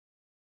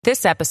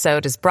This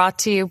episode is brought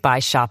to you by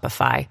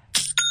Shopify.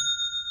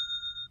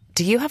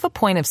 Do you have a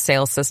point of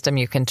sale system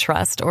you can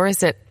trust, or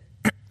is it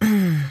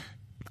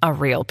a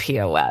real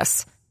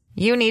POS?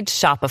 You need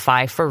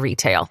Shopify for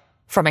retail.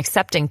 From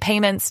accepting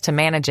payments to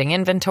managing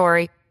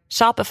inventory,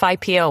 Shopify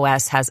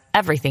POS has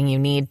everything you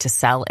need to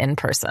sell in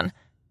person.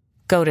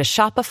 Go to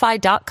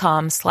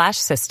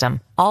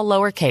shopify.com/system, all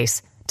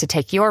lowercase, to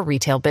take your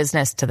retail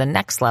business to the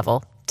next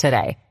level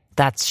today.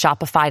 That's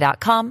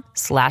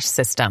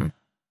shopify.com/system.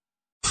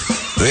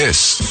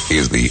 This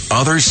is The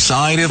Other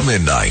Side of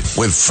Midnight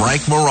with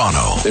Frank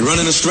Morano. They're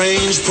running a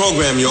strange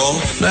program, y'all.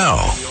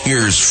 Now,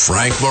 here's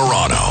Frank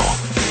Morano.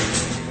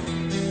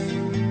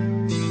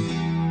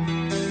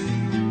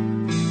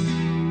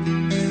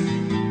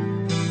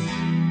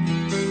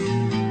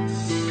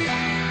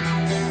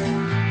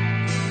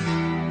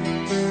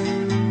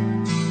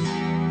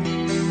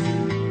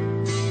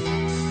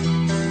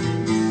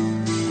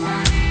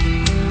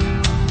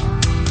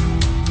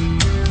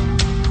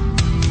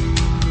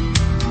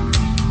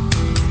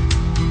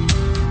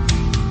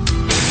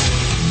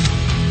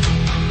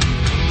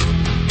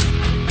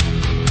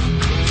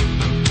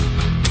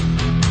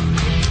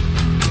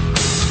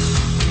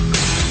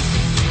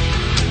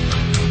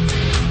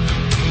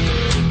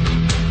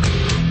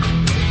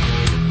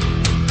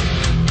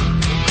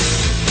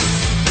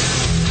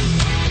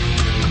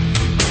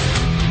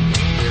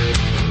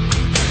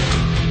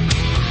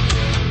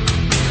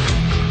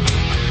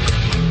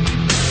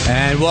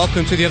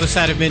 Welcome to The Other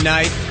Side of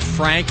Midnight.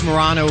 Frank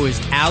Morano is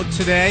out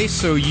today,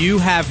 so you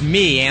have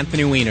me,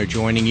 Anthony Weiner,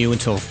 joining you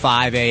until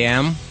 5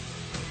 a.m.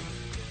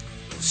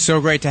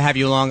 So great to have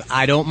you along.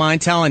 I don't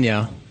mind telling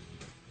you,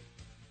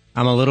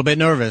 I'm a little bit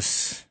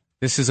nervous.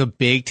 This is a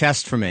big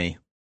test for me.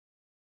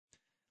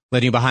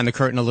 Letting you behind the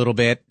curtain a little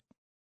bit.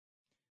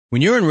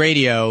 When you're in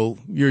radio,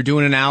 you're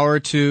doing an hour or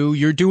two,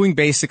 you're doing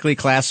basically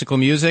classical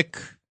music.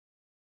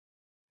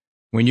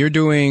 When you're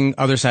doing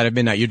Other Side of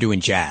Midnight, you're doing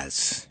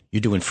jazz.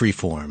 You're doing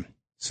freeform.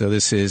 So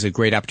this is a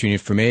great opportunity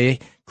for me.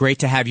 Great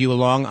to have you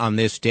along on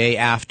this day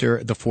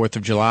after the 4th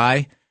of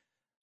July.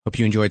 Hope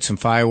you enjoyed some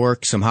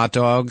fireworks, some hot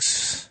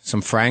dogs,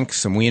 some Franks,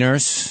 some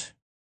Wieners.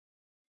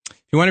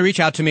 If you want to reach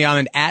out to me,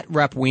 I'm at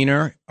Rep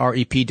Weiner,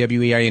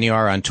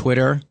 REPWEINER on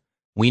Twitter,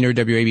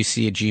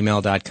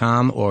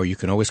 WienerWABC@gmail.com, or you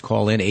can always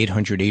call in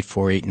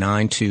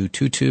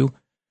 800-848-9222.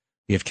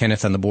 We have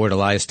Kenneth on the board,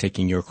 Elias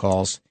taking your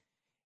calls.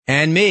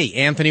 And me,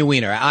 Anthony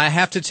Weiner. I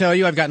have to tell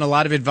you, I've gotten a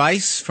lot of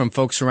advice from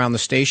folks around the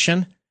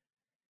station.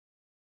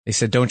 They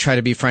said, don't try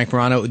to be Frank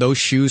Morano. Those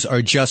shoes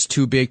are just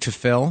too big to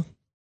fill.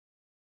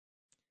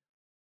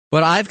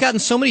 But I've gotten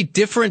so many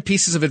different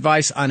pieces of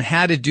advice on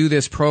how to do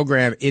this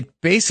program. It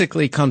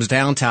basically comes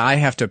down to I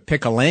have to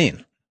pick a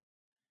lane.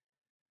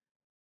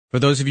 For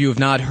those of you who have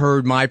not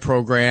heard my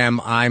program,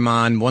 I'm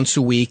on once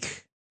a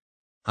week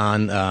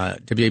on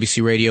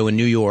WABC Radio in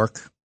New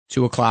York,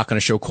 2 o'clock on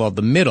a show called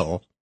The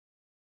Middle.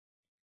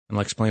 And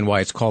I'll explain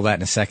why it's called that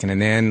in a second.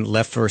 And then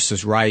Left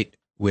versus Right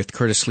with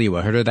Curtis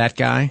Sliwa. Heard of that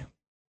guy?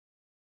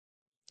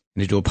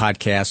 And they do a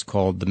podcast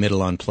called The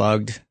Middle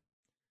Unplugged.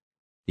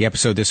 The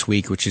episode this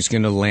week, which is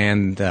going to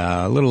land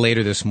a little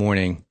later this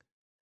morning,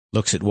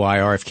 looks at why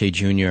RFK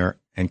Jr.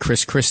 and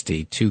Chris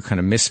Christie, two kind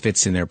of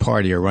misfits in their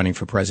party, are running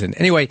for president.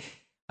 Anyway,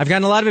 I've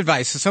gotten a lot of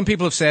advice. So some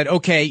people have said,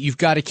 okay, you've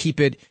got to keep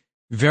it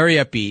very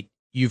upbeat.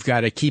 You've got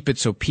to keep it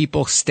so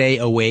people stay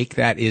awake.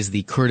 That is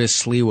the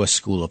Curtis Sliwa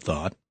school of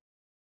thought.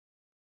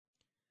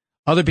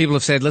 Other people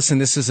have said, listen,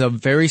 this is a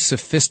very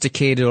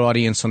sophisticated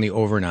audience on the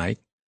overnight.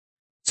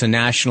 It's a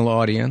national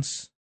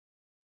audience.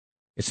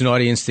 It's an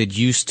audience that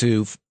used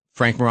to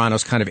Frank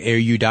Morano's kind of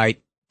erudite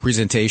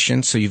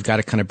presentation, so you've got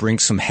to kind of bring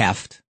some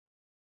heft.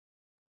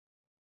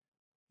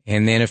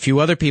 And then a few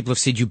other people have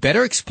said, you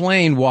better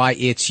explain why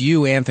it's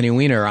you, Anthony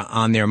Weiner,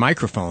 on their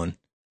microphone.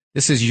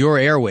 This is your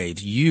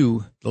airwaves.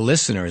 You, the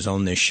listeners,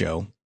 own this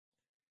show,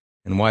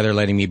 and why they're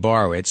letting me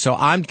borrow it. So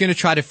I'm going to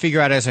try to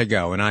figure out as I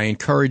go, and I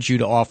encourage you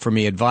to offer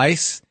me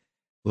advice.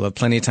 We'll have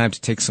plenty of time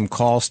to take some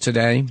calls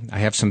today. I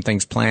have some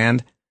things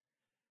planned.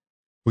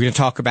 We're going to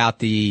talk about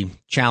the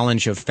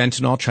challenge of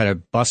fentanyl, try to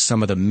bust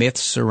some of the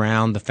myths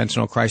around the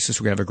fentanyl crisis.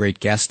 We're going to have a great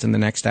guest in the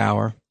next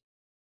hour.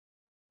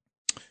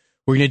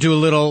 We're going to do a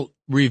little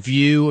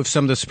review of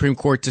some of the Supreme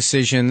Court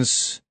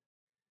decisions.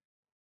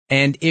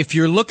 And if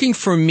you're looking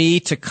for me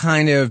to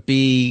kind of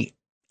be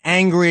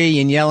angry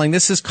and yelling,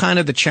 this is kind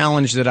of the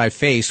challenge that I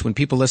face when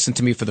people listen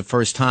to me for the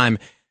first time.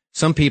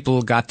 Some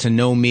people got to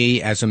know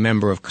me as a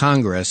member of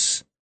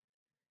Congress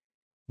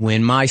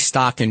when my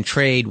stock in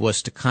trade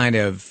was to kind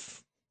of,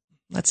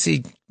 let's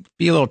see,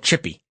 be a little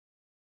chippy,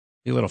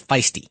 be a little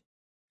feisty.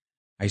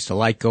 I used to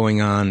like going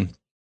on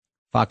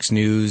Fox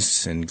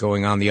News and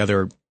going on the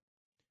other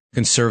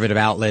conservative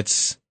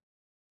outlets.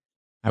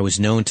 I was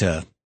known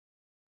to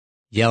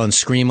yell and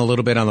scream a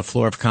little bit on the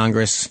floor of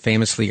Congress,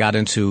 famously got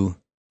into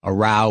a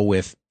row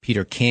with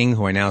Peter King,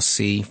 who I now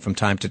see from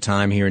time to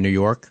time here in New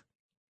York.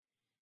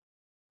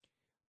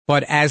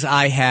 But as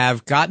I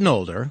have gotten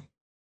older,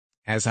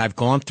 as I've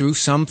gone through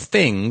some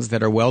things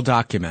that are well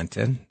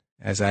documented,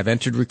 as I've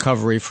entered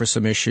recovery for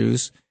some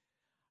issues,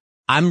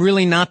 I'm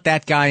really not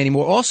that guy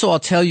anymore. Also, I'll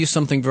tell you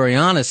something very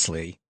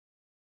honestly,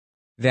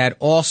 that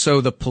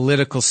also the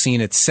political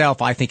scene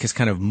itself, I think, has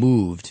kind of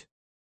moved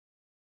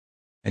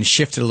and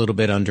shifted a little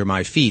bit under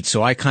my feet.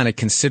 So I kind of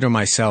consider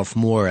myself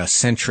more a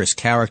centrist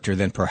character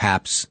than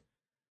perhaps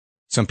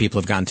some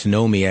people have gotten to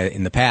know me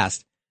in the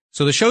past.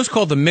 So the show's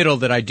called The Middle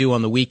that I do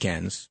on the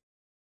weekends.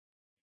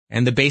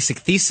 And the basic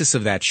thesis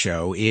of that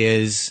show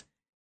is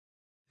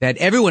that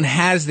everyone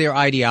has their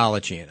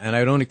ideology, and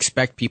I don't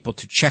expect people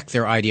to check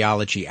their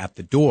ideology at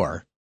the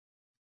door.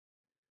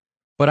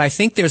 But I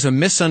think there's a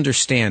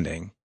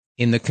misunderstanding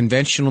in the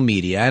conventional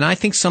media, and I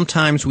think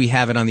sometimes we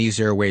have it on these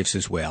airwaves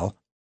as well,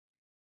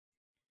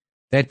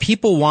 that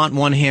people want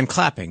one hand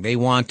clapping. They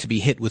want to be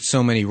hit with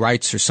so many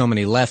rights or so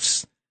many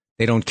lefts.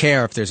 They don't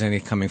care if there's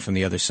any coming from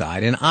the other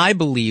side. And I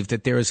believe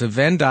that there is a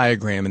Venn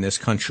diagram in this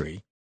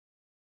country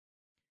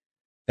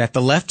that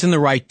the left and the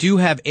right do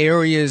have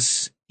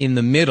areas in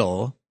the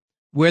middle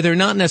where they're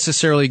not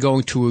necessarily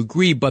going to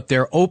agree, but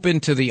they're open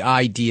to the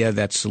idea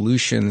that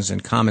solutions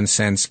and common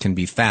sense can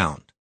be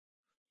found.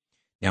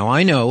 Now,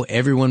 I know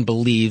everyone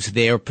believes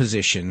their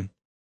position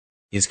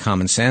is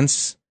common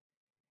sense,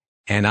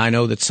 and I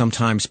know that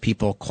sometimes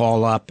people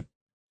call up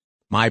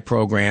my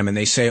program and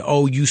they say,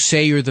 oh, you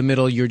say you're the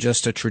middle, you're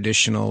just a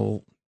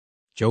traditional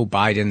Joe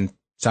Biden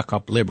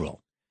suck-up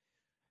liberal.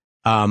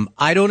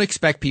 I don't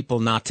expect people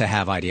not to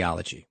have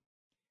ideology.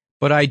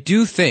 But I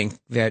do think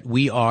that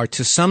we are,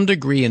 to some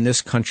degree in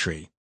this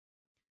country,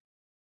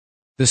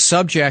 the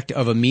subject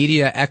of a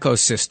media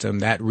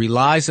ecosystem that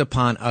relies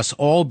upon us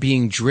all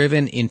being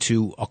driven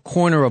into a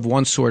corner of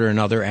one sort or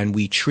another, and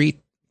we treat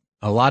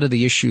a lot of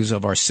the issues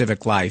of our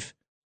civic life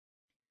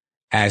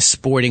as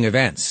sporting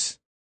events.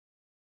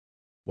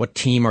 What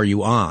team are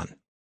you on?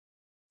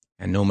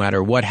 And no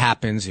matter what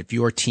happens, if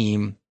your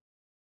team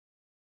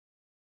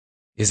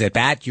is at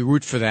bat, you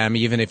root for them,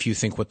 even if you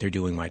think what they're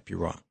doing might be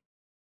wrong.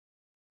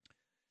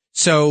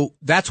 So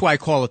that's why I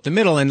call it The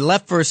Middle. And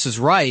Left versus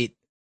Right,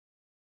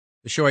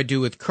 the show I do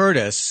with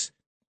Curtis,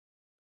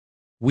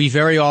 we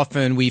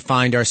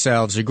find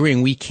ourselves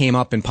agreeing. We came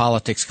up in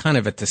politics kind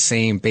of at the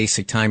same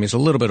basic time. He's a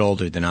little bit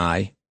older than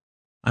I.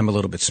 I'm a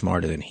little bit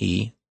smarter than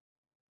he.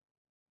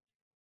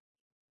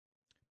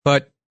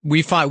 But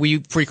we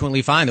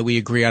frequently find that we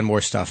agree on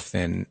more stuff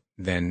than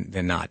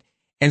not.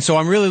 And so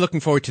I'm really looking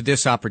forward to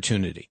this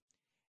opportunity.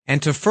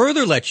 And to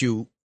further let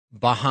you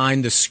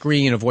behind the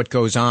screen of what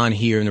goes on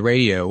here in the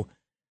radio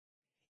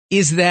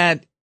is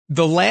that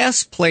the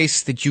last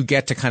place that you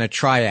get to kind of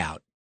try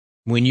out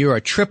when you're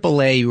a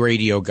AAA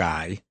radio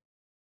guy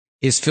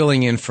is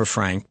filling in for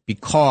Frank,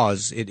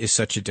 because it is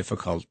such a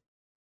difficult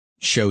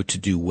show to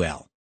do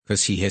well,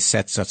 because he has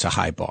set such a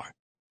high bar.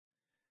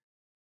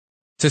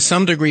 To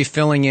some degree,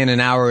 filling in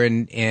an hour,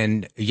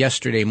 and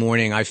yesterday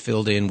morning I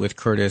filled in with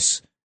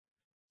Curtis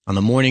on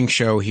the morning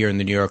show here in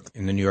the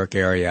New York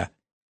area.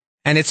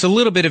 And it's a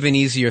little bit of an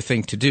easier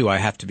thing to do, I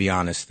have to be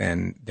honest,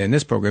 than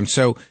this program.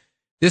 So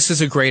this is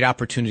a great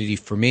opportunity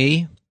for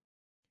me.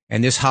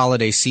 And this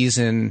holiday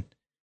season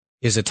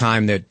is a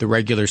time that the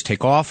regulars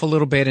take off a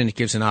little bit, and it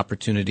gives an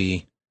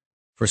opportunity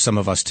for some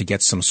of us to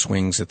get some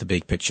swings at the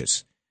big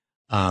pitches.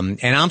 And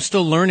I'm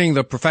still learning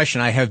the profession.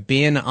 I have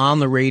been on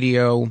the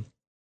radio,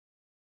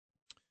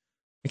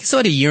 I guess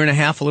about a year and a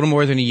half, a little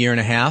more than a year and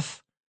a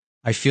half.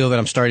 I feel that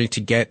I'm starting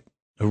to get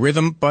a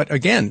rhythm, but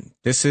again,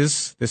 this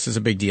is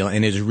a big deal,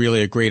 and it is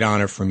really a great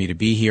honor for me to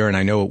be here. And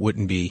I know it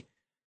wouldn't be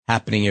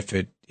happening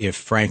if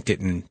Frank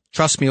didn't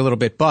trust me a little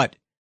bit. But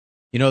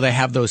you know, they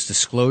have those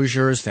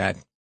disclosures that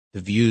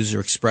the views are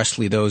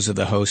expressly those of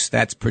the host.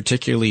 That's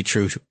particularly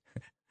true,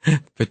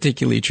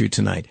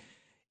 tonight.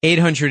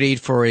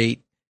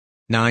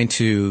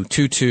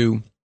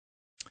 800-848-9222.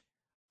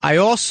 I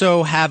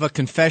also have a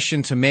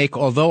confession to make.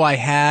 Although I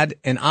had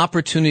an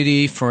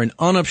opportunity for an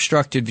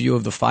unobstructed view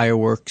of the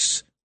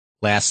fireworks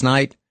last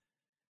night,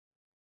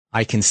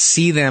 I can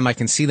see them. I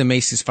can see the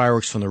Macy's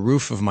fireworks from the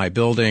roof of my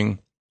building.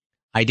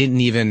 I didn't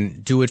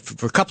even do it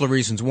for a couple of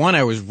reasons. One,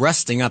 I was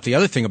resting up. The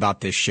other thing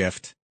about this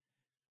shift,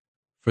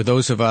 for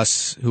those of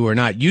us who are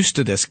not used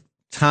to this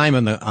time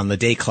on the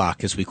day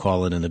clock, as we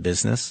call it in the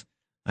business,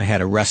 I had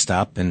to rest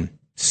up and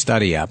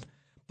study up.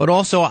 But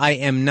also, I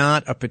am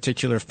not a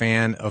particular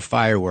fan of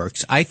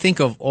fireworks. I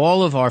think of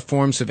all of our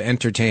forms of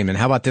entertainment.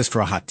 How about this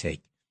for a hot take?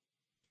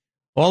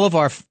 All of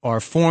our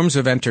forms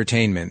of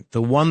entertainment,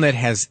 the one that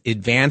has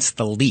advanced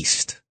the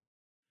least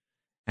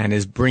and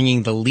is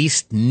bringing the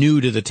least new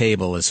to the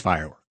table is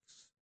fireworks.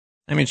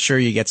 I mean, sure,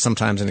 you get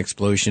sometimes an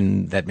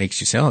explosion that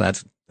makes you say, oh,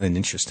 that's an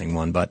interesting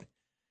one. But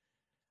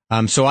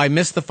so I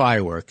missed the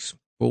fireworks.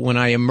 But when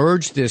I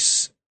emerged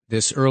this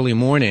early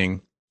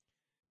morning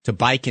to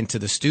bike into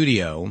the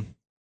studio,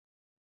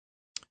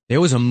 there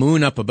was a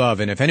moon up above.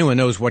 And if anyone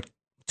knows what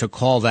to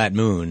call that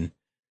moon,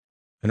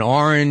 an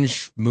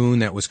orange moon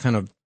that was kind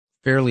of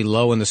fairly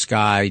low in the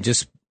sky,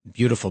 just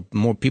beautiful.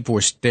 More people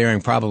were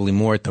staring probably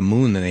more at the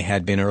moon than they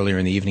had been earlier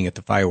in the evening at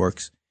the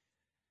fireworks.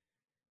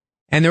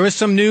 And there was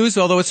some news,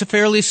 although it's a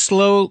fairly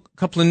slow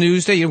couple of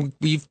news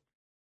days.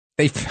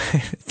 They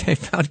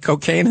found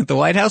cocaine at the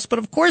White House, but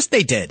of course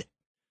they did.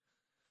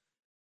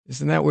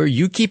 Isn't that where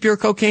you keep your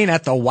cocaine,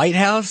 at the White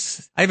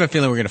House? I have a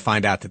feeling we're going to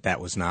find out that that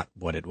was not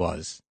what it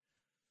was.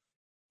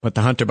 But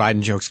the Hunter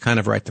Biden jokes kind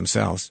of write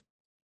themselves.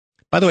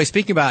 By the way,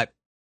 speaking about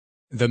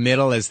the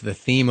middle as the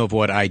theme of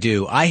what I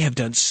do, I have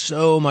done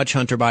so much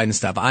Hunter Biden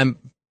stuff. I'm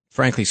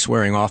frankly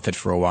swearing off it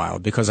for a while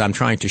because I'm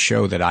trying to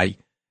show that I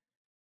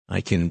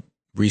can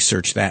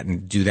research that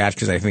and do that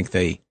because I think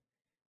the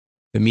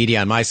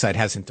media on my side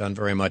hasn't done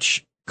very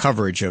much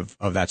coverage of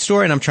that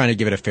story, and I'm trying to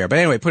give it a fair. But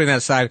anyway, putting that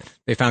aside,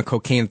 they found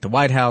cocaine at the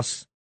White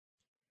House.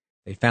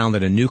 They found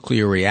that a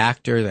nuclear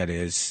reactor that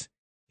is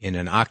in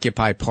an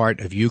occupied part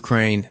of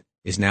Ukraine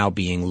is now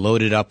being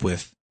loaded up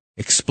with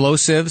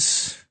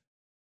explosives.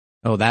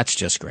 Oh, that's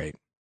just great.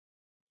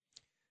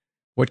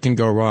 What can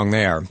go wrong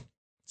there?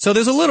 So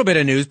there's a little bit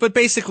of news, but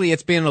basically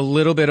it's been a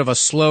little bit of a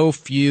slow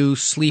few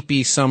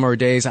sleepy summer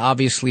days.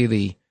 Obviously,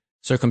 the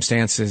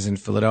circumstances in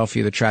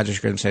Philadelphia, the tragic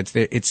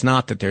circumstances, it's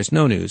not that there's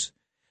no news,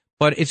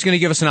 but it's going to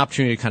give us an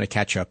opportunity to kind of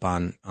catch up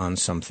on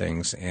some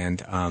things.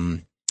 And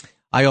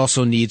I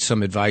also need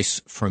some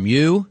advice from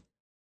you.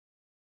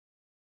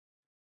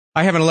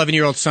 I have an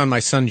 11-year-old son,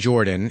 my son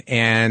Jordan,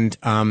 and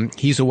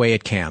he's away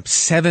at camp.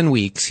 7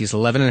 weeks. He's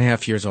 11 and a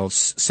half years old.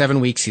 7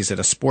 weeks. He's at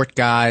a sport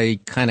guy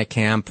kind of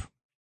camp.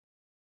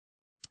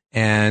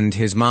 And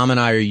his mom and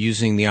I are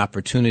using the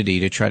opportunity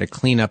to try to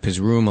clean up his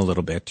room a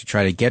little bit, to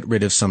try to get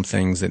rid of some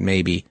things that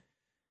maybe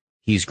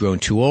he's grown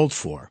too old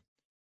for.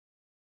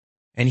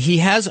 And he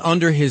has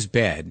under his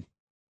bed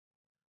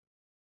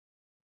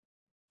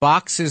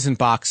boxes and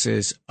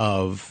boxes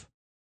of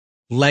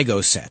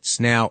Lego sets.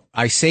 Now,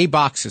 I say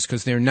boxes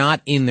because they're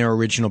not in their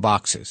original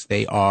boxes.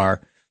 They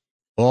are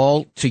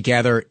all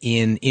together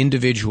in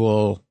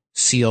individual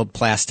sealed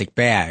plastic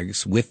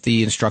bags with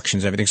the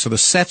instructions, everything. So the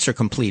sets are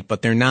complete,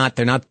 but they're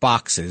not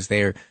boxes.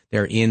 They're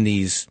in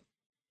these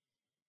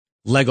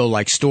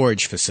Lego-like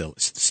storage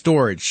facilities,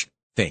 storage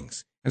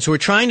things. And so we're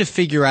trying to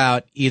figure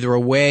out either a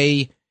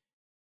way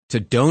to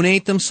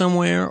donate them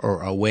somewhere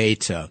or a way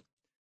to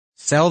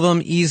sell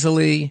them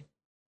easily.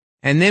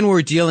 And then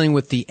we're dealing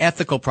with the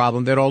ethical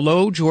problem that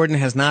although Jordan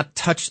has not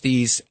touched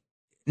these,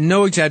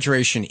 no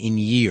exaggeration, in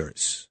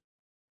years,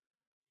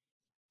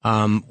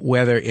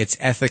 whether it's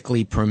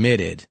ethically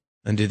permitted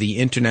under the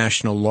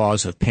international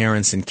laws of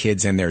parents and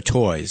kids and their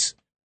toys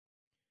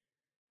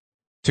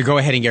to go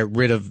ahead and get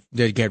rid of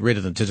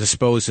them, to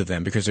dispose of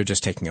them because they're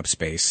just taking up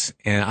space.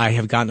 And I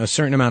have gotten a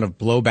certain amount of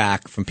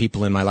blowback from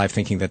people in my life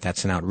thinking that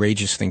that's an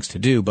outrageous thing to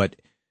do. But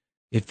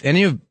if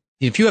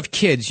you have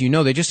kids, you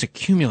know they just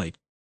accumulate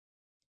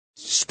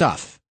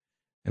stuff,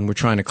 and we're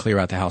trying to clear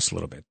out the house a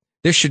little bit.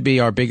 This should be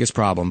our biggest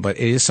problem, but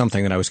it is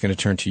something that I was going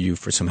to turn to you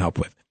for some help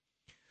with.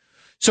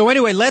 So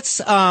anyway,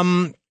 let's,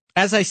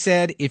 as I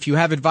said, if you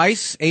have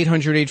advice,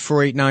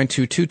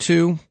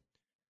 800-848-9222.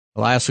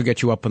 Well, I also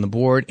get you up on the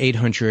board,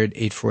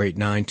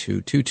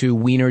 800-848-9222.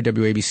 Wiener,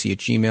 WABC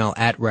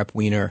 @gmail, @Rep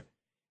Wiener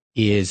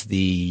is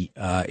the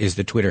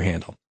Twitter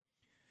handle.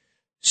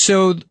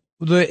 So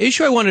the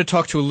issue I wanted to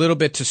talk to a little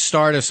bit to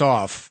start us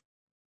off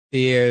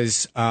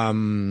is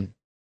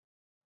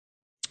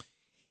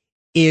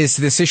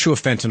this issue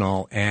of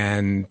fentanyl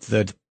and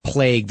the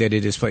plague that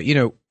it is. You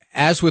know,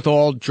 as with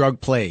all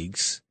drug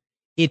plagues,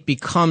 it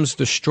becomes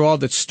the straw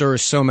that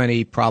stirs so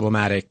many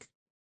problematic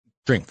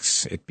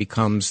drinks. It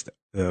becomes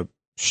the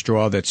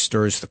straw that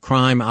stirs the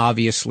crime,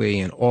 obviously,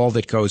 and all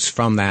that goes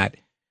from that.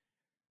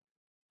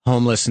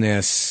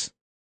 Homelessness,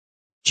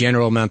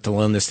 general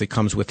mental illness that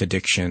comes with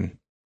addiction.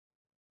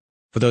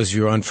 For those of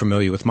you who are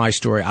unfamiliar with my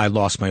story, I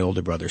lost my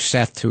older brother,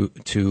 Seth,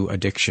 to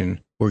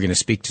addiction. We're going to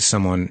speak to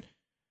someone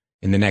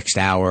in the next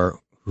hour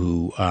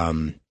who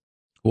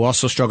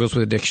also struggles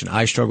with addiction.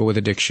 I struggle with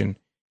addiction.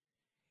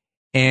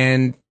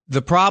 And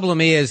the problem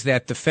is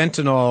that the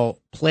fentanyl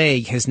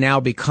plague has now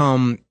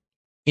become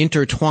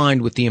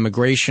intertwined with the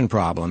immigration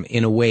problem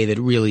in a way that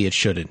really it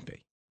shouldn't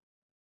be.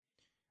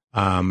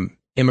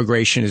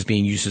 Immigration is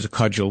being used as a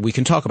cudgel. We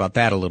can talk about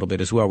that a little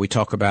bit as well. We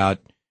talk about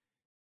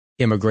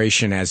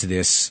immigration as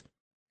this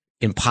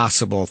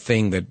impossible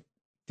thing that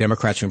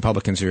Democrats and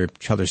Republicans are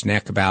each other's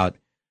neck about,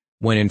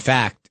 when in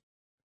fact,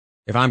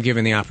 if I'm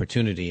given the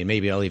opportunity, and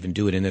maybe I'll even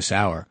do it in this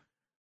hour,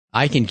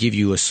 I can give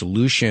you a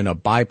solution, a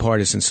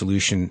bipartisan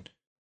solution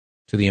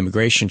to the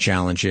immigration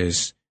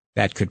challenges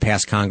that could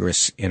pass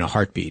Congress in a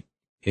heartbeat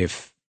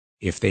if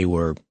they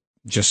were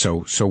just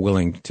so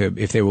willing to,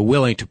 if they were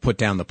willing to put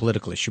down the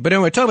political issue. But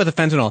anyway, talk about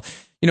the fentanyl.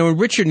 You know,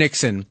 Richard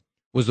Nixon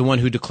was the one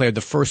who declared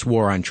the first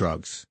war on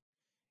drugs.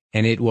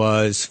 And it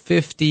was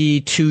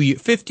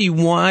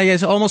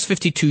almost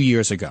 52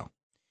 years ago.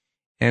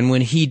 And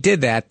when he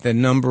did that, the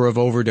number of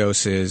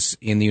overdoses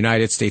in the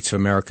United States of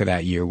America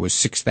that year was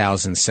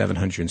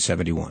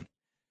 6,771.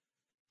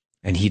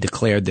 And he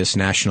declared this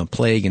national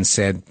plague and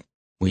said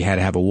we had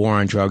to have a war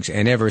on drugs.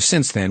 And ever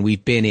since then,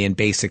 we've been in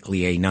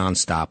basically a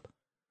nonstop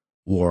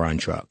war on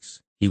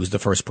drugs. He was the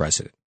first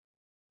president.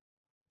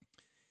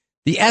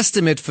 The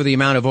estimate for the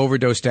amount of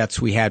overdose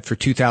deaths we had for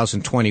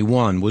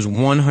 2021 was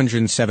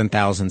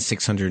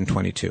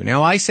 107,622.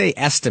 Now, I say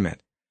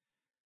estimate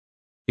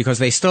because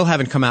they still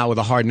haven't come out with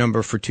a hard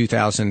number for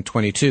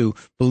 2022.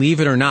 Believe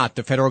it or not,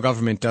 the federal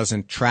government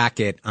doesn't track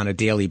it on a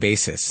daily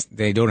basis.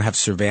 They don't have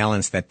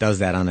surveillance that does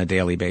that on a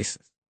daily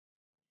basis.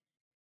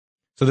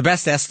 So the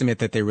best estimate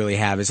that they really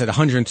have is at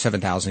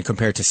 107,000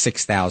 compared to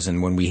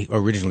 6,000 when we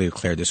originally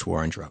declared this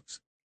war on drugs.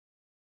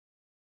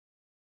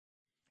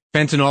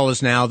 Fentanyl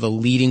is now the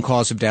leading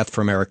cause of death for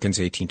Americans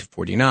 18 to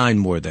 49,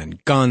 more than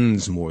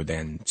guns, more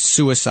than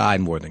suicide,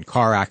 more than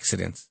car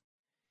accidents.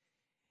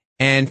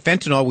 And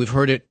fentanyl, we've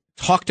heard it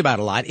talked about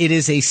a lot. It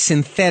is a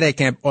synthetic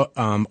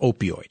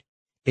opioid.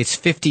 It's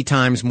 50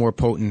 times more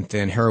potent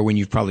than heroin.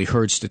 You've probably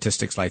heard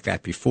statistics like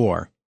that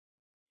before.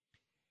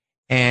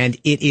 And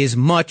it is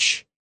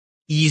much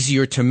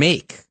easier to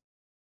make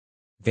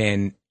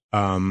than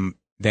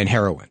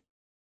heroin,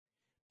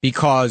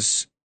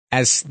 because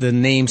as the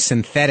name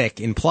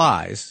synthetic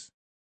implies,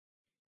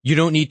 you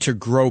don't need to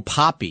grow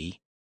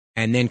poppy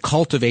and then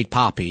cultivate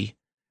poppy,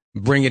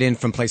 bring it in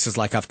from places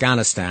like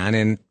Afghanistan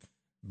and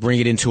bring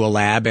it into a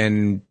lab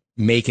and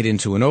make it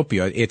into an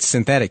opioid. It's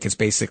synthetic. It's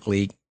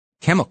basically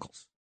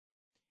chemicals.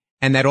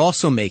 And that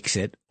also makes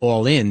it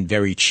all in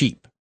very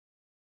cheap.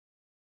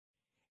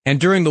 And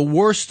during the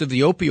worst of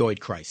the opioid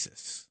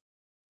crisis,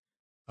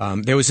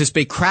 there was this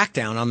big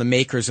crackdown on the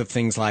makers of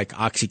things like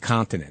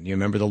OxyContin. You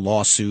remember the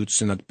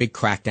lawsuits and the big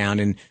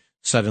crackdown, and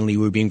suddenly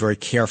we were being very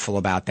careful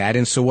about that.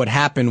 And so what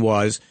happened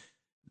was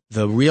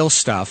the real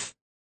stuff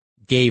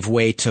gave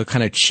way to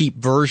kind of cheap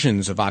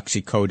versions of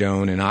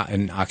oxycodone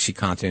and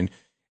OxyContin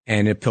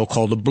and a pill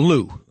called a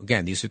Blue.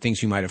 Again, these are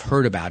things you might have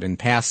heard about in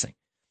passing.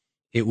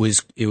 It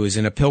was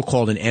in a pill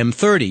called an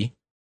M30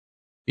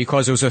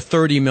 because it was a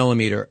 30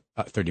 milligram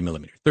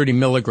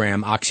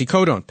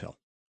oxycodone pill.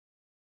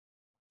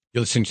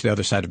 You're listening to The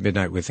Other Side of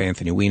Midnight with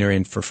Anthony Weiner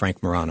in for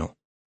Frank Morano.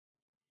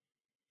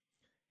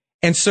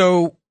 And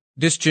so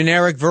this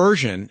generic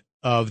version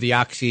of the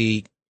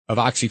oxycodone,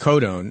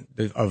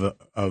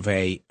 of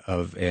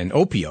an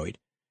opioid,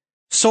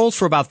 sold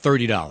for about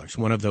 $30,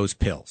 one of those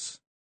pills.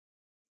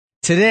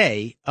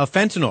 Today, a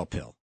fentanyl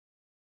pill,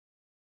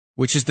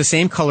 which is the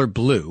same color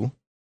blue,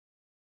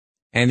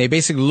 and they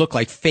basically look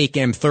like fake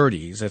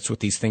M30s. That's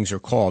what these things are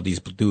called. These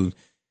blue,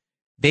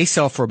 they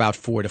sell for about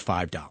 $4 to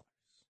 $5.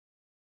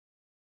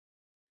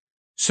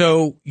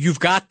 So you've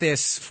got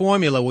this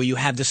formula where you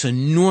have this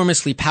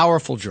enormously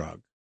powerful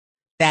drug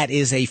that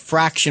is a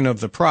fraction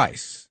of the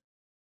price.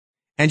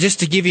 And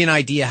just to give you an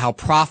idea how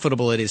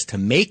profitable it is to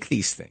make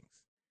these things.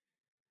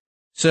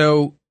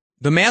 So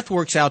the math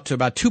works out to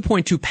about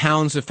 2.2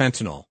 pounds of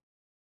fentanyl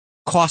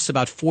costs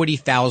about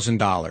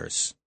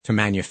 $40,000 to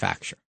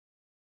manufacture.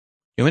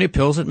 You know how many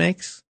pills it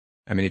makes?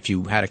 I mean, if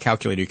you had a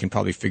calculator, you can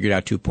probably figure it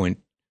out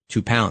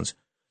 2.2 pounds.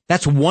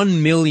 That's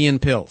 1 million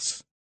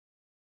pills.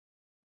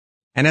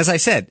 And as I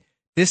said,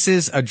 this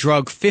is a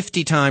drug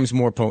 50 times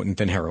more potent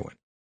than heroin.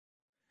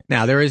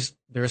 Now, there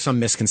are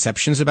some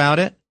misconceptions about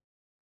it.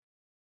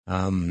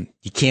 You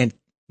can't,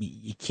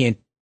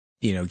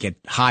 get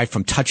high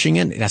from touching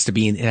it. It has to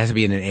be in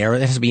an air.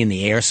 It has to be in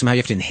the air somehow. You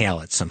have to inhale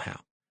it somehow.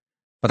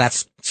 But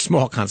that's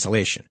small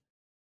consolation.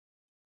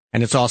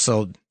 And it's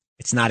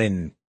not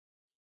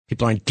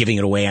people aren't giving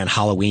it away on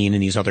Halloween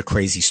and these other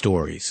crazy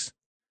stories.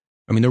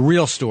 I mean, the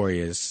real story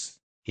is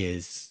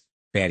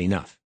bad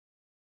enough.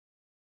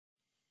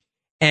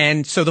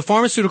 And so the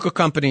pharmaceutical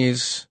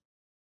companies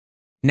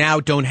now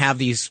don't have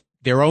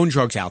their own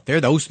drugs out there.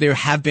 There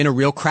have been a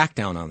real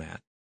crackdown on that.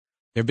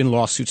 There have been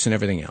lawsuits and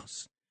everything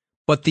else.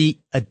 But the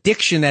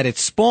addiction that it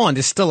spawned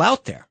is still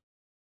out there.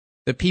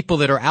 The people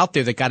that are out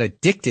there that got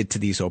addicted to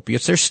these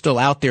opiates, they're still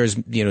out there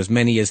as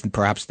many as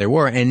perhaps there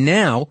were. And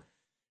now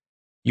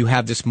you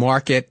have this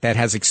market that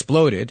has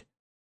exploded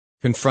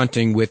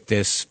confronting with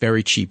this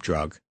very cheap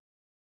drug.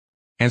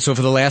 And so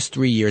for the last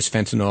 3 years,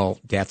 fentanyl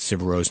deaths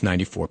have rose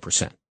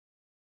 94%.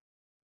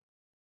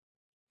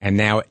 And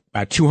now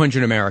about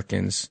 200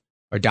 Americans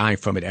are dying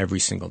from it every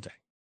single day.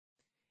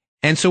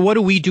 And so what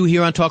do we do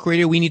here on Talk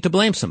Radio? We need to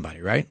blame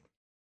somebody, right?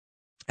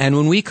 And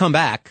when we come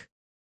back,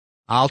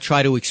 I'll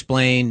try to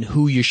explain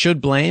who you should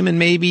blame and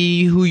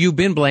maybe who you've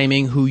been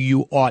blaming, who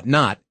you ought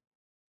not.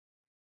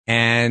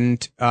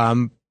 And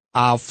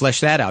I'll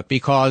flesh that out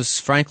because,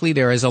 frankly,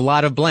 there is a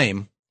lot of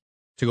blame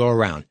to go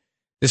around.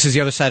 This is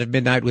The Other Side of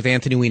Midnight with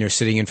Anthony Weiner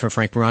sitting in for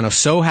Frank Morano.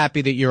 So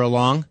happy that you're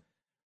along.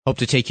 Hope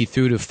to take you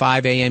through to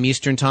 5 a.m.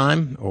 Eastern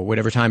Time, or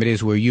whatever time it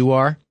is where you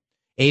are.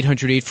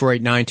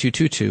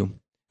 800-848-9222,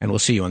 and we'll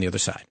see you on the other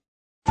side.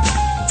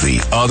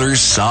 The Other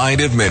Side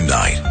of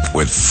Midnight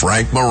with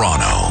Frank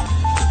Morano.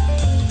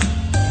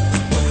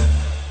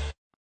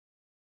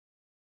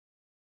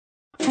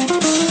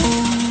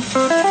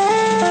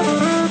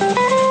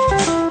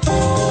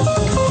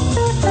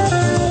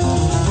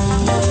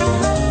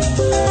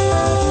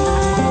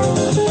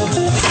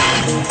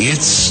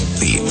 It's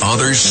The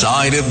Other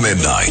Side of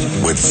Midnight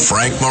with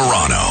Frank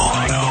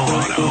Morano.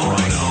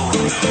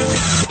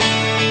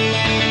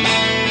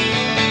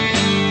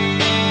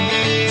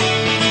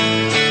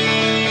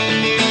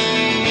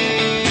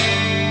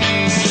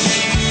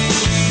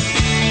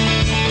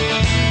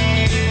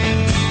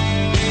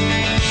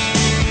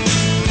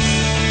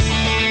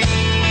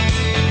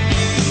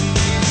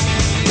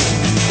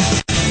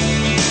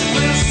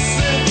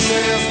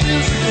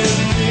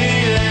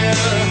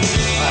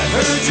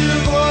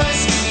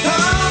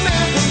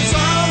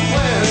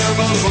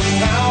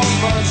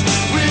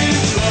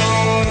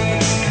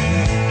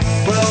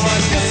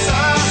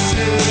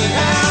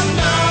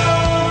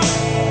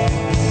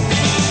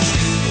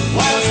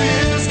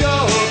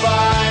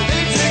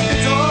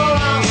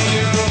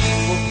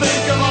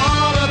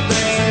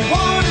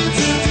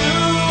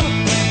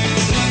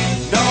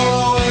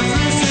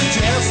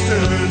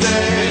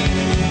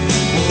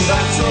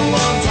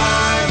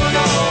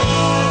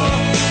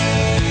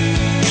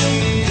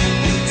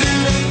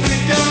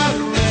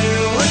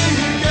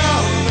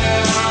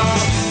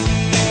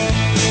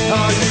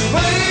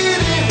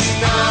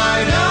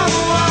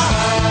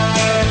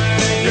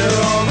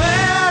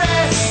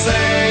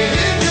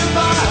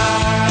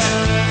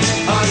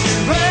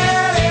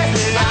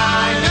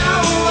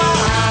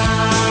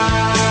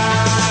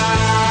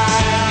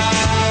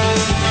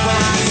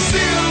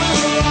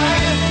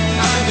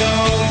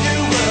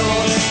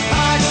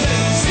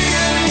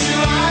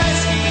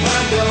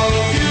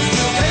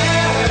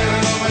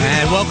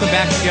 welcome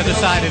back to the other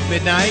side of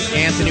midnight.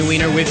 Anthony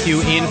Weiner with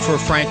you in for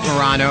Frank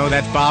Morano.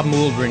 That's Bob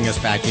Mould bringing us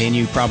back in.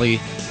 You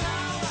probably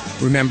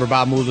remember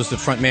Bob Mould was the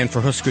front man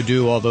for Husker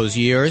Du all those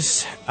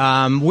years.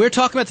 We're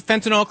talking about the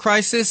fentanyl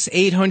crisis,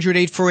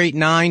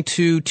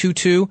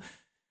 800-848-9222.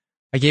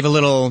 I gave a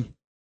little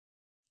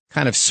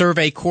kind of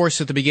survey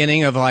course at the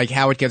beginning of like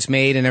how it gets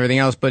made and everything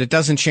else, but it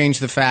doesn't change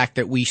the fact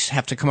that we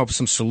have to come up with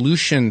some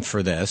solution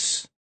for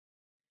this.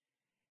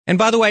 And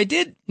by the way, I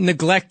did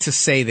neglect to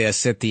say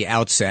this at the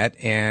outset,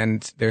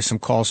 and there's some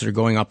calls that are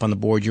going up on the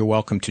board. You're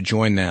welcome to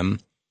join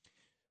them.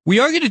 We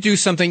are going to do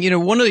something.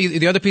 One of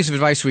the other piece of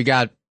advice we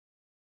got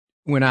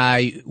when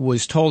I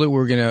was told that we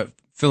were going to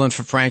fill in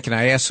for Frank, and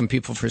I asked some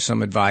people for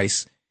some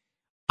advice.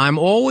 I'm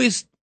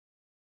always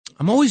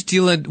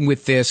dealing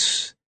with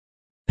this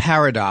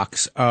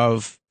paradox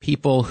of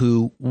people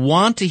who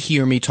want to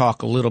hear me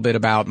talk a little bit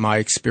about my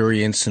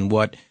experience and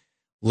what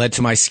led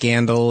to my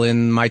scandal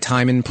and my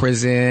time in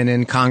prison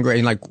and Congress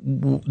and like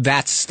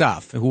that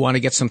stuff, who want to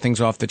get some things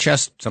off the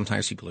chest.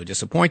 Sometimes people are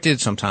disappointed.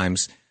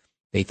 Sometimes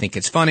they think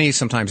it's funny.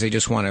 Sometimes they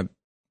just want to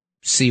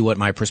see what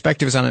my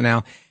perspective is on it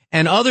now.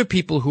 And other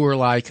people who are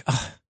like,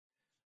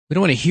 we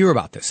don't want to hear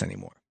about this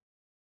anymore.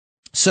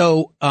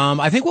 So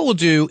I think what we'll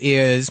do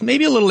is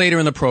maybe a little later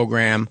in the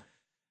program,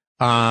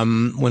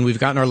 when we've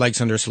gotten our legs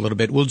under us a little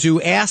bit, we'll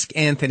do Ask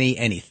Anthony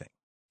Anything.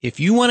 If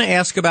you want to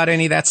ask about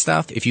any of that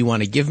stuff, if you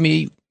want to give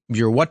me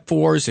your what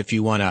fors, if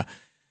you want to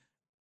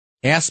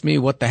ask me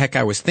what the heck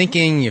I was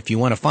thinking, if you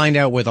want to find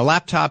out where the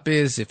laptop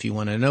is, if you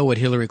want to know what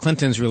Hillary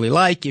Clinton's really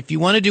like, if you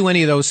want to do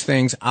any of those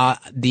things,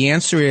 the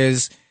answer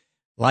is,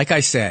 like I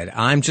said,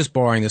 I'm just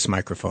borrowing this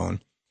microphone.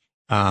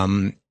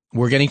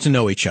 We're getting to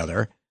know each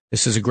other.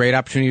 This is a great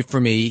opportunity for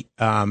me.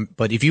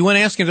 But if you want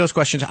to ask any of those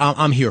questions,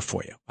 I'm here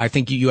for you. I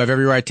think you have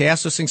every right to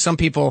ask those things. Some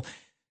people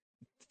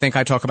think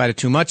I talk about it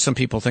too much. Some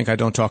people think I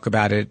don't talk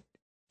about it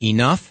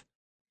enough.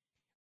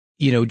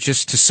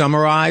 Just to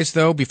summarize,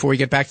 though, before we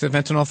get back to the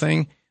fentanyl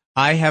thing,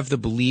 I have the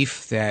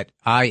belief that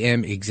I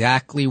am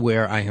exactly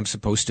where I am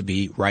supposed to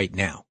be right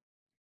now.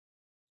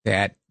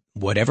 That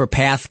whatever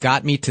path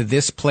got me to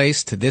this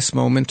place, to this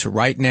moment, to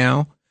right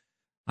now,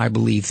 I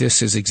believe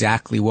this is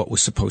exactly what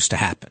was supposed to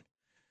happen.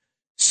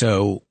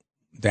 So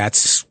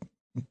that's,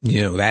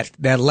 that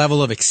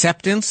level of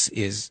acceptance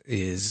is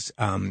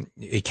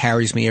it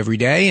carries me every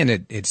day,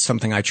 and it's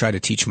something I try to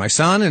teach my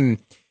son.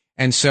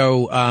 And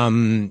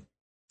so,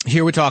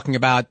 here we're talking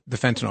about the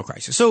fentanyl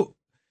crisis. So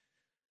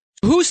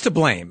who's to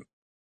blame?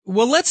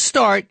 Well, let's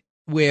start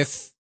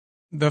with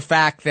the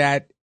fact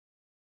that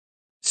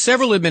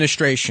several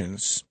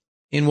administrations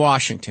in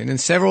Washington and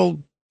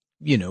several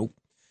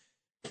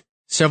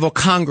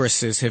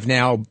Congresses have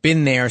now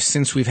been there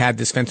since we've had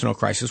this fentanyl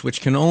crisis,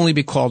 which can only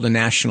be called a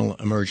national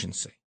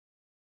emergency.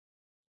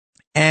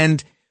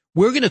 And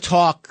we're going to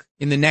talk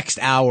in the next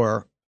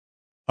hour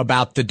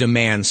about the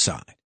demand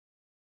side.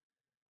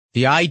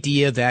 The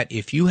idea that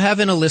if you have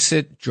an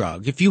illicit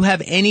drug, if you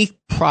have any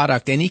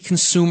product, any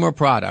consumer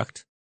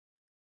product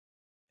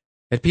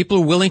that people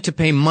are willing to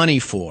pay money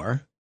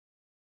for,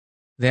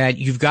 that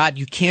you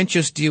can't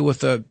just deal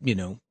with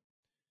you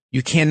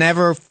can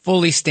never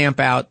fully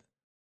stamp out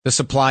the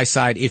supply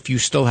side if you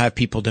still have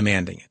people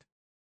demanding it.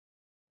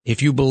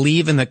 If you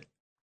believe in the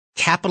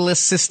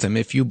capitalist system,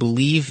 if you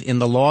believe in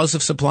the laws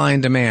of supply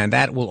and demand,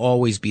 that will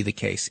always be the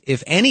case.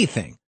 If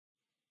anything,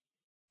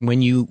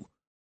 when you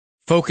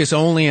focus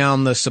only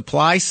on the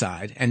supply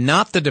side and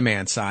not the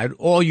demand side,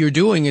 all you're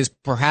doing is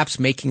perhaps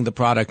making the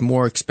product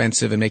more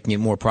expensive and making it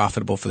more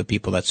profitable for the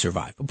people that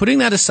survive. But putting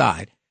that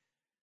aside,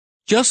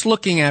 just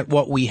looking at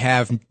what we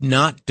have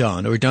not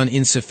done or done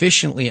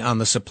insufficiently on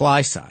the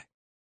supply side,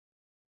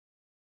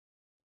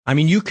 I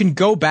mean, you can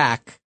go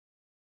back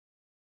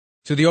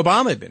to the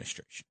Obama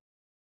administration.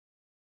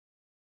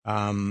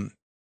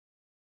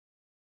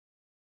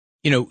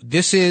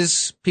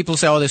 People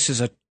say, this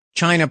is a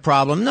China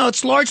problem. No,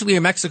 it's largely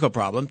a Mexico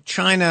problem.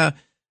 China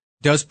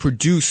does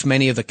produce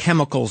many of the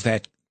chemicals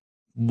that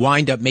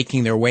wind up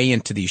making their way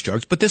into these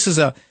drugs, but this is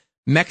a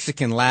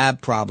Mexican lab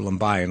problem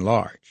by and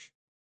large.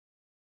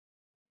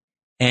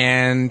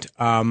 And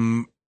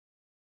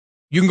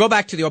you can go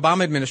back to the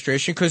Obama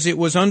administration because it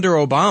was under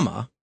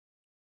Obama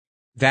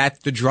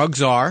that the drug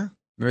czar,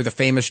 remember the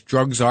famous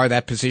drug czar,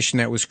 that position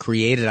that was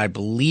created, I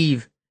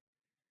believe,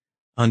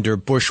 under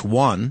Bush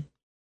 1.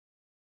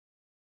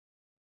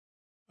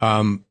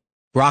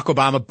 Barack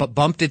Obama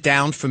bumped it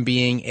down from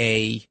being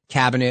a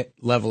cabinet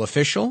level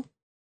official.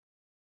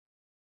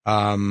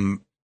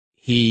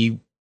 He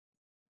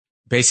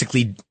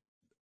basically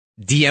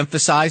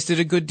de-emphasized it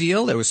a good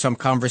deal. There was some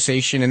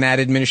conversation in that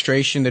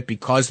administration that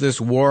because of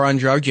this war on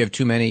drugs, you have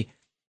too many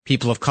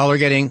people of color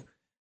getting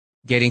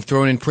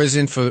thrown in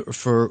prison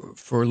for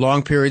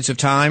long periods of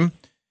time.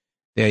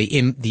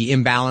 The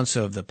imbalance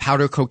of the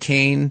powder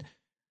cocaine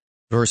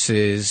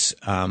versus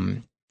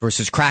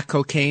crack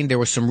cocaine. There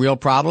were some real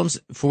problems.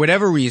 For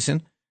whatever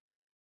reason,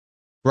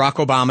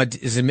 Barack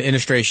Obama's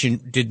administration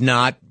did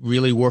not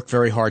really work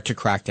very hard to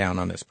crack down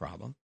on this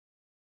problem.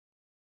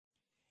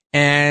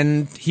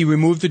 And he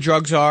removed the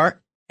drug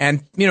czar.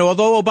 And,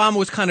 although Obama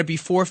was kind of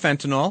before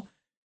fentanyl,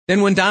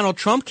 Then when Donald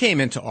Trump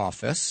came into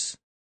office,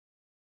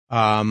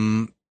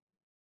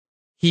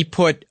 he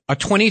put a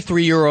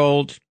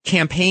 23-year-old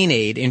campaign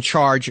aide in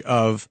charge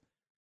of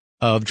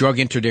drug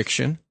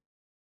interdiction,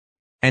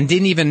 and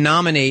didn't even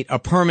nominate a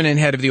permanent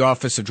head of the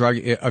Office of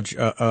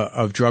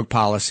Drug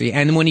Policy.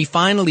 And when he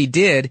finally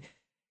did,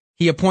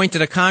 he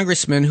appointed a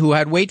congressman who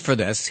had, wait for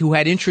this, who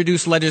had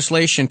introduced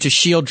legislation to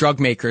shield drug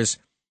makers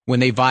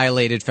when they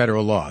violated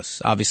federal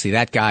laws. Obviously,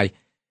 that guy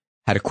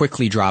had to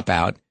quickly drop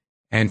out.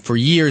 And for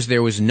years,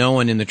 there was no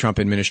one in the Trump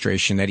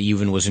administration that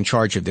even was in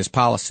charge of this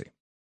policy.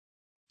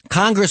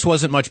 Congress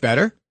wasn't much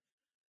better.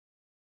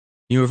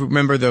 You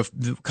remember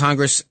the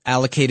Congress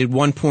allocated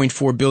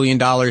 $1.4 billion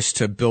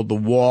to build the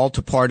wall,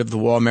 to part of the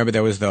wall. Remember,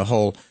 there was the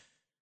whole,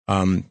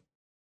 the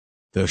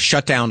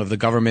shutdown of the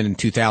government in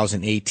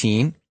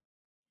 2018.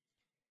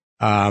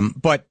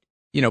 But,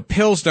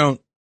 pills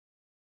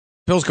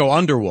go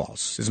under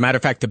walls. As a matter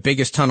of fact, the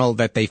biggest tunnel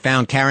that they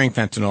found carrying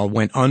fentanyl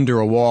went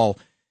under a wall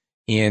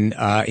in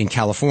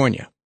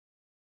California,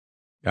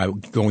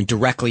 going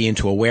directly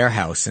into a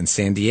warehouse in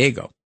San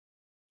Diego.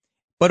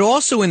 But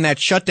also in that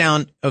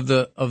shutdown of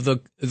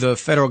the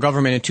federal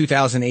government in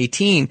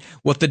 2018,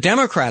 what the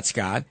Democrats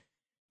got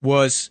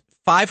was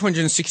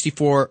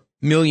 $564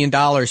 million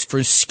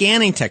for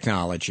scanning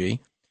technology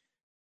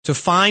to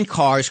find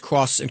cars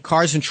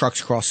and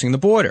trucks crossing the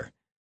border.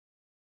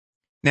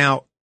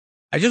 Now,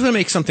 I just want to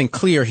make something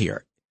clear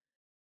here.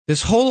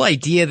 This whole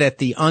idea that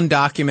the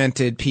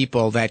undocumented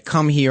people that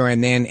come here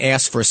and then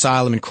ask for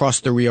asylum and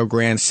cross the Rio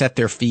Grande, set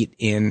their feet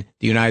in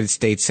the United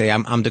States, say,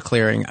 I'm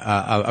declaring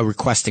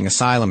requesting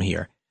asylum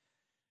here,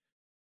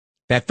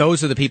 that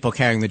those are the people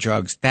carrying the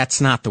drugs. That's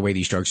not the way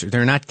these drugs are.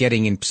 They're not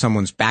getting in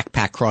someone's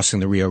backpack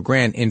crossing the Rio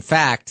Grande. In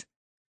fact,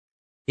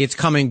 it's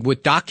coming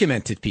with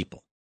documented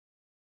people.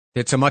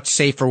 It's a much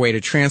safer way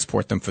to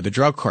transport them for the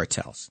drug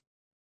cartels.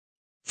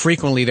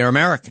 Frequently, they're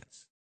Americans.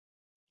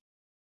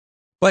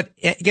 But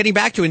getting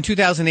back to in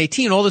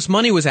 2018, all this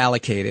money was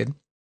allocated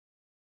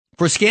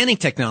for scanning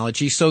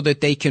technology so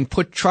that they can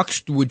put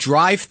trucks would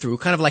drive through,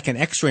 kind of like an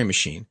X-ray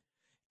machine.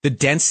 The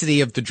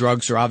density of the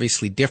drugs are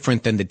obviously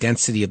different than the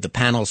density of the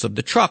panels of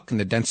the truck and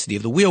the density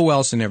of the wheel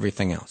wells and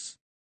everything else.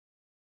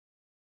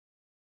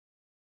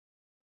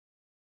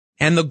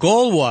 And the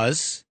goal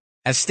was,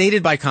 as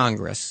stated by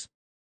Congress,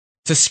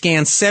 to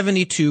scan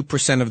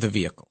 72% of the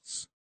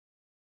vehicles.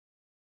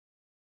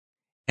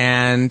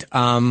 And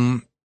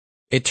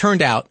it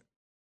turned out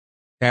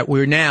that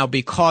we're now,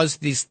 because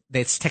this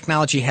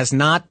technology has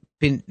not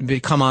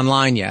become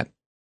online yet,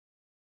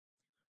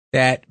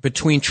 that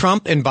between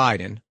Trump and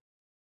Biden,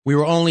 we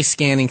were only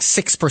scanning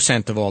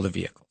 6% of all the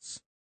vehicles.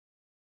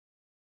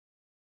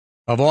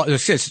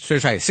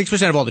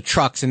 6% of all the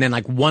trucks, and then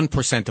like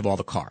 1% of all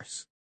the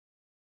cars.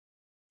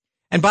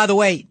 And by the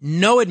way,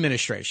 no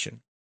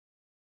administration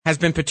has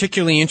been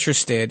particularly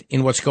interested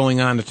in what's going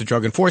on at the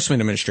Drug Enforcement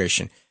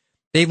Administration.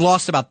 They've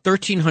lost about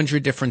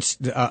 1,300 different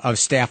of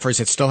staffers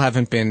that still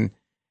haven't been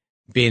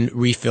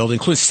refilled,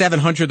 including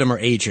 700 of them are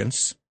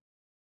agents.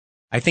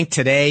 I think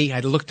today, I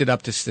looked it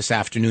up this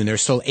afternoon,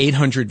 there's still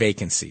 800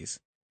 vacancies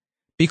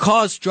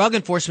because drug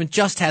enforcement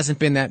just hasn't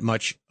been that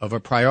much of a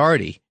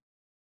priority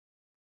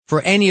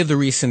for any of the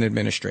recent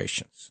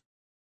administrations.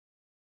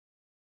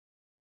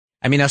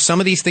 I mean, now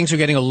some of these things are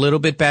getting a little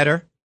bit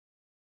better.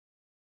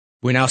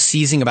 We're now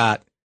seizing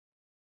about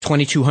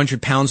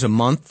 2,200 pounds a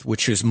month,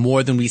 which is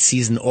more than we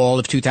seized in all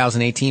of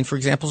 2018, for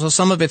example. So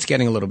some of it's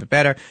getting a little bit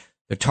better.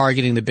 They're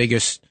targeting the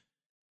biggest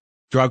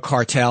drug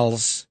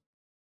cartels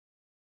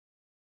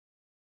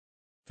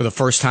for the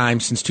first time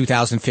since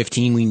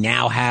 2015. We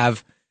now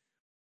have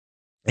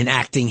an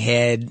acting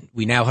head.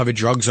 We now have a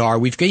drug czar.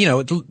 We've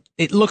got,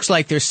 it looks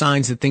like there's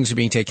signs that things are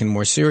being taken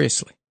more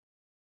seriously.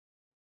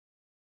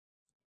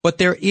 But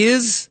there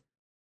is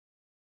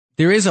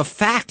a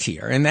fact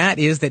here, and that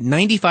is that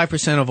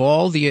 95% of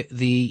all the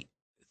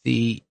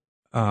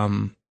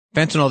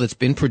fentanyl that's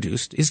been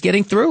produced is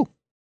getting through.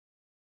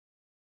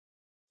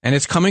 And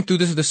it's coming through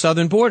the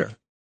southern border.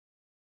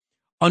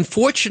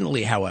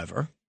 Unfortunately,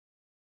 however,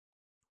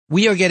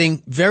 we are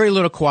getting very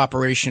little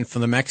cooperation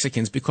from the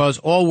Mexicans because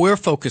all we're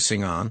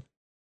focusing on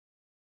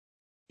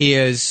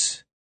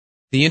is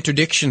the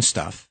interdiction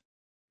stuff,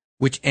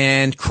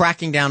 and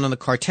cracking down on the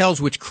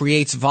cartels, which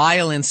creates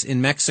violence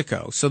in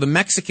Mexico. So the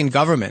Mexican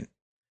government,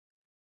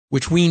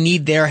 which we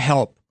need their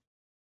help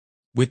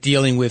with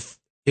dealing with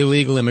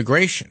illegal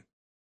immigration.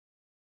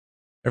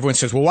 Everyone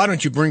says, well, why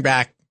don't you bring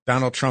back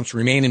Donald Trump's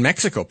Remain in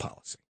Mexico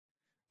policy?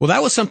 Well,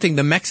 that was something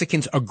the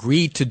Mexicans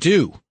agreed to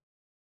do.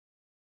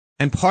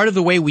 And part of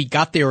the way we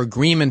got their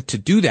agreement to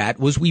do that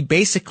was we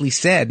basically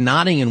said,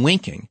 nodding and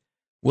winking,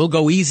 we'll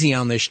go easy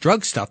on this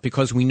drug stuff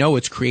because we know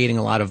it's creating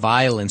a lot of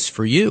violence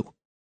for you.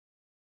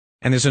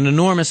 And there's an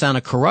enormous amount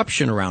of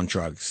corruption around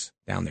drugs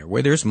down there.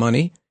 Where there's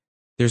money,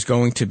 there's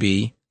going to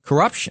be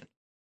corruption.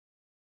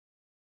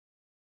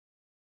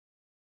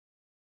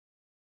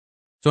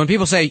 So when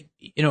people say,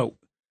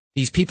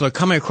 these people are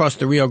coming across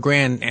the Rio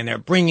Grande and they're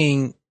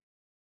bringing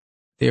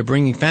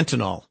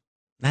fentanyl,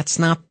 that's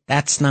not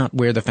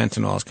where the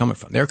fentanyl is coming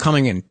from. They're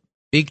coming in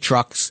big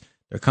trucks.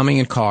 They're coming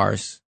in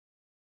cars.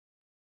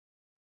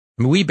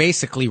 I mean, we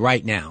basically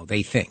right now,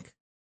 they think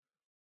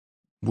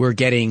we're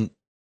getting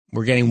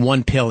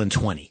 1 pill in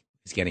 20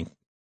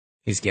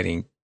 is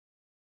getting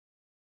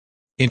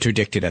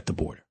interdicted at the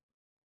border.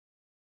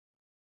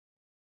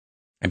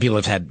 And people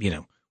have had,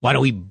 why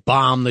don't we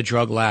bomb the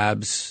drug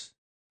labs?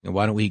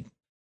 Why don't we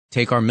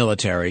take our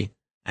military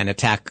and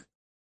attack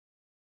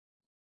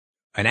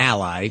an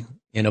ally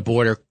in a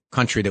border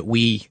country that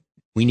we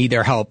need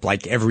their help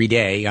like every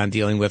day on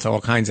dealing with all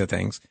kinds of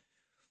things.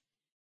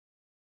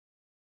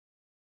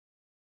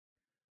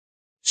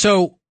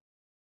 So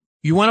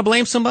you want to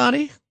blame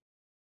somebody?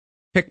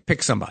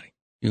 Pick somebody.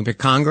 You can pick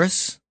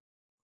Congress.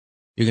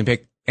 You can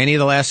pick any of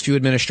the last few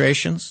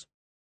administrations.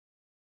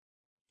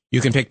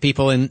 You can pick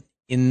people in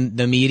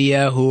the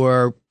media who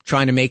are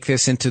trying to make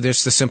this into the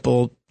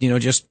simple,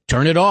 just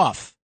turn it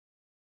off.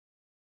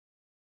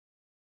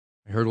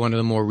 I heard one of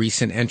the more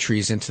recent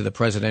entries into the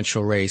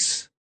presidential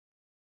race,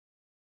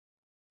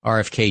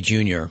 RFK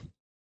Jr.,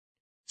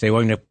 say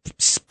we're going to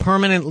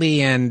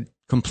permanently and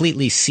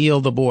completely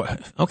seal the border.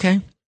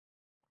 Okay.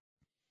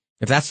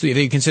 If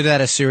you consider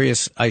that a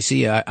serious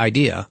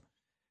idea,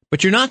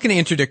 but you're not going to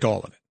interdict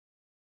all of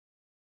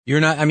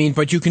it.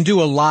 But you can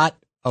do a lot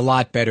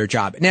better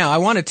job. Now, I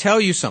want to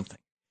tell you something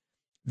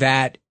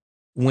that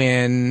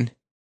when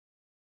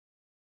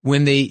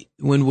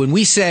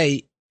we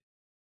say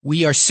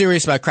we are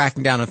serious about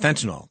cracking down on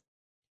fentanyl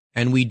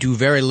and we do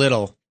very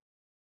little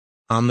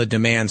on the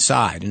demand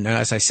side. And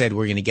as I said,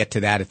 we're going to get to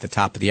that at the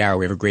top of the hour.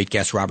 We have a great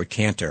guest, Robert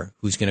Cantor,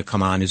 who's going to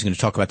come on, who's going to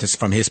talk about this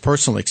from his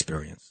personal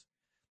experience.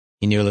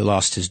 He nearly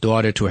lost his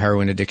daughter to a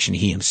heroin addiction.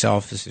 He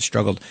himself has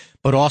struggled,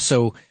 but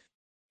also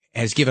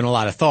has given a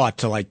lot of thought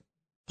to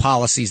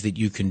policies that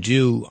you can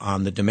do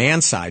on the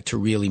demand side to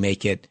really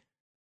make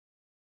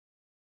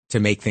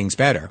things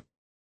better.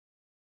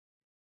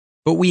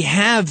 But we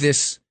have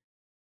this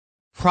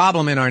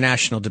problem in our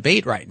national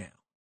debate right now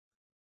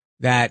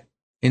that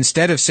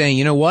instead of saying,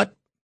 you know what,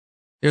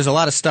 there's a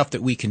lot of stuff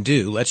that we can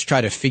do. Let's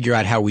try to figure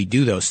out how we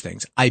do those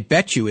things. I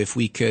bet you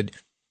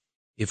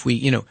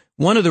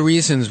one of the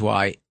reasons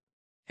why,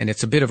 and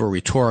it's a bit of a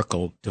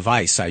rhetorical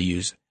device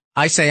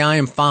I say I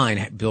am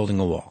fine building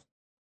a wall.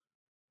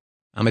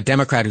 I'm a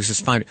Democrat who says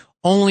fine,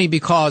 only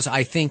because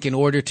I think in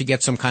order to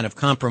get some kind of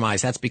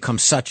compromise, that's become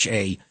such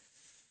a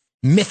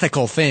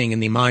mythical thing in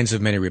the minds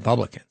of many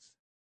Republicans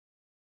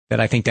that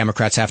I think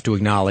Democrats have to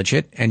acknowledge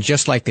it. And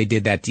just like they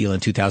did that deal in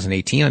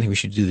 2018, I think we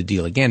should do the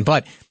deal again.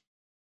 But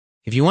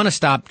if you want to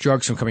stop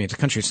drugs from coming into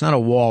the country, it's not a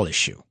wall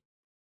issue.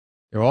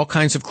 There are all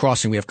kinds of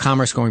crossing. We have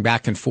commerce going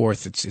back and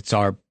forth. It's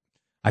our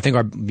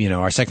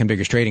second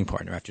biggest trading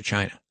partner after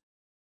China.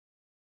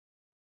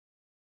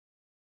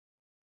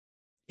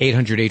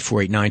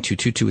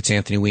 800-848-9222. It's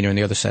Anthony Weiner on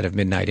the other side of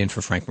midnight in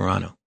for Frank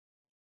Morano.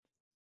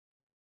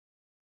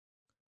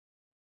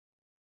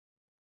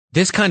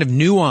 This kind of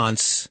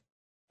nuance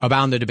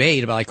about the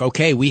debate about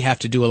okay, we have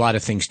to do a lot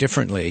of things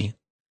differently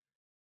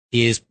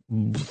is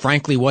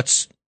frankly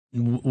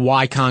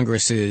why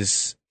Congress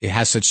has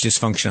such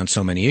dysfunction on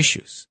so many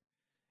issues.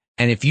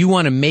 And if you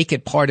want to make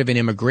it part of an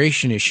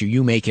immigration issue,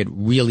 you make it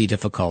really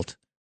difficult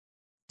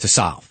to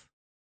solve.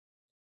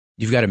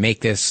 You've got to make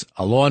this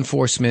a law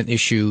enforcement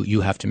issue.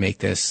 You have to make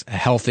this a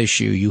health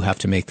issue. You have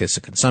to make this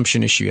a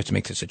consumption issue. You have to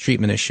make this a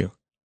treatment issue.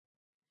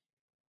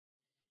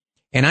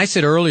 And I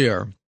said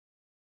earlier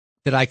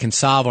that I can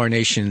solve our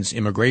nation's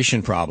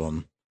immigration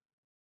problem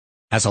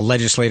as a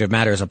legislative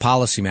matter, as a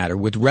policy matter,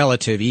 with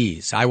relative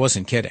ease. I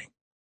wasn't kidding.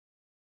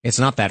 It's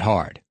not that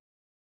hard.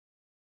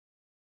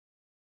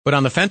 But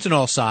on the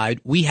fentanyl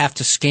side, we have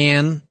to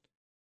scan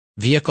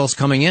vehicles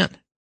coming in.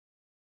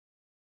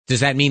 Does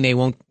that mean they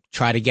won't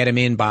try to get them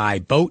in by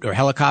boat or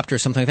helicopter or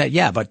something like that?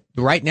 Yeah, but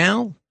right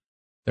now,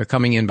 they're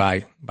coming in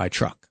by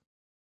truck.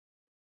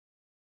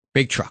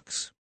 Big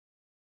trucks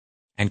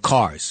and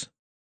cars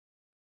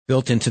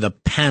built into the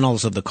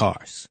panels of the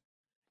cars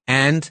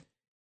and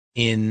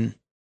in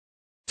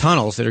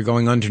tunnels that are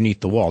going underneath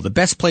the wall. The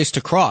best place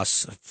to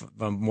cross,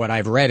 from what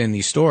I've read in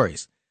these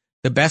stories,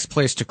 the best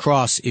place to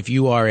cross if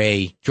you are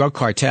a drug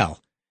cartel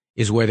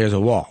is where there's a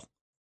wall,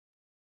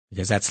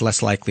 because that's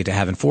less likely to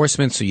have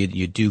enforcement. So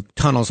you do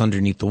tunnels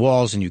underneath the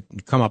walls and you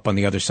come up on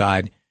the other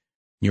side and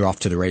you're off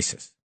to the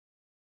races.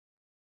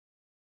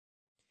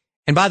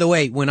 And by the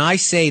way, when I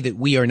say that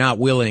we are not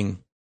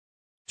willing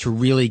to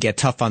really get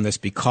tough on this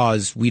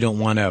because we don't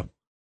want to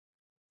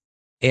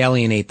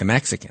alienate the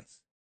Mexicans,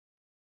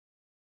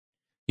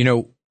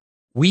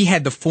 we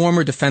had the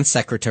former defense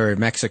secretary of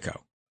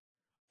Mexico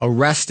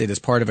arrested as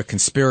part of a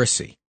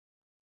conspiracy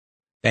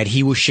that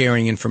he was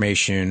sharing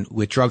information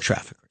with drug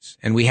traffickers,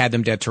 and we had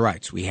them dead to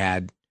rights. We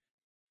had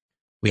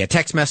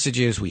text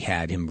messages. We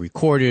had him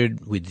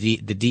recorded with the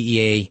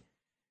DEA.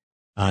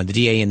 The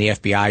DEA and the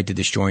FBI did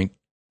this joint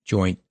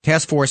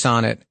task force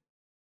on it,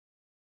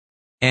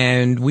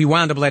 and we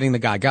wound up letting the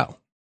guy go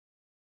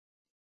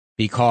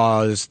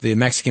because the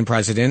Mexican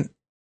president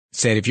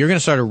said, if you're going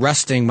to start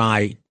arresting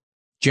my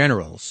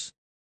generals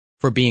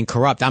for being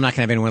corrupt, I'm not going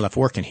to have anyone left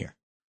working here.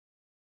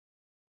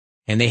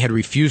 And they had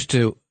refused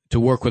to to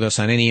work with us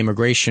on any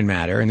immigration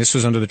matter, and this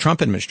was under the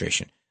Trump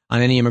administration,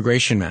 on any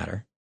immigration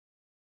matter,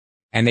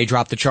 and they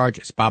dropped the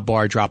charges. Bob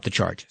Barr dropped the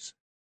charges.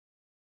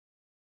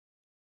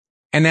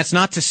 And that's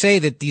not to say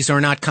that these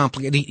are not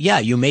complicated. Yeah,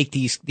 you make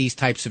these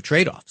types of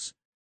trade-offs.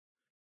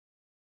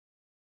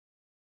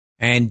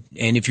 And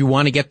if you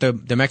want to get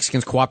the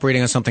Mexicans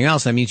cooperating on something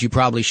else, that means you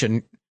probably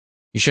shouldn't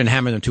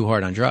hammer them too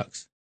hard on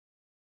drugs.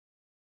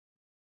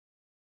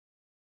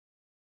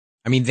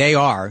 I mean,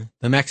 the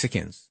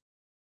Mexicans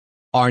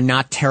are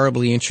not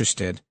terribly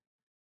interested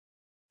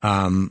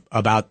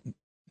about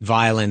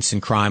violence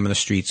and crime on the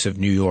streets of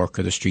New York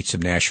or the streets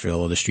of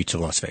Nashville or the streets of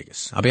Las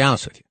Vegas. I'll be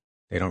honest with you.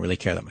 They don't really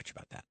care that much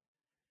about that.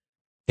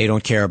 They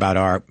don't care about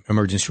our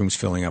emergency rooms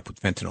filling up with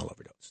fentanyl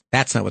overdose.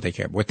 That's not what they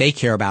care about. What they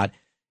care about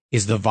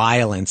is the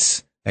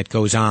violence that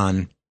goes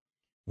on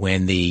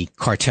when the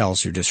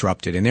cartels are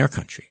disrupted in their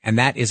country. And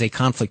that is a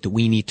conflict that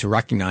we need to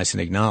recognize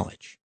and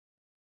acknowledge.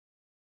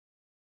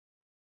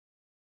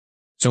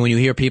 So when you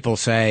hear people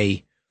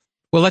say,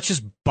 well, let's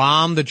just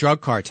bomb the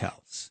drug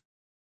cartels.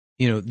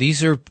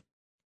 These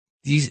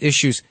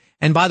issues.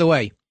 And by the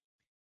way,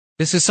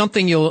 this is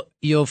something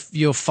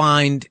you'll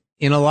find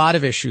in a lot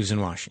of issues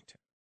in Washington.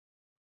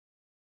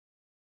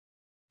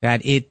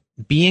 That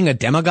being a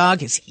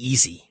demagogue is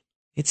easy.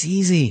 It's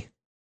easy.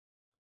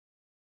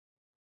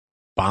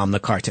 Bomb the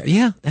cartel.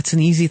 Yeah, that's an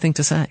easy thing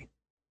to say.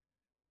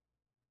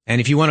 And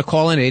if you want to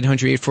call in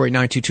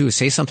 800-848-9222 and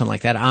say something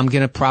like that, I'm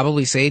going to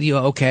probably say to you,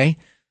 okay.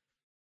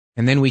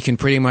 And then we can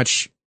pretty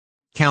much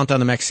count on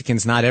the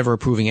Mexicans not ever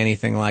approving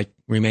anything like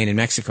remain in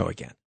Mexico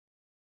again.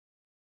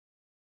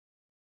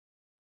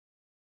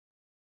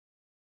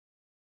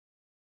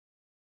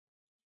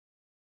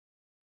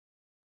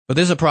 But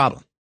there's a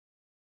problem.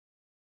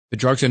 The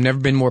drugs have never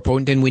been more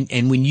potent.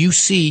 And when you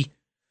see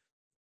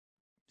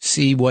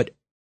what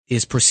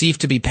is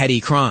perceived to be petty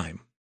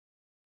crime,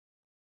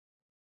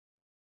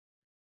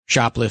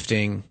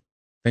 shoplifting,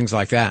 things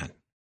like that,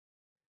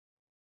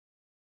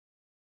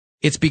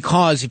 it's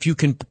because if you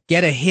can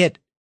get a hit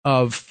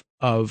of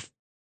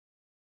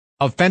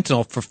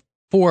fentanyl for $4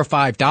 or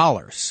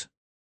 $5,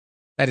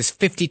 that is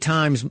 50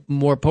 times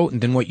more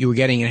potent than what you were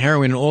getting in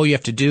heroin. And all you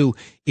have to do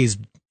is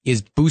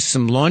boost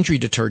some laundry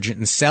detergent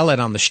and sell it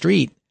on the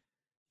street.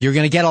 You're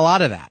going to get a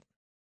lot of that.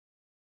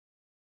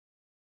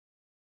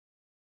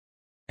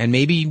 And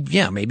maybe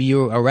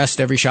you arrest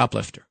every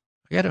shoplifter.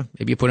 Maybe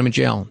you put them in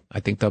jail.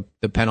 I think the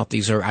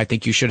penalties I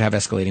think you should have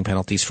escalating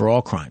penalties for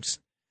all crimes.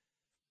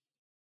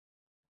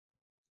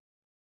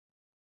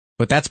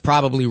 But that's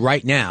probably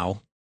right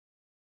now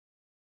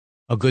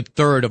a good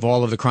third of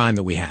all of the crime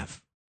that we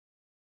have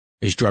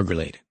is drug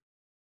related.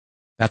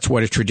 That's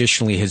what it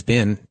traditionally has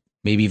been,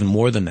 maybe even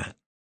more than that.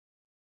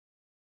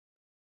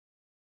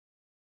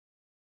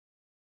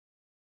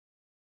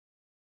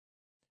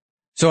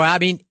 So I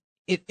mean,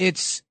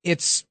 it's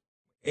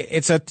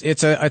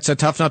a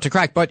tough nut to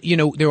crack. But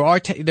there are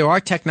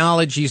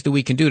technologies that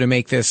we can do to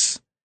make this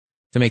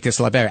a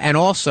lot better. And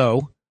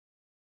also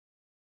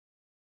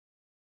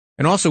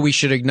we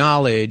should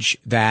acknowledge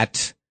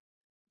that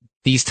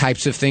these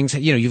types of things,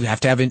 you have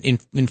to have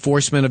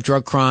enforcement of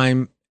drug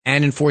crime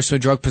and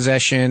enforcement of drug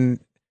possession.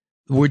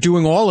 We're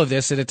doing all of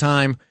this at a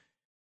time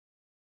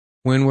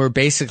when we're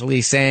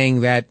basically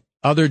saying that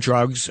other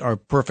drugs are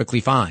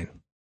perfectly fine.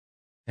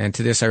 And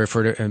to this, I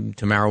refer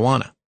to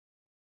marijuana,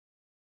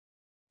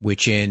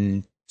 which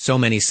in so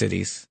many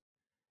cities,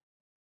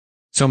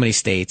 so many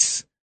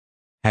states,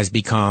 has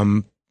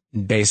become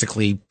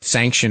basically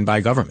sanctioned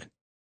by government.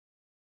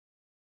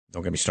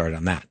 Don't get me started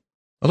on that.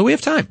 Although we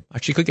have time.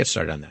 Actually, could get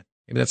started on that.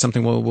 Maybe that's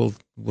something we'll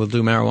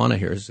do marijuana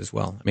here as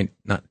well. I mean,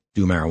 not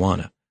do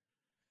marijuana.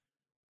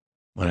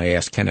 When I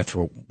asked Kenneth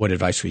for what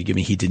advice would he give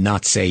me, he did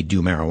not say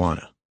do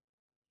marijuana.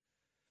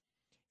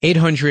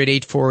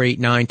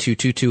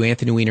 800-848-9222.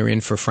 Anthony Weiner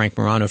in for Frank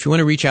Morano. If you want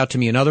to reach out to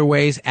me in other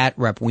ways, at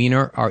Rep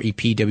Weiner,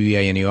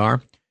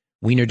 REPWANER,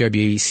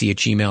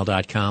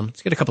 WeinerWC@gmail.com.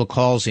 Let's get a couple of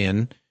calls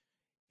in.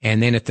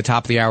 And then at the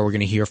top of the hour, we're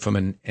going to hear from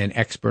an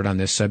expert on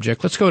this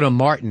subject. Let's go to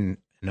Martin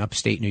in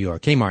upstate New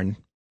York. Hey, Martin.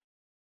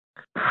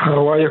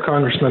 How are you,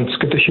 Congressman? It's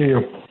good to hear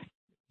you.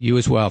 You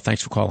as well.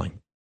 Thanks for calling.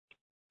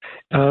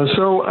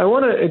 So I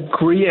want to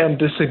agree and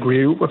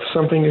disagree with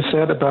something you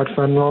said about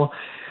fentanyl,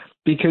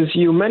 because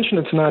you mentioned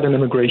it's not an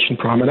immigration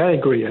problem, and I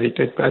agree.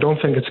 I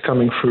don't think it's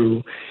coming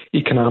through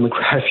economic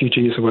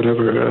refugees or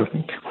whatever,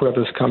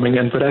 whoever's coming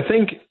in. But I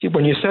think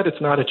when you said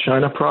it's not a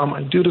China problem,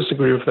 I do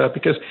disagree with that,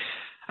 because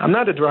I'm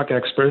not a drug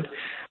expert,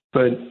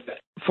 but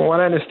from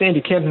what I understand,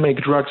 you can't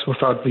make drugs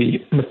without the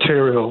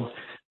material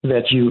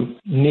that you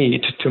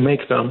need to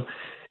make them,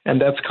 and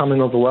that's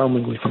coming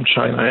overwhelmingly from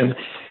China. And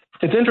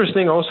it's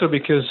interesting also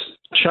because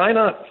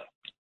China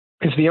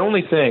is the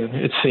only thing,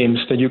 it seems,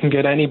 that you can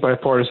get any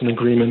bipartisan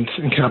agreement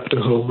in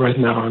Capitol Hill right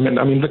now. I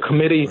mean, the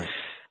committee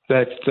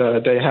that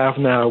they have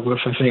now with,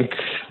 I think,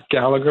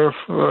 Gallagher,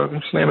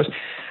 his name is,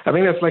 I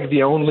think that's like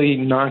the only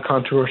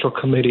non-controversial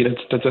committee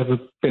that's ever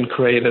been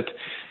created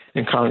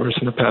in Congress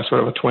in the past,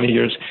 20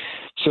 years.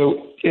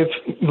 So if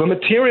the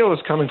material is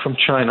coming from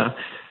China,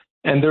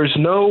 and there's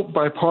no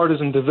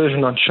bipartisan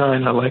division on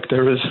China like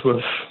there is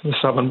with the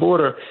southern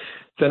border,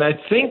 then I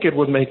think it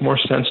would make more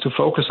sense to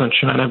focus on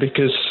China,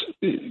 because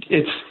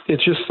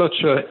it's just such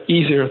an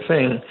easier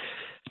thing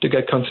to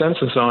get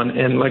consensus on.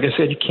 And like I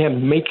said, you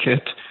can't make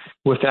it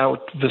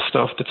without the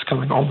stuff that's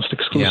coming almost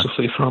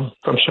exclusively from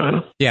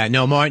China. Yeah,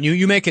 no, Martin,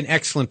 you make an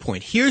excellent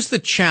point. Here's the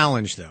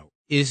challenge, though,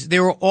 is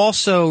there are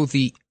also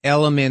the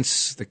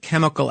elements, the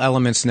chemical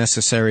elements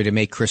necessary to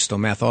make crystal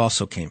meth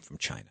also came from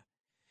China.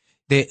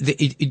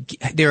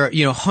 There are,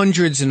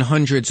 hundreds and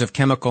hundreds of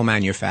chemical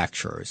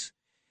manufacturers,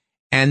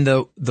 and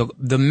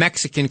the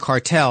Mexican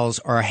cartels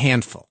are a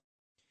handful.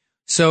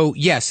 So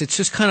yes, it's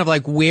just kind of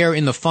like where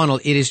in the funnel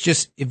it is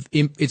just,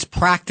 it's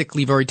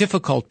practically very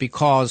difficult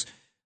because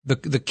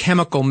the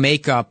chemical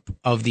makeup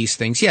of these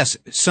things. Yes,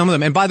 some of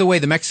them. And by the way,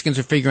 the Mexicans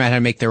are figuring out how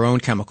to make their own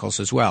chemicals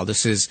as well.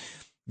 This is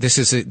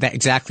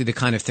exactly the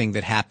kind of thing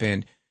that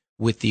happened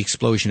with the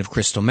explosion of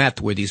crystal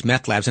meth, where these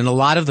meth labs, and a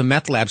lot of the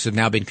meth labs have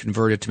now been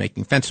converted to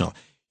making fentanyl.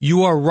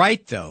 You are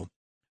right, though,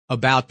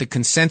 about the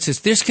consensus.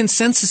 There's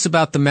consensus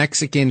about the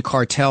Mexican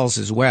cartels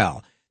as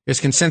well.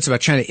 There's consensus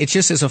about China. It's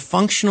just as a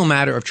functional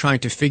matter of trying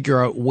to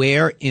figure out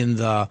where in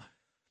the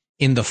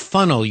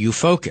funnel you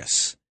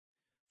focus.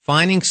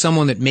 Finding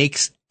someone that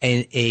makes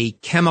a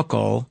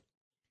chemical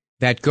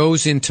that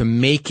goes into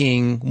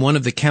making one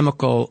of the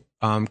chemical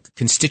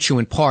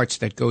constituent parts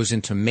that goes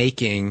into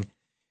making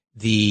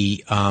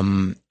the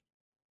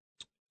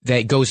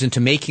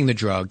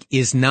drug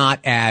is not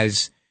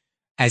as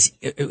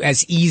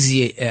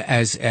easy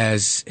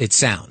as it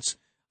sounds.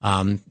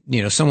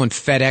 Someone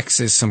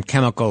FedExes some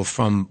chemical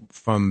from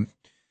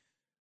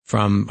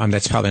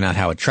that's probably not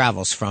how it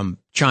travels from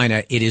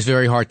China. It is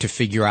very hard to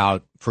figure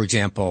out, for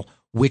example,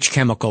 which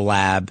chemical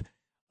lab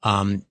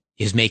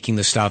is making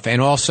the stuff.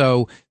 And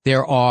also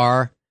there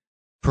are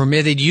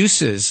permitted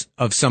uses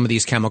of some of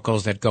these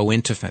chemicals that go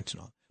into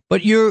fentanyl.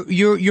 But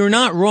you're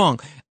not wrong.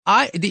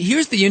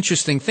 Here's the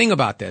interesting thing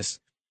about this.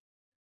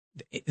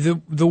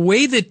 The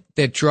way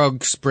that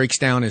drugs breaks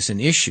down as an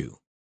issue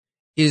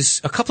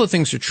is a couple of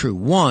things are true.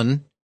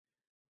 One,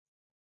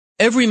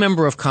 every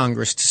member of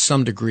Congress to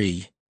some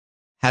degree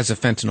has a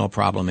fentanyl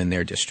problem in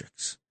their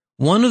districts.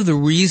 One of the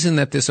reasons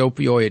that this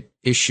opioid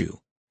issue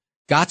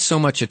got so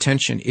much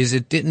attention is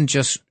it didn't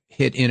just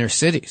hit inner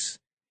cities.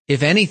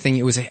 If anything,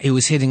 it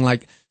was hitting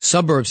like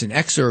suburbs and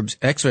exurbs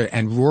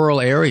and rural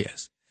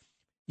areas.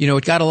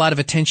 It got a lot of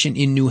attention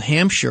in New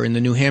Hampshire, in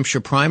the New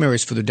Hampshire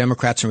primaries for the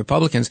Democrats and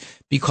Republicans,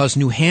 because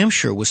New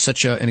Hampshire was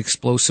such an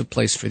explosive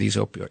place for these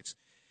opioids.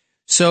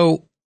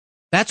 So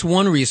that's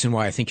one reason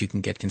why I think you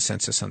can get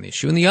consensus on the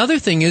issue. And the other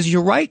thing is,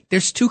 you're right.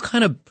 There's two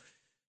kind of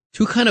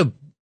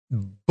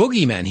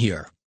boogeymen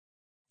here,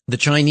 the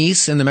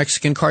Chinese and the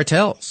Mexican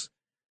cartels.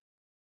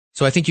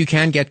 So I think you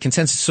can get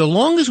consensus so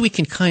long as we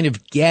can kind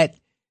of get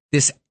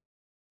this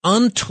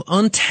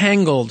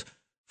untangled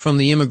from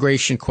the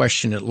immigration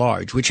question at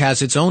large, which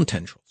has its own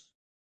tendrils.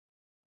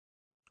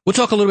 We'll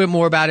talk a little bit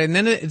more about it.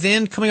 And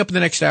then coming up in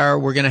the next hour,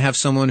 we're going to have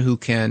someone who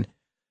can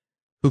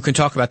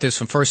talk about this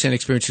from firsthand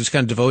experience, who's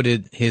kind of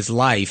devoted his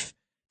life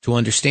to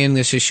understanding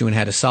this issue and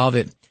how to solve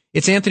it.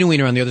 It's Anthony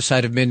Weiner on the other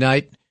side of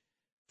midnight.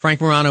 Frank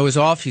Morano is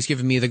off. He's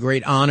given me the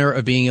great honor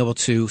of being able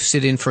to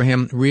sit in for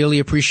him. Really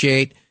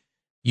appreciate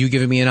you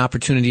giving me an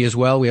opportunity as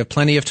well. We have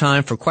plenty of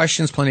time for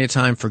questions, plenty of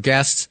time for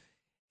guests,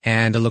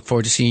 and I look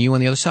forward to seeing you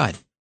on the other side.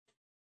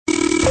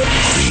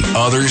 The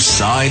Other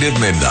Side of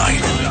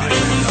Midnight.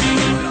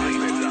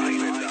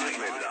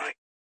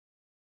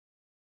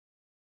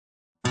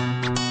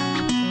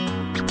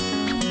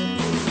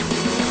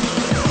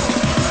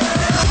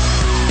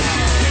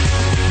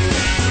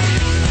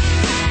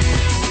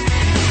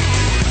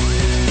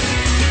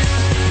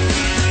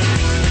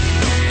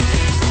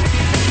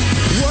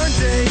 One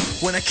day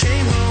when I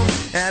came home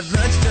at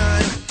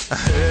lunchtime, I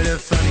heard a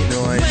funny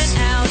noise. Went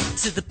out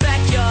to the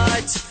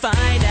backyard to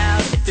find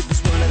out if it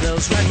was one of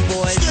those ruddy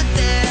boys. Stood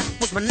there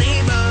was my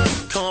neighbor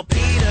called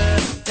Peter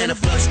and a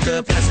flush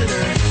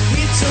capacitor.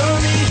 He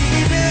told me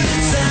he built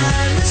a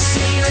time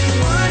machine like the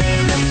one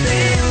in the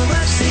film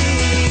I've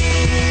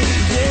seen.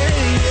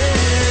 Yeah,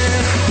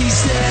 yeah. He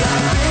said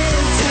I've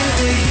been to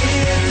the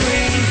year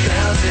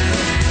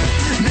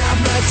 3000. Not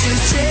much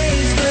has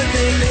changed, but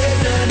they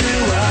lived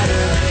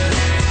underwater.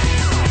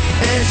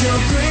 And your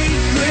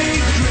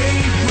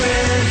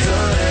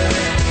great-great-great-granddaughter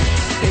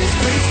is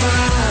pretty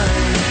fun,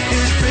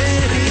 is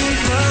pretty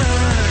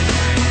fun.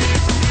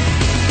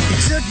 He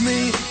took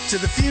me to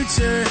the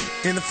future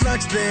in the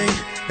flux thing,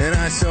 and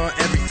I saw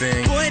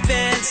everything. Boy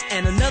bands,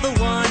 and another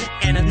one,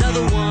 and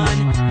another one,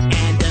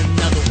 and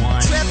another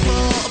one.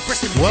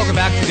 Welcome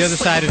back to the other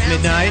side of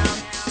midnight.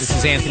 This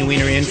is Anthony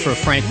Weiner in for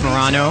Frank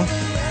Morano.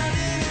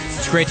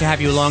 It's great to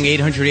have you along.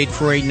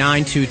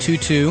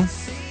 800-848-9222.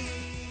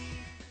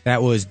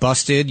 That was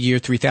Busted, year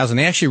 3000.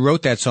 They actually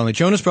wrote that song. The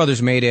Jonas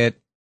Brothers made it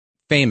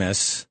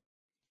famous,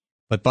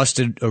 but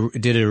Busted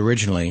did it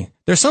originally.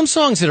 There's some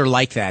songs that are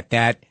like that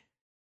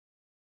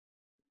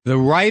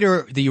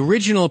the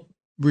original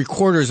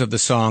recorders of the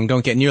song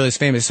don't get nearly as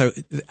famous. So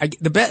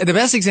the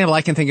best example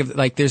I can think of,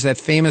 like, there's that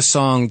famous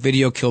song,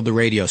 Video Killed the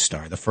Radio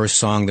Star, the first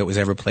song that was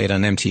ever played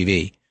on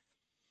MTV.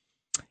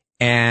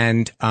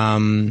 And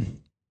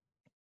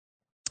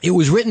it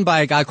was written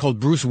by a guy called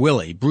Bruce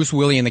Willey. Bruce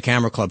Willey and the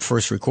Camera Club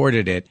first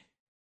recorded it.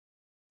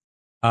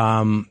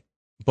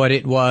 But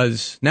it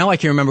was, now I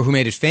can remember who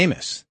made it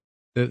famous.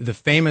 The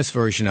famous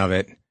version of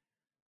it.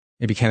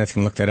 Maybe Kenneth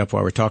can look that up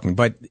while we're talking.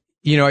 But,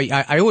 you know,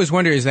 I always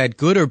wonder, is that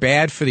good or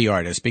bad for the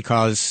artist?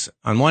 Because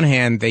on one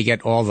hand, they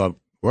get all the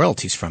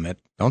royalties from it,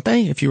 don't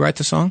they, if you write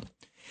the song?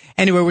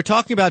 Anyway, we're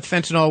talking about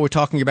fentanyl. We're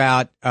talking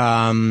about,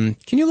 can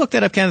you look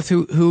that up, Kenneth?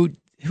 Who,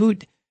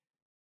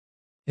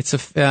 it's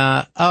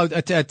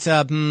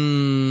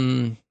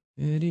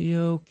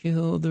Video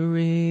Killed the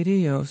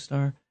Radio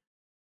Star.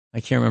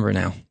 I can't remember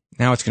now.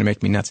 Now it's going to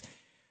make me nuts.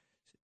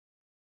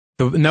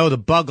 The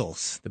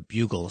Buggles, the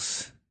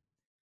Bugles.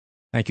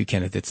 Thank you,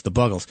 Kenneth. It's the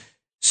Buggles.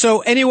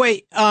 So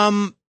anyway,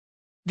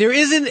 there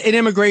isn't an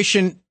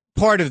immigration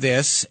part of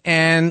this.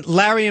 And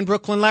Larry in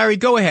Brooklyn. Larry,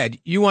 go ahead.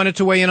 You wanted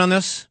to weigh in on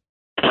this?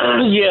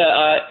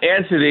 Yeah,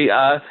 Anthony,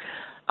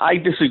 I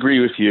disagree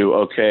with you.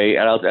 Okay,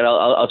 and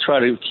I'll try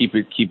to keep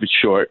it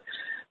short.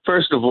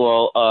 First of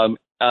all,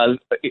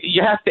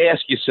 you have to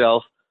ask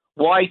yourself,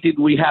 why did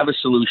we have a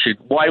solution?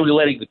 Why are we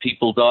letting the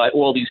people die,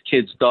 all these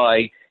kids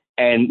die,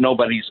 and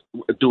nobody's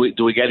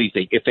doing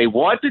anything? If they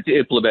wanted to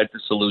implement the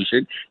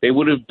solution, they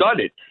would have done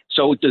it.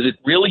 So does it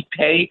really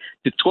pay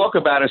to talk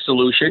about a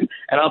solution?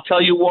 And I'll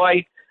tell you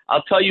why.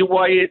 It's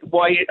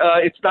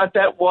not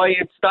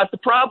the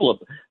problem,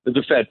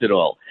 the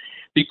fentanyl,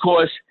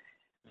 because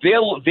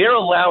they're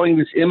allowing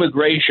this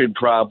immigration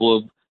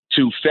problem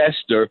to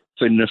fester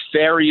for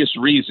nefarious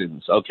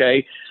reasons.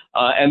 Okay.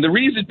 And the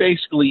reason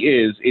basically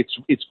is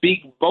it's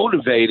being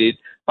motivated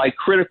by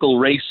critical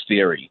race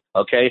theory,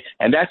 okay?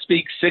 And that's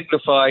being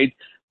signified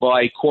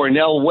by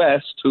Cornel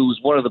West, who's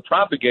one of the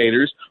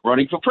propagators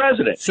running for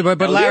president. So,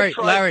 but Larry,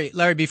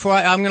 before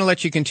I'm going to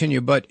let you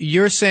continue, but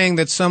you're saying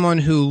that someone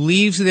who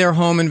leaves their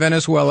home in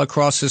Venezuela,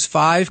 crosses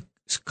 5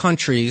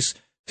 countries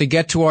to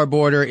get to our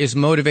border, is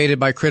motivated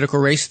by critical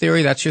race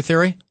theory? That's your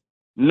theory?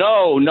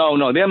 No.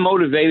 They're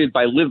motivated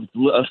by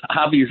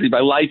obviously by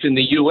life in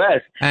the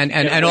U.S.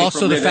 and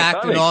also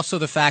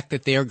the fact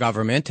that their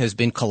government has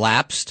been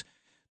collapsed.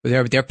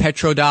 Their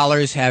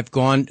petrodollars have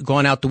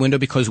gone out the window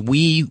because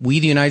we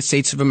the United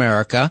States of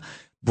America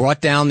brought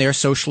down their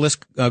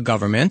socialist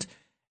government,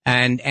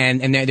 and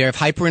they have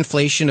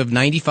hyperinflation of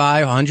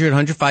 95, 100,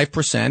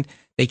 105%.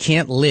 They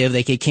can't live.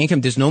 They can't come.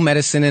 There's no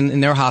medicine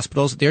in their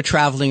hospitals. They're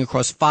traveling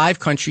across 5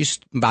 countries,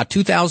 about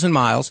 2,000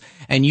 miles,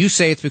 and you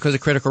say it's because of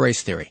critical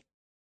race theory.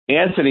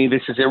 Anthony,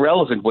 this is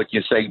irrelevant what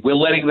you're saying. We're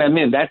letting them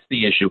in. That's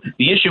the issue.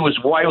 The issue is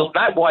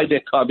not why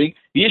they're coming.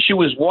 The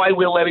issue is why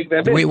we're letting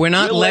them in. We're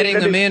not letting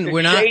them in.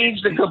 We're not.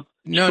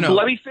 No.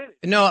 Let me finish.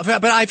 No,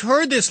 but I've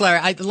heard this,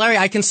 Larry. Larry,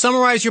 I can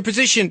summarize your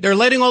position. They're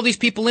letting all these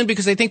people in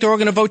because they think they're all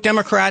going to vote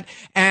Democrat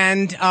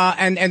and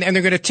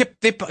they're going to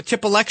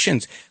tip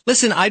elections.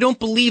 Listen, I don't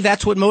believe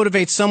that's what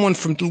motivates someone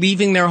from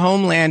leaving their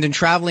homeland and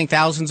traveling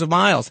thousands of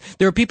miles.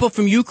 There are people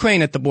from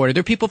Ukraine at the border.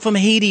 There are people from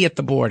Haiti at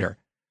the border.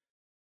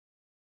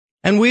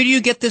 And where do you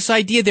get this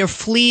idea? They're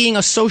fleeing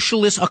a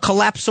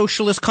collapsed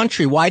socialist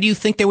country. Why do you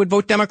think they would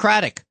vote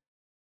Democratic?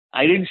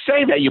 I didn't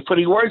say that. You're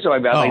putting words in my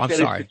mouth. I'm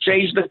sorry.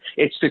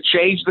 It's to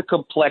change the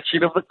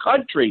complexion of the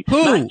country.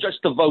 Who? Not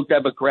just to vote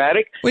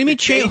Democratic. What do you mean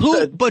change?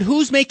 But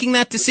who's making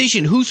that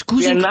decision?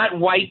 They're not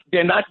white.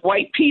 They're not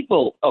white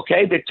people.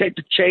 Okay, they take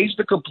to change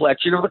the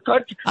complexion of the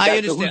country. I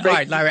understand. All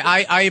right, Larry.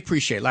 I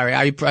appreciate, Larry.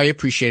 I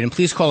appreciate it. And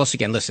please call us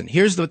again. Listen,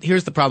 here's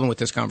the problem with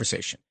this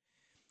conversation.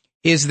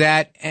 Is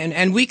that,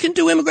 and we can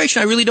do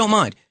immigration, I really don't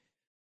mind.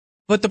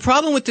 But the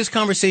problem with this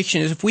conversation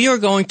is if we are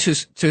going to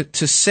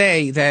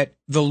say that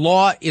the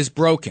law is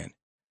broken,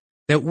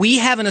 that we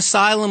have an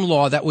asylum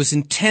law that was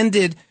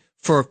intended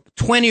for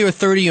 20 or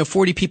 30 or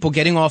 40 people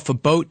getting off a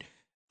boat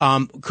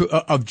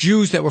of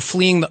Jews that were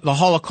fleeing the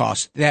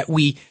Holocaust, that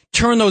we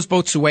turned those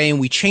boats away and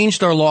we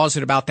changed our laws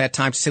at about that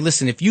time to say,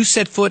 listen, if you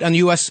set foot on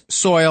U.S.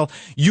 soil,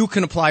 you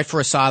can apply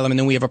for asylum and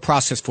then we have a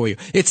process for you.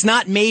 It's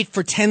not made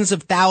for tens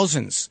of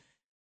thousands.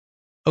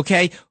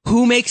 Okay,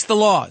 who makes the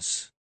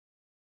laws?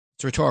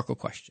 It's a rhetorical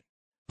question.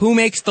 Who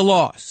makes the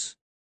laws?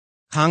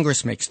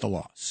 Congress makes the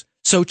laws.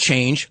 So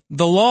change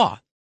the law.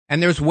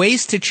 And there's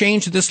ways to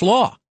change this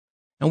law.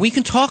 And we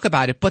can talk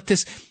about it, but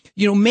this,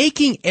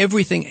 making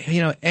everything,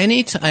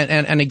 any time,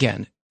 and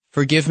again,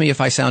 forgive me if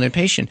I sound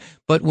impatient,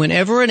 but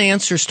whenever an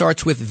answer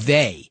starts with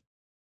they,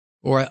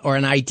 or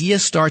an idea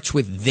starts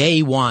with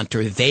they want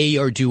or they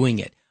are doing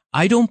it,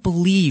 I don't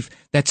believe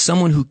that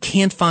someone who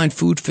can't find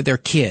food for their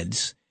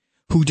kids,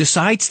 who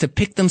decides to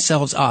pick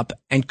themselves up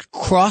and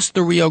cross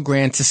the Rio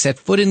Grande to set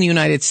foot in the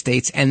United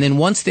States, and then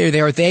once they're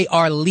there, they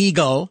are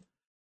legal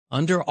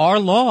under our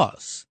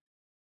laws.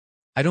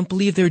 I don't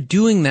believe they're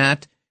doing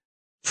that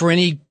for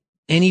any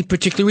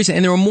particular reason.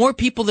 And there are more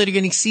people that are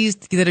getting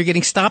seized, that are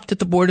getting stopped at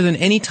the border than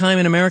any time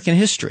in American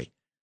history.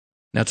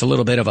 Now, it's a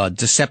little bit of a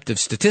deceptive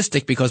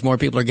statistic because more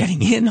people are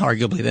getting in,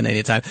 arguably, than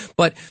any time.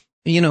 But,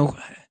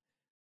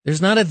 There's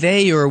not a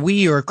they or a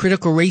we or a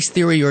critical race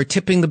theory or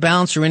tipping the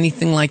balance or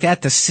anything like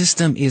that. The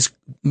system is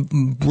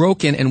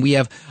broken, and we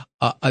have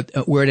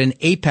we're at an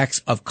apex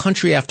of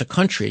country after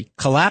country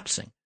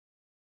collapsing,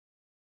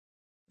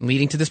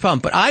 leading to this problem.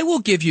 But I will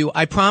give you,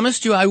 I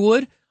promised you I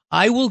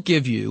will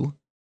give you,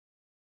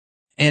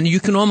 and you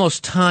can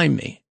almost time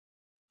me,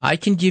 I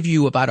can give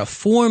you about a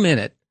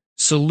 4-minute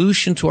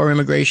solution to our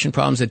immigration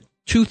problems that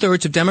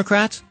 2/3 of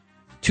Democrats,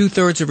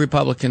 2/3 of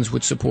Republicans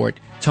would support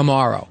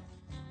tomorrow.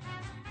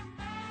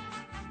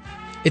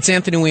 It's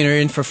Anthony Weiner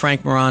in for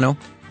Frank Morano.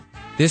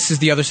 This is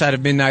The Other Side of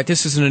Midnight.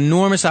 This is an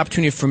enormous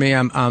opportunity for me.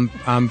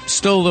 I'm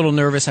still a little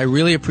nervous. I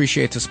really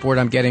appreciate the support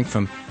I'm getting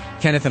from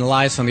Kenneth and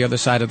Elias on the other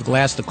side of the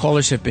glass. The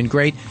callers have been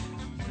great.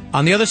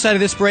 On the other side of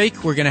this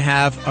break, we're going to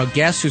have a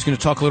guest who's going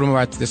to talk a little more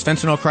about this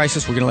fentanyl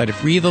crisis. We're going to let it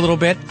breathe a little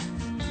bit.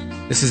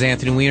 This is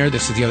Anthony Weiner.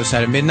 This is The Other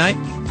Side of Midnight.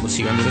 We'll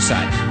see you on the other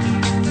side.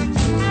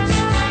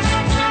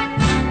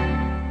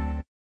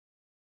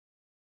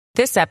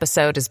 This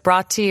episode is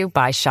brought to you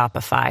by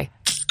Shopify.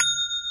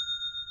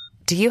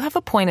 Do you have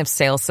a point of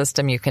sale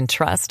system you can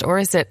trust, or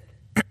is it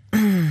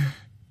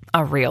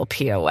a real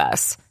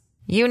POS?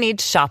 You need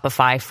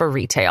Shopify for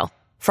retail.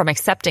 From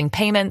accepting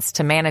payments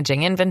to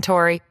managing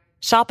inventory,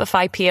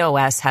 Shopify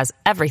POS has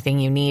everything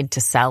you need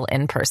to sell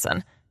in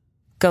person.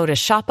 Go to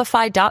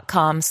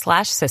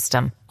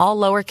shopify.com/system, all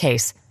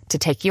lowercase, to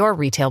take your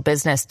retail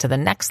business to the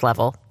next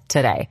level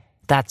today.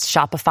 That's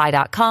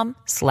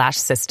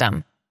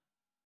shopify.com/system.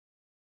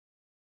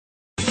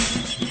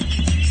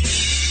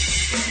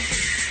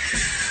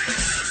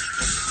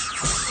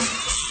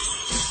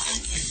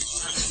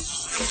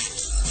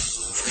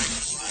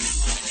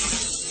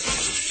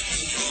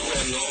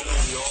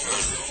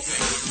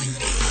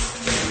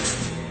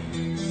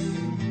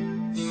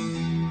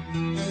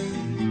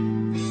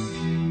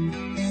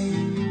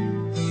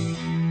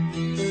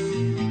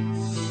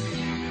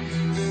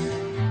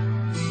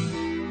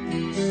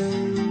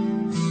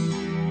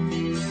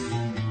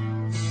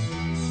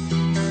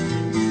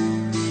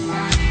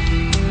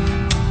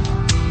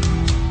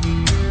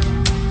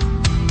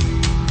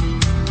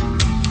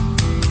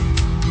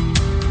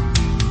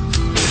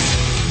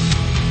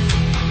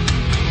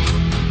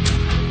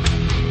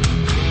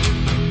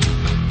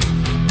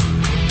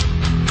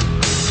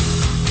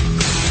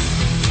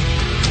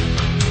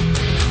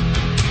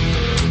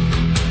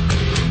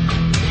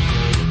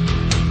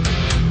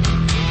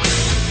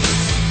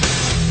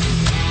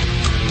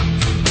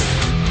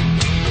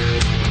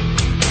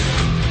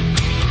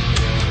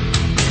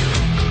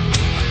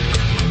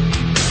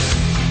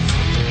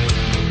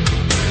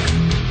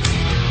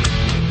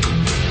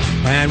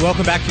 And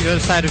welcome back to The Other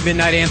Side of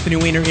Midnight. Anthony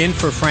Weiner in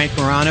for Frank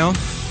Morano.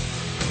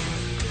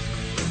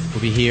 We'll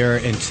be here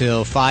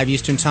until 5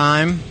 Eastern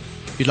Time.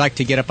 If you'd like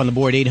to get up on the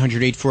board,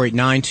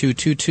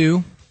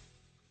 800-848-9222.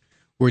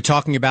 We're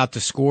talking about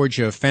the scourge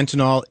of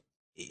fentanyl.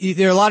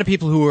 There are a lot of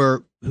people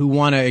who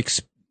want to I'm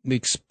going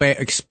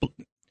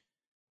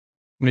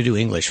to do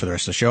English for the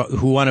rest of the show,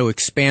 who want to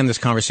expand this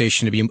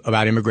conversation to be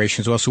about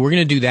immigration as well. So we're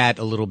going to do that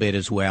a little bit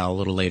as well, a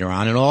little later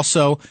on. And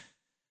also,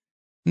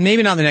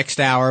 maybe not the next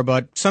hour,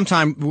 but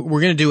sometime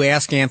we're going to do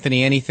Ask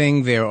Anthony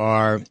Anything. There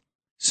are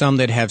some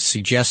that have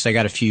suggested. I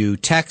got a few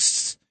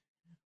texts.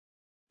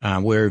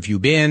 Where have you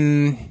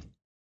been?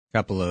 A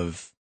couple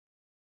of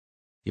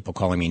people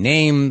calling me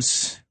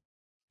names.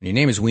 When your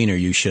name is Weiner,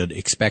 you should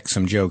expect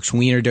some jokes.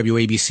 Weiner,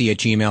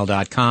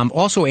 WABC@gmail.com.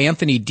 Also,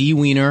 Anthony D.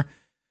 Weiner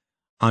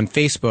on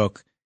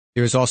Facebook.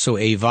 There's also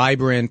a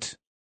vibrant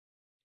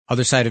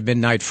Other Side of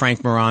Midnight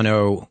Frank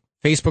Morano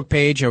Facebook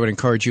page. I would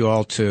encourage you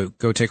all to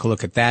go take a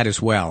look at that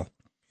as well.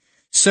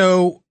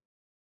 So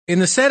in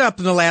the setup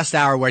in the last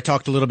hour where I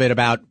talked a little bit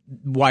about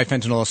why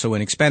fentanyl is so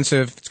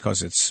inexpensive, it's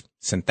because it's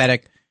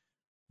synthetic,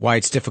 why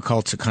it's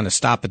difficult to kind of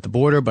stop at the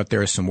border, but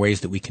there are some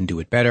ways that we can do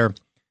it better.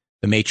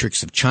 The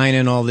matrix of China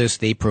and all this,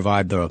 they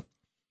provide the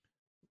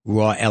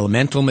raw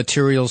elemental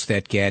materials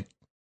that get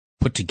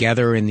put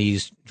together in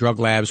these drug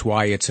labs,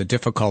 why it's a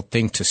difficult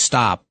thing to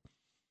stop.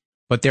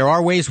 But there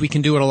are ways we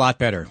can do it a lot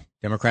better.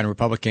 Democrat and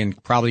Republican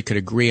probably could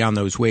agree on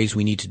those ways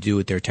we need to do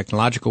it. There are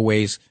technological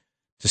ways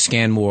to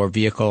scan more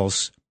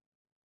vehicles.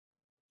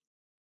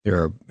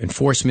 There are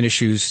enforcement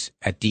issues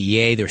at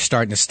DEA. They're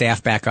starting to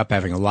staff back up,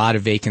 having a lot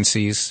of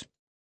vacancies.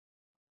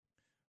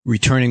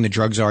 Returning the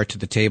drug czar to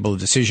the table of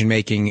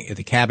decision-making at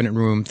the cabinet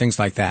room, things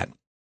like that.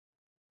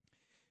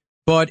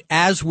 But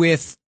as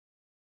with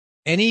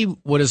any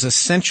what is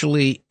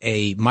essentially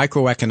a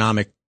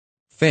microeconomic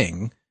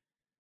thing,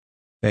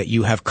 that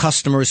you have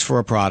customers for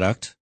a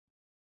product,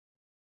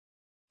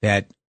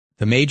 that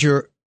the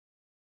major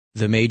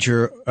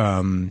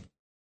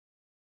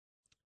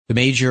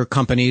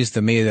companies,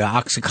 the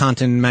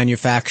OxyContin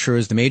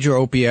manufacturers, the major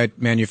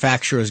opiate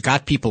manufacturers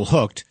got people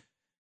hooked.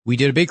 We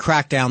did a big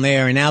crackdown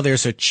there, and now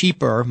there's a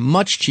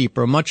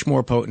much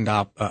more potent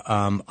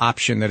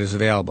option that is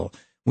available.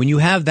 When you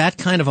have that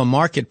kind of a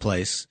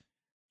marketplace,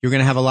 you're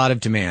going to have a lot of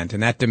demand,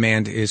 and that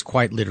demand is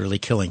quite literally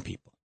killing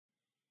people.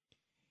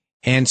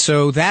 And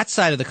so that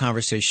side of the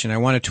conversation, I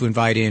wanted to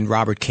invite in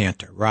Robert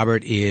Cantor.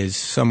 Robert is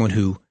someone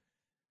who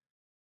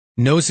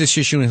knows this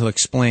issue, and he'll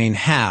explain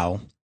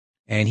how.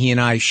 And he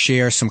and I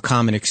share some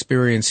common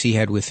experience he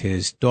had with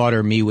his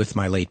daughter, me with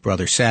my late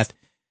brother, Seth.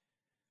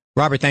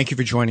 Robert, thank you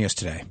for joining us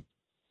today.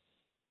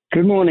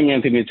 Good morning,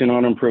 Anthony. It's an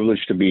honor and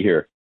privilege to be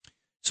here.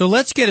 So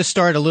let's get us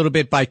started a little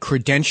bit by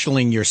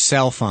credentialing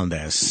yourself on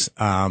this.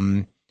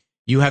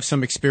 You have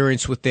some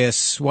experience with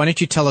this. Why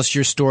don't you tell us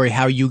your story,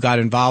 how you got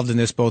involved in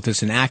this, both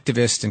as an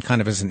activist and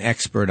kind of as an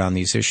expert on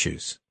these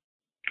issues?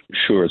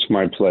 Sure, it's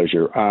my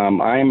pleasure.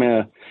 I'm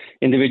an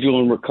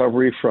individual in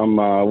recovery from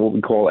what we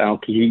call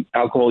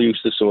alcohol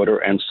use disorder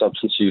and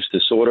substance use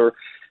disorder.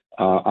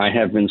 I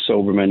have been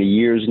sober many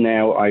years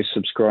now. I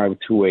subscribe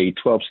to a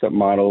 12-step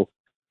model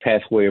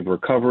pathway of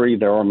recovery.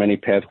 There are many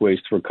pathways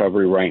to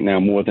recovery right now,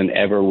 more than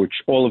ever,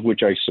 all of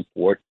which I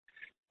support.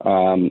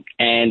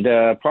 And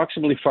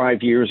approximately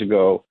 5 years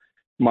ago,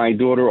 my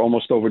daughter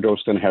almost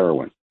overdosed on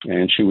heroin.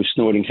 And she was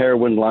snorting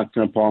heroin, locked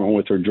in an apartment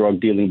with her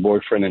drug-dealing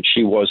boyfriend, and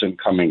she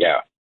wasn't coming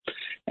out.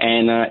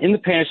 And in the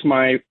past,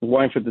 my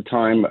wife at the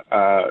time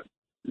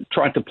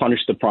tried to punish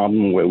the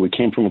problem where we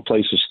came from a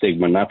place of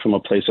stigma, not from a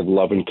place of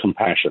love and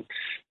compassion.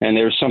 And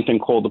there's something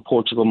called the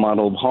Portugal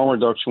model of harm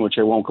reduction, which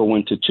I won't go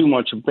into too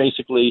much.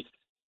 Basically,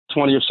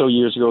 20 or so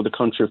years ago, the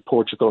country of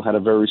Portugal had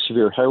a very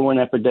severe heroin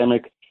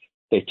epidemic.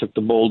 They took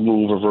the bold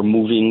move of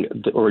removing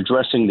or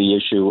addressing the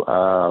issue,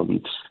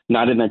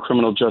 not in their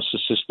criminal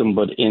justice system,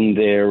 but in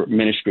their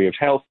Ministry of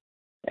Health.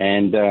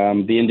 And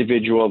the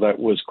individual that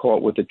was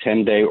caught with a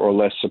 10-day or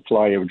less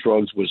supply of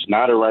drugs was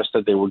not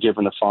arrested. They were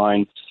given a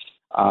fine.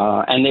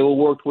 And they were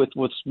worked with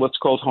what's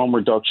called harm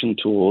reduction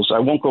tools. I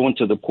won't go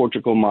into the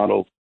Portugal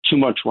model too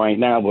much right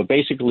now, but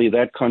basically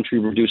that country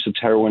reduced its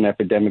heroin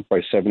epidemic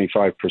by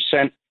 75%.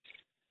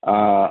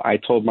 I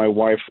told my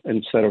wife,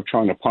 instead of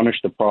trying to punish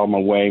the problem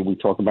away, we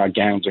talk about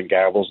gowns and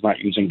gavels, not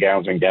using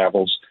gowns and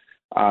gavels.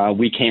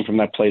 We came from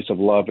that place of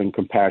love and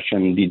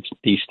compassion,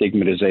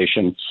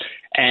 destigmatization.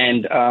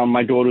 And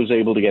my daughter was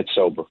able to get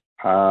sober.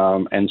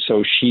 And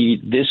so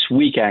this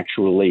week,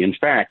 actually, in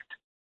fact,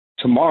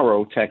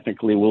 tomorrow,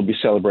 technically, we'll be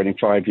celebrating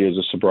 5 years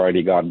of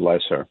sobriety. God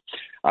bless her.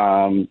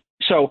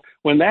 So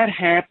when that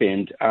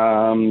happened,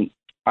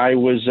 I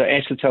was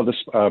asked to tell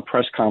this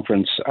press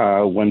conference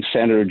when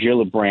Senator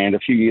Gillibrand a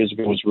few years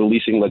ago was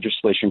releasing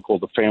legislation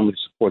called the Family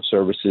Support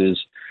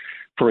Services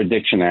for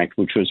Addiction Act,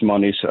 which was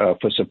monies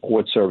for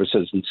support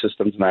services and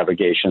systems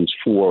navigations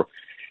for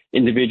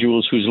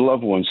individuals whose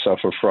loved ones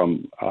suffer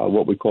from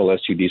what we call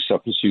SUD,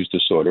 substance use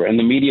disorder. And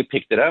the media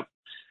picked it up.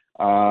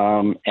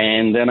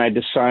 And then I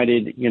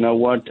decided, you know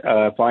what,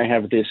 if I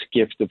have this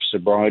gift of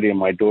sobriety and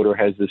my daughter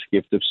has this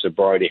gift of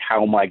sobriety,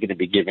 how am I going to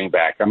be giving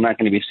back? I'm not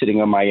going to be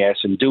sitting on my ass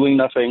and doing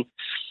nothing.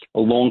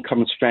 Along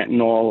comes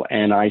fentanyl,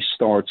 and I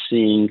start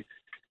seeing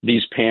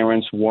these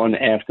parents, one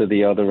after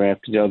the other,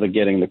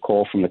 getting the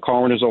call from the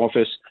coroner's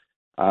office,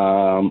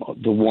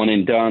 the one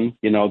and done.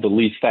 You know, the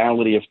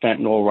lethality of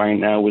fentanyl right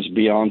now is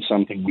beyond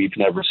something we've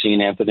never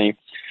seen, Anthony.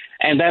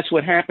 And that's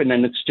what happened,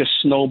 and it's just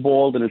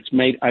snowballed, and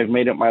I've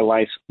made it my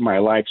life's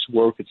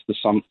work. It's the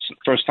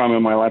first time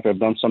in my life I've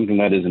done something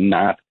that is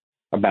not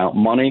about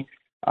money.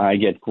 I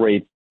get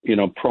great,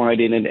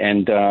 pride in it,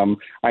 and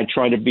I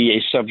try to be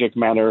a subject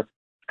matter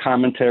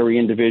commentary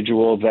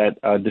individual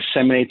that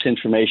disseminates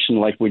information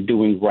like we're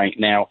doing right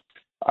now,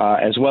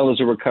 as well as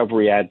a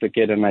recovery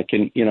advocate, and I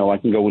can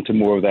go into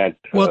more of that.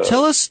 Well,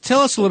 tell us a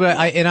little bit.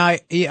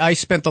 I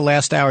spent the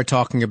last hour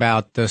talking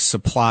about the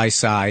supply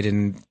side,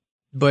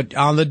 but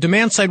on the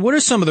demand side, what are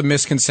some of the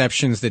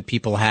misconceptions that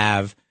people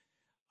have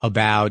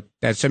about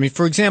that? So, I mean,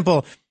 for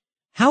example,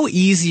 how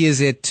easy is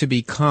it to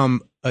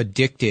become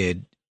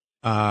addicted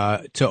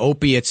to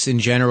opiates in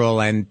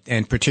general,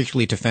 and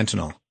particularly to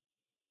fentanyl?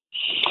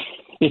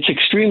 It's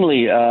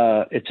extremely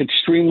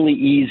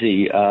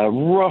easy.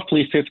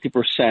 Roughly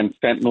 50%.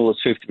 Fentanyl is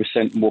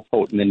 50% more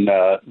potent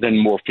than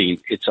morphine.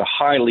 It's a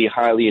highly,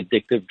 highly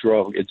addictive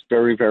drug. It's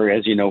very, very,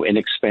 as you know,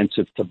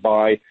 inexpensive to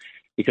buy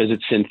because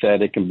it's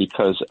synthetic and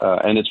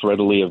and it's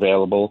readily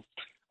available.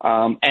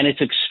 And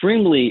it's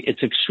extremely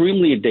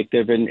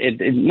addictive, and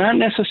it not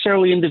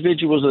necessarily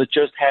individuals that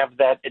just have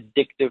that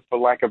addictive, for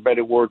lack of a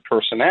better word,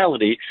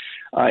 personality.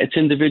 It's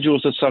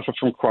individuals that suffer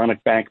from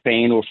chronic back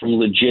pain or from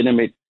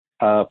legitimate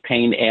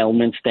pain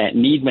ailments that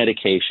need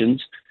medications.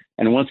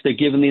 And once they're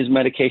given these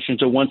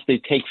medications, or once they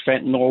take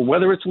fentanyl,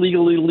 whether it's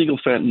legal, illegal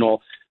fentanyl,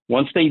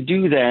 once they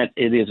do that,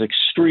 it is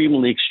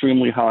extremely,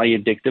 extremely high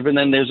addictive. And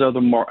then there's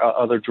other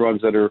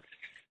drugs that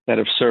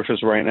have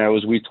surfaced right now,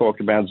 as we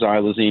talked about,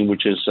 xylazine,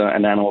 which is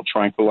an animal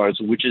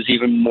tranquilizer, which is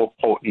even more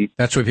potent.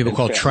 That's what people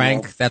call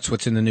Trank. That's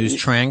what's in the news,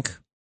 Trank.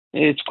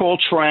 It's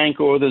called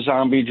Trank, or the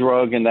zombie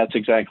drug, and that's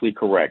exactly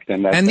correct.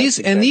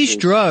 These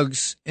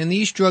drugs,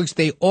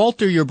 they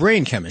alter your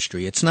brain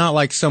chemistry. It's not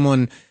like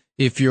someone,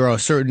 if you're a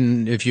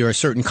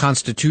certain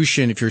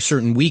constitution, if you're a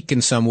certain weak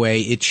in some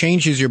way, it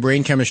changes your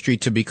brain chemistry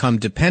to become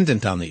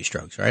dependent on these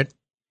drugs, right?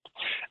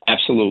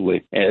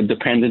 Absolutely.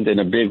 Dependent in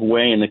a big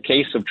way. In the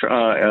case of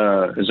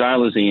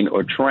xylazine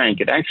or Trank,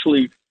 it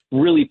actually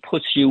really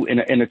puts you in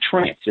a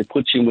trance. It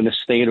puts you in a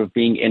state of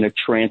being in a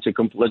trance,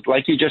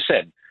 like you just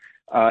said.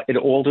 It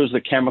alters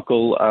the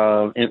chemical,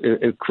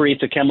 it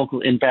creates a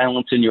chemical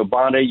imbalance in your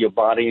body. Your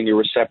body and your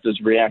receptors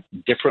react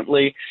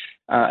differently.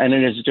 And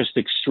it is just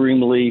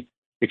extremely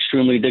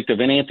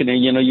addictive. And Anthony,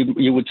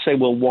 you would say,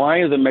 well, why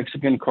are the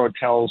Mexican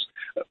cartels,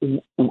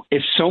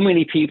 if so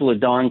many people are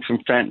dying from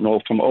fentanyl,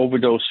 from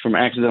overdose, from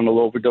accidental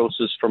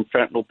overdoses, from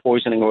fentanyl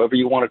poisoning, however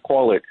you want to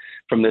call it,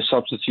 from their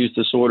substance use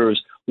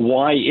disorders,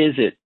 why is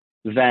it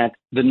that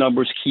the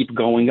numbers keep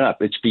going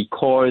up? It's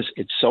because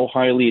it's so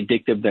highly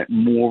addictive that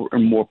more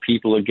and more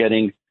people are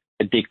getting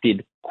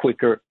addicted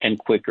quicker and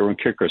quicker and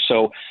quicker.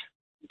 So,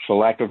 for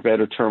lack of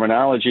better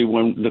terminology,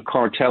 when the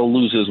cartel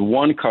loses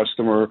one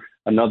customer,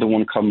 another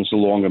one comes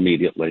along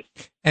immediately.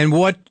 And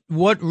what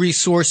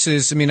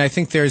resources? I mean, I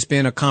think there's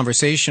been a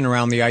conversation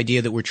around the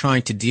idea that we're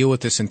trying to deal with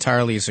this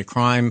entirely as a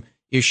crime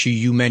issue.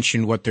 You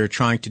mentioned what they're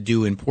trying to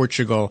do in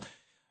Portugal.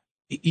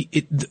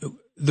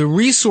 The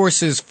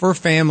resources for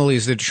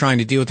families that are trying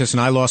to deal with this,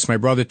 and I lost my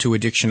brother to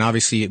addiction,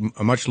 obviously,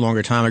 a much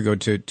longer time ago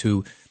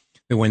to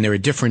when there were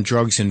different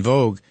drugs in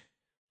vogue.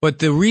 But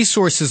the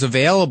resources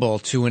available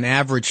to an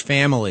average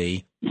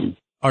family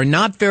are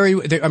not very,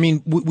 I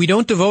mean, we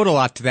don't devote a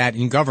lot to that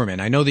in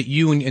government. I know that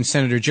you and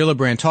Senator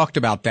Gillibrand talked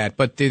about that,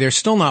 but they're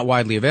still not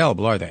widely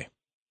available, are they?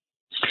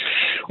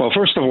 Well,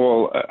 first of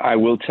all, I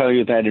will tell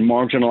you that in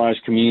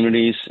marginalized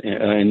communities,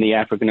 in the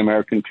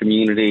African-American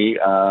community,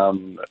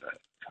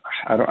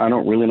 I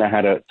don't really know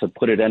how to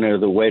put it any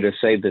other way to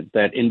say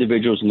that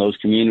individuals in those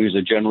communities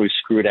are generally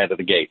screwed out of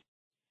the gate.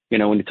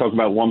 When you talk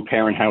about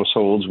one-parent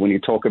households, when you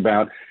talk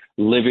about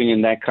living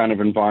in that kind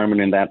of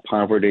environment, in that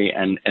poverty,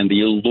 and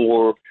the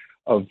allure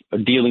of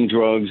dealing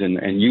drugs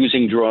and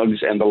using drugs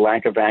and the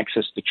lack of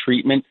access to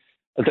treatment,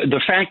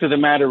 the fact of the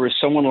matter is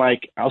someone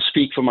like, I'll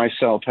speak for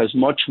myself, has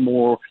much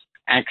more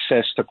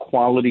access to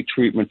quality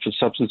treatment for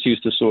substance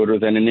use disorder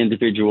than an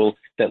individual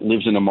that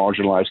lives in a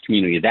marginalized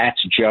community.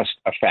 That's just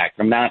a fact.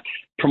 I'm not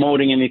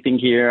promoting anything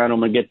here. I don't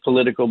want to get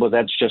political, but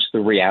that's just the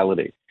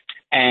reality.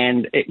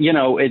 And,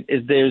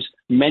 there's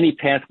many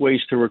pathways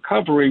to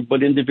recovery,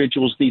 but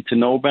individuals need to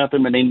know about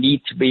them and they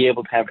need to be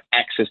able to have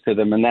access to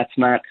them. And that's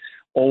not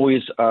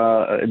always,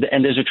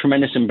 and there's a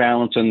tremendous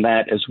imbalance in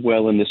that as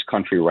well in this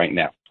country right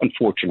now,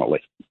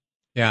 unfortunately.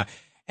 Yeah.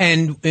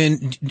 And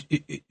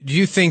do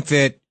you think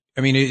that,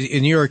 I mean,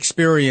 in your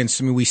experience,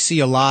 I mean, we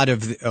see a lot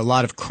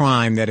of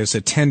crime that is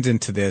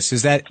attendant to this.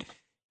 Is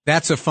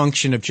that's a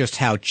function of just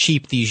how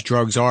cheap these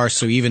drugs are?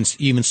 So even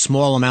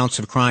small amounts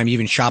of crime,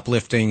 even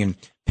shoplifting and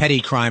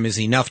petty crime is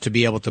enough to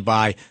be able to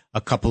buy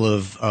a couple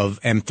of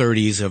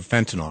M30s of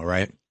fentanyl,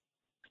 right?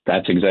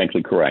 That's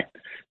exactly correct.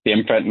 The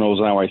M-fentanyls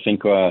now, I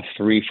think, $3,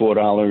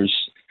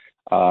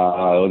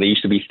 $4. They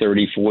used to be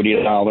 $30,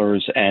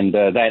 $40, and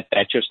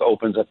that just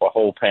opens up a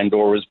whole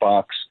Pandora's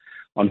box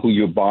on who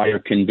your buyer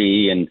can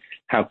be and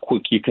how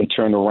quick you can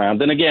turn around.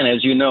 And again,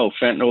 as you know,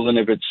 fentanyl in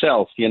of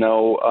itself,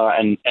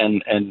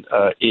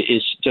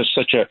 is just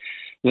such a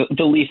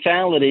the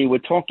lethality. We're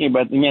talking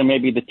about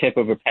maybe the tip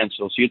of a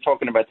pencil. So you're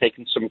talking about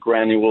taking some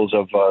granules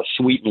of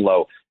sweet and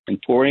low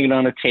and pouring it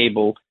on a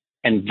table,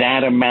 and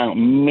that amount,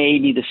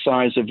 maybe the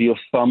size of your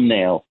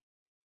thumbnail,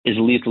 is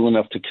lethal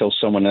enough to kill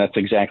someone. And that's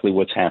exactly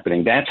what's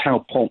happening. That's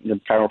how potent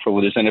and powerful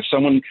it is. And if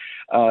someone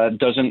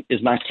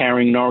is not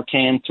carrying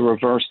Narcan to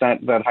reverse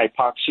that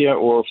hypoxia,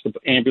 or if the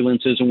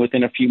ambulance isn't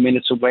within a few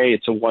minutes away,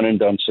 it's a one and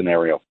done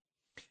scenario.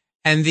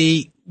 And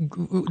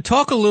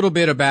talk a little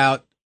bit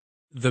about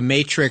the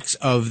matrix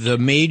of the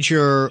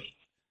major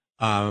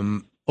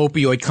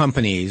opioid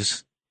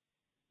companies,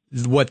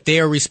 what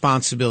their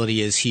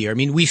responsibility is here. I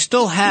mean, we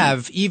still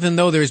have, even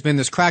though there's been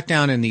this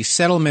crackdown and these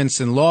settlements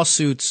and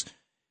lawsuits,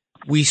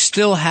 we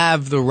still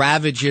have the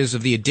ravages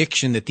of the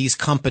addiction that these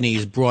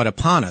companies brought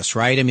upon us,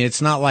 right? I mean,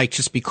 it's not like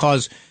just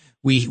because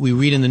we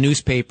read in the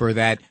newspaper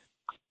that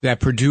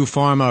Purdue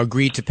Pharma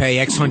agreed to pay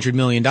X $100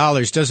 million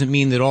doesn't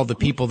mean that all the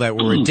people that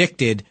were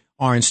addicted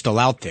aren't still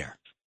out there.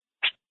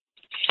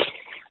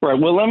 Right.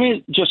 Well, let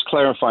me just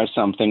clarify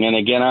something. And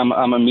again,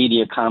 I'm a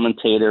media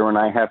commentator and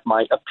I have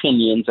my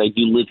opinions. I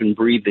do live and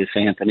breathe this,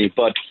 Anthony.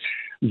 But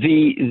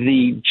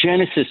the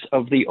genesis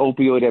of the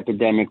opioid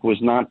epidemic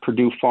was not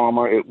Purdue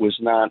Pharma. It was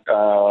not,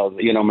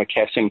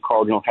 McKesson,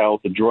 Cardinal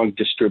Health, the drug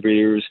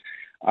distributors.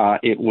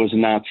 It was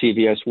not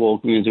CVS,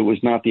 Walgreens. It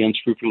was not the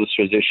unscrupulous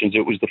physicians.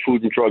 It was the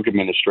Food and Drug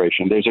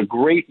Administration. There's a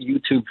great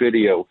YouTube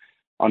video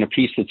on a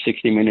piece that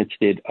 60 Minutes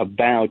did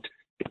about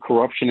the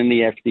corruption in the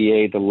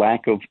FDA, the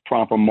lack of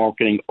proper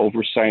marketing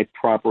oversight,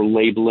 proper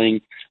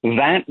labeling.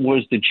 That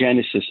was the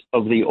genesis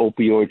of the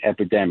opioid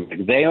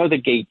epidemic. They are the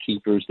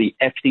gatekeepers. The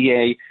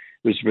FDA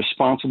was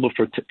responsible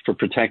for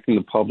protecting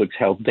the public's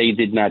health. They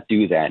did not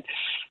do that.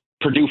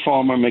 Purdue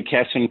Pharma,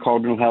 McKesson,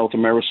 Cardinal Health,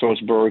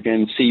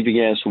 AmerisourceBergen,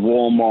 CVS,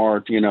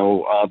 Walmart,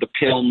 the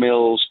pill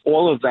mills,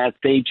 all of that,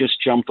 they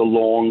just jumped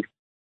along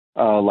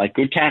like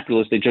good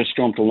capitalists. They just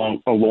jumped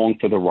along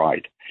for the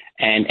ride.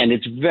 And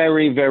it's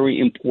very, very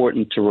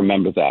important to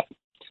remember that.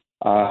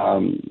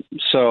 And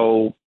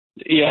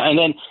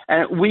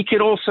we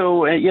could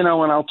also, and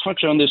I'll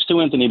touch on this too,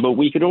 Anthony, but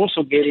we could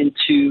also get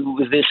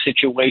into this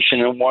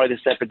situation and why this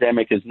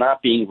epidemic is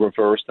not being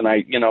reversed. And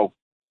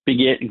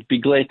be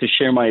glad to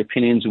share my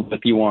opinions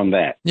with you on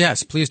that.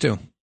 Yes, please do.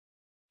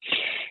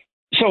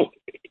 So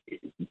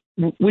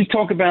we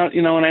talk about,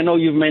 and I know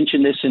you've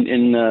mentioned this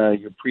in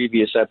your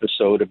previous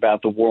episode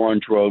about the war on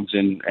drugs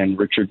and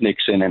Richard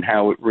Nixon and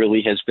how it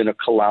really has been a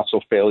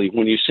colossal failure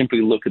when you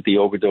simply look at the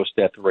overdose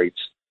death rates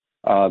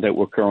that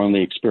we're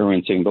currently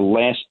experiencing. The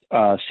last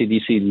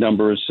CDC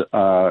numbers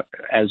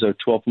as a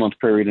 12-month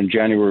period in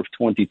January of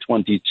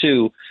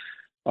 2022,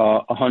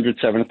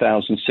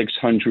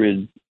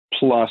 107,600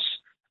 plus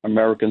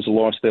Americans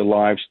lost their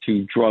lives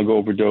to drug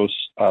overdose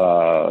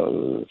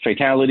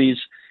fatalities,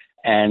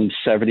 and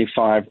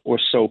 75% or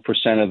so of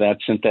that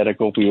synthetic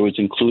opioids,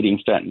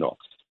 including fentanyl.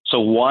 So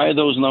why are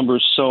those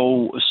numbers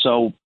so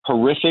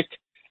horrific,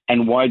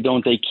 and why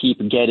don't they keep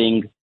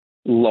getting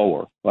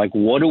lower? Like,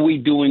 what are we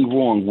doing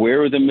wrong?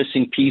 Where are the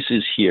missing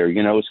pieces here?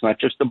 It's not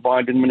just the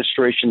Biden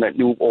administration that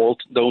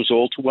knows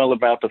all too well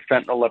about the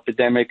fentanyl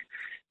epidemic.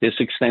 This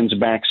extends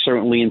back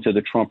certainly into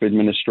the Trump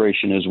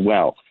administration as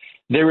well.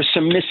 There are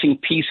some missing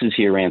pieces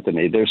here,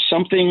 Anthony. There's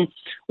something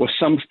or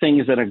some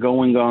things that are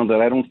going on that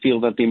I don't feel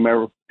that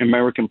the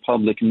American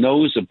public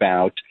knows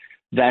about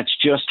that's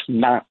just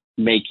not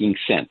making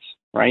sense,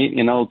 right?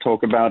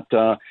 Talk about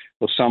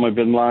Osama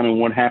bin Laden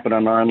and what happened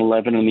on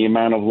 9/11 and the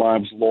amount of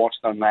lives lost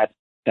on that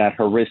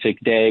horrific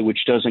day,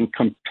 which doesn't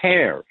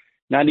compare,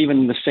 not even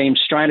in the same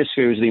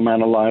stratosphere as the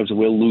amount of lives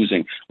we're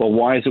losing. Well,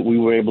 why is it we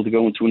were able to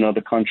go into another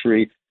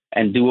country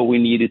and do what we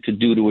needed to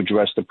do to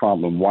address the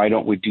problem? Why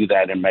don't we do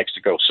that in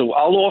Mexico? So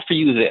I'll offer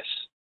you this.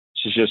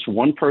 This is just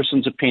one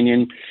person's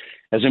opinion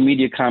as a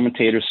media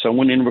commentator,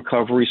 someone in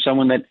recovery,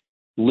 someone that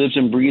lives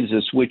and breathes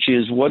this, which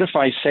is, what if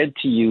I said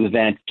to you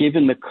that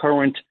given the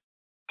current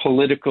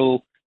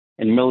political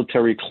and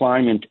military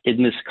climate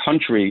in this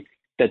country,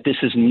 that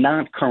this is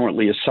not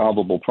currently a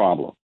solvable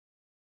problem?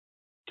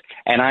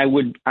 And I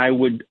would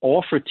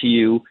offer to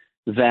you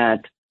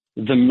that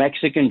the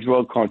Mexican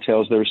drug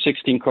cartels, there are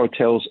 16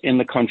 cartels in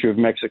the country of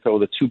Mexico.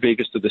 The two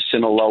biggest are the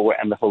Sinaloa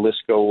and the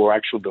Jalisco, or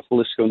actually the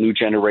Jalisco New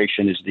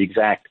Generation is the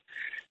exact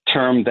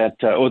term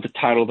or the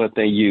title that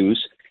they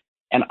use.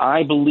 And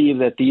I believe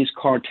that these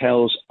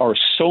cartels are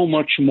so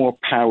much more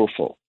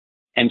powerful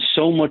and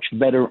so much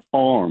better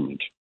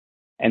armed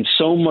and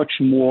so much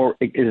more,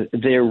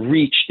 their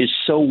reach is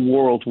so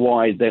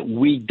worldwide that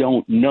we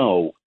don't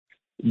know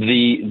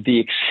the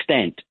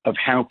extent of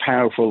how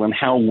powerful and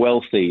how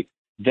wealthy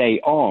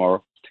they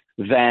are,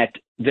 that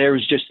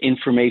there's just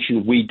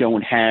information we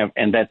don't have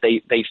and that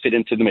they fit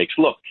into the mix.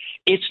 Look,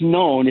 it's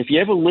known, if you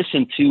ever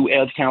listen to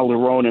Ed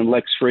Calderon and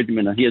Lex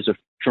Fridman, and he has a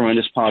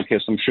tremendous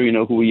podcast, I'm sure you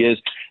know who he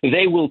is,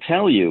 they will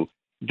tell you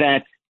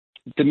that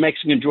the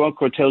Mexican drug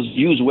cartels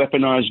use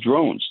weaponized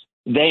drones.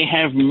 They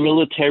have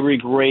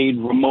military-grade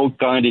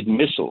remote-guided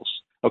missiles.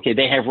 Okay,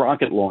 they have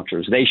rocket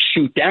launchers. They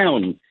shoot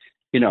down,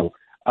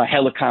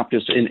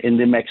 helicopters in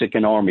the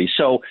Mexican army.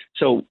 So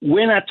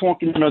we're not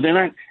talking, they're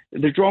not,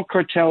 the drug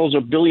cartels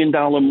are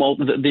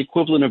the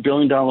equivalent of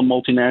billion-dollar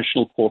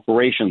multinational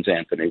corporations,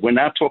 Anthony. We're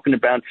not talking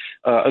about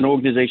an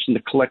organization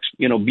that collects,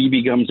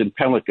 BB guns and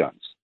pellet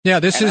guns. Yeah,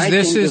 this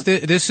is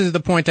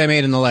the point I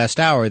made in the last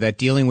hour, that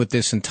dealing with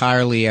this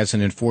entirely as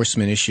an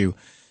enforcement issue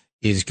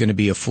is going to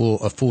be a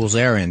fool's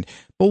errand.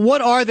 But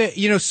what are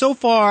so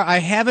far I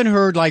haven't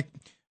heard,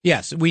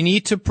 yes, we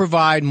need to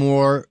provide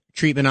more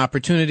treatment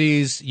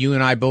opportunities. You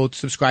and I both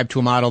subscribe to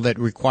a model that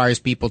requires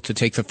people to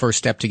take the first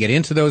step to get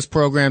into those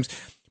programs.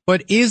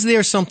 But is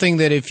there something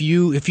that if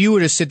you were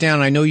to sit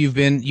down, I know you've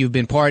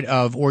been part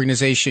of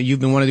organization, you've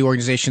been one of the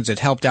organizations that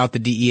helped out the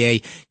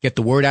DEA get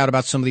the word out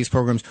about some of these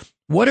programs.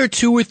 What are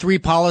 2 or 3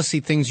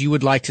 policy things you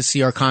would like to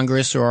see our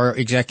Congress or our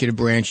executive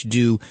branch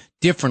do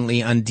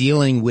differently on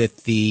dealing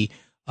with the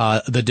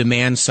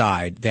demand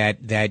side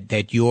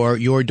that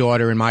your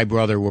daughter and my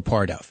brother were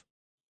part of?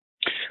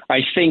 I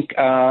think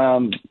there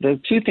are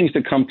 2 things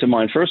that come to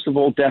mind. First of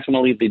all,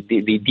 definitely the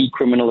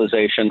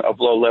decriminalization of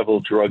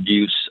low-level drug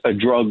use,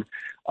 drug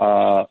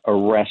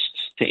arrests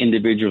to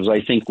individuals, I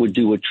think would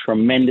do a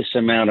tremendous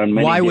amount on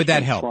many Why would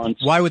that help?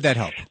 fronts. Why would that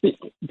help?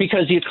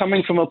 Because you're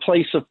coming from a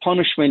place of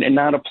punishment and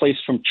not a place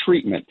from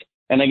treatment.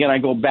 And again, I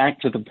go back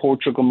to the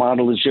Portugal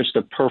model is just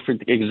a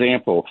perfect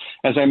example.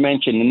 As I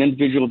mentioned, an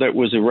individual that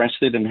was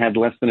arrested and had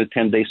less than a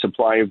 10-day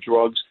supply of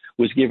drugs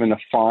was given a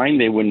fine.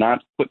 They were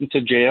not put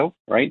into jail,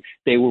 right?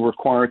 They were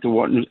required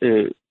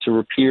to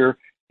appear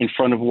in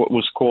front of what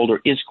was called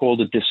or is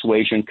called a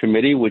dissuasion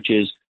committee, which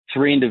is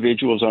 3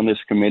 individuals on this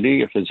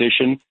committee, a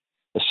physician,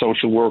 a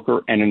social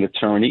worker, and an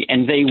attorney,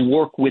 and they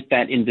work with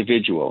that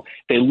individual.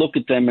 They look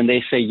at them and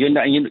they say, you're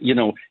not,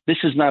 this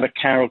is not a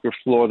character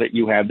flaw that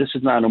you have. This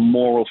is not a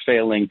moral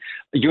failing.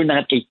 You're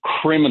not a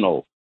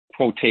criminal,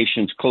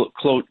 quotations,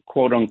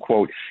 quote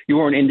unquote. You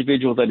are an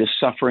individual that is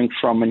suffering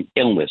from an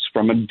illness,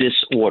 from a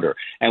disorder,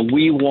 and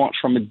we want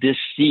from a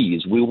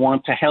disease. We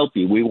want to help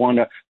you. We want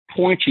to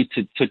point you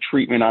to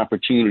treatment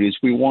opportunities.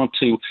 We want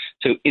to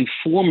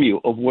inform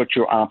you of what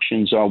your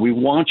options are. We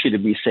want you to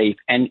be safe.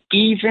 And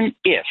even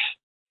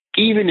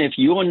if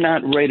you're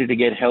not ready to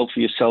get help for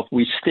yourself,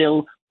 we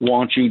still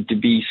want you to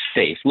be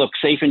safe. Look,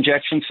 safe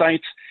injection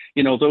sites,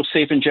 those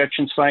safe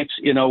injection sites,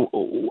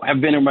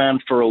 have been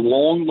around for a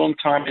long, long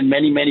time in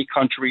many, many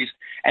countries,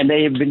 and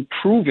they have been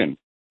proven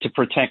to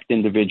protect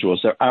individuals.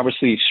 They're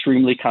obviously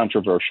extremely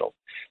controversial.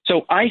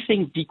 So I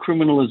think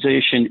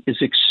decriminalization is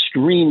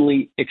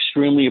extremely,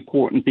 extremely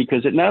important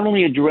because it not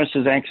only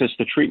addresses access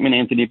to treatment,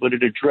 Anthony, but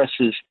it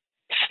addresses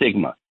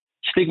stigma.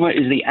 Stigma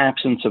is the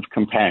absence of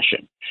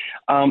compassion.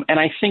 And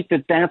I think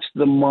that that's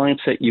the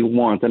mindset you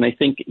want. And I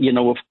think,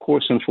 of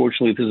course,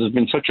 unfortunately, this has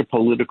been such a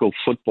political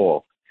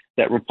football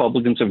that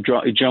Republicans have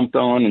jumped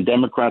on and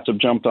Democrats have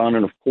jumped on.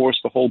 And, of course,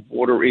 the whole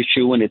border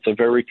issue, and it's a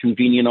very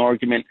convenient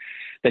argument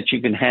that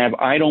you can have.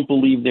 I don't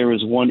believe there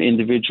is one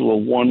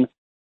individual, one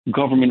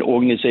government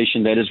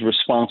organization that is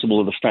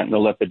responsible for the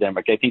fentanyl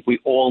epidemic. I think we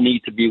all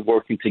need to be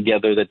working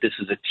together, that this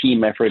is a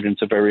team effort, and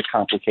it's a very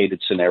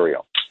complicated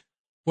scenario.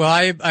 Well,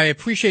 I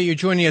appreciate you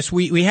joining us.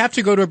 We have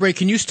to go to a break.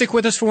 Can you stick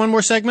with us for one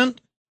more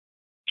segment?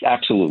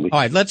 Absolutely. All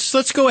right,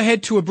 let's go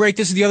ahead to a break.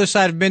 This is The Other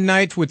Side of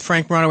Midnight with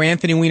Frank Morano.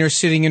 Anthony Weiner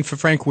sitting in for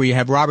Frank. We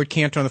have Robert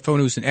Cantor on the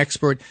phone, who's an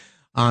expert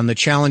on the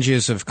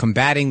challenges of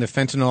combating the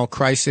fentanyl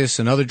crisis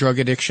and other drug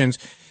addictions.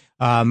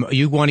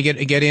 You want to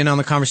get in on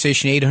the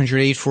conversation,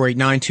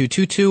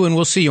 800-848-9222, and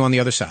we'll see you on the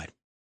other side.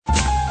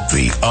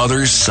 The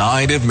Other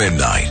Side of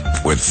Midnight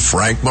with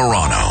Frank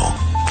Morano.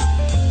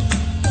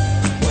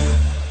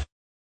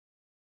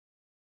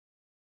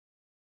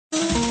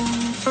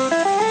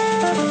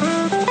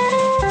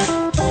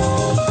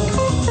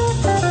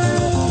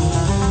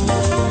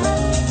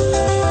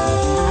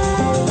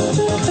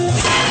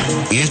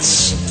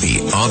 It's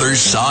The Other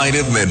Side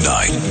of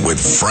Midnight with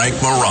Frank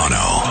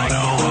Morano.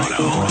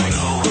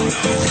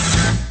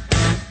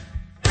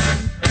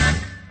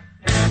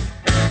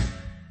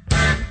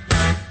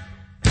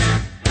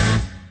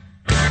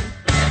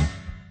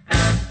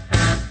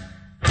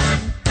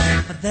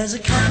 There's a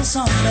couple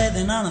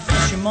sunbathing on a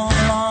fishing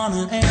lawn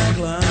in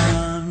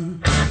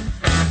England.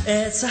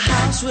 It's a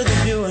house with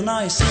a view and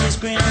all you see is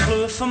green and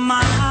blue for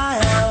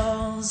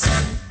miles.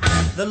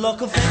 The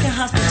local vicar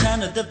has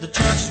pretended that the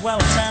church is well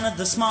attended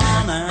this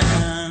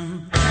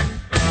morning.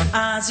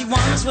 As he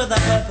wanders with a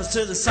purpose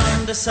to the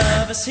Sunday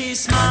service, he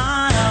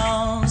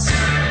smiles.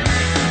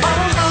 Oh,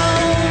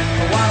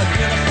 oh, what a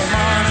beautiful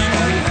morning.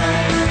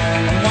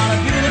 Oh, what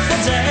a beautiful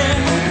day.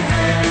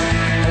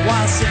 Oh,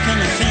 what a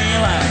sickening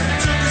feeling.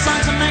 To the sun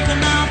to make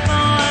enough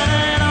for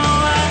it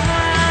away.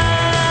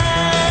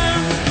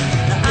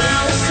 Now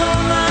I was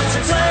told not to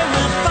play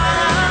with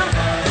fire.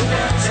 The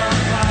world's on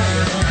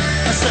fire.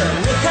 I said,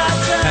 look out.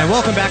 And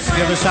welcome back to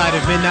The Other Side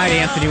of Midnight.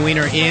 Anthony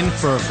Weiner in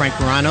for Frank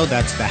Morano.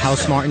 That's the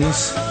House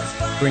Martins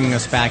bringing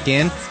us back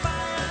in.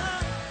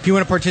 If you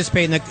want to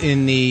participate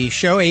in the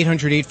show,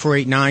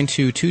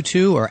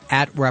 800-848-9222 or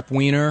at Rep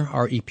Weiner,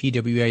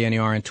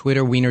 REPWANER on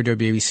Twitter,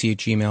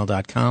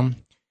 WeinerWBC@gmail.com.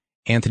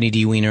 Anthony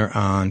D. Weiner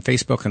on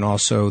Facebook, and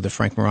also the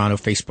Frank Morano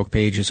Facebook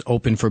page is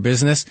open for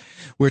business.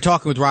 We're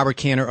talking with Robert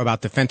Cantor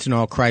about the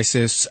fentanyl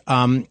crisis.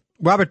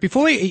 Robert,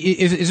 before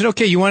is it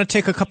okay? You want to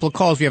take a couple of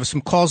calls? We have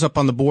some calls up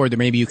on the board that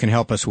maybe you can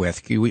help us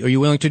with. Are you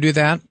willing to do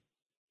that?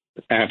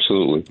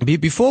 Absolutely.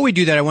 Before we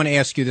do that, I want to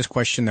ask you this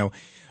question, though.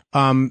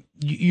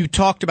 You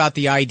talked about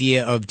the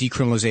idea of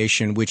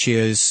decriminalization, which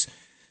is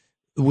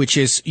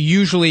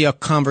usually a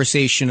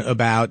conversation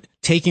about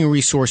taking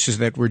resources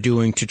that we're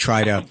doing to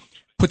try to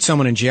put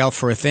someone in jail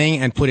for a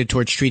thing and put it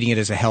towards treating it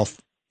as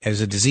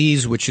a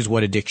disease, which is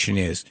what addiction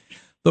is.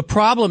 The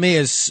problem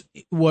is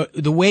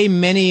the way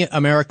many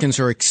Americans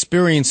are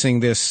experiencing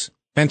this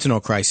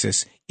fentanyl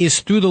crisis is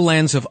through the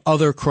lens of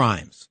other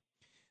crimes.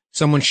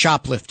 Someone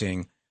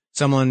shoplifting,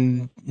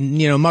 someone,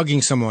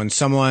 mugging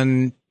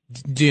someone,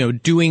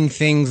 doing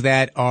things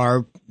that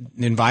are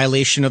in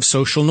violation of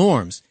social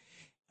norms.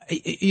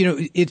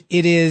 It's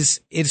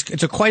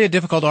quite a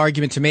difficult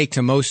argument to make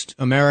to most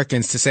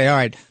Americans to say, all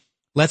right,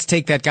 let's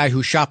take that guy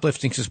who's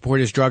shoplifting to support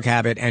his drug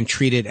habit and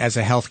treat it as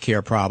a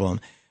healthcare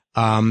problem.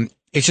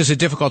 It's just a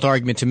difficult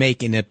argument to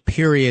make in a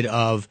period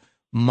of,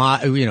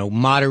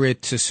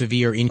 moderate to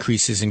severe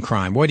increases in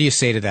crime. What do you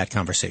say to that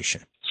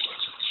conversation?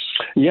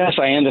 Yes,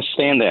 I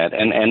understand that,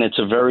 and it's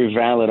a very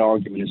valid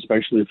argument,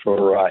 especially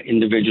for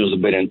individuals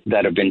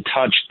that have been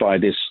touched by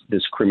this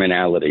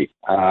criminality.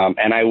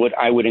 And I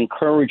would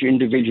encourage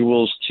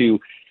individuals to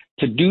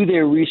do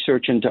their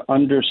research and to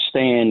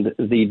understand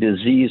the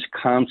disease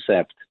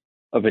concept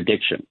of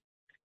addiction.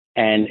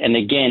 And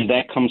again,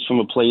 that comes from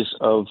a place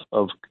of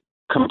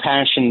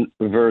compassion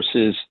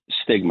versus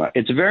stigma.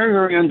 It's very,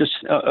 very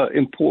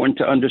important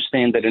to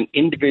understand that an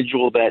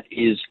individual that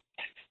is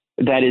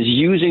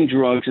using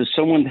drugs is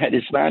someone that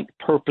is not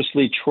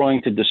purposely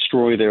trying to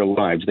destroy their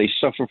lives. They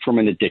suffer from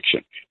an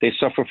addiction. They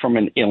suffer from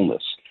an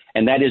illness,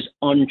 and that is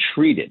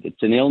untreated.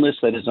 It's an illness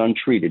that is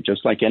untreated,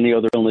 just like any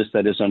other illness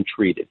that is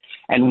untreated.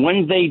 And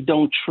when they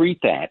don't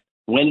treat that,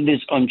 when it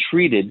is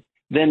untreated,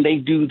 then they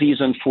do these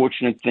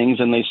unfortunate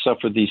things and they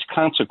suffer these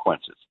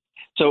consequences.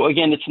 So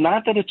again, it's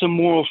not that it's a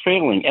moral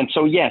failing. And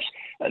so, yes,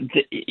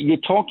 you're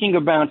talking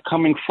about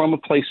coming from a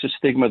place of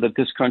stigma that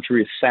this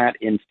country has sat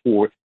in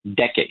for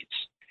decades.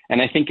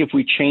 And I think if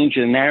we change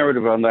the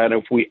narrative on that,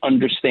 if we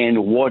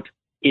understand what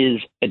is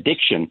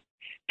addiction,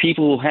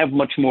 people will have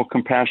much more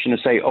compassion to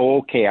say, oh,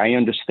 okay, I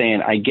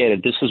understand. I get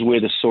it. This is where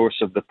the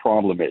source of the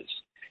problem is.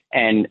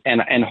 And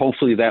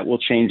hopefully that will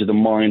change the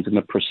minds and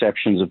the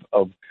perceptions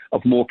of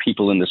more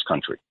people in this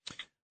country.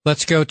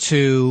 Let's go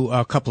to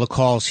a couple of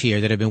calls here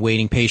that have been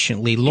waiting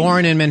patiently.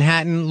 Lauren in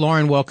Manhattan.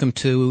 Lauren, welcome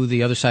to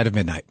the other side of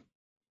midnight.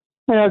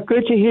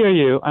 Good to hear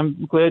you.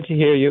 I'm glad to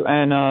hear you.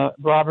 And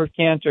Robert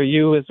Cantor,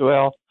 you as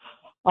well.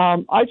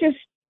 I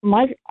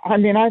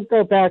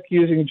go back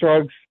using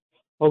drugs,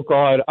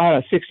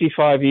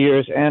 65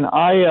 years. And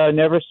I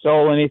never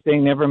stole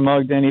anything, never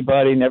mugged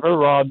anybody, never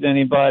robbed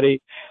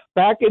anybody.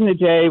 Back in the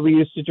day, we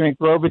used to drink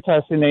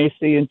Robitussin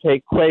AC and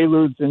take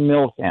Quaaludes in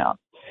Milltown.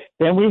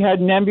 Then we had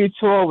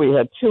Nembutal, we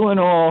had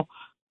Tuinol.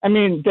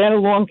 Then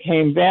along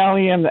came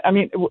Valium.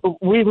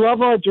 We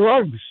love our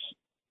drugs.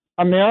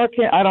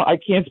 American, I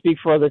can't speak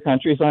for other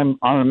countries. I'm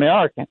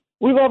American.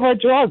 We love our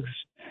drugs.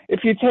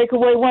 If you take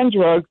away one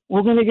drug,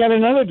 we're going to get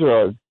another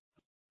drug.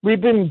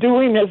 We've been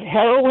doing this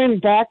heroin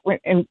back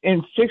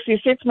in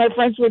 66. My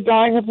friends were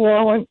dying of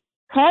heroin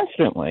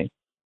constantly,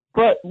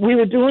 but we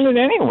were doing it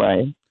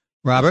anyway.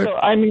 Robert? So,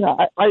 I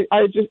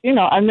just,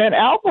 and then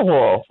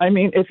alcohol.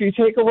 If you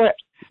take away.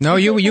 No,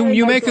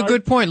 you make a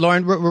good point,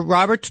 Lauren.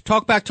 Robert,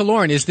 talk back to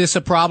Lauren. Is this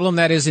a problem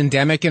that is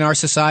endemic in our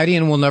society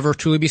and will never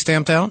truly be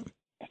stamped out?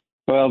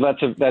 Well,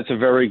 that's a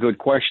very good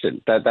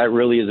question. That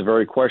really is a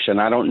very question.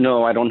 I don't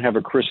know. I don't have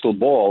a crystal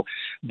ball,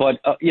 but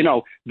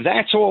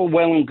that's all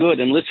well and good.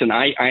 And listen,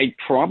 I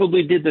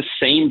probably did the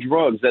same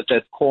drugs that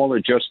caller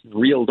just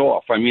reeled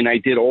off. I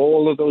did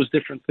all of those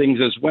different things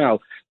as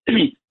well.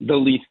 The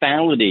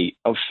lethality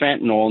of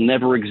fentanyl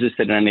never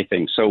existed in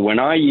anything. So when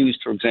I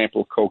used, for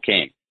example,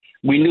 cocaine,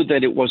 we knew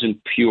that it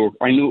wasn't pure.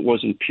 I knew it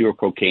wasn't pure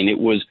cocaine. It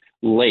was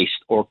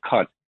laced or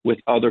cut with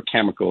other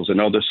chemicals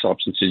and other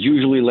substances,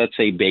 usually, let's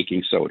say,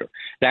 baking soda.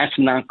 That's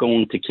not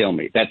going to kill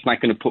me. That's not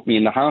going to put me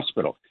in the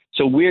hospital.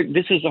 So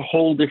this is a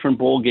whole different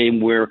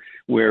ballgame where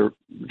it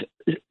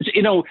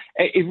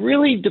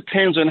really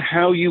depends on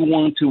how you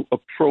want to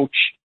approach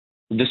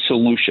the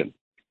solution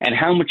and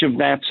how much of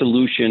that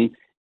solution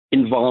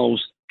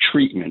involves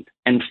treatment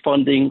and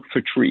funding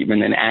for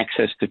treatment and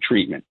access to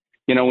treatment.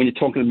 When you're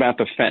talking about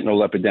the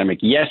fentanyl epidemic,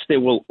 yes, there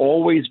will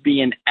always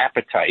be an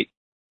appetite.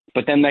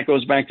 But then that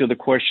goes back to the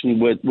question,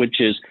 which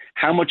is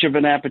how much of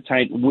an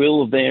appetite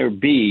will there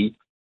be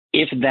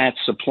if that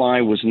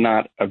supply was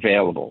not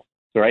available?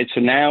 Right.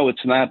 So now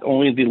it's not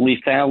only the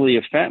lethality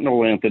of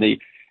fentanyl, Anthony,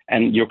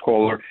 and your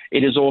caller,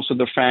 it is also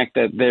the fact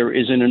that there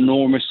is an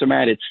enormous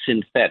amount. It's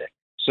synthetic.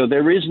 So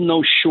there is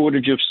no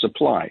shortage of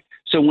supply.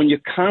 So when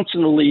you're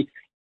constantly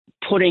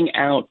putting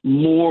out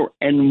more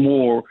and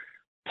more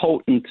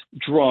potent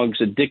drugs,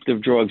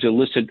 addictive drugs,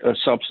 illicit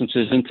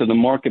substances into the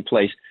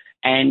marketplace,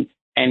 it's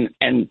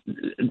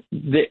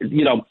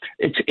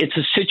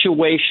a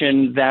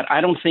situation that I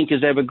don't think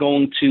is ever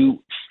going to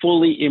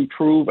fully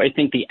improve. I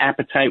think the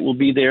appetite will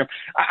be there.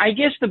 I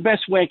guess the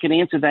best way I can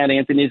answer that,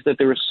 Anthony, is that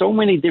there are so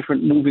many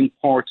different moving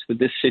parts to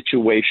this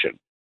situation.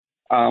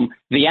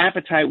 The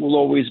appetite will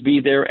always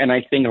be there, and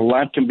I think a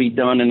lot can be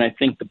done. And I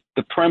think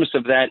the premise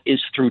of that is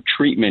through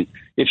treatment,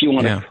 if you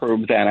want to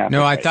curb that appetite.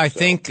 No, I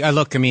think,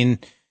 look,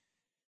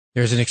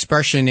 there's an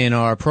expression in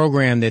our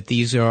program that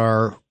these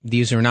are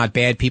not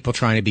bad people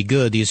trying to be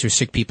good. These are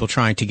sick people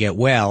trying to get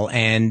well.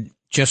 And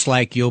just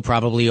like you'll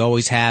probably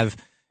always have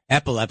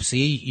epilepsy,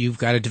 you've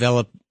got to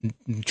develop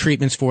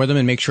treatments for them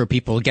and make sure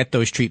people get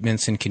those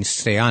treatments and can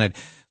stay on it.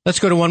 Let's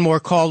go to one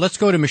more call. Let's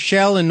go to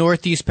Michelle in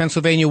Northeast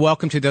Pennsylvania.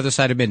 Welcome to the other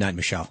side of midnight,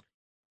 Michelle.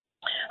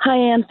 Hi,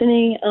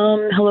 Anthony.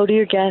 Hello to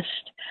your guest.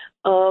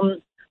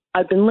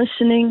 I've been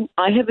listening.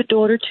 I have a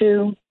daughter,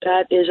 too,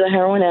 that is a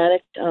heroin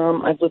addict.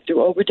 I've lived through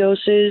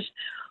overdoses.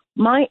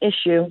 My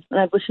issue, and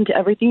I've listened to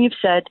everything you've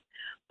said,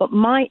 but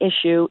my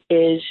issue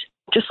is,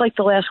 just like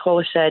the last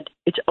caller said,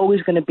 it's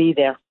always going to be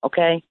there,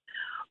 okay?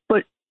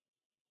 But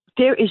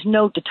there is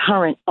no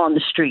deterrent on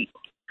the street.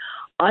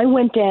 I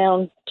went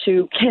down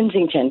to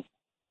Kensington.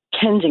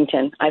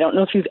 I don't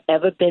know if you've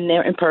ever been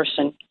there in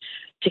person,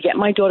 to get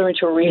my daughter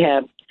into a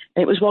rehab.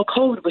 And it was while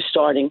COVID was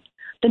starting.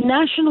 The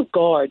National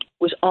Guard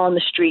was on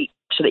the street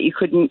so that you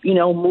couldn't,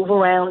 move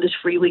around as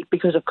freely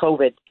because of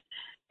COVID.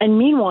 And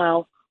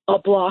meanwhile, a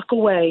block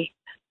away,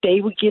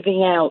 they were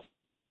giving out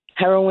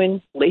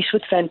heroin laced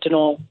with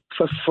fentanyl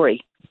for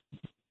free.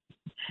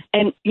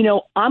 And,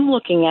 I'm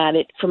looking at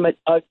it from a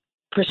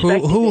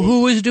perspective.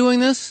 Who is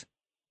doing this?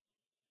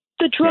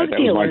 The drug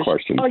dealers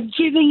are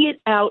giving it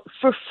out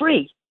for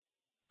free.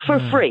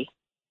 Free.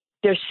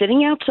 They're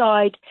sitting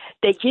outside.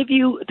 They give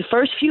you the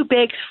first few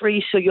bags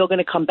free, so you're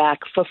going to come back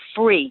for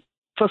free.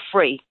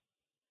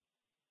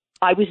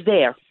 I was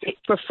there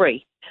for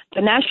free.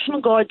 The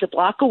National Guard's a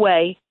block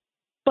away.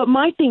 But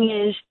my thing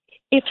is,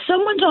 if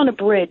someone's on a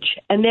bridge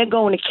and they're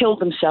going to kill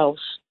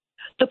themselves,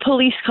 the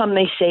police come,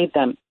 they save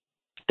them.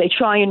 They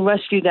try and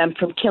rescue them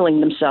from killing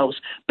themselves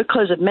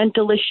because of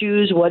mental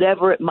issues,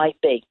 whatever it might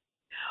be.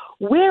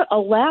 We're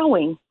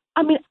allowing,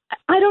 I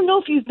don't know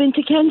if you've been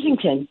to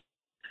Kensington.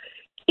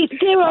 I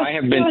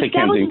have been to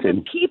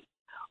Kensington.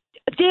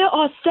 There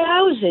are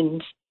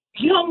thousands,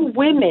 young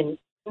women,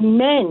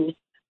 men,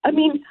 I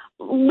mean,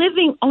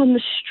 living on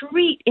the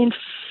street in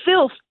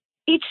filth,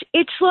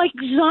 it's like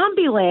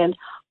zombie land.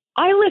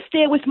 I lived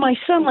there with my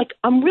son. Like,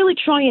 I'm really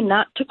trying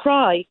not to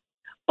cry.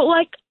 But,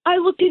 like, I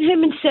looked at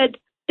him and said,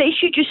 they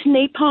should just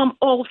napalm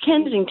all of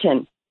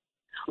Kensington.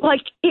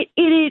 Like,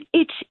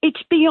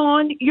 it's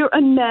beyond your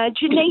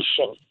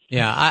imagination.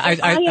 Yeah,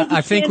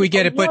 I think we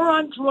get it, but we're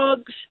on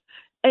drugs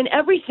and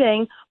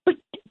everything,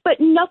 but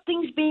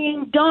nothing's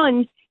being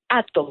done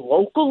at the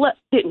local.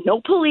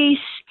 No police,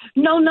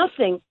 no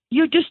nothing.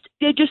 They're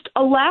just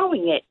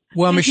allowing it.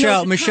 Well,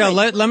 Michelle,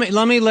 let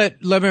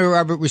me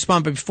Robert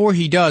respond. But before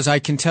he does, I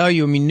can tell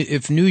you. I mean,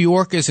 if New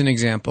York is an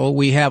example,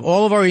 we have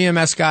all of our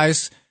EMS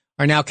guys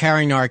are now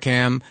carrying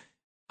Narcan.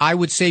 I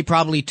would say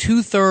probably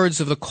 2/3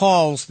 of the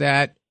calls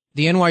that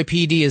the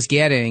NYPD is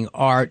getting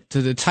are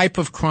to the type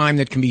of crime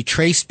that can be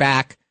traced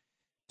back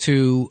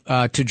to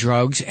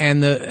drugs,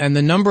 and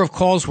the number of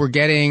calls we're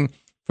getting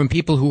from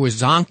people who were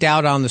zonked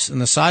out on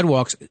the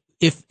sidewalks.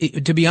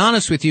 To be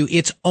honest with you,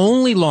 it's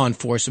only law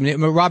enforcement.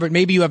 Robert,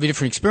 maybe you have a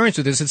different experience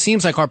with this. It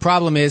seems like our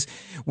problem is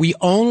we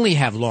only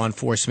have law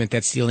enforcement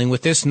that's dealing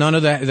with this. None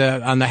of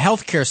on the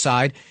healthcare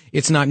side,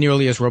 it's not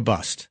nearly as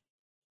robust.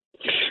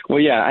 Well,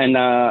 yeah, and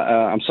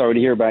I'm sorry to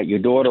hear about your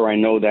daughter. I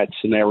know that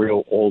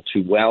scenario all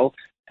too well.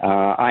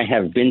 I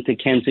have been to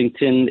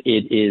Kensington.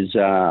 It is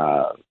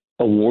a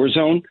war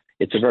zone.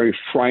 It's a very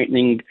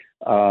frightening.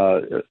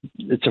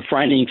 It's a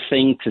frightening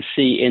thing to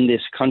see in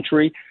this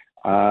country.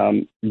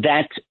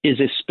 That is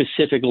a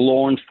specific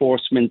law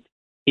enforcement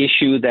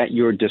issue that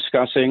you're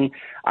discussing.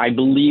 I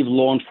believe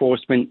law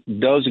enforcement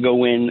does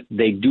go in.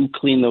 They do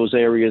clean those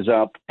areas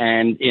up,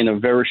 and in a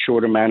very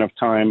short amount of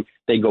time,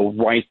 they go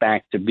right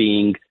back to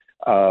being,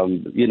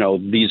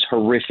 these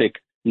horrific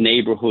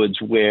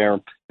neighborhoods where,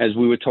 as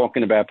we were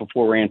talking about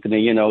before,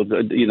 Anthony,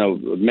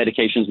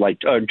 medications like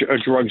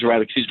drugs,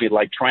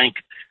 like Trank,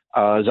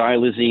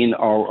 xylazine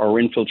are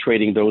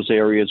infiltrating those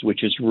areas,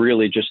 which is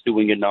really just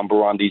doing a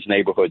number on these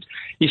neighborhoods.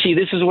 You see,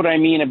 this is what I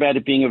mean about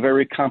it being a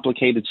very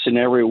complicated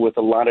scenario with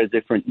a lot of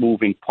different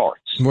moving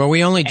parts. Well,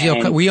 we only deal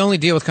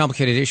with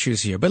complicated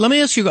issues here. But let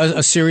me ask you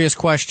a serious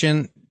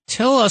question.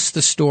 Tell us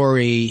the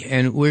story,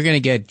 and we're going to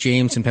get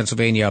James in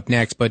Pennsylvania up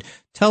next, but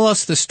tell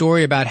us the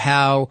story about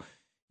how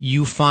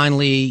you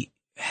finally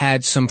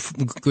had some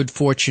good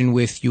fortune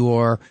with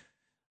your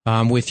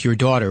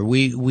daughter.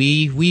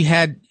 We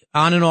had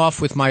on and off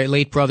with my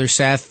late brother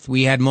Seth.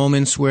 We had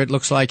moments where it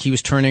looks like he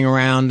was turning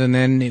around and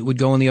then it would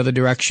go in the other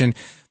direction.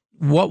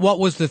 What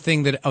was the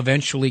thing that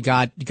eventually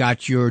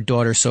got your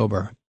daughter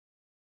sober?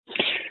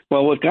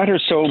 Well, what got her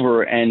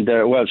sober, and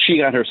she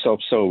got herself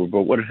sober.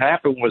 But what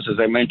happened was, as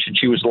I mentioned,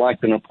 she was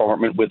locked in an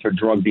apartment with her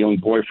drug dealing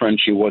boyfriend.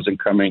 She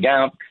wasn't coming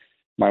out.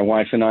 My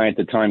wife and I at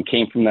the time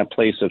came from that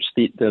place of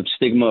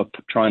stigma of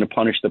trying to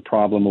punish the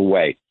problem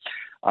away.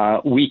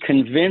 We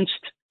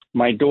convinced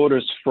my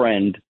daughter's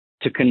friend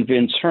to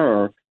convince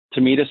her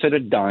to meet us at a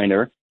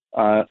diner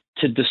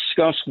to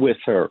discuss with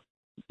her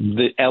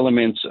the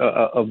elements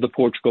of the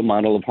Portugal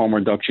model of harm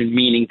reduction,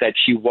 meaning that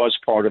she was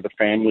part of the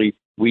family.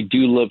 We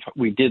did love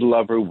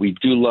her. We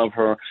do love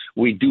her.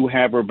 We do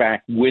have her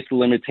back with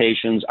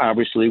limitations,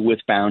 obviously with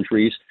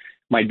boundaries.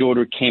 My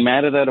daughter came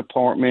out of that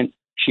apartment.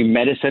 She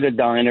met us at a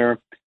diner.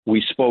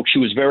 We spoke. She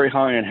was very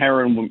high on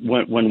heroin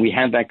when we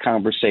had that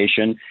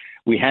conversation.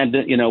 We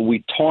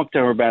talked to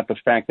her about the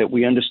fact that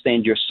we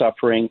understand your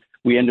suffering.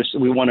 We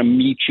want to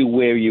meet you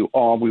where you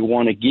are. We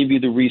want to give you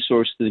the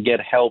resources to get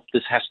help.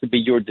 This has to be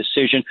your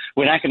decision.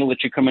 We're not going to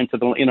let you come into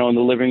in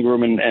the living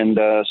room and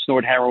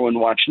snort heroin,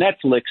 watch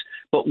Netflix.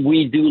 But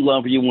we do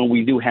love you and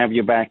we do have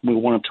your back. We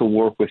wanted to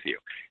work with you.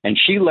 And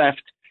she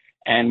left.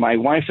 And my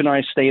wife and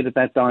I stayed at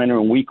that diner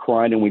and we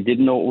cried and we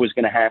didn't know what was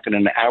going to happen.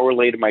 And an hour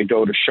later, my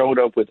daughter showed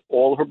up with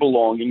all her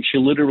belongings. She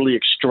literally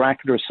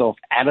extracted herself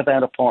out of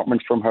that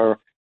apartment from her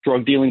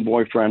drug dealing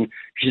boyfriend.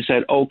 She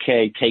said,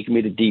 okay, take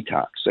me to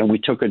detox. And we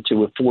took her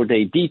to a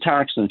 4-day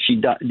detox, and she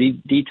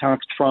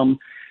detoxed from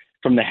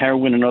the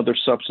heroin and other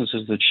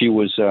substances that she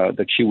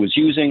was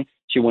using.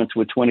 She went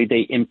to a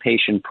 20-day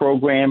inpatient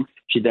program.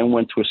 She then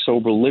went to a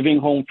sober living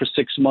home for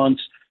 6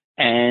 months.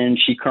 And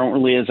she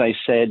currently, as I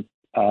said,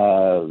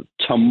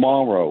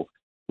 tomorrow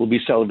will be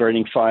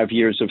celebrating 5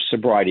 years of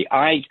sobriety.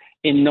 I,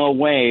 in no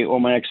way,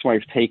 or my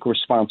ex-wife, take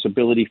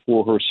responsibility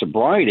for her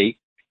sobriety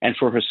and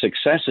for her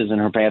successes in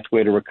her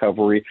pathway to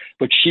recovery.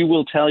 But she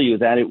will tell you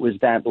that it was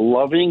that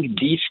loving,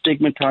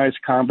 destigmatized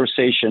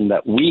conversation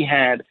that we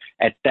had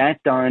at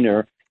that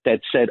diner that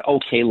said,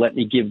 okay, let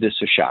me give this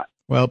a shot.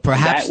 Well,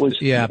 perhaps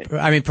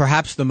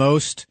the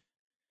most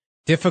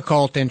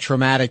difficult and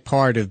traumatic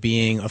part of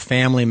being a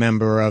family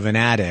member of an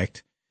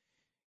addict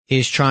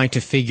is trying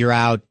to figure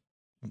out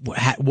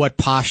what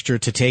posture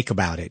to take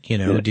about it.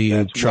 Do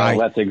you try?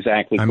 Well, that's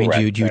exactly correct. I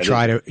mean, do you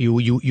try to,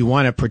 you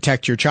want to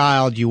protect your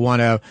child, you want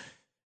to,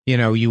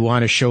 you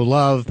want to show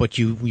love, but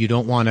you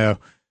don't want to,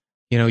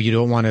 you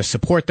don't want to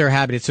support their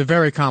habit. It's a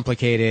very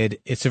complicated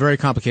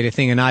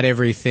thing, and not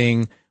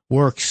everything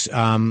works.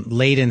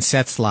 Late in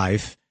Seth's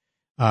life,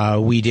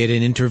 we did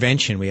an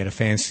intervention. We had a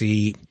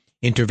fancy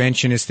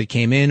interventionist that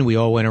came in. We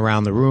all went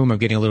around the room. I'm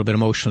getting a little bit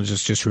emotional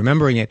just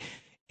remembering it.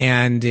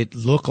 and it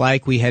looked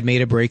like we had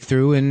made a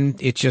breakthrough, and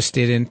it just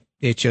didn't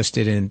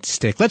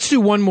stick. Let's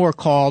do one more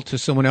call to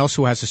someone else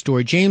who has a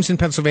story. James in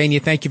Pennsylvania,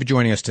 thank you for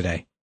joining us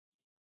today.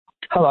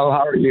 Hello,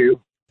 how are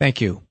you?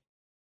 Thank you.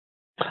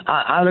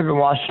 I live in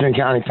Washington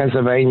County,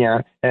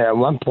 Pennsylvania, and at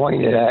one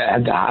point it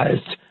had the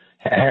highest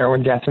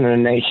heroin death in the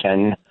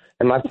nation,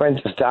 and my friend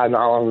just died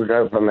not long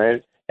ago from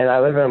it, and I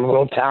live in a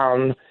little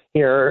town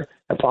here.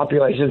 The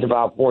population is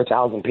about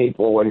 4,000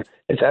 people, and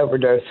it's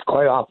overdose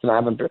quite often. I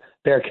have a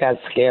Bearcat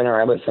scanner.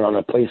 I listen on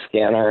a police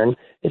scanner, and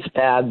it's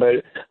bad,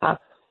 but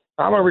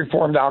I'm a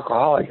reformed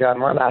alcoholic.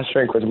 My last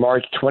drink was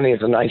March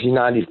 20th of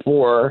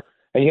 1994,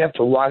 and you have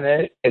to run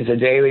it as a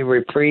daily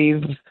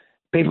reprieve.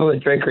 People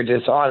that drink are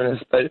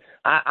dishonest, but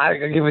I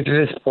give it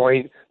to this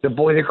point. The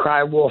boy that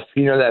cried wolf,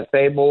 you know that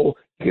fable?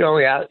 You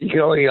can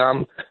only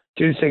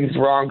do things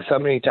wrong so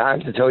many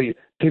times until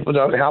people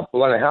don't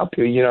want to help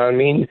you. You know what I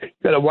mean? You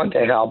got to want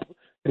to help.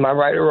 Am I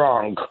right or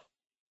wrong?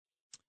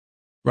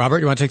 Robert,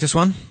 you want to take this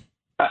one?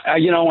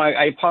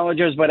 I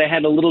apologize, but I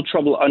had a little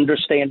trouble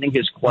understanding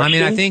his question. I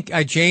mean, I think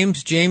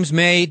James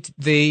made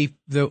the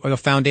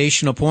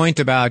foundational point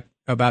about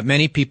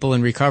many people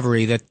in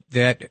recovery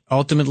that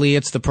ultimately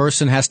it's the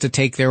person has to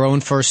take their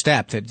own first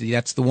step.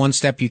 That's the one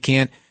step you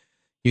can't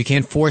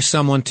force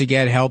someone to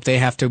get help. They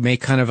have to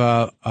make kind of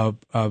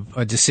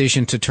a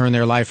decision to turn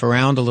their life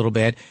around a little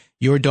bit.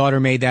 Your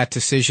daughter made that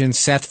decision.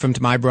 Seth from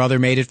my brother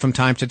made it from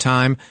time to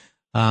time.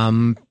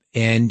 And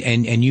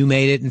you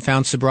made it and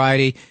found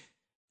sobriety.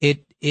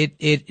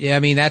 I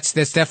mean, that's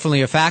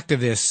definitely a fact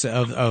of this,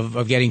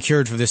 of getting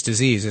cured for this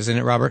disease, isn't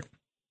it, Robert?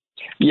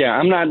 Yeah,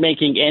 I'm not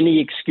making any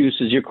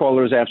excuses. Your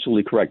caller is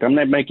absolutely correct. I'm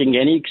not making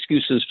any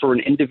excuses for an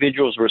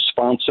individual's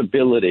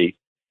responsibility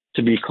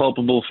to be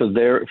culpable for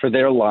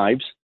their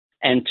lives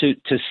and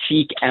to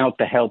seek out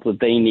the help that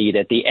they need.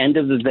 At the end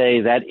of the day,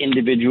 that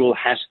individual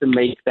has to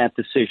make that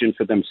decision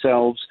for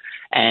themselves.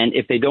 And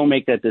if they don't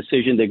make that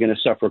decision, they're going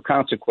to suffer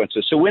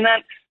consequences. So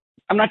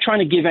I'm not trying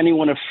to give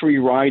anyone a free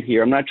ride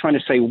here. I'm not trying to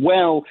say,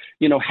 well,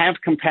 have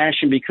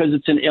compassion because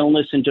it's an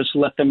illness and just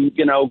let them,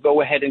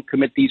 go ahead and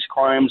commit these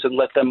crimes and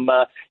let them,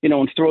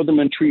 and throw them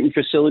in treatment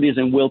facilities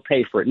and we'll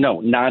pay for it.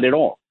 No, not at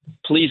all.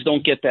 Please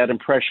don't get that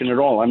impression at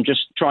all. I'm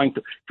just trying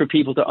for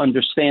people to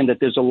understand that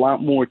there's a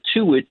lot more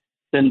to it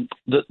than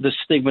the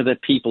stigma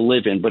that people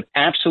live in. But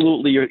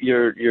absolutely,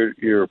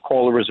 your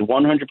caller is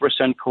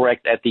 100%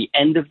 correct. At the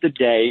end of the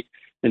day,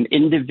 an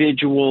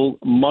individual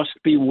must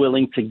be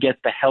willing to get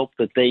the help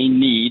that they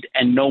need,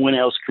 and no one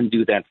else can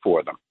do that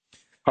for them.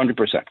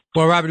 100%.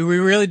 Well, Robert, we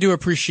really do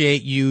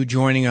appreciate you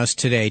joining us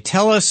today.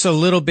 Tell us a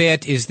little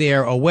bit. Is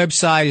there a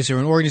website? Is there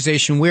an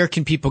organization? Where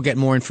can people get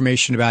more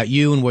information about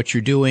you and what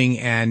you're doing,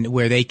 and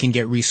where they can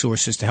get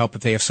resources to help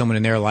if they have someone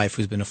in their life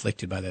who's been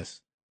afflicted by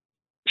this?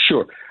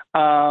 Sure.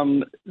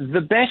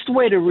 The best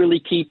way to really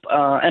keep,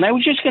 and I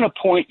was just going to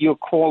point your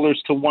callers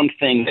to one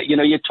thing.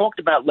 You talked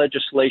about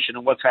legislation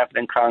and what's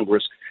happening in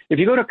Congress. If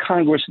you go to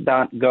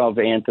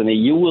congress.gov, Anthony,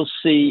 you will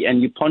see,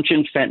 and you punch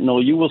in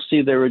fentanyl, you will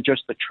see there are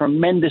just a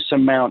tremendous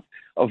amount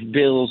of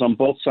bills on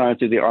both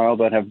sides of the aisle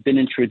that have been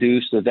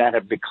introduced or that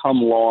have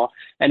become law.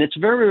 And it's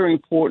very, very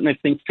important, I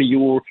think, for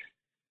your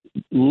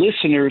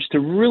listeners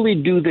to really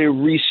do their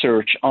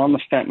research on the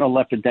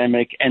fentanyl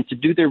epidemic and to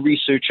do their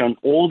research on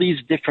all these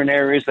different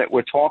areas that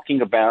we're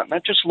talking about,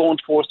 not just law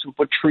enforcement,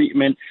 but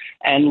treatment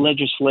and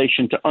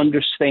legislation, to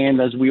understand,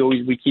 as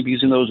we keep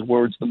using those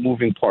words, the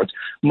moving parts.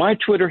 My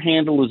Twitter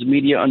handle is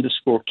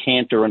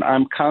media_Cantor, and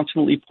I'm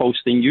constantly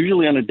posting,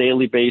 usually on a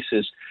daily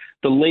basis,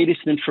 the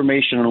latest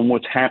information on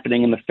what's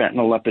happening in the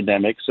fentanyl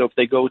epidemic. So if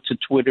they go to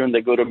Twitter and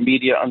they go to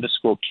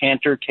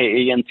media_Cantor,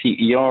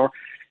 Kanter,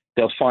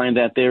 they'll find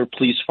that there.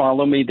 Please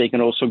follow me. They can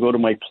also go to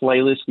my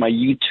playlist, my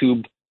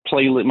YouTube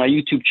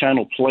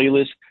channel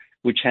playlist,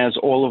 which has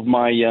all of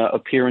my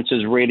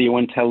appearances, radio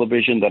and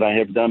television, that I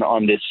have done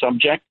on this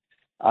subject.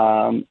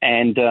 And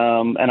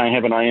I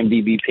have an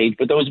IMDb page,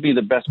 but those would be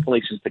the best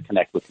places to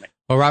connect with me.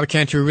 Well, Robert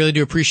Cantor, we really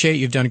do appreciate it.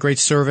 You've done great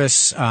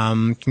service.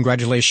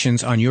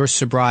 Congratulations on your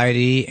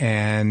sobriety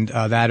and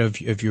that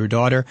of your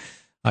daughter.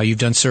 You've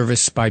done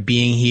service by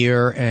being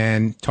here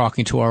and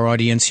talking to our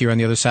audience here on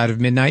the other side of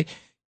midnight.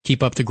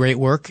 Keep up the great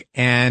work.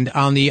 And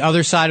on the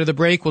other side of the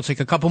break, we'll take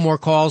a couple more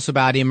calls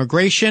about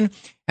immigration.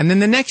 And then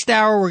the next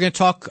hour, we're going to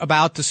talk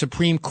about the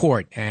Supreme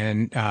Court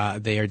and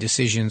their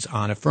decisions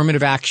on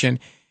affirmative action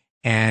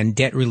and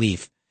debt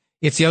relief.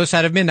 It's the other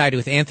side of midnight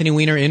with Anthony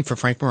Weiner in for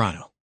Frank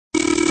Morano.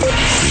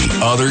 The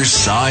other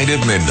side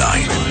of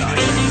midnight.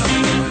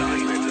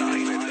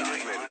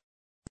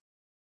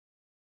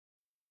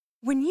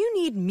 When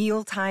you need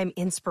mealtime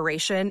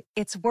inspiration,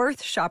 it's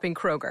worth shopping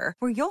Kroger,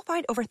 where you'll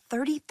find over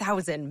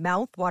 30,000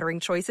 mouth-watering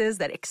choices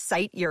that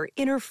excite your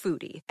inner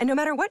foodie. And no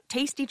matter what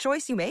tasty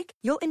choice you make,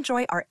 you'll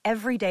enjoy our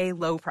everyday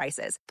low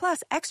prices,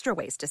 plus extra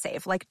ways to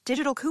save, like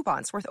digital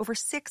coupons worth over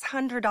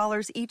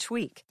 $600 each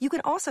week. You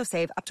can also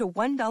save up to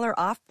 $1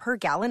 off per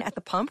gallon at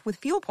the pump with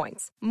fuel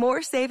points.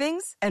 More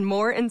savings and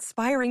more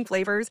inspiring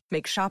flavors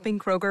make shopping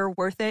Kroger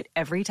worth it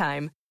every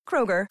time.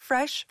 Kroger,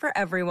 fresh for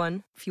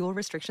everyone. Fuel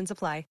restrictions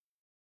apply.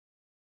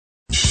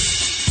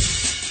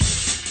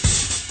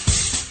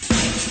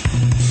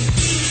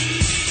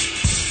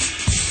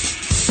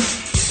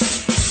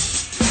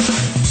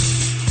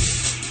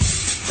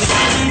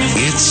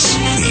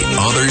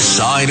 Other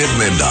Side of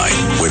Midnight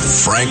with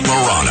Frank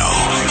Morano.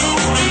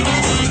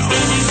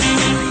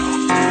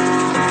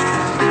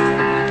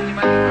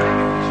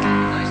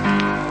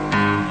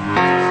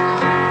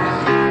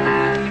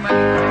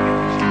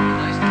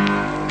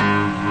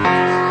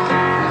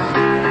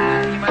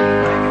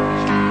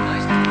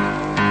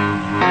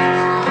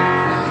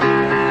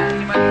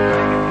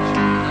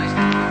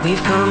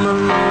 We've come a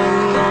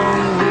long,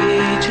 long way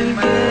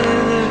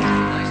together,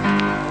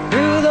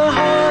 through the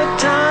hard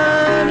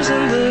times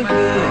and the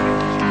good.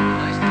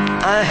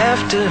 I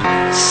have to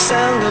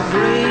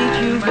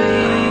celebrate you,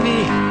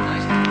 baby.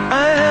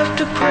 I have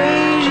to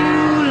praise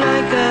you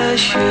like I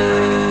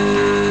should.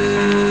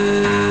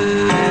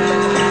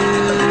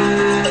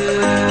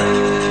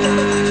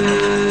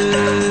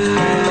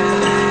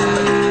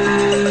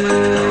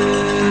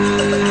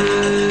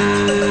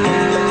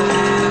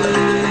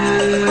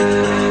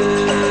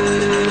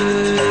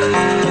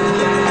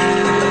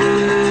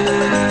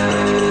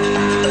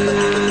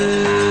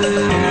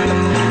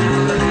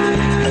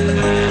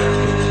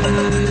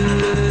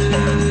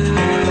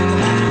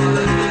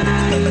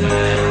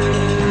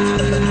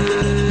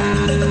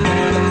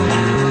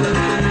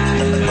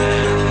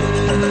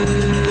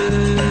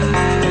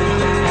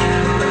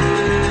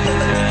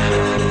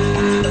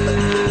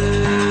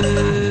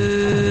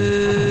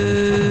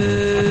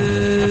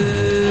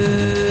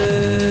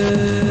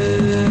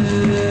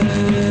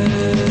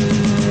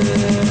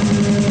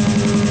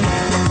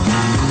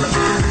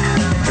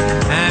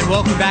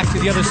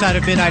 The Other Side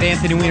of Midnight,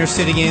 Anthony Weiner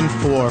sitting in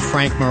for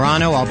Frank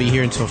Morano. I'll be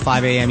here until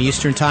 5 a.m.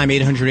 Eastern Time,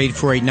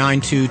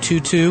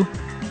 800-848-9222.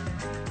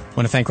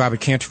 Want to thank Robert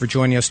Cantor for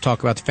joining us to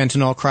talk about the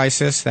fentanyl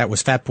crisis. That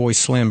was Fatboy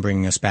Slim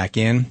bringing us back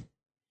in.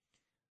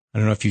 I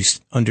don't know if you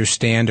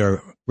understand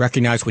or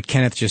recognize what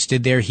Kenneth just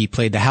did there. He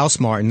played the House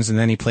Martins, and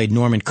then he played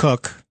Norman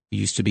Cook, who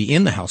used to be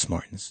in the House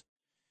Martins.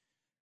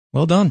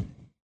 Well done.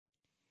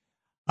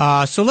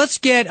 So let's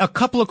get a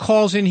couple of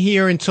calls in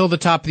here until the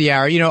top of the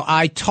hour. You know,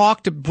 I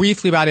talked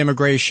briefly about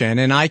immigration,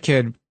 and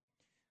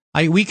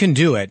we can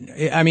do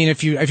it. I mean,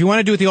 if you want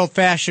to do it the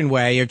old-fashioned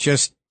way of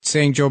just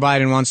saying Joe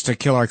Biden wants to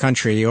kill our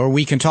country, or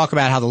we can talk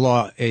about how the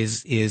law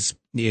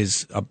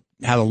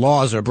how the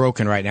laws are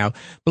broken right now.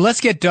 But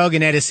let's get Doug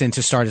and Edison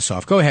to start us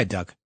off. Go ahead,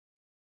 Doug.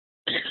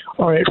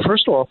 All right.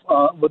 First off,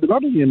 with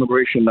regard to the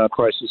immigration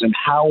crisis and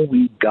how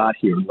we got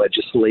here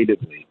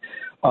legislatively,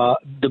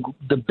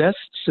 the best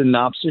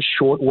synopsis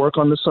short work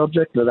on the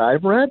subject that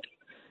I've read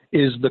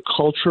is The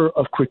Culture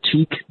of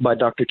Critique by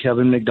Dr.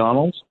 Kevin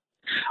McDonald.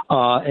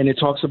 And it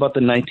talks about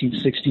the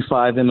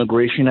 1965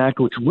 Immigration Act,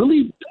 which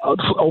really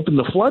opened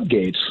the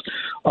floodgates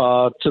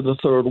to the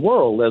third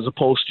world, as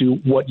opposed to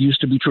what used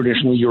to be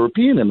traditionally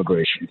European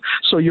immigration.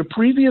 So your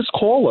previous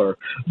caller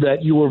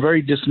that you were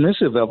very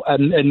dismissive of,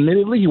 and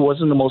admittedly he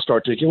wasn't the most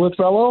articulate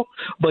fellow,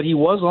 but he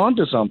was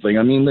onto something.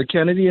 I mean, the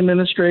Kennedy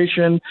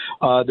administration,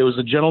 there was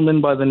a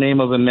gentleman by the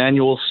name of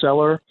Emanuel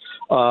Seller.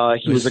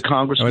 He was a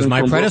congressman. It was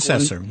my from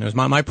predecessor. Brooklyn. It was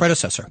my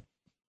predecessor.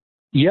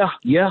 Yeah.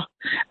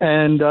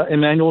 And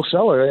Emanuel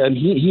Seller, and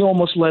he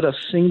almost led a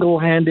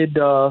single-handed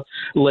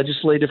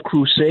legislative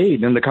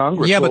crusade in the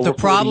Congress. Yeah, for but over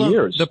 40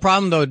 years. the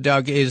problem, though,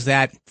 Doug, is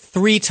that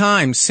 3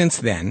 times since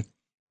then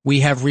we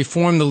have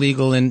reformed the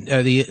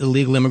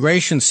illegal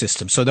immigration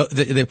system. So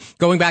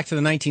going back to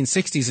the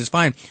 1960s is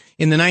fine.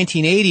 In the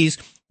 1980s,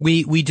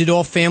 we did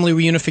all family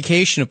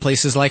reunification of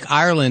places like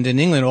Ireland and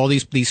England. All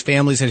these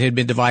families that had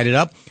been divided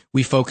up,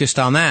 we focused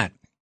on that.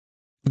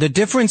 The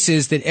difference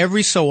is that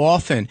every so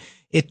often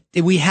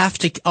we have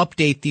to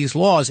update these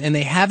laws, and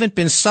they haven't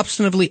been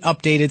substantively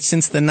updated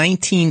since the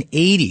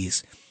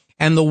 1980s.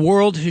 And the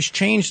world has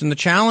changed, and the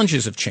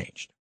challenges have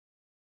changed.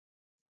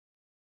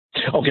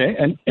 Okay,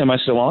 and am I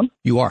still on?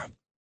 You are.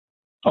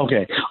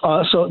 Okay,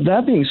 so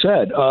that being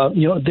said,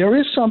 there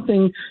is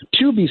something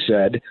to be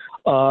said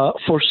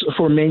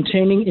for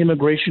maintaining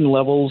immigration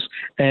levels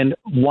and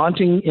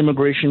wanting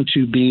immigration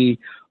to be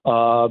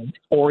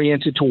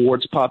oriented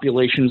towards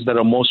populations that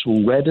are most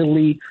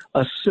readily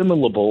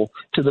assimilable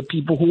to the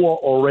people who are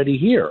already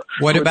here.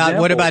 What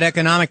about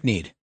economic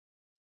need?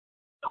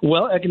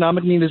 Well,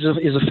 economic need is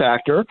a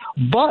factor,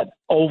 but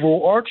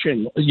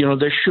overarching,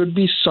 there should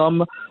be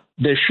some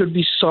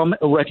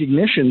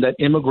recognition that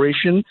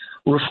immigration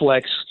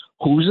reflects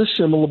who's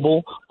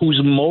assimilable,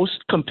 who's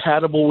most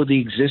compatible with the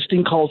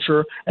existing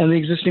culture and the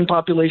existing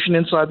population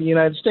inside the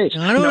United States.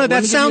 I don't know.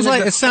 That sounds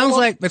like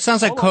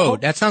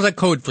code. That sounds like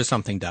code for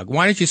something, Doug.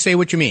 Why don't you say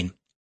what you mean?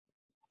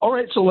 All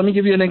right, so let me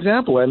give you an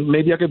example, and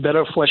maybe I could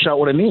better flesh out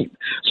what I mean.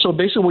 So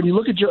basically, when you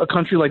look at a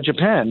country like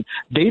Japan,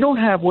 they don't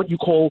have what you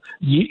call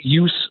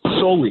jus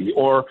soli,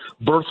 or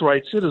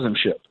birthright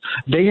citizenship.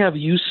 They have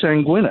jus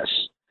sanguinis.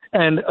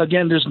 And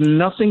again, there's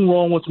nothing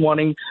wrong with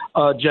wanting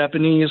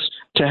Japanese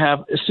to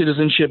have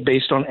citizenship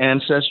based on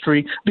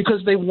ancestry,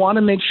 because they want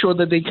to make sure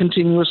that they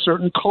continue a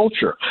certain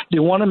culture. They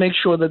want to make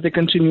sure that they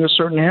continue a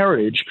certain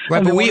heritage.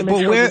 Right,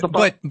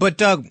 but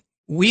Doug,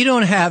 we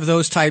don't have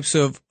those types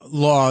of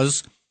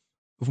laws.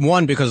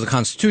 1, because of the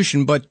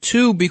Constitution, but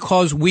 2,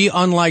 because we,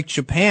 unlike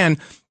Japan,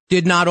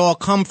 did not all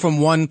come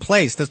from one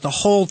place. That's the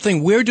whole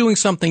thing. We're doing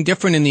something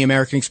different in the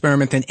American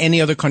experiment than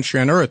any other country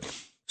on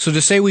earth. So to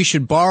say we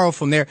should borrow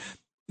from there,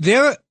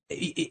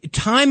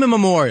 time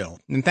immemorial,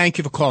 and thank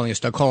you for calling us,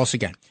 Doug, call us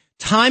again.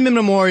 Time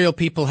immemorial,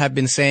 people have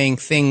been saying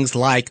things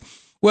like,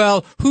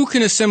 well, who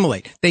can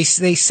assimilate? They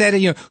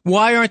said,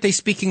 why aren't they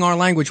speaking our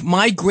language?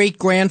 My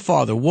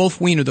great-grandfather,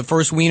 Wolf Wiener, the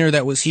first Wiener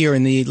that was here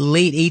in the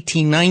late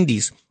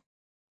 1890s,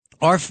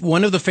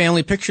 one of the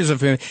family pictures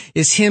of him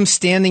is him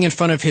standing in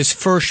front of his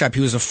fur shop.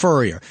 He was a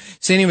furrier,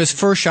 standing in his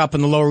fur shop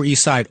on the Lower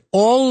East Side.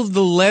 All of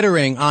the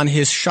lettering on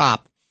his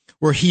shop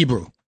were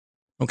Hebrew.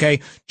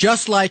 Okay,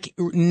 just like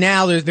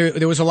now,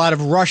 there was a lot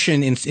of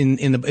Russian in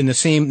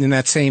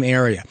that same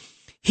area.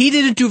 He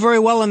didn't do very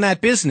well in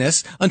that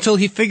business until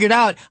he figured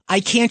out I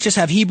can't just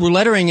have Hebrew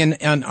lettering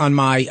on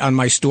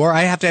my store.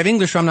 I have to have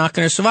English, or I'm not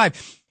going to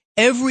survive.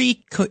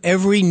 Every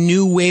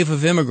new wave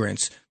of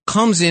immigrants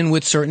comes in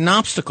with certain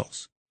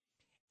obstacles.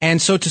 And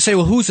so to say,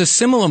 well, who's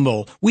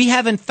assimilable? We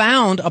haven't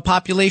found a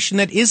population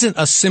that isn't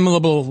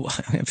assimilable.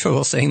 I'm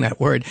trouble saying that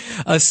word,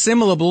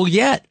 assimilable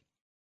yet.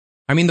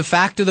 I mean, the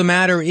fact of the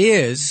matter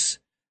is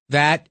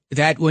that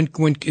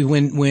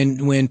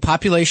when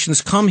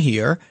populations come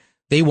here,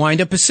 they wind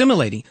up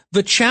assimilating.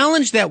 The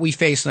challenge that we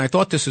face, and I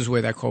thought this is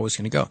where that call was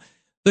going to go.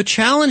 The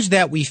challenge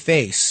that we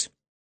face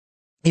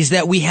is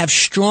that we have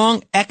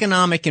strong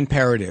economic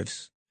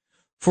imperatives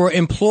for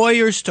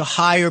employers to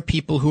hire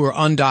people who are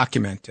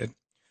undocumented,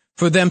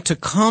 for them to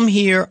come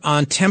here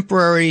on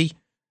temporary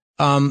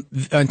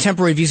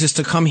visas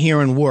to come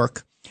here and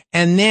work.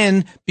 And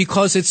then,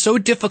 because it's so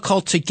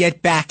difficult to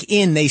get back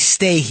in, they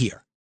stay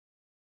here.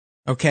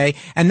 Okay?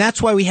 And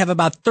that's why we have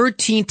about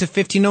 13 to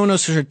 15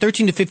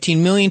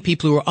 million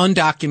people who are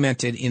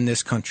undocumented in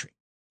this country.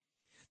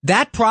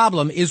 That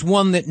problem is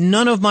one that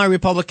none of my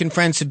Republican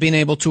friends have been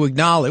able to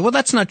acknowledge. Well,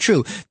 that's not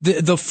true.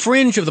 The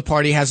fringe of the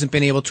party hasn't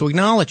been able to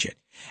acknowledge it.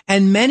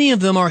 And many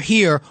of them are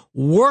here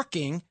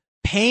working,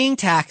 paying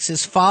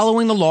taxes,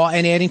 following the law,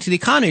 and adding to the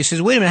economy. He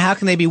says, wait a minute, how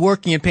can they be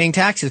working and paying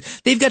taxes?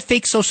 They've got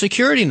fake Social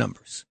Security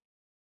numbers.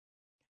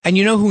 And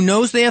you know who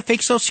knows they have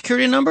fake Social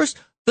Security numbers?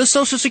 The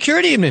Social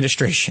Security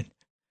Administration.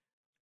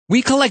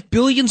 We collect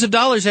billions of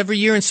dollars every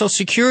year in Social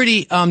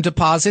Security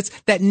deposits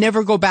that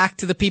never go back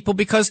to the people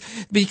because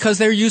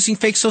they're using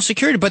fake Social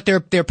Security. But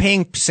they're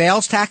paying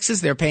sales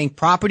taxes, they're paying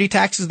property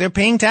taxes, they're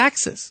paying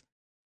taxes.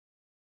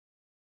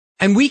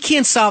 And we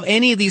can't solve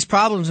any of these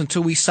problems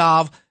until we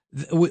solve,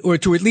 or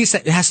to at least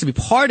it has to be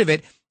part of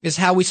it, is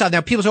how we solve.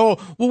 Now people say, oh,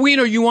 well,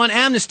 Wiener, you want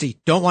amnesty.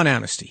 Don't want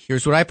amnesty.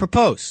 Here's what I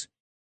propose.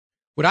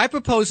 What I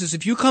propose is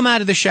if you come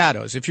out of the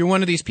shadows, if you're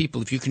one of these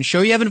people, if you can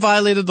show you haven't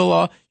violated the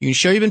law, you can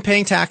show you've been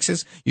paying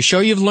taxes, you show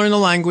you've learned the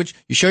language,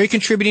 you show you're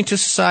contributing to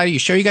society, you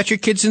show you got your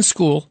kids in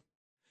school,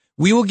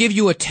 we will give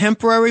you a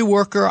temporary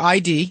worker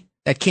ID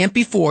that can't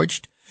be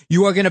forged.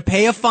 You are going to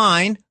pay a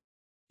fine.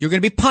 You're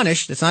going to be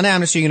punished. It's not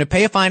amnesty. You're going to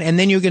pay a fine, and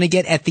then you're going to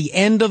get at the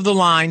end of the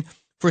line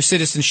for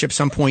citizenship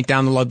some point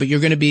down the road, but you're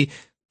going to be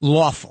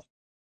lawful.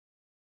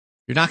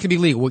 You're not going to be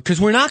legal,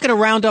 because we're not going to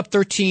round up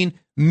 13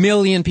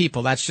 million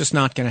people. That's just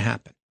not going to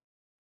happen.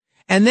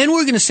 And then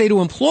we're going to say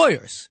to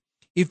employers,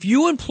 if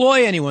you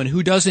employ anyone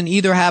who doesn't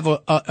either have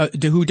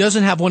who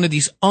doesn't have one of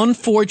these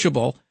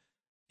unforgeable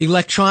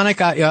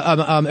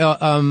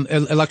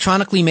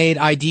electronically made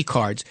ID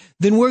cards,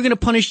 then we're going to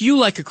punish you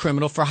like a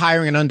criminal for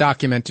hiring an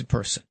undocumented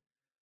person.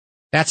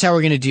 That's how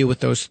we're going to deal with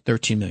those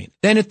 13 million.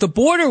 Then at the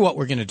border, what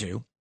we're going to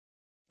do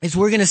is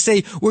we're going to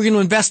say we're going to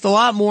invest a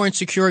lot more in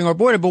securing our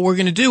border. But what we're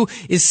going to do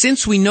is,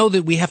 since we know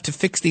that we have to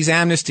fix these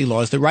amnesty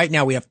laws, that right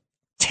now we have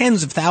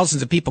tens of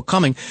thousands of people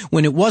coming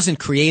when it wasn't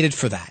created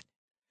for that,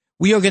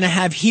 we are going to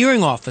have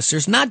hearing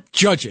officers, not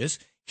judges,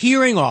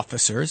 hearing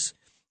officers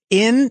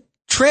in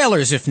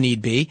trailers, if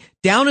need be,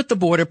 down at the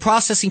border,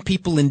 processing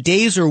people in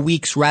days or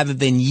weeks rather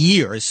than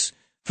years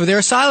for their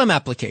asylum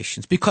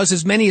applications, because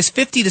as many as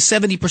 50 to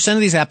 70% of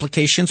these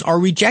applications are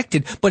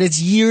rejected, but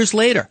it's years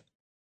later.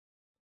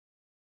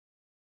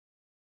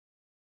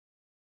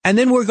 And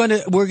then we're going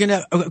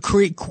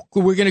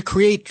to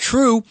create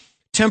true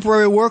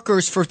temporary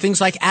workers for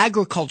things like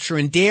agriculture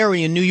and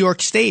dairy in New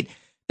York State,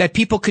 that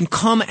people can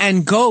come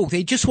and go.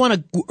 They just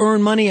want to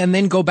earn money and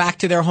then go back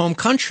to their home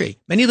country.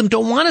 Many of them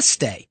don't want to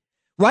stay.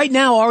 Right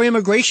now, our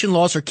immigration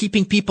laws are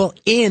keeping people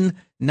in,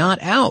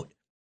 not out.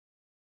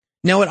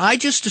 Now, what I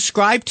just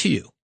described to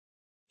you,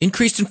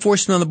 increased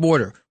enforcement on the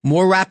border,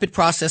 more rapid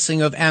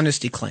processing of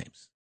amnesty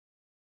claims,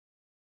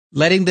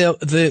 letting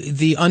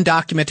the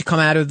undocumented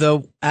come out of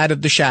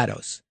the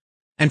shadows,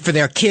 and for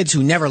their kids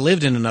who never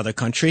lived in another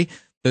country,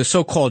 the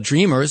so-called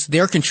dreamers,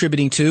 they're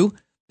contributing to,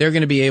 they're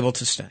going to be able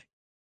to stay.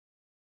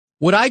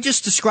 What I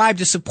just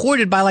described is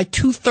supported by like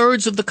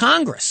 2/3 of the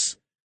Congress.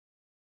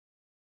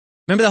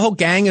 Remember the whole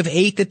gang of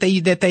 8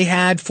 that they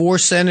had, 4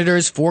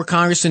 senators, 4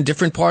 congressmen,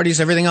 different parties,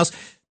 everything else.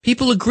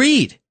 People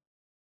agreed.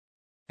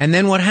 And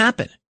then what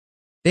happened?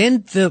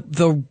 Then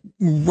the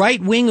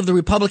right wing of the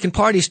Republican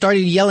Party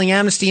started yelling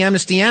amnesty,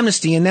 amnesty,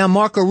 amnesty. And now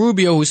Marco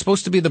Rubio, who's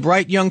supposed to be the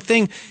bright young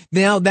thing,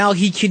 now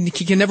he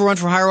can never run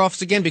for higher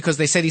office again because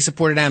they said he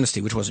supported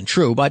amnesty, which wasn't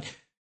true. But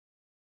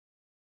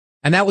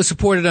And that was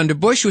supported under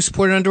Bush. It was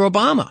supported under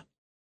Obama.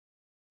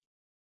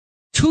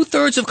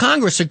 2/3 of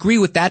Congress agree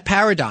with that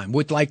paradigm,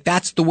 with like,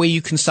 that's the way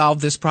you can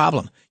solve this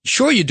problem.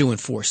 Sure, you do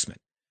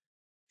enforcement.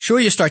 Sure,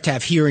 you start to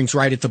have hearings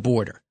right at the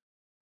border.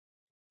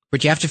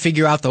 But you have to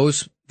figure out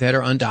those that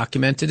are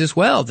undocumented as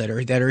well, that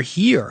are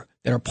here,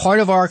 that are part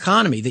of our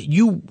economy,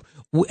 that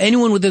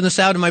anyone within the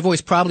sound of my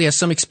voice probably has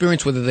some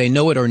experience, whether they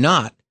know it or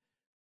not,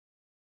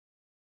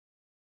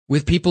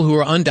 with people who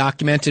are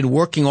undocumented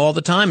working all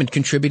the time and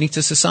contributing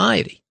to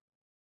society.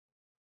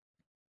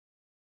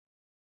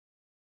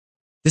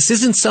 This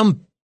isn't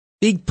some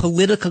big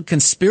political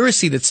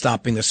conspiracy that's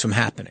stopping this from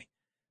happening.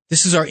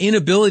 This is our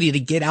inability to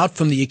get out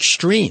from the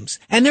extremes.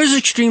 And there's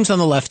extremes on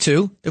the left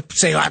too. They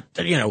say,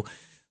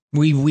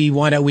 we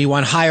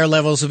want higher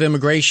levels of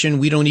immigration.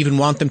 We don't even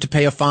want them to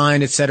pay a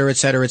fine, et cetera, et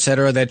cetera, et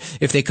cetera, that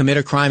if they commit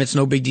a crime, it's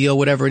no big deal,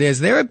 whatever it is.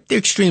 There are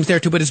extremes there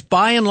too, but it's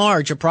by and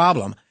large a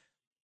problem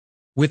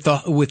with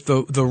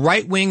the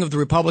right wing of the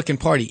Republican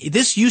Party.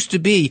 This used to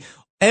be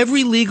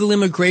every legal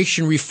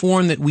immigration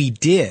reform that we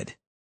did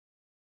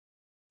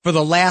for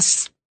the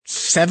last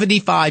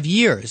 75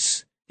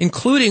 years,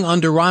 including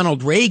under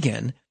Ronald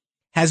Reagan,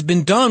 has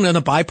been done in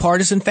a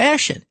bipartisan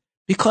fashion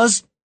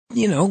because,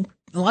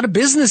 a lot of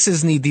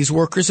businesses need these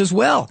workers as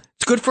well.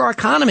 It's good for our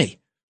economy.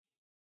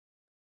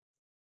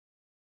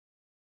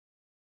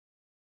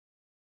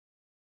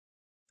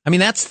 I mean,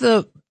 that's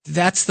the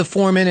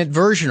 4-minute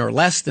version or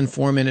less than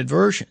 4-minute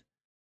version.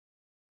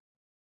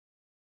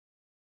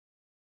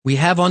 We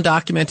have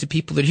undocumented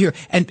people that are here.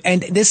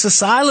 And this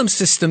asylum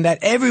system that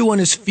everyone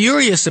is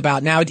furious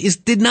about now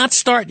did not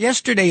start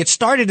yesterday. It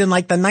started in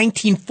like the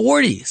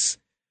 1940s.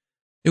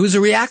 It was a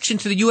reaction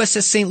to the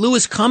USS St.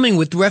 Louis coming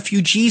with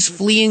refugees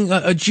fleeing,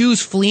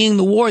 Jews fleeing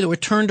the war that were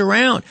turned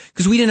around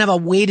because we didn't have a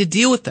way to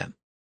deal with them.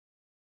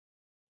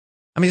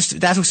 I mean,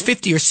 that was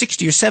 50 or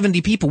 60 or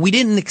 70 people. We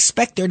didn't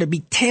expect there to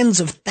be tens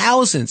of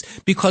thousands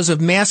because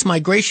of mass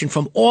migration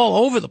from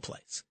all over the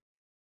place.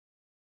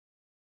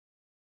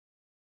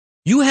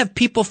 You have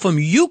people from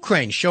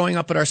Ukraine showing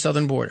up at our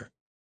southern border.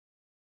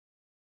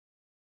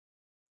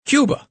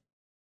 Cuba,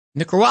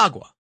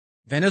 Nicaragua,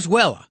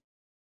 Venezuela.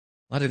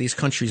 A lot of these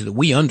countries that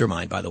we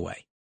undermine, by the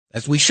way,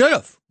 as we should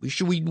have.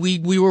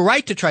 We were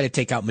right to try to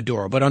take out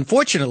Maduro, but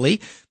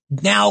unfortunately,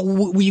 now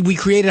we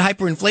created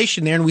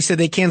hyperinflation there and we said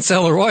they can't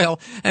sell their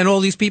oil and all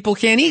these people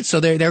can't eat, so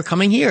they're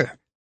coming here.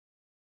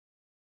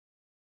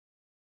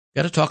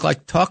 Got to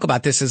talk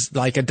about this as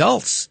like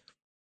adults.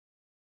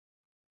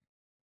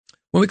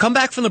 When we come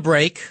back from the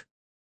break,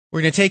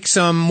 we're going to take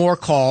some more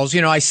calls.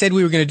 I said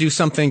we were going to do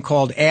something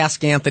called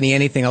Ask Anthony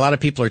Anything. A lot of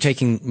people are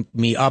taking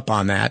me up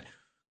on that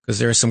because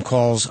there are some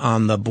calls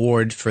on the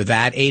board for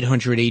that.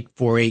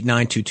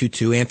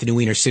 800-848-9222. Anthony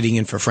Weiner sitting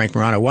in for Frank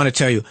Morano. I want to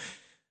tell you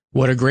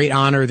what a great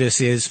honor this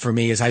is for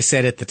me. As I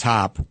said at the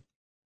top,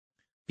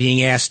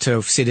 being asked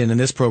to sit in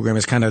this program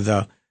is kind of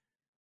the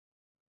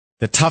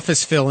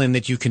toughest fill-in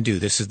that you can do.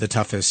 This is the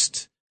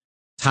toughest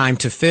time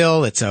to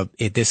fill.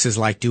 This is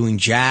like doing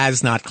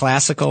jazz, not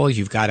classical.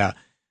 He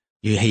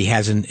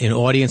has an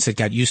audience that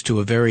got used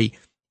to a very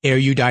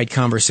erudite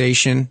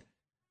conversation.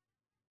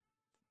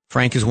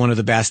 Frank is one of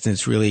the best, and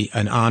it's really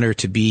an honor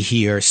to be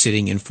here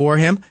sitting in for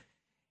him.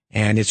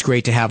 And it's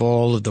great to have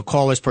all of the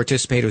callers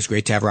participate. It was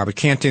great to have Robert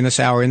Cantor this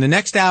hour. In the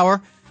next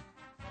hour,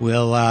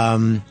 we'll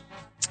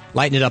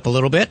lighten it up a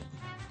little bit.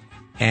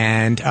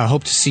 And I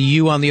hope to see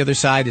you on the other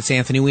side. It's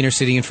Anthony Weiner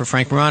sitting in for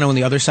Frank Morano on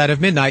the other side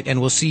of midnight, and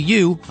we'll see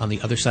you on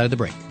the other side of the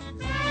break.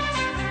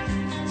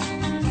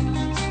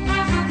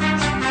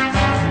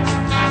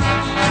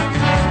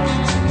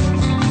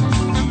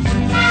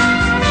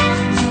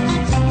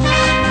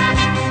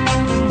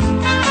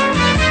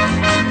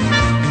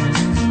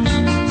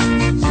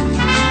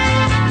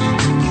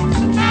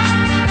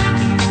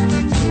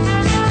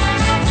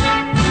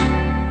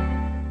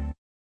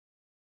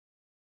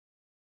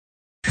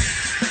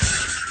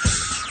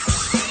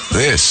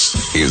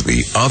 This is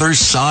The Other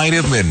Side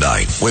of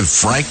Midnight with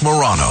Frank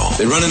Morano.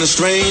 They're running a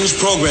strange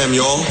program,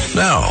 y'all.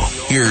 Now,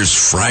 here's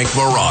Frank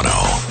Morano.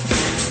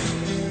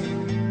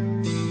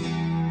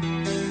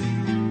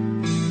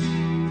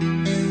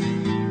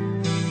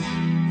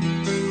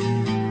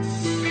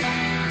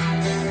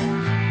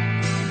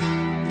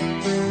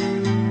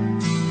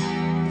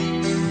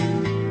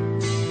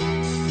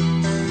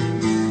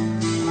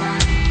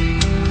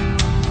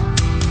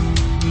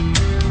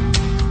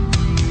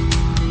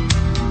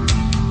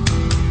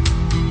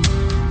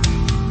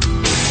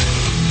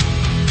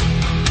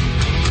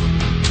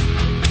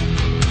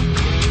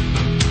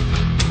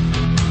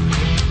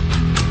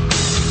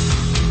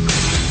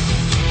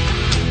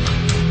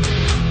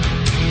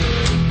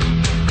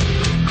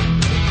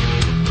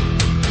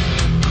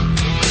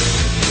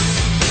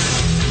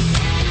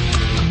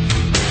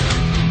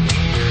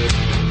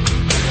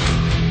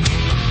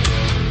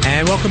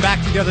 Welcome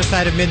back to the other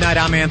side of midnight.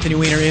 I'm Anthony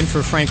Weiner in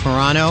for Frank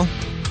Morano.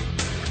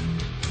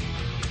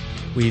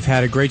 We've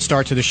had a great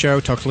start to the show.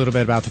 Talked a little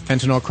bit about the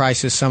fentanyl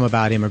crisis, some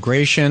about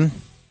immigration.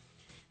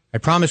 I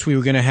promised we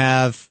were going to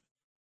have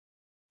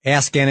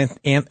Ask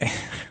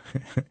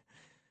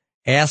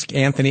Ask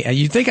Anthony.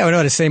 You'd think I would know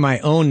how to say my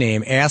own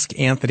name. Ask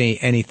Anthony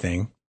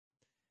anything.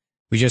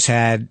 We just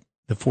had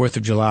the 4th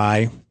of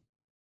July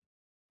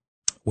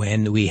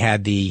when we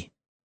had the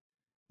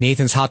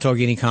Nathan's hot dog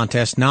eating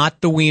contest, not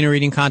the wiener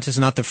eating contest,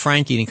 not the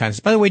Frank eating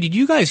contest. By the way, did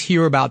you guys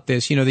hear about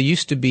this? You know, there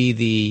used to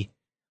be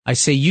I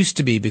say used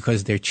to be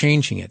because they're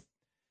changing it.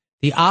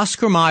 The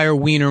Oscar Mayer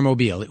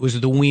Wienermobile. It was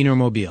the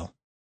Wienermobile.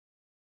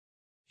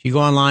 If you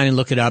go online and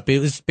look it up, it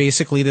was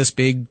basically this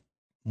big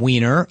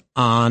wiener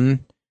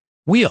on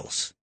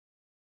wheels.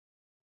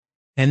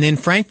 And then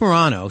Frank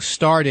Morano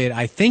started,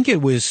 I think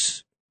it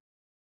was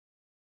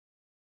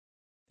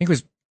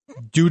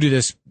due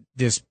to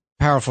this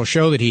powerful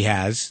show that he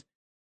has.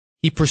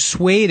 He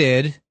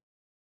persuaded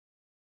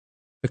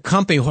the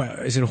company,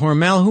 is it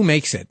Hormel? Who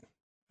makes it?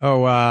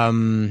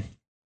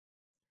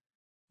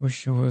 Which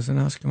show was an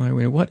Oscar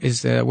Mayer?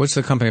 What's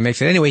the company that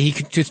makes it? Anyway, he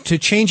could to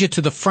change it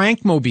to the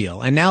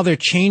Frankmobile, and now they're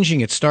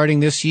changing it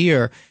starting this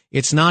year.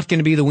 It's not going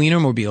to be the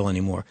Wienermobile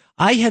anymore.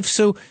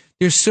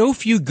 There's so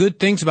few good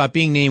things about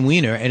being named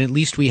Wiener, and at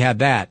least we have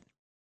that.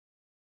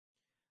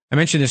 I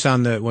mentioned this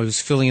on I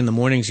was filling in the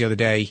mornings the other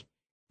day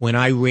when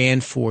I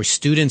ran for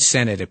Student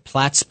Senate at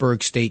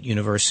Plattsburgh State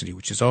University,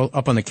 which is all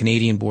up on the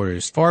Canadian border,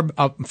 as far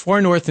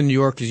north in New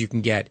York as you can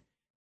get,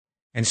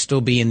 and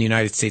still be in the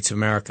United States of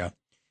America.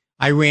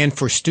 I ran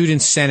for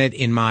Student Senate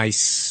in my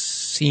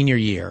senior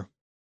year,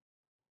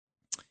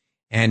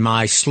 and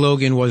my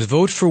slogan was,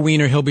 vote for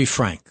Wiener, he'll be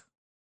Frank.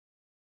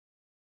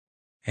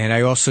 And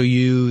I also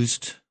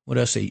used, what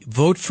else?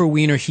 Vote for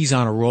Wiener, he's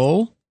on a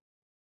roll.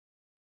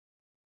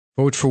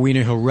 Vote for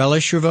Wiener, he'll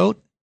relish your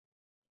vote.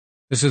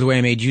 This is the way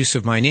I made use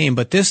of my name.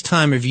 But this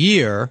time of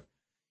year,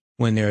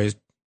 when there's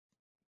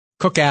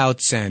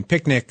cookouts and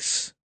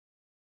picnics,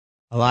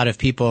 a lot of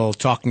people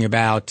talking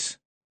about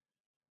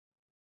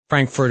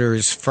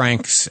Frankfurters,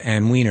 Franks,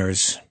 and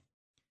Wieners.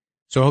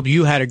 So I hope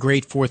you had a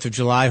great 4th of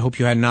July. I hope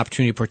you had an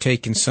opportunity to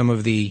partake in some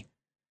of the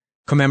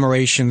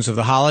commemorations of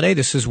the holiday.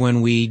 This is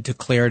when we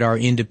declared our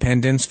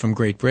independence from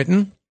Great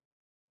Britain.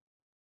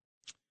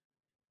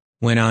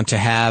 Went on to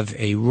have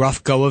a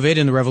rough go of it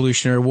in the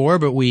Revolutionary War,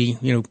 but we,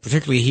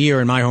 particularly here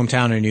in my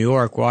hometown in New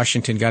York,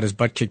 Washington got his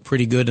butt kicked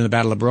pretty good in the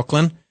Battle of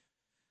Brooklyn.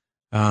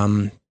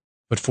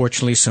 But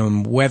fortunately,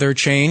 some weather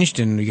changed,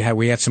 and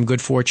we had some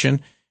good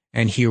fortune,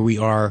 and here we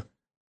are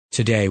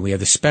today. We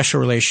have a special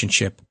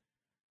relationship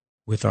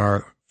with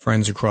our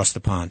friends across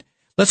the pond.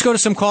 Let's go to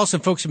some calls.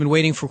 Some folks have been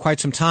waiting for quite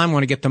some time. I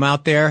want to get them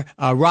out there.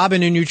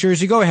 Robin in New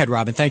Jersey. Go ahead,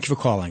 Robin. Thank you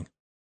for calling.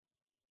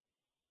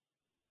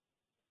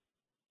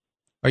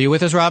 Are you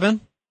with us,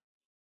 Robin?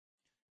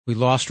 We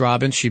lost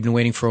Robin. She'd been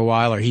waiting for a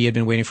while, or he had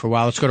been waiting for a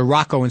while. Let's go to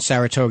Rocco in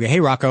Saratoga.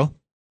 Hey, Rocco.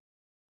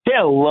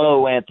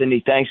 Hello,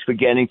 Anthony. Thanks for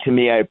getting to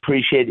me. I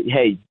appreciate it.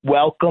 Hey,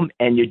 welcome,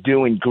 and you're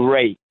doing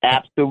great.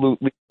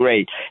 Absolutely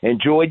great.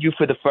 Enjoyed you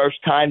for the first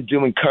time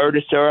doing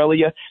Curtis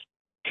earlier.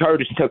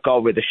 Curtis took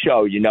over the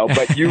show,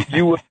 but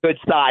you were a good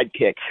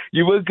sidekick.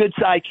 You were a good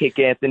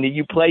sidekick, Anthony.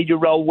 You played your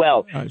role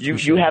well.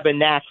 You have a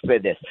knack for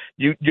this.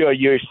 You're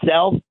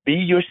yourself. Be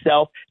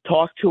yourself.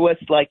 Talk to us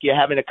like you're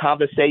having a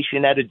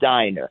conversation at a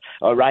diner,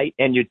 all right?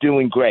 And you're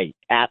doing great.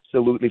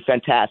 Absolutely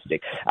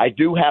fantastic. I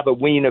do have a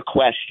wiener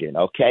question,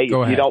 okay?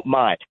 Go ahead. If you don't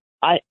mind.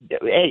 I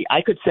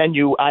could send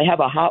you, I have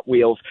a Hot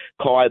Wheels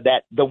car,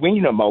 the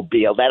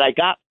Wienermobile that I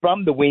got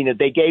from the Wiener.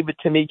 They gave it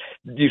to me.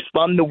 You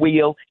spun the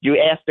wheel, you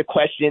asked the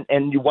question,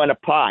 and you won a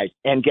prize.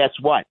 And guess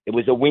what? It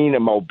was a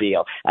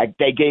Wienermobile.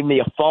 They gave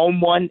me a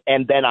foam one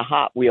and then a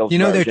Hot Wheels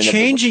they're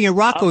changing it,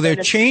 Rocco. They're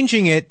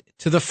changing it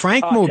to the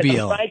Frankmobile.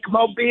 The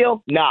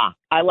Frankmobile? Nah,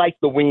 I like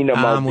the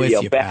Wienermobile. I'm with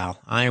you, pal.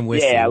 I am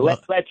with you. Yeah,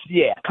 let's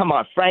come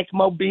on.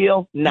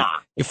 Frankmobile? Nah.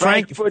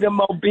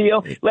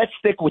 Frankfurter-mobile? Let's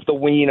stick with the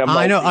Wienermobile.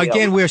 I know.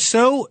 Again, we're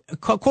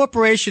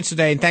corporations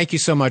today, and thank you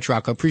so much,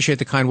 Rocco. Appreciate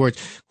the kind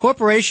words.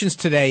 Corporations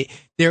today,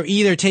 they're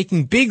either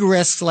taking big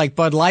risks like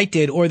Bud Light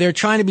did, or they're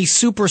trying to be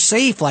super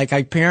safe, like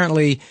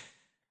apparently,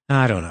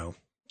 I don't know.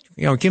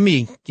 Give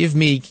me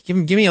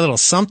a little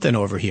something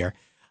over here.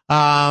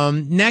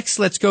 Next,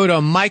 let's go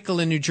to Michael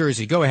in New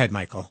Jersey. Go ahead,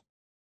 Michael.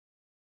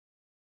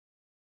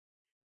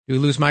 Did we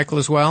lose Michael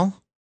as well?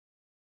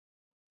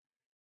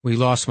 We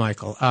lost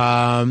Michael.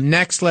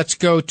 Next, let's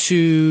go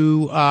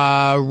to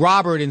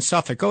Robert in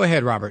Suffolk. Go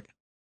ahead, Robert.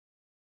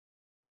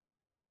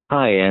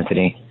 Hi,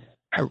 Anthony.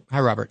 Hi,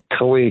 Robert.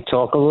 Can we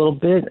talk a little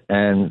bit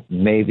and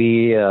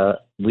maybe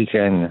we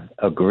can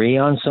agree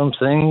on some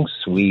things?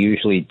 We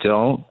usually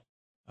don't.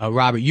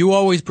 Robert, you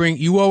always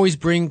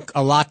bring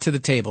a lot to the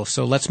table,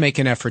 so let's make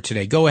an effort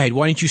today. Go ahead.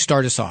 Why don't you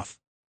start us off?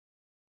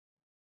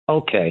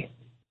 Okay.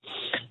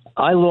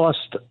 I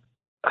lost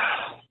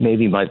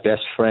maybe my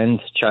best friend,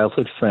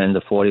 childhood friend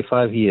of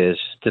 45 years,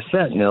 to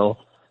fentanyl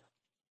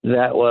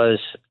that was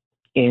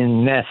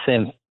in meth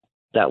and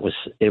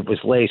it was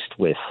laced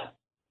with.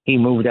 He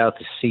moved out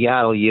to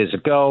Seattle years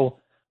ago,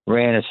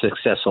 ran a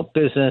successful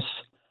business.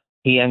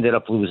 He ended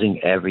up losing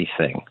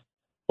everything.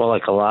 Well,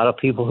 like a lot of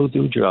people who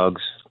do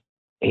drugs,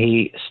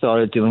 he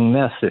started doing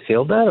meth to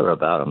feel better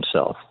about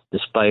himself,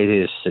 despite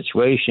his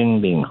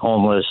situation, being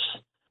homeless,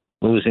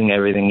 losing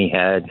everything he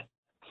had.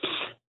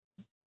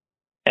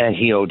 and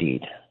he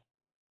OD'd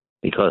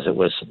because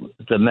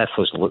the meth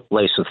was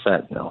laced with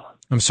fentanyl.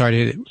 I'm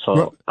sorry.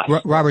 So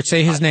Robert,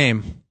 say his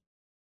name.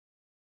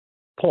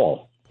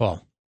 Paul.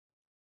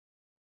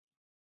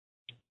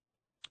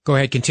 Go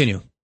ahead,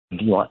 continue.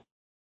 What?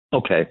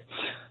 Okay.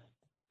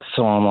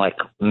 So I'm like,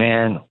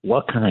 man,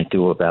 what can I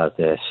do about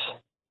this?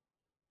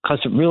 Because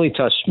it really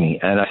touched me.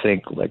 And I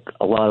think, like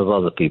a lot of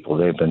other people,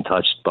 they've been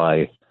touched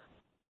by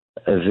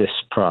this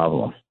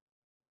problem.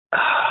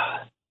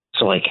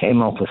 So I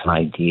came up with an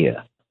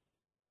idea.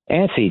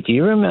 Anthony, do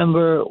you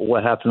remember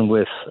what happened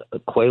with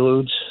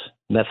Quaaludes,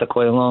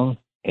 methaqualone,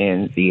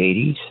 in the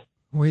 80s?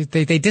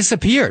 They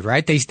disappeared,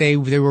 right? They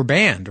were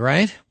banned,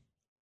 right?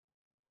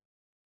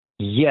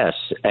 Yes,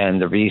 and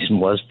the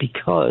reason was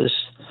because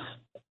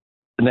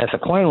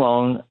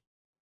methaqualone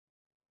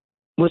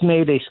was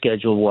made a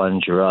Schedule I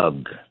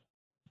drug,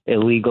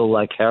 illegal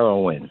like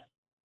heroin.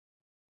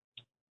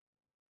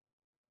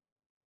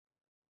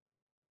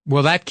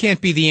 Well, that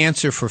can't be the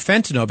answer for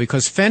fentanyl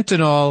because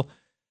fentanyl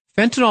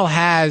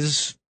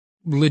has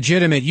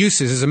legitimate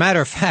uses. As a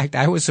matter of fact,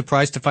 I was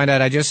surprised to find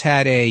out I just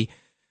had a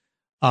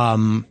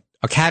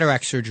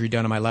cataract surgery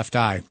done on my left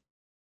eye.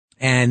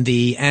 And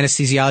the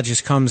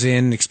anesthesiologist comes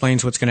in,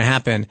 explains what's going to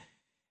happen,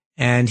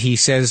 and he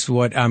says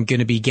what I'm going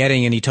to be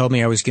getting, and he told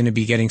me I was going to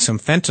be getting some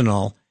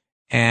fentanyl,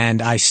 and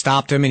I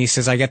stopped him, and he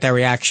says, I get that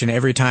reaction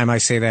every time I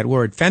say that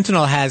word.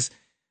 Fentanyl has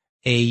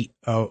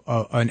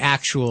an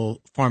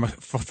actual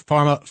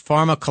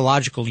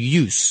pharmacological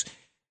use.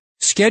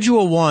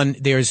 Schedule I,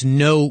 there's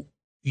no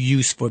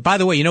use for it. By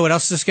the way, you know what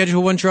else is a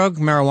Schedule I drug?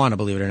 Marijuana,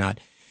 believe it or not.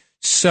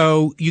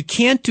 So you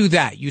can't do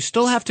that. You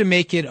still have to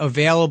make it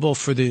available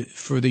for the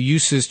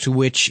uses to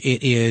which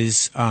it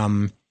is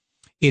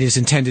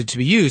intended to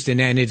be used, and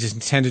then it is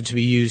intended to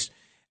be used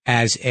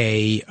as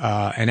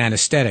an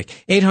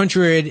anesthetic.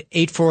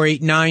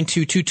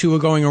 800-848-9222 are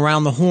going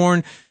around the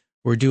horn.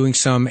 We're doing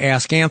some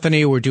Ask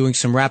Anthony. We're doing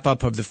some wrap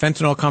up of the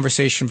fentanyl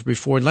conversation from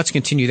before. And let's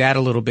continue that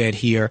a little bit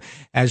here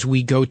as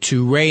we go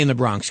to Ray in the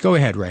Bronx. Go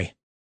ahead, Ray.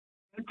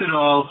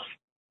 Fentanyl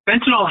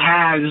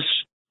has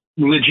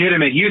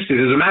legitimate uses.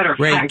 As a matter of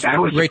fact, I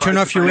was Ray, turn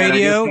off your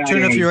radio.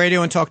 Turn off your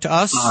radio and talk to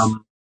us.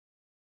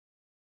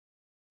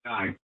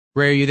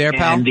 Ray, are you there,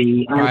 pal?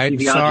 All right,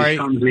 sorry.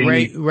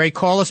 Ray,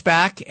 call us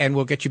back, and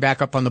we'll get you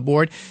back up on the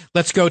board.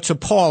 Let's go to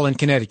Paul in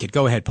Connecticut.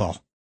 Go ahead, Paul.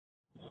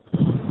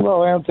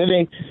 Hello,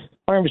 Anthony.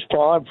 My name is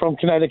Paul. I'm from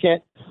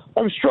Connecticut.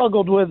 I've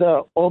struggled with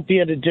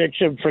opiate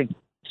addiction for,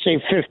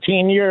 say,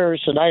 15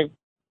 years, and I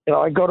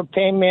go to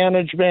pain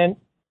management.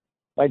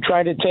 I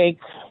try to take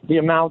the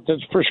amount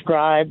that's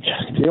prescribed.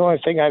 The only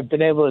thing I've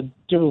been able to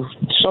do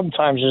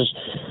sometimes is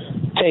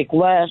take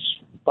less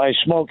by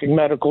smoking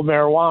medical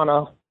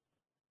marijuana.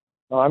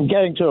 I'm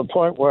getting to a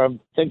point where I'm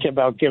thinking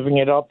about giving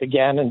it up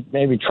again and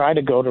maybe try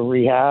to go to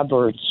rehab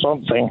or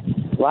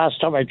something.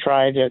 Last time I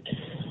tried it,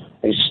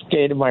 I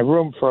stayed in my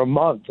room for a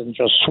month and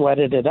just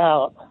sweated it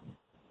out.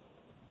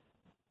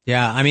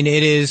 Yeah, I mean,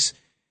 it is.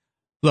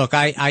 Look,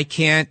 I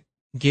can't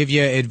give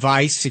you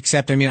advice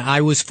except,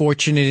 I was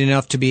fortunate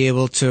enough to be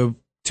able to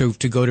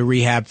go to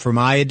rehab for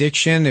my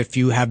addiction. If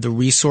you have the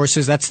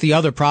resources, that's the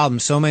other problem.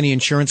 So many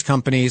insurance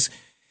companies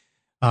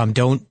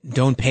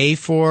don't pay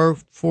for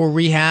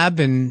rehab,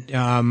 and there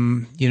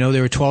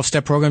are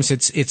 12-step programs.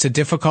 It's a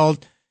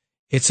difficult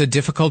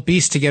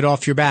beast to get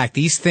off your back.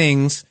 These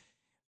things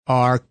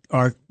are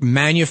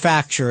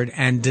manufactured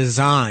and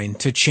designed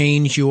to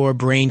change your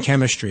brain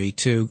chemistry,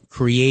 to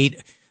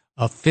create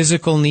a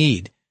physical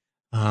need.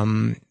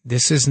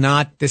 This is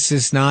not,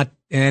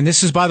 and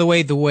this is, by the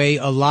way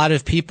a lot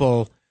of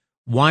people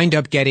wind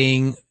up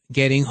getting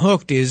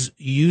hooked, is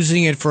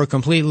using it for a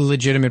completely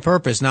legitimate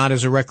purpose, not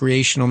as a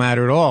recreational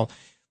matter at all.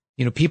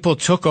 People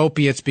took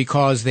opiates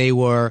because they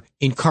were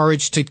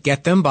encouraged to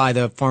get them by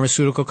the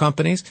pharmaceutical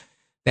companies,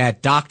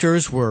 that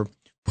doctors were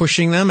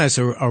pushing them as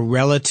a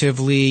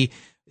relatively,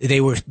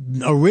 they were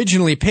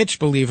originally pitched,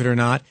 believe it or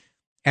not,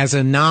 as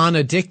a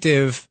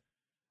non-addictive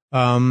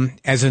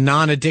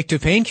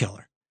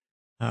painkiller.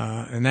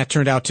 And that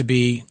turned out to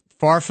be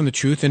far from the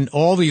truth. And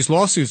all these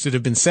lawsuits that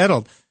have been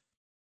settled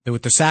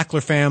with the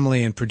Sackler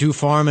family and Purdue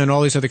Pharma and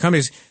all these other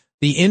companies,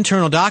 the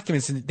internal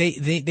documents,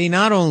 they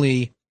not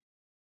only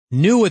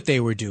knew what they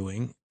were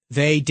doing,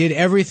 they did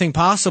everything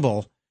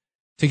possible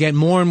to get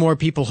more and more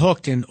people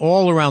hooked in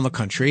all around the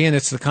country. And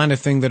it's the kind of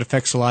thing that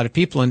affects a lot of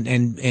people.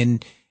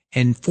 And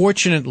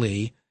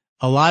fortunately,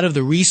 a lot of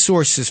the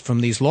resources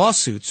from these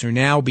lawsuits are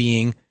now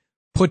being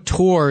put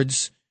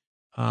towards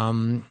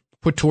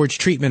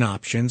treatment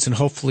options, and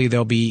hopefully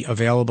they'll be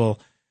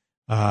available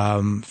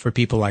for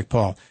people like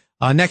Paul.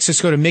 Next,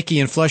 let's go to Mickey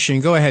in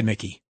Flushing. Go ahead,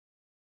 Mickey.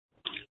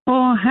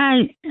 Oh,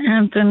 hi,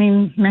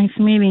 Anthony. Nice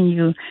meeting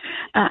you.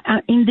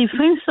 In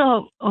defense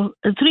of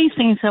three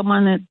things I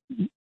want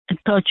to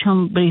touch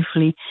on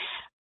briefly.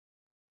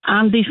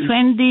 I'm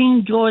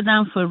defending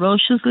Jordan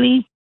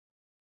ferociously.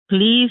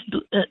 Please,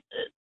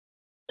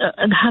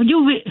 have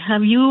you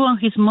and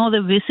his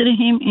mother visited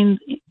him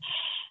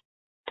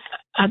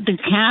at the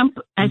camp?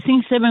 I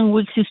think 7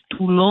 weeks is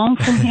too long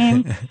for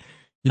him.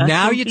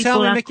 Now you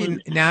tell me, Mickey.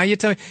 Now you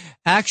tell me.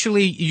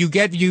 Actually,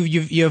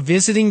 you're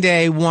visiting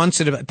day once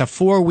at the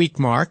 4-week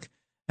mark,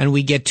 and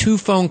we get 2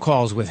 phone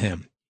calls with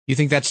him. You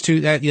think that's too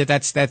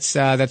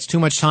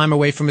much time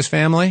away from his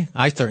family?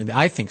 I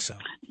think so.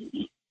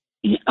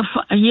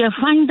 Yeah,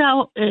 find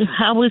out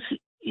how is,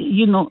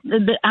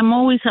 I'm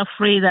always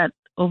afraid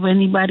of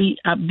anybody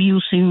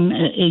abusing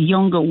a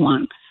younger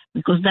one,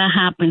 because that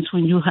happens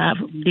when you have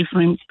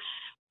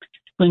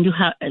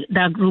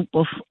that group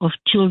of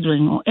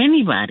children or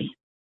anybody.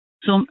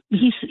 So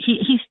he's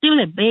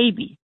still a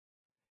baby.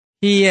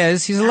 He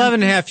is. He's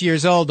 11 and a half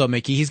years old, though,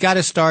 Mickey. He's got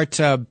to start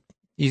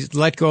he's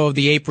let go of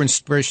the apron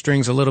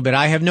strings a little bit.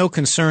 I have no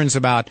concerns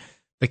about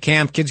the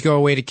camp. Kids go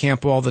away to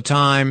camp all the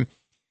time.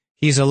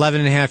 He's 11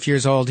 and a half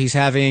years old. He's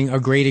having a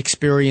great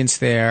experience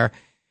there.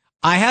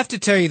 I have to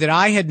tell you that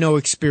I had no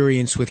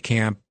experience with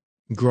camp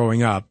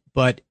growing up,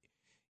 but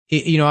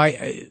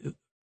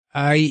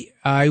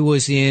I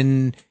was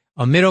in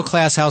a middle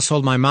class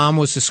household. My mom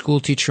was a school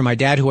teacher. My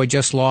dad, who I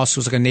just lost,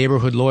 was like a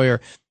neighborhood lawyer.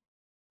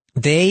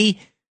 They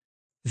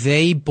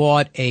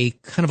bought a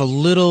kind of a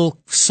little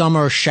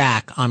summer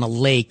shack on a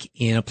lake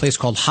in a place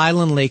called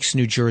Highland Lakes,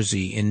 New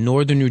Jersey, in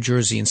northern New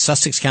Jersey, in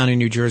Sussex County,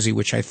 New Jersey,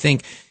 which I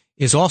think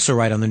is also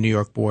right on the New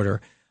York border.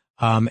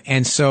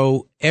 And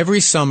so every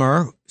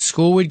summer,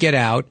 school would get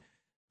out.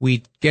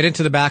 We'd get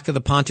into the back of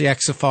the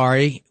Pontiac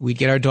Safari. We'd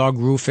get our dog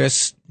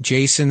Rufus,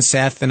 Jason,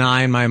 Seth, and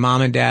I, and my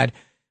mom and dad.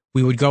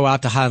 We would go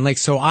out to Highland Lake.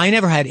 So I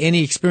never had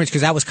any experience,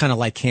 because that was kind of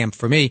like camp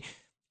for me.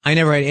 I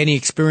never had any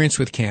experience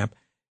with camp.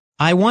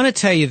 I want to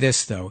tell you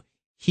this, though.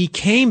 He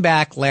came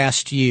back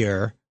last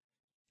year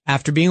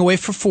after being away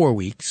for 4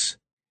 weeks,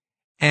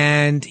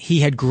 and he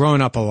had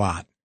grown up a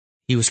lot.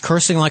 He was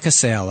cursing like a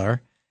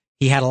sailor.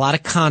 He had a lot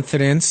of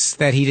confidence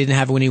that he didn't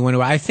have when he went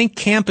away. I think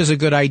camp is a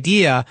good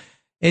idea.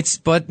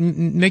 But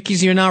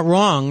Mickey's, you're not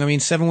wrong. I mean,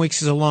 7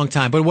 weeks is a long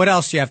time. But what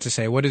else do you have to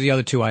say? What are the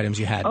other 2 items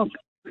you had? Okay.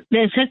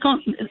 The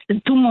second,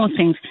 2 more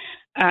things.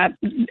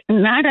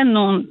 Not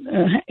Unknown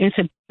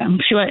I'm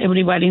sure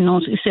everybody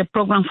knows, it's a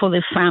program for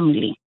the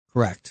family.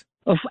 Correct.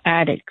 Of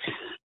addicts.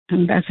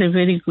 And that's a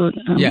very good.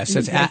 Yes,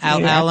 it's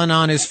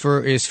Al-Anon is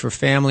for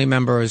family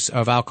members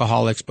of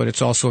alcoholics, but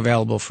it's also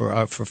available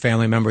for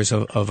family members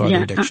of other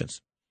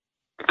addictions.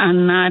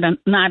 And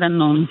Not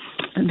Unknown.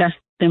 That's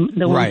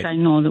the ones I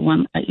know, the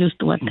one I used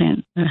to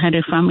attend. I had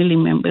a family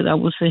member that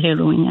was a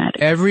heroin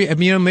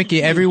addict.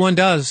 Mickey, everyone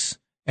does.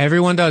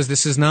 Everyone does.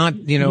 This is not,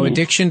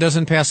 addiction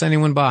doesn't pass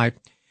anyone by.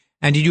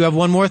 And did you have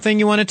one more thing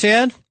you wanted to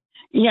add?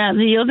 Yeah,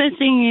 the other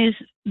thing is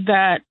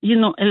that,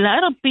 a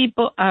lot of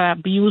people are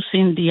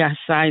abusing the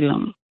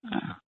asylum.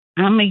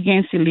 I'm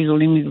against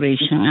illegal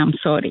immigration. I'm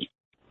sorry.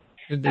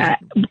 I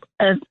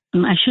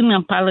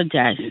shouldn't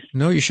apologize.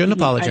 No, you shouldn't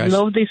apologize. I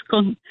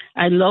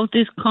love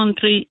this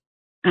country,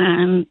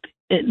 and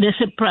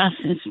there's a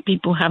process.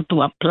 People have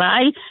to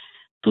apply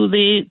to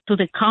the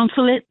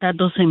consulate. That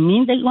doesn't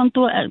mean they're going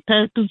to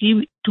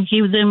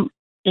give them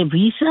a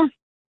visa.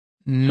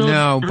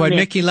 No, but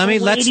Mickey,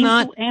 let's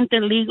not enter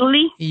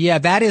legally. Yeah,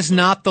 that is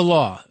not the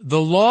law. The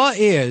law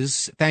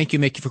is, thank you,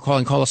 Mickey, for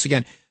calling. Call us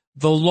again.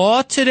 The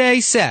law today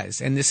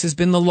says, and this has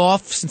been the law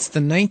since the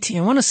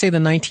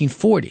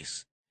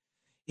 1940s,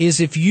 is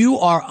if you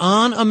are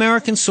on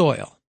American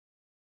soil,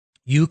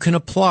 you can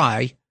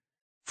apply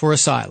for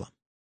asylum.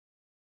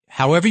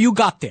 However you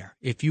got there,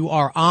 if you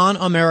are on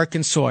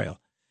American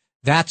soil.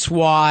 That's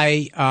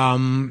why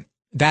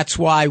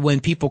when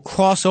people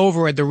cross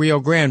over at the Rio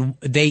Grande,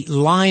 they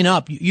line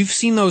up. You've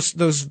seen those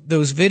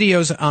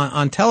videos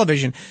on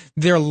television.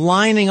 They're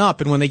lining up,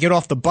 and when they get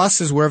off the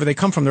buses, wherever they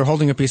come from, they're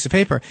holding a piece of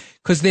paper,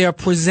 because they are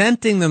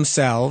presenting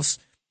themselves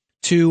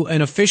to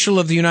an official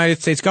of the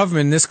United States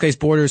government, in this case,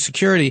 Border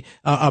Security,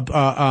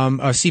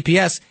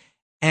 CPS,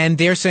 and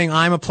they're saying,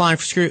 I'm applying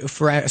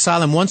for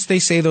asylum. Once they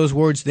say those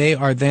words, they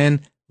are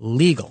then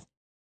legal.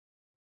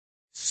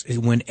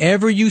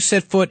 Whenever you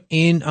set foot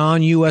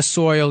on U.S.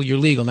 soil, you're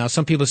legal. Now,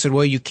 some people said,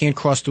 well, you can't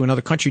cross to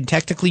another country.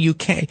 Technically, you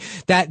can't.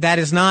 That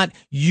is not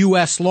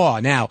U.S. law.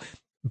 Now,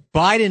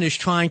 Biden is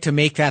trying to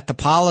make that the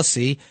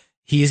policy.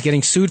 He is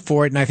getting sued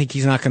for it, and I think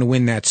he's not going to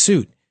win that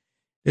suit.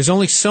 There's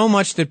only so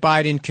much that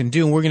Biden can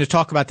do, and we're going to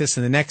talk about this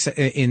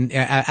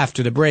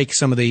after the break,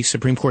 some of the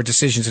Supreme Court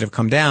decisions that have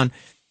come down.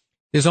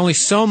 There's only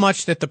so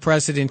much that the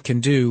president can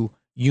do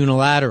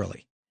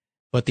unilaterally.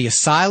 But the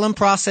asylum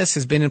process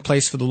has been in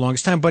place for the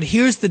longest time. But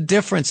here's the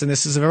difference, and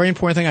this is a very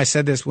important thing. I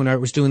said this when I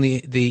was doing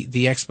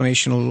the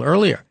explanation a little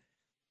earlier.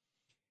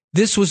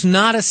 This was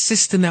not a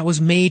system that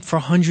was made for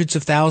hundreds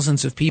of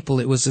thousands of people.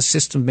 It was a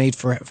system made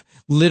for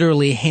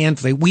literally a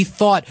handful. We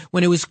thought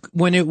when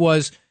it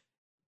was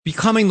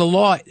becoming the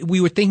law, we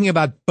were thinking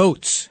about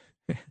boats.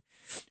 We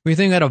were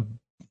thinking about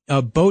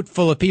a boat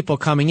full of people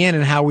coming in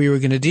and how we were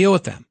going to deal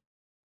with them.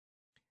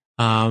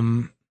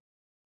 And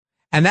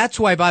that's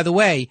why, by the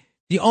way,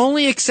 the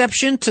only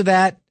exception to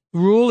that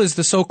rule is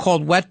the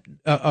so-called wet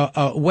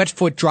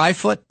foot, dry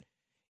foot,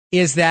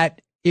 is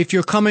that if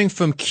you're coming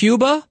from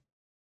Cuba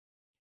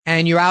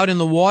and you're out in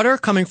the water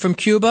coming from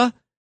Cuba,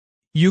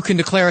 you can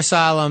declare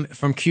asylum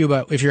from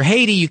Cuba. If you're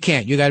Haiti, you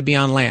can't. You got to be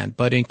on land.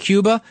 But in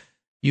Cuba,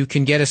 you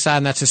can get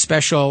asylum. That's a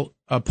special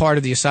part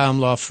of the asylum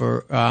law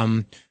for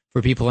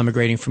people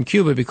immigrating from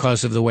Cuba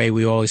because of the way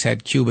we always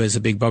had Cuba as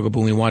a big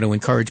bugaboo. We want to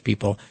encourage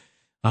people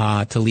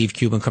to leave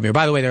Cuba and come here.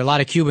 By the way, there are a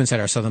lot of Cubans at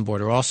our southern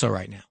border also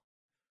right now.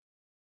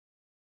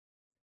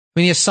 I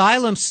mean,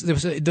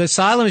 the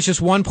asylum is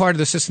just one part of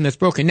the system that's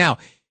broken. Now,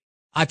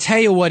 I'll tell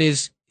you what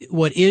is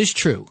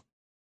true.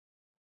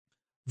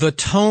 The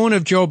tone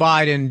of Joe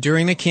Biden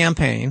during the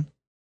campaign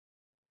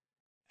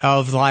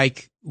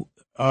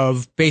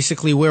of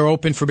basically we're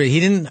open for, he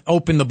didn't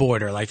open the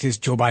border like this.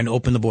 Joe Biden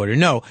opened the border.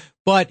 No,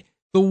 but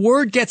the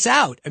word gets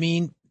out. I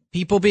mean,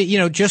 people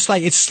just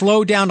like it's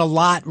slowed down a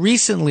lot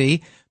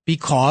recently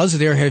because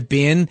there have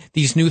been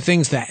these new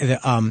things that,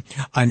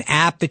 an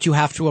app that you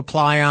have to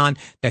apply on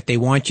that they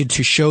want you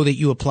to show that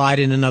you applied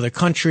in another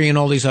country and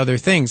all these other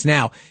things.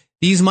 Now,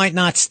 these might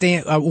not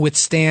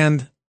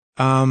withstand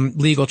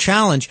legal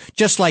challenge,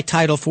 just like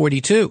Title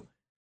 42.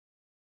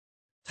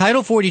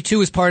 Title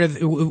 42 is part of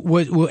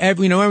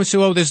everyone say,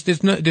 oh,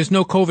 there's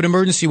no COVID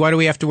emergency. Why do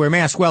we have to wear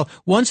masks? Well,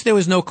 once there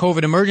was no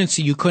COVID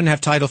emergency, you couldn't have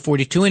Title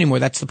 42 anymore.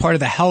 That's the part of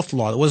the health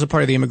law. It wasn't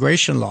part of the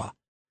immigration law.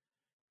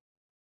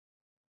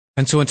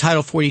 And so in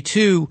Title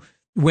 42,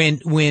 when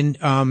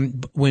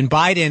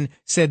Biden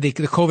said the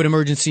COVID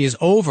emergency is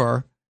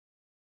over,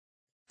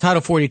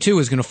 Title 42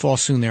 is going to fall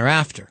soon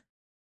thereafter.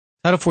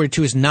 Title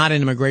 42 is not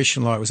an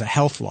immigration law. It was a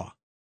health law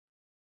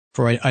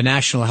for a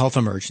national health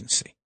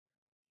emergency.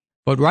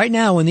 But right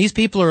now, when these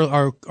people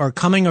are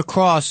coming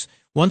across,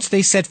 once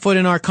they set foot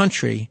in our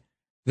country,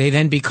 they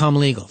then become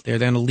legal. They're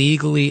then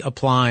legally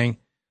applying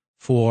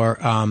for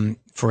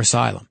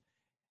asylum.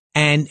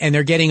 And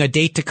they're getting a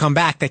date to come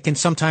back that can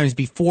sometimes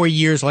be 4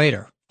 years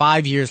later,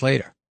 5 years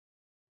later.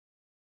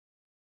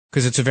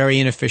 Because it's a very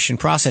inefficient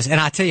process. And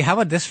I'll tell you, how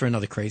about this for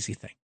another crazy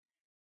thing?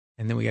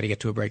 And then we got to get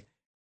to a break.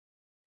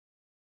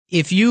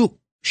 If you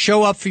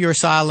show up for your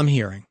asylum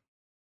hearing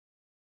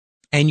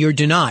and you're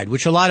denied,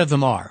 which a lot of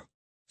them are,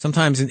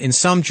 sometimes in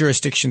some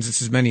jurisdictions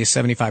it's as many as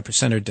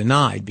 75% are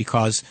denied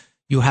because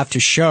you have to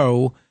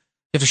show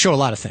a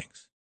lot of things.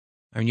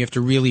 I mean, you have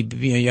to really,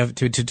 you have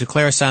to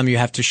declare asylum, you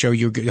have to show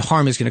your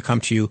harm is going to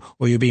come to you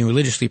or you're being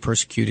religiously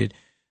persecuted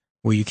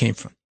where you came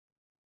from.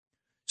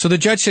 So the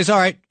judge says, all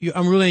right,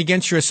 I'm ruling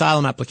against your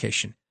asylum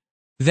application.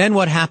 Then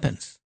what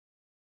happens?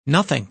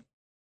 Nothing.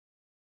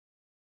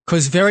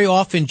 Because very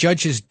often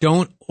judges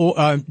don't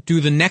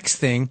do the next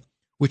thing,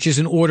 which is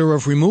an order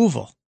of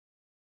removal.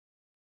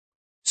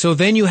 So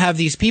then you have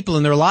these people,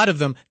 and there are a lot of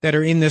them that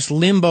are in this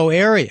limbo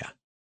area,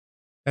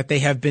 that they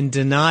have been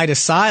denied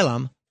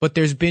asylum, but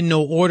there's been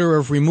no order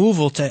of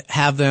removal to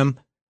have them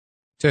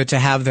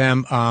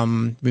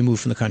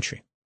removed from the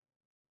country.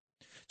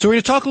 So we're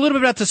going to talk a little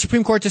bit about the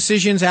Supreme Court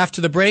decisions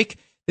after the break.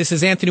 This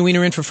is Anthony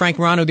Weiner in for Frank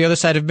Morano, The Other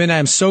Side of Midnight.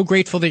 I'm so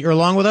grateful that you're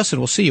along with us,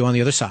 and we'll see you on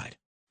the other side.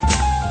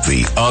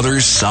 The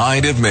Other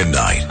Side of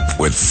Midnight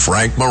with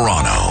Frank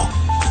Morano.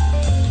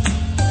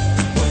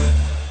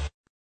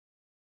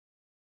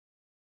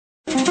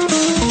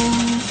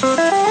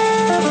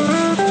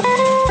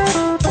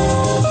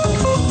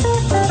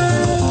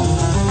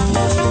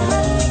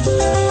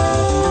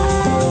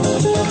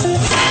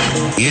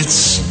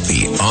 It's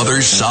The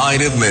Other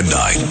Side of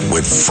Midnight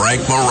with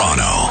Frank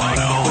Morano.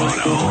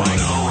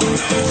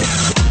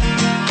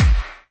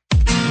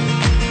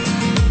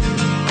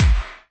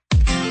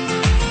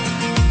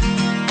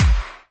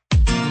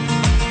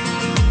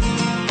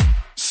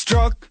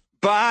 Struck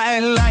by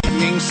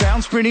lightning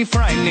sounds pretty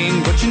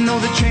frightening, but you know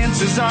the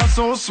chances are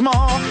so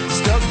small.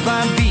 Stuck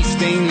by a bee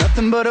sting,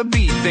 nothing but a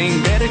bee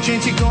thing. Better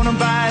chance you're gonna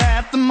bite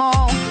at the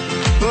mall.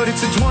 But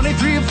it's a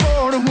 23 or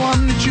 4 to 1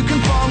 that you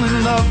can fall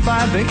in love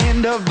by the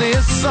end of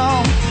this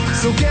song.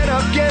 So get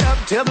up,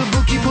 tell the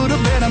bookie put a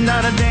bet on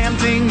not a damn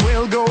thing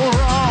will go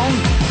wrong.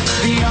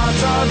 The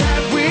odds are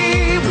that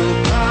we will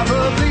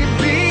probably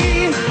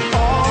be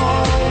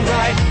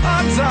alright.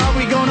 Odds are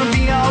we gonna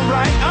be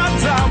alright.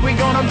 Odds are we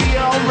gonna be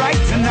alright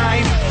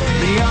tonight.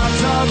 The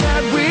odds are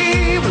that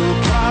we will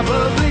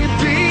probably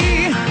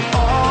be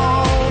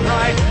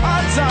alright.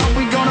 Odds are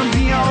we gonna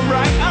be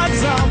alright.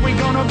 Odds are we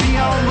gonna be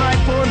alright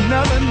for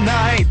another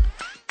night.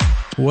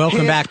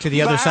 Welcome back to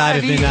The Other Side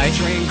of Midnight.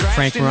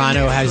 Frank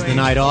Morano has the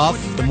night off,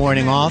 the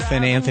morning off,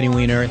 and Anthony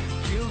Weiner,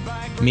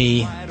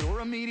 me,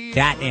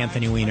 that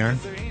Anthony Weiner.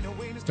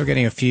 Still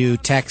getting a few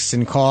texts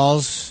and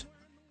calls.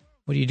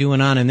 What are you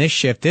doing on in this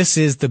shift? This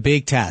is the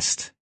big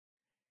test.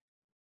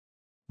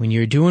 When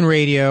you're doing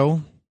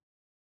radio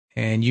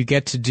and you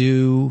get to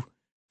do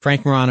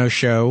Frank Morano's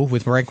show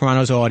with Frank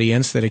Morano's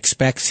audience that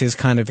expects his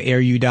kind of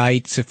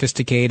erudite,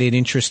 sophisticated,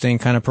 interesting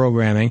kind of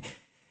programming,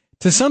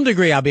 to some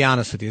degree, I'll be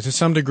honest with you, to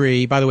some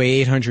degree, by the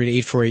way,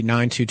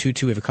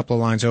 800-848-9222, we have a couple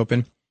of lines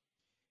open.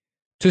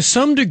 To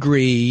some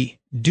degree,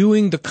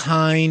 doing the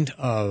kind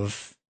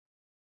of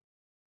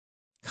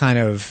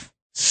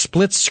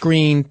split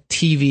screen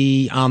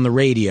TV on the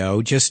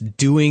radio, just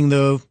doing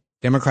the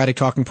Democratic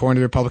talking point,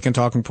 the Republican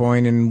talking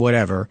point, and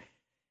whatever,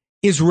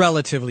 is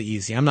relatively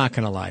easy. I'm not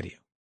going to lie to you.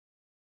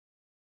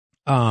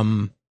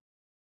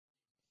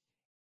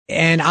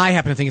 And I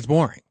happen to think it's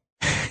boring.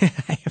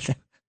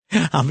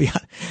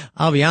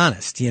 I'll be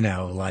honest,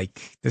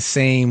 like the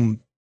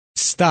same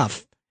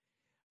stuff.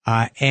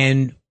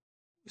 And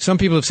some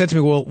people have said to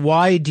me, well,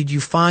 why did you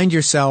find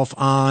yourself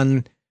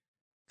on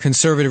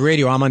conservative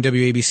radio? I'm on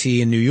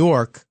WABC in New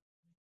York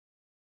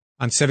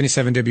on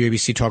 77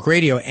 WABC Talk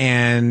Radio.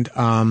 And,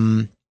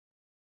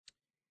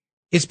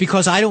 it's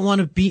because I don't want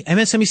to be,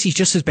 MSNBC is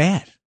just as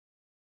bad.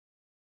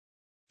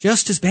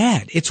 Just as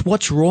bad. It's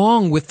what's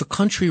wrong with the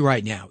country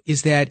right now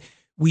is that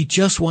we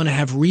just want to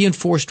have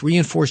reinforced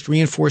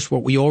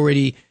what we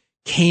already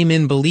came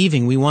in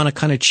believing. We want to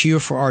kind of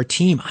cheer for our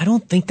team. I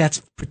don't think that's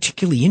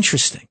particularly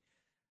interesting.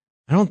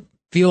 I don't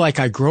feel like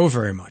I grow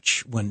very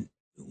much when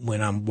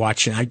I'm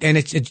watching. And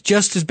it's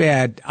just as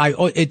bad.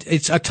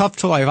 It's a tough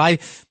toy.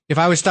 If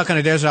I was stuck on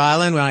a desert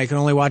island where I can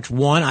only watch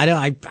one, I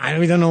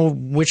don't even know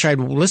which I'd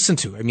listen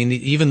to. I mean,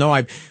 even though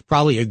I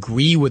probably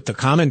agree with the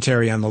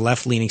commentary on the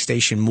left-leaning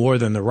station more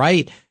than the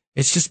right,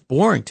 it's just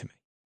boring to me.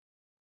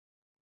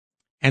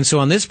 And so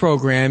on this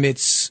program,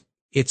 it's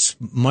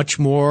much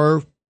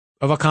more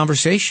of a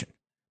conversation.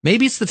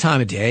 Maybe it's the time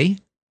of day.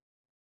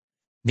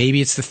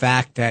 Maybe it's the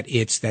fact that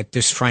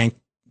this Frank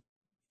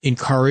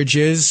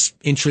encourages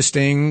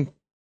interesting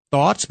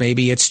thoughts.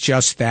 Maybe it's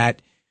just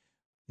that,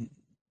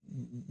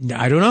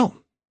 I don't know.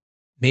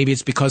 Maybe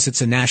it's because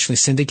it's a nationally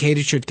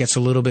syndicated show. It gets a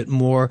little bit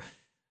more.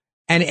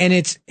 And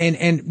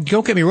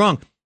don't get me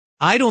wrong.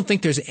 I don't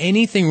think there's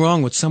anything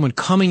wrong with someone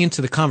coming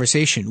into the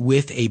conversation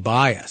with a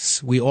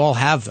bias. We all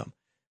have them,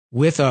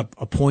 with a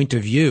point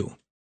of view.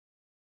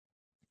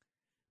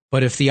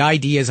 But if the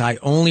idea is I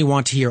only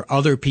want to hear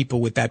other people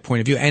with that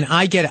point of view, and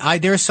I get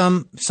it. There are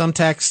some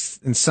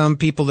texts and some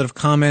people that have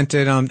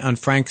commented on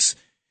Frank's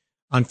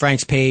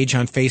page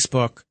on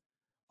Facebook.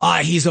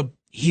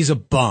 He's a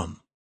bum.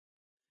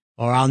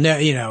 Or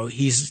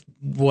he's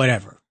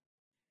whatever.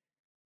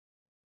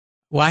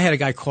 Well, I had a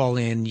guy call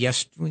in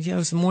yesterday. It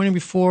was the morning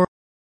before.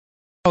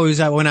 Oh, it was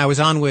when I was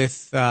on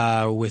with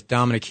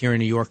Dominic here in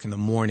New York in the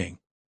morning.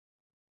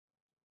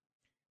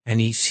 And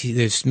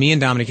there's me and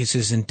Dominic. He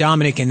says, and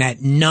Dominic and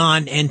that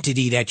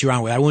non-entity that you're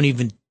on with, I won't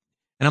even.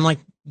 And I'm like,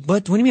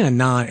 what do you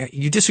mean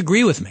you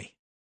disagree with me?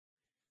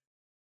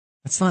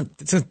 That's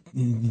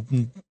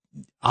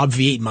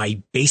obviate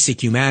my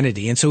basic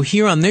humanity. And so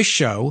here on this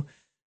show,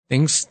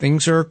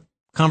 things are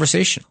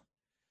conversational.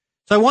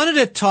 So I wanted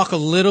to talk a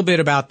little bit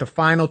about the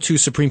final two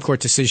Supreme Court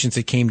decisions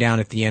that came down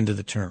at the end of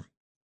the term.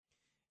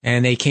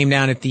 And they came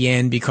down at the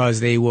end because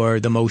they were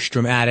the most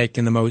dramatic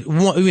and the most,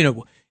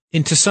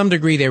 and to some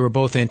degree they were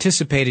both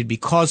anticipated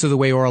because of the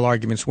way oral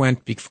arguments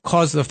went,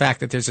 because of the fact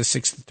that there's a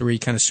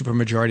 6-3 kind of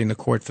supermajority in the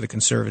court for the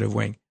conservative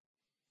wing.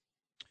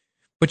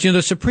 But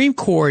the Supreme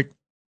Court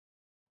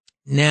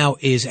now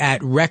is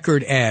at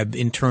record ebb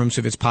in terms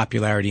of its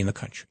popularity in the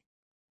country.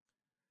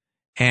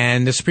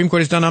 And the Supreme Court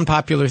has done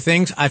unpopular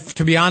things.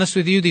 To be honest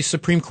with you, the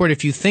Supreme Court,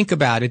 if you think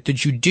about it, the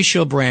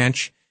judicial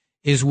branch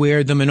is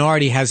where the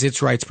minority has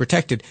its rights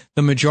protected.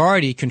 The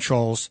majority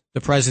controls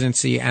the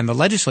presidency and the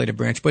legislative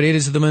branch, but it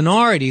is the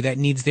minority that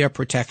needs their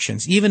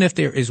protections. Even if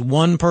there is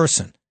one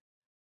person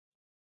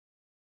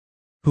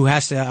who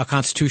has a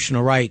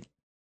constitutional right,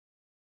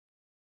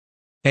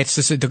 that's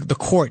just, the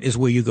court is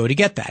where you go to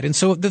get that. And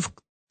so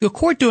the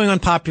court doing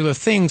unpopular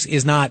things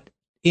is not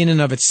in and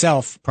of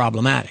itself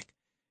problematic.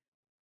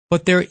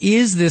 But there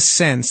is this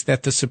sense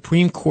that the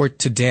Supreme Court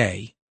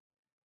today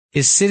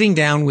is sitting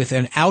down with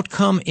an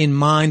outcome in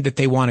mind that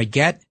they want to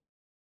get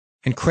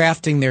and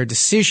crafting their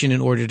decision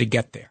in order to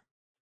get there.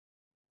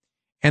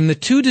 And the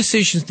two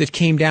decisions that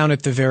came down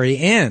at the very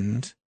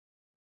end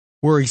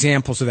were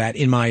examples of that,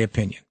 in my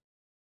opinion.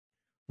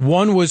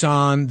 One was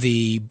on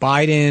the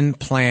Biden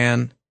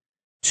plan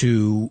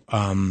to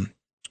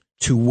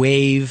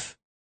waive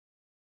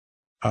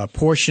a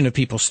portion of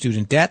people's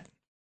student debt,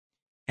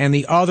 and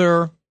the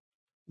other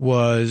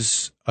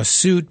was a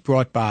suit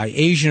brought by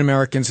Asian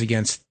Americans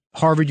against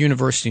Harvard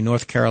University,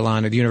 North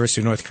Carolina, the University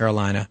of North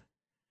Carolina,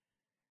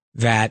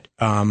 that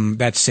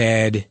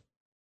said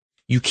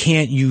you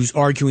can't use,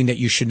 arguing that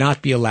you should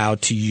not be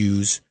allowed to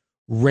use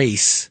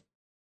race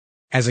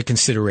as a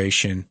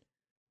consideration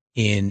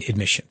in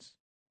admissions.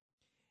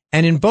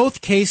 And in both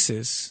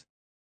cases,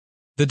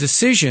 the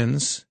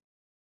decisions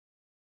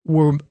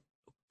were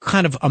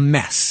kind of a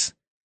mess.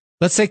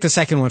 Let's take the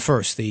second one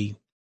first, the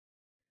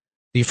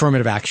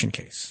affirmative action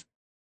case.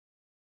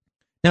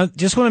 Now,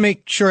 just want to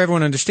make sure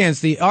everyone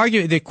understands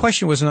the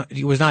question was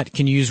not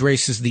can you use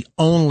race as the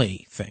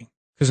only thing,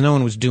 because no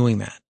one was doing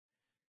that.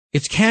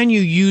 It's can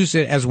you use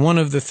it as one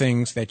of the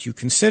things that you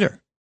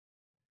consider.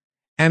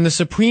 And the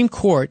Supreme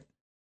Court,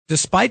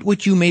 despite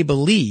what you may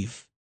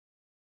believe,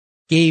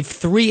 gave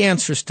three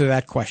answers to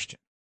that question.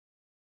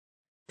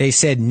 They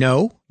said,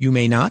 no, you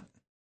may not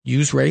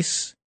use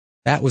race.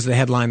 That was the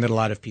headline that a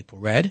lot of people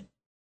read.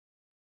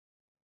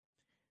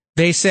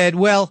 They said,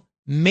 well,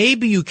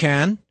 maybe you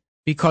can,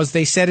 because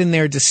they said in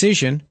their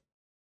decision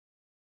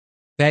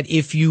that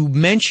if you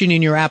mention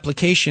in your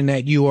application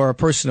that you are a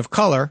person of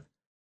color,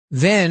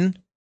 then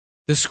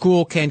the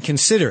school can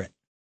consider it.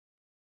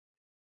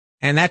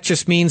 And that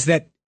just means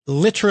that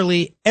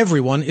literally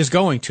everyone is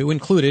going to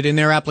include it in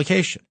their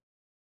application.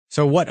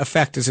 So what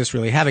effect is this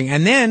really having?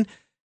 And then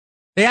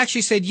they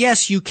actually said,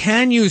 yes, you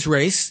can use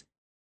race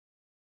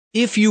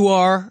if you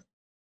are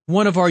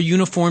one of our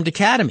uniformed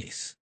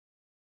academies.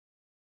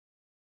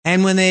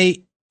 And when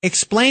they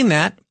explained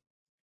that,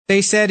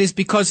 they said is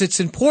because it's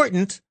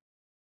important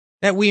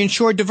that we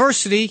ensure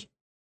diversity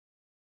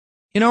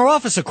in our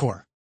officer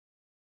corps.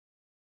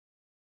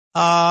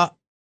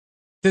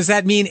 Does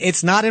that mean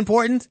it's not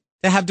important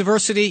to have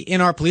diversity in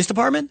our police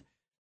department?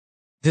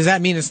 Does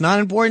that mean it's not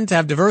important to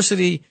have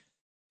diversity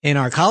in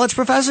our college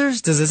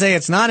professors? Does it say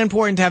it's not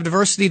important to have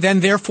diversity then,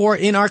 therefore,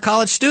 in our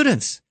college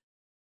students?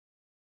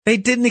 They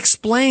didn't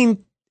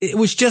explain. It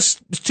was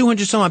just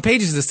 200 some odd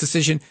pages of this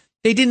decision.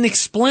 They didn't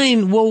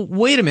explain, well,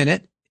 wait a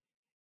minute.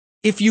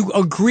 If you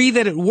agree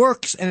that it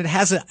works and it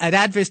has an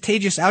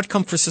advantageous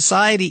outcome for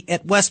society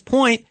at West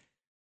Point,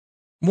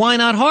 why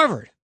not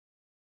Harvard?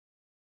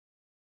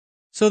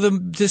 So the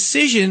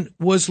decision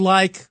was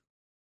like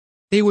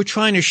they were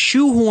trying to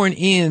shoehorn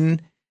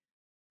in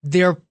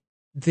their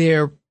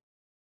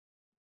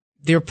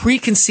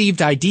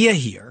preconceived idea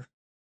here.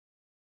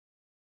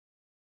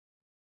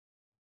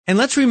 And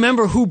let's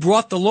remember who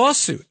brought the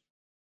lawsuit.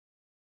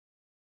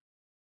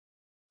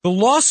 The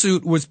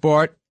lawsuit was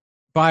brought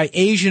by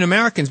Asian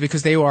Americans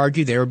because they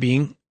argued they were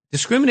being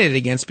discriminated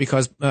against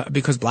because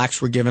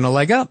blacks were given a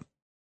leg up.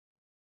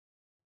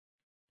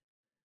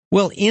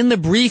 Well, in the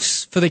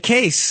briefs for the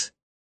case,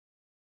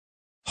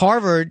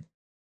 Harvard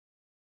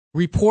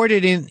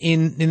reported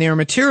in their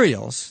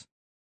materials,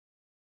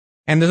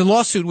 and the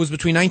lawsuit was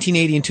between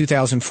 1980 and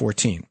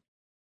 2014.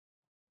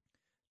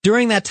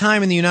 During that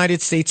time in the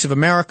United States of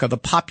America, the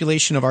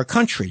population of our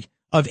country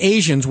of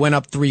Asians went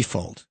up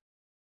threefold.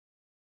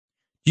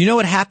 Do you know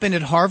what happened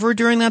at Harvard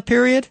during that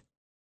period?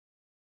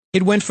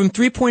 It went from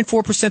 3.4%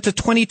 to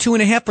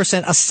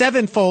 22.5%, a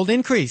sevenfold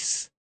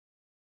increase.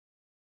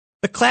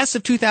 The class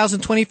of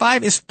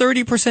 2025 is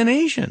 30%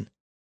 Asian.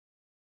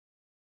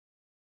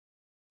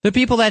 The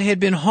people that had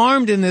been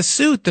harmed in this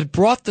suit, that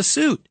brought the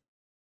suit,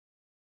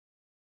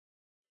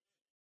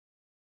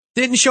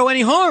 didn't show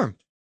any harm.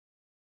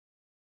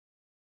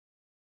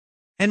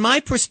 And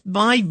my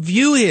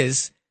view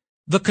is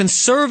the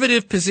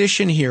conservative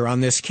position here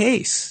on this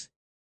case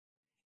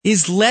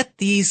is let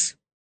these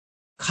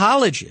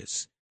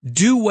colleges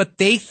do what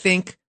they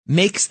think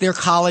makes their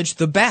college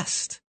the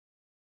best.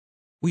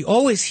 We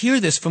always hear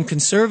this from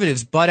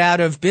conservatives, butt out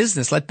of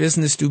business, let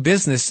business do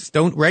business,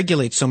 don't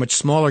regulate so much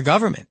smaller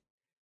government.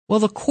 Well,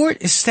 the court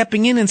is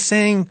stepping in and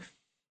saying,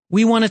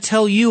 we want to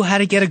tell you how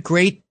to get a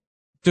great,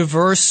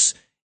 diverse,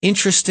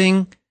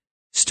 interesting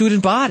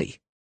student body.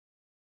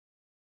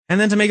 And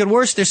then to make it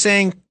worse, they're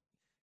saying,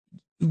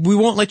 we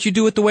won't let you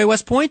do it the way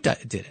West Point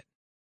did it.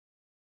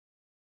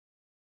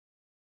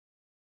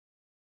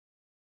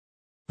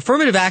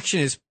 Affirmative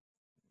action is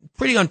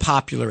pretty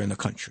unpopular in the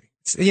country.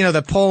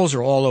 The polls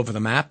are all over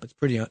the map. It's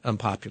pretty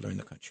unpopular in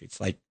the country.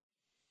 It's like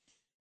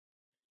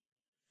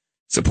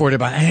supported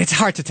by, it's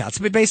hard to tell. It's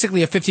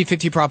basically a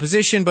 50-50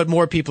 proposition, but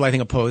more people, I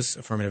think, oppose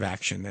affirmative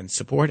action than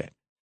support it.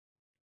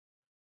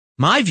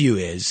 My view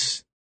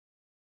is,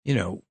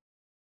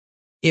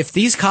 if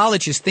these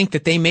colleges think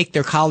that they make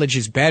their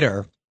colleges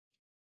better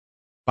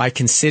by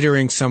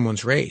considering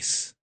someone's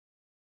race,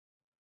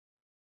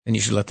 then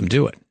you should let them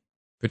do it.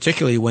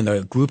 Particularly when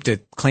the group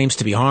that claims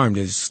to be harmed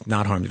is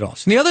not harmed at all.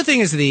 So the other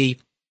thing is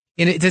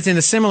that's in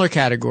a similar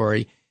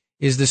category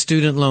is the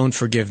student loan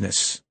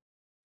forgiveness,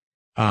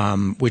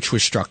 which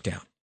was struck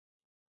down.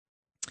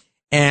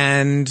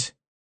 And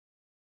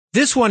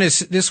this one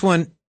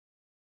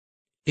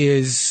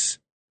is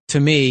to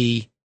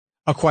me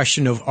a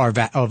question of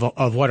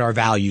of what our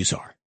values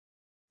are,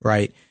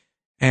 right?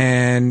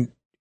 And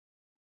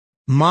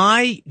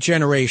my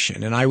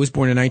generation, and I was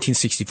born in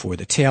 1964,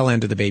 the tail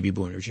end of the baby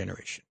boomer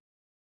generation.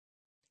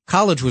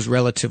 College was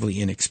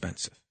relatively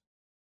inexpensive.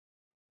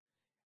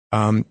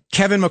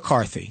 Kevin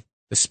McCarthy,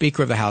 the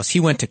Speaker of the House, he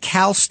went to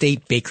Cal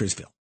State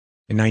Bakersville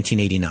in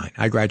 1989.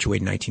 I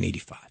graduated in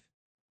 1985.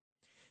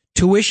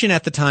 Tuition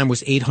at the time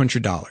was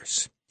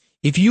 $800.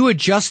 If you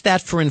adjust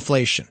that for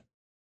inflation,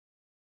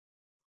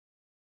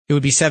 it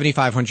would be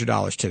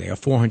 $7,500 today, a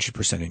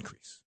 400%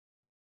 increase.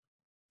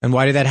 And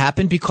why did that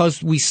happen?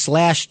 Because we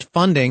slashed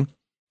funding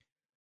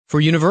for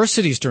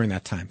universities during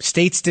that time.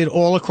 States did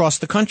all across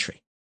the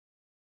country.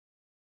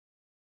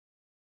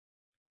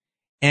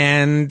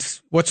 And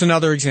what's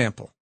another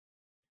example?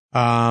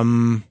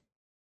 I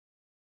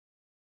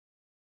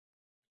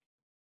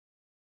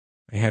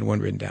had one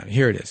written down.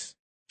 Here it is.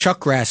 Chuck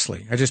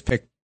Grassley. I just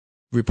picked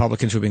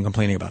Republicans who've been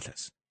complaining about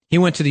this. He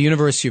went to the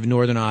University of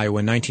Northern Iowa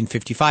in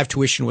 1955.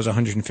 Tuition was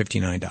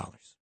 $159.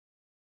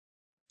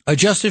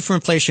 Adjusted for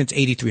inflation, it's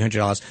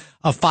 $8,300,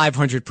 a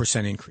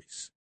 500%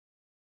 increase.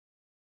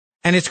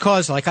 And it's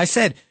caused, like I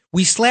said,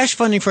 we slash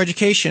funding for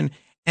education,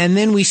 and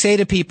then we say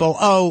to people,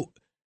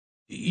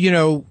 you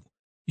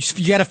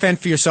got to fend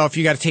for yourself.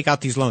 You got to take out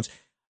these loans.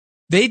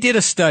 They did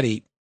a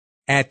study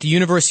at the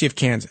University of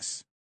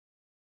Kansas,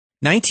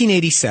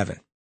 1987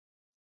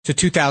 to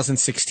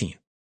 2016.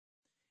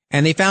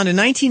 And they found in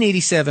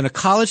 1987 a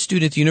college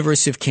student at the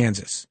University of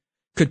Kansas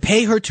could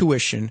pay her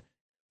tuition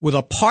with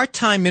a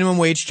part-time minimum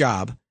wage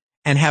job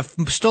and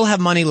still have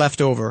money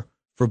left over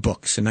for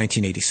books in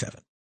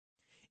 1987.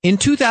 In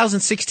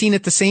 2016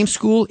 at the same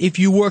school, if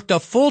you worked a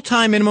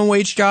full-time minimum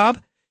wage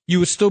job, you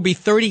would still be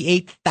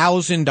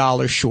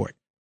 $38,000 short.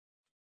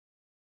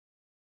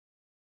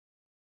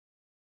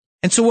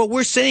 And so what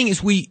we're saying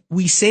is we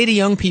say to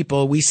young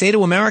people, we say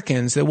to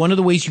Americans that one of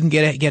the ways you can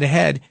get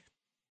ahead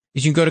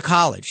is you can go to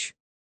college.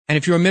 And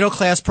if you're a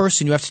middle-class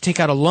person, you have to take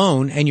out a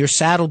loan, and you're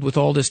saddled with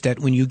all this debt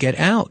when you get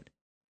out.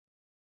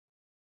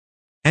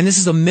 And this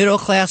is a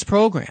middle-class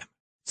program.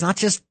 It's not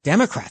just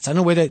Democrats. I don't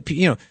know where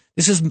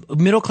this is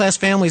middle-class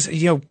families.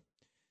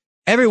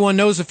 Everyone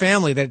knows a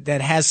family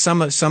that has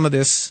some of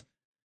this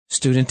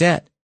student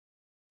debt.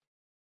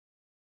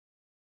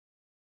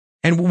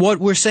 And what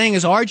we're saying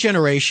is our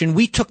generation,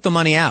 we took the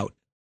money out,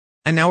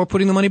 and now we're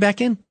putting the money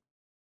back in.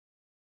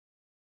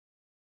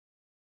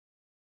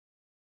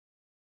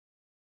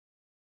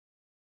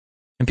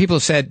 And people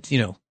have said,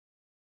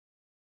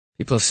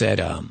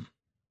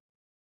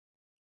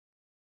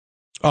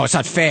 oh, it's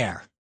not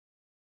fair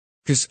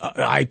because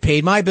I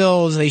paid my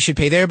bills. They should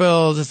pay their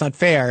bills. It's not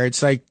fair.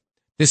 It's like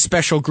this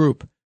special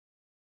group.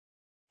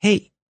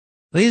 Hey,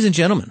 ladies and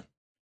gentlemen,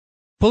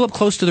 pull up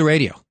close to the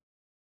radio.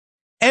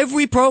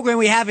 Every program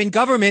we have in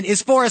government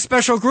is for a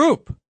special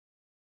group.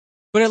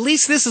 But at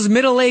least this is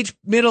middle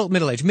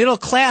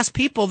class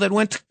people that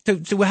went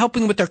to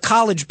helping with their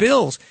college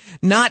bills,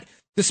 not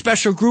the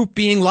special group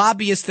being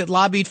lobbyists that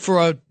lobbied for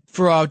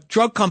a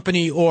drug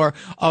company or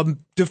a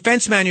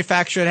defense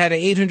manufacturer that had an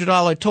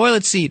 $800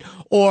 toilet seat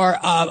or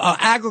a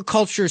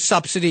agriculture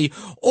subsidy,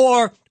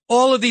 or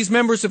all of these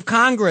members of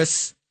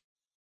Congress.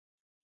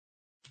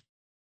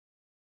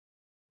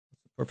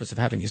 Purpose of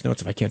having these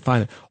notes if I can't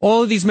find them.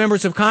 All of these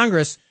members of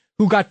Congress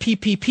who got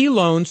PPP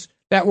loans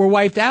that were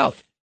wiped out.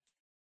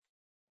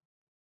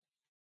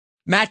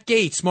 Matt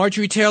Gaetz,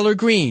 Marjorie Taylor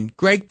Greene,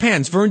 Greg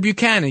Pence, Vern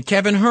Buchanan,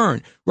 Kevin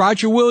Hern,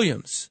 Roger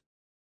Williams.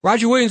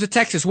 Roger Williams of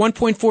Texas,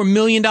 $1.4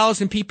 million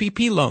in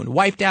PPP loan,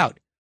 wiped out.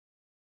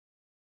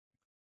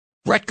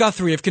 Brett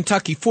Guthrie of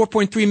Kentucky,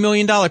 $4.3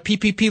 million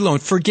PPP loan,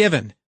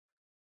 forgiven.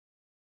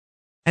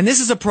 And this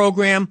is a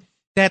program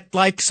that,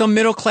 like some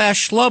middle-class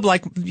schlub,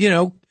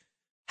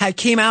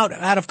 came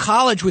out of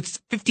college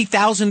with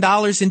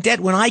 $50,000 in debt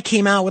when I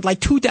came out with like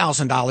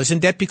 $2,000 in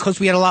debt because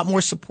we had a lot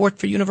more support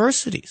for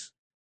universities.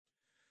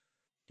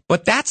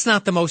 But that's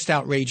not the most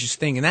outrageous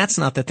thing, and that's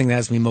not the thing that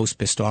has me most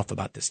pissed off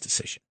about this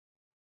decision.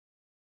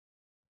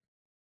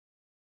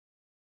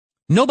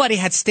 Nobody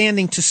had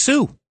standing to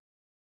sue,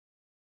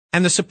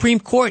 and the Supreme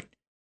Court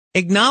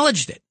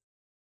acknowledged it.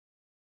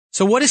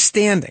 So what is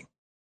standing?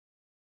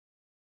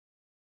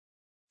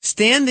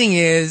 Standing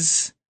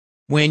is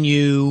when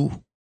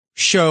you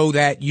show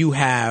that you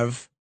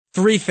have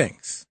three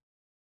things,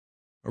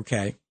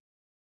 okay?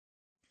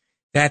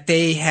 That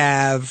they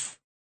have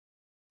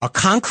a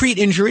concrete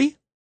injury.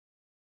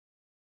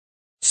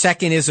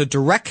 Second is a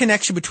direct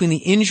connection between the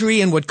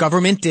injury and what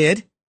government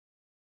did,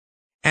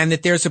 and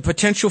that there's a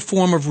potential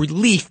form of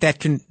relief that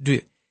can do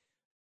it.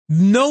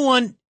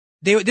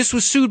 This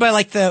was sued by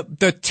like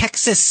the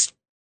Texas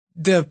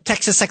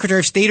Secretary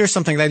of State or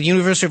something, like the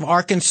University of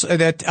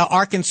Arkansas,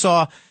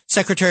 Arkansas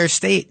Secretary of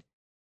State.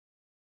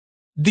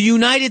 The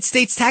United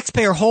States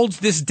taxpayer holds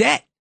this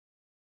debt.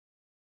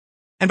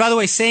 And by the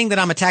way, saying that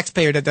I'm a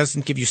taxpayer, that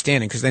doesn't give you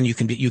standing, because then you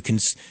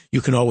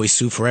can always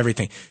sue for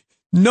everything.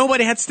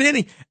 Nobody had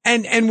standing.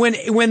 And when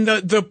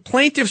the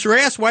plaintiffs were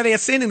asked why they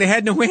had standing, they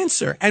had no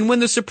answer. And when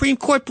the Supreme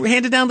Court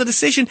handed down the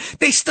decision,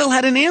 they still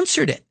hadn't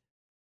answered it.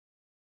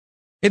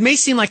 It may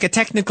seem like a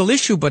technical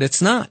issue, but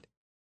it's not.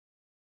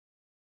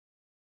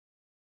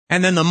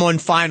 And then the one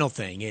final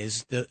thing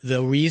is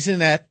the reason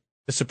that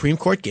the Supreme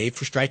Court gave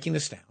for striking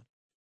this down.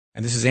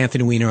 And this is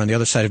Anthony Weiner on the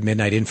other side of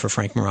midnight in for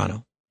Frank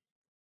Morano.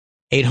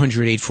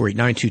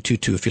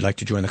 800-848-9222 if you'd like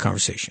to join the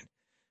conversation.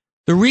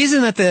 The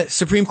reason that the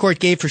Supreme Court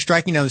gave for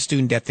striking down the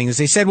student debt thing is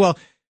they said, well,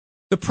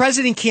 the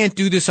president can't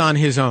do this on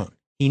his own.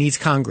 He needs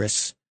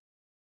Congress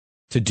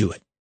to do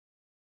it.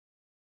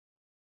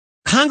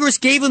 Congress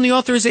gave him the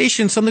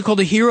authorization, something called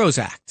the HEROES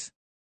Act.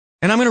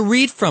 And I'm going to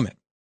read from it.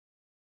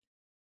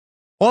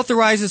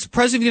 Authorizes the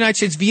President of the United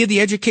States via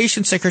the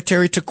Education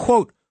Secretary to,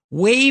 quote,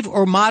 waive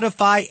or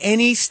modify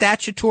any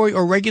statutory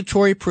or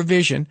regulatory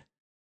provision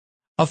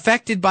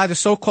affected by the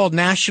so-called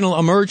national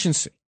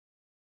emergency.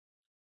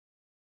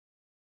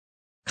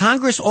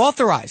 Congress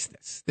authorized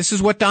this. This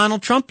is what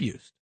Donald Trump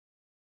used.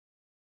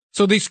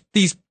 So these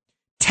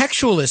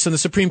textualists in the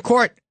Supreme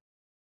Court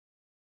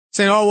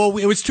saying, oh, well,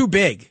 it was too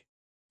big.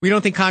 We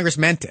don't think Congress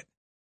meant it.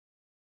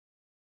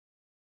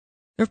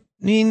 I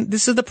mean,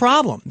 this is the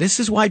problem. This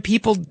is why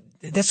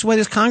that's why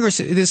this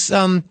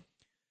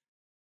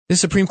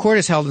Supreme Court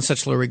is held in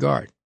such low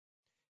regard.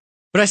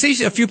 But I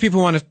see a few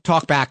people want to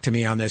talk back to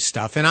me on this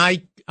stuff, and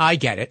I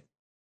get it.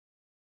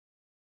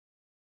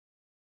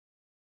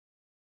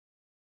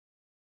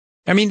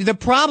 I mean, the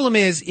problem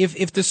is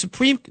if the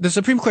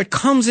Supreme Court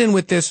comes in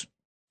with this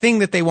thing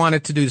that they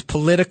wanted to do, this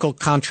political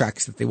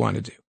contracts that they want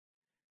to do,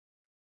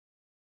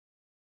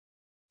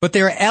 But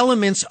there are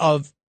elements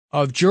of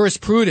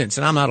jurisprudence,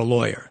 and I'm not a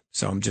lawyer,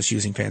 so I'm just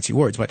using fancy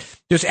words, but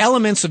there's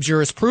elements of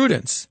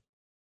jurisprudence.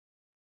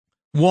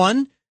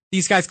 One,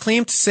 these guys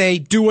claim to say,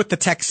 do what the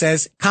text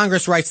says.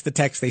 Congress writes the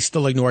text. They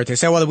still ignore it. They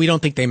say, well, we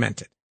don't think they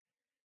meant it.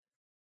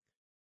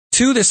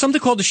 Two, there's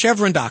something called the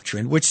Chevron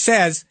Doctrine, which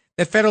says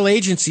that federal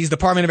agencies,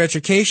 Department of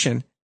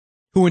Education,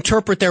 who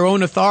interpret their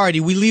own authority,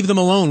 we leave them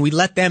alone. We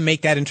let them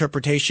make that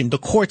interpretation. The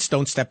courts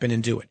don't step in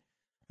and do it.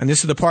 And this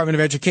is the Department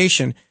of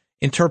Education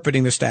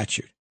interpreting the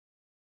statute.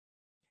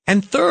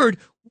 And third,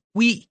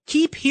 we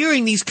keep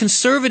hearing these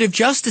conservative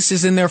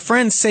justices and their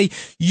friends say,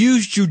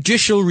 use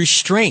judicial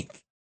restraint,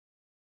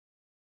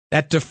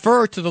 that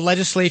defer to the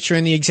legislature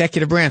and the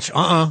executive branch.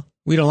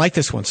 We don't like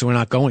this one, so we're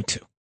not going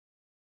to.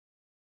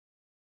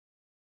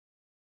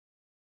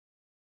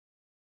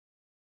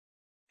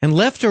 And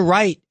left or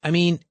right, I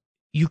mean,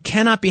 you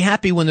cannot be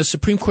happy when the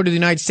Supreme Court of the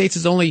United States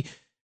is only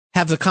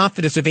have the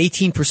confidence of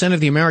 18%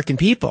 of the American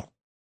people.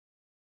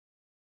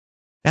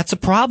 That's a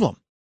problem.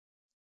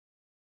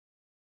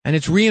 And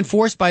it's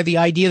reinforced by the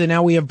idea that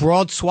now we have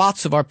broad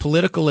swaths of our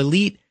political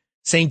elite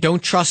saying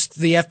don't trust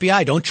the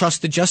FBI, don't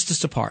trust the Justice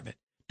Department,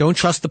 don't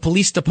trust the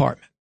police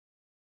department.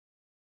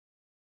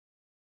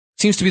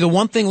 Seems to be the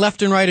one thing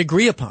left and right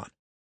agree upon.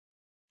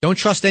 Don't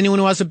trust anyone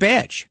who has a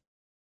badge.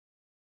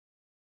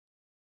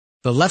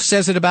 The left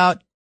says it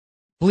about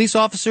police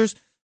officers.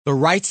 The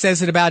right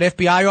says it about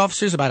FBI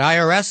officers, about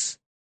IRS,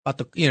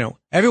 about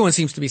everyone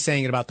seems to be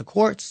saying it about the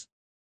courts.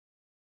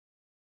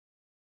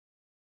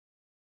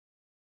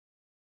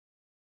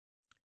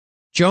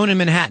 Joan in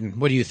Manhattan,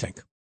 what do you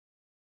think?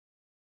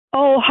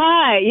 Oh,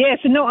 hi. Yes.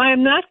 No, I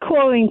am not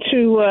calling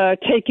to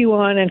take you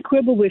on and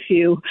quibble with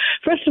you.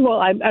 First of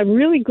all, I'm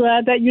really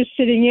glad that you're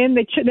sitting in.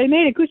 They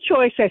made a good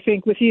choice, I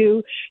think, with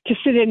you to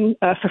sit in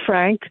for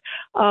Frank.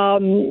 What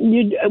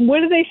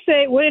do they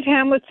say? What did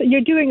Hamlet say?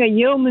 You're doing a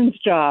yeoman's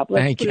job.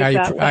 Thank you.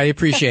 I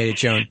appreciate it,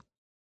 Joan.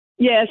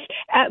 Yes,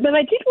 but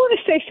I did want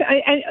to say,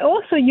 and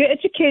also you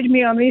educated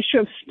me on the issue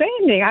of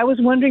standing. I was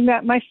wondering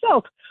that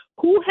myself.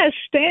 Who has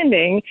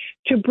standing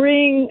to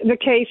bring the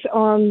case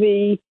on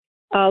the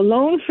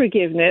loan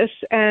forgiveness?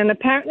 And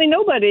apparently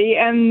nobody.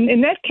 And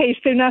in that case,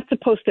 they're not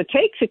supposed to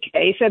take the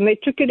case, and they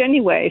took it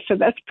anyway. So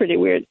that's pretty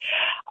weird.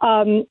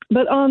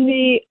 But on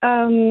the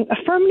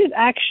affirmative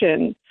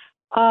action,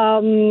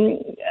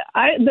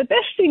 the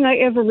best thing I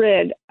ever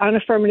read on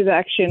affirmative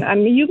action, I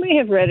mean, you may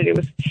have read it. It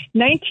was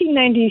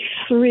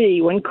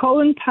 1993 when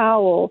Colin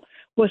Powell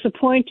was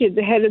appointed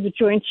the head of the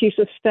Joint Chiefs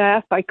of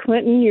Staff by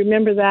Clinton. You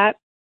remember that?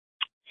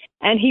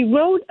 And he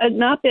wrote an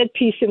op-ed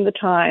piece in the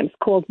Times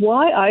called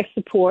Why I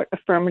Support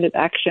Affirmative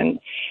Action.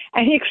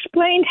 And he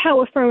explained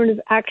how affirmative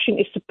action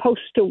is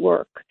supposed to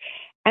work.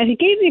 And he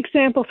gave the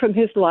example from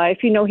his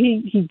life. You know,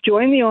 he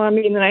joined the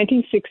Army in the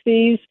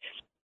 1960s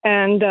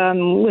and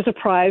was a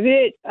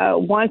private,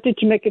 wanted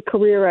to make a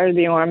career out of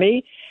the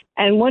Army.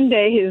 And one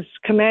day his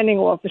commanding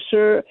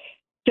officer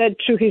said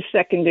to his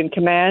second in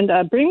command,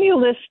 bring me a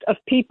list of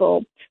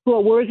people who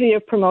are worthy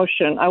of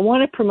promotion. I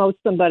want to promote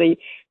somebody.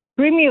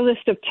 Bring me a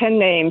list of 10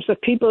 names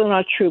of people in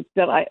our troop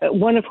that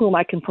one of whom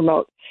I can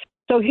promote.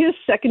 So his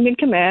second in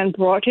command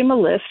brought him a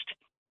list,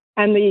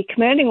 and the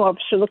commanding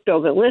officer looked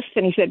over the list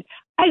and he said,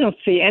 I don't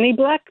see any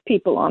black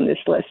people on this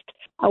list.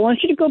 I want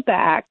you to go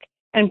back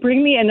and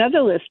bring me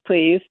another list,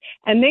 please,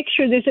 and make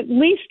sure there's at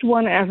least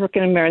one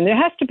African American.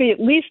 There has to be at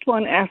least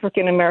one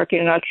African American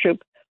in our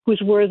troop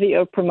who's worthy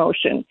of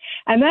promotion.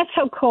 And that's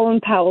how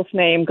Colin Powell's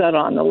name got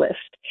on the list.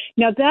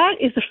 Now, that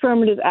is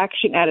affirmative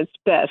action at its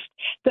best.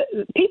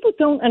 People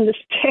don't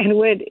understand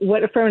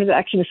what affirmative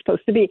action is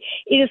supposed to be.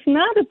 It is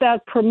not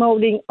about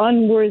promoting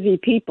unworthy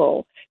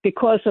people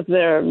because of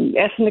their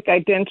ethnic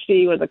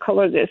identity or the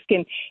color of their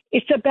skin.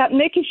 It's about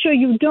making sure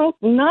you don't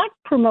not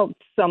promote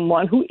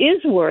someone who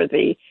is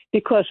worthy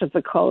because of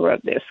the color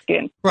of their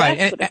skin. Right.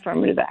 That's what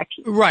affirmative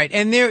action. Right.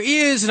 And there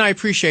is, and I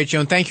appreciate,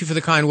 Joan, thank you for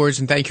the kind words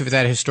and thank you for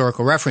that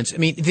historical reference. I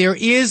mean, there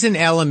is an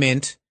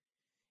element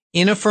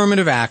in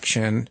affirmative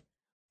action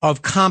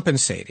of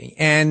compensating.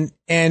 And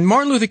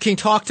Martin Luther King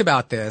talked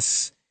about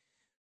this,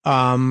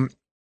 in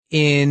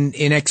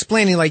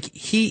explaining, like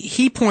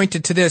he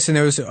pointed to this, and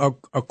there was a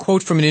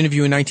quote from an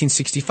interview in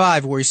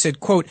 1965 where he said,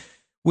 quote,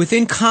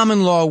 within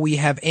common law, we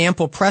have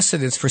ample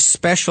precedents for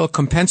special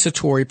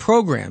compensatory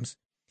programs.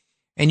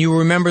 And you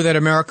remember that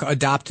America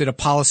adopted a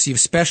policy of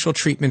special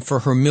treatment for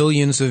her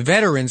millions of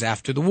veterans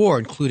after the war,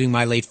 including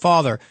my late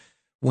father,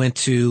 went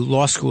to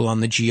law school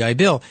on the GI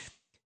Bill.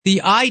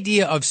 The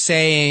idea of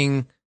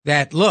saying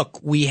that, look,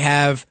 we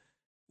have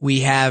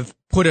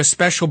put a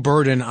special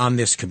burden on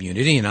this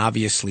community, and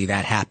obviously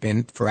that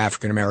happened for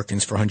African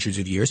Americans for hundreds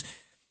of years,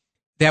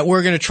 that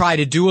we're going to try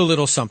to do a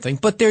little something.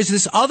 But there's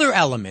this other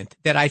element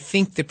that I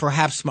think that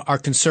perhaps our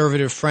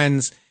conservative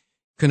friends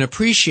can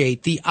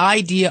appreciate, the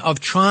idea of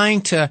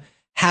trying to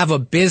have a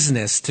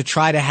business, to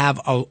try to have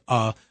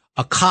a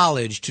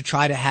college, to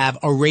try to have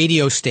a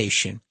radio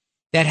station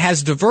that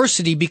has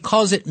diversity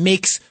because it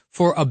makes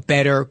for a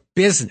better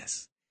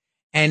business.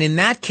 And in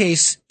that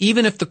case,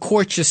 even if the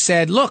court just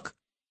said, look,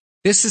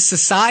 this is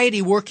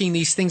society working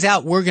these things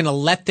out, we're going to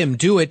let them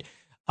do it.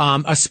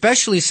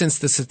 especially since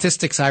the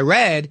statistics I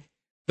read,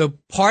 the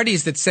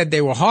parties that said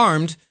they were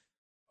harmed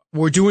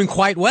were doing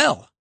quite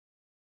well.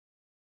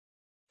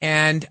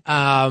 And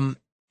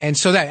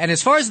as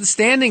far as the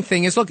standing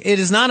thing is, look, it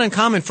is not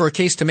uncommon for a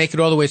case to make it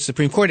all the way to the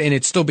Supreme Court and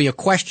it still be a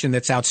question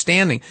that's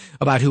outstanding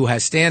about who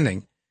has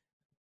standing.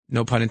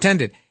 No pun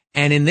intended.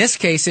 And in this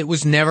case, it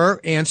was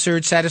never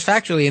answered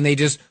satisfactorily and they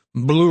just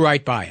blew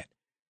right by it.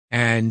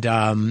 And,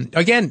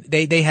 again,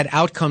 they had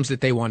outcomes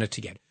that they wanted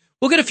to get.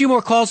 We'll get a few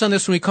more calls on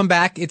this when we come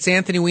back. It's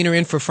Anthony Weiner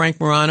in for Frank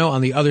Morano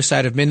on the other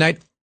side of midnight.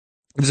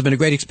 This has been a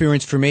great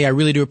experience for me. I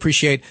really do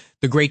appreciate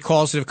the great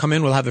calls that have come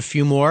in. We'll have a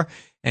few more,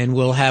 and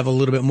we'll have a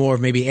little bit more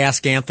of maybe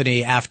Ask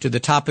Anthony after the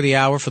top of the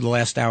hour for the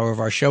last hour of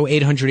our show,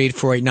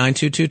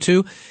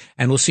 800-848-9222.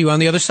 And we'll see you on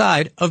the other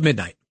side of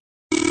midnight.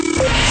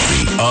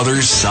 The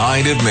other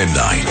side of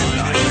midnight.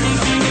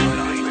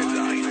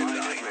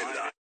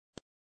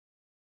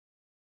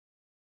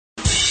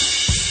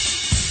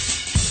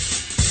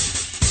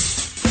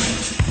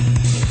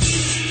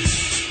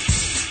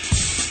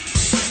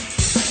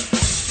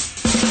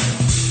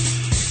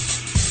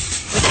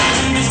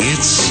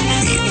 It's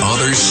The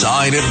Other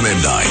Side of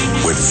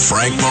Midnight with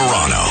Frank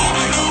Morano.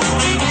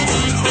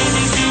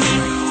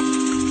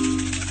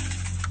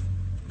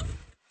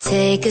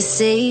 Take a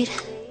seat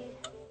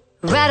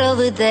right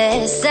over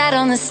there, sat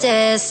on the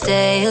stairs,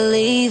 stay or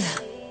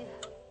leave.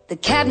 The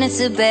cabinets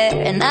are bare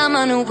and I'm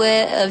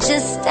unaware of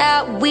just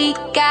how we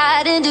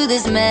got into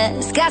this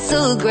mess. Got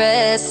so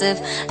aggressive,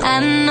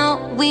 I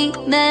know we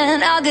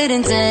meant all good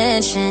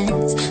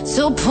intentions.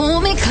 So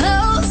pull me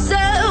closer,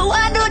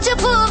 why don't you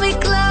pull me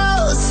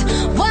close?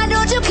 Why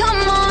don't you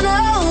come on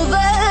over?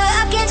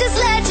 I can't just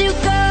let you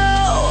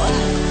go.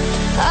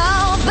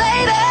 Oh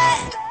baby,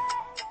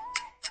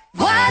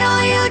 why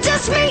don't you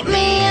just meet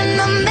me in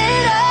the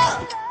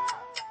middle?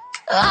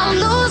 I'm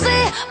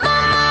losing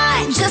my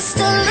mind just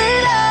a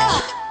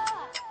little.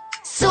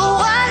 So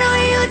why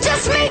don't you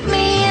just meet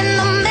me in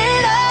the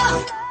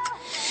middle?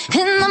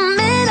 In the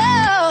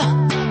middle.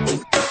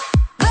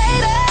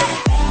 Baby,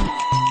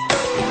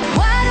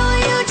 why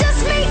don't you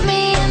just meet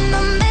me in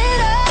the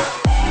middle?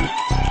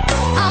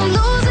 I'm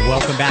losing.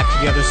 Welcome back to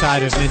The Other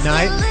Side of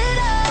Midnight.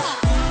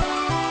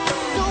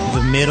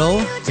 The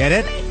Middle, get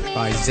it?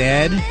 By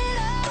Zed.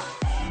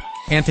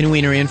 Anthony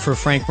Weiner in for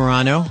Frank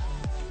Morano.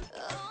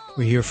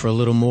 We're here for a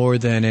little more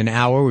than an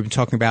hour. We've been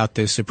talking about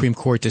the Supreme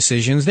Court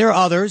decisions. There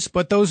are others,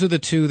 but those are the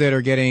two that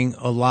are getting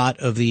a lot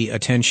of the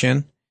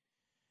attention.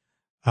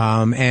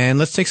 And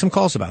let's take some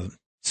calls about them.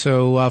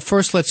 So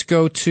first, let's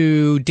go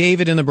to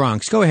David in the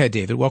Bronx. Go ahead,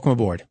 David. Welcome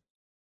aboard.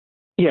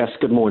 Yes,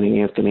 good morning,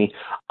 Anthony.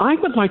 I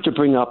would like to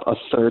bring up a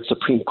third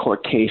Supreme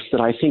Court case that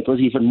I think was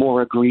even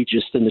more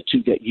egregious than the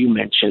two that you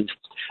mentioned.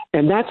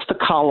 And that's the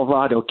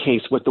Colorado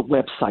case with the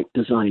website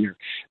designer,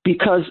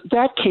 because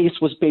that case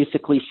was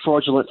basically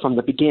fraudulent from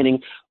the beginning.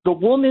 The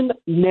woman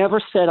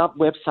never set up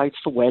websites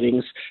for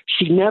weddings.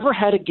 She never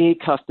had a gay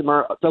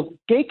customer. The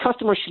gay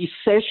customer she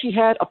says she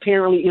had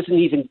apparently isn't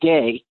even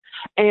gay.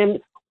 And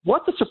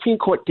what the Supreme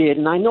Court did,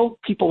 and I know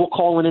people will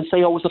call in and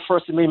say, oh, it was a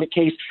First Amendment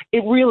case.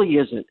 It really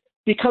isn't.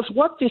 Because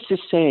what this is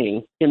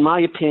saying, in my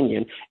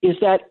opinion, is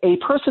that a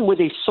person with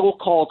a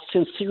so-called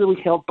sincerely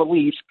held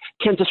belief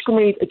can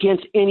discriminate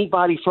against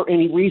anybody for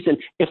any reason.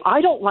 If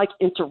I don't like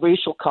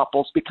interracial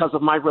couples because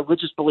of my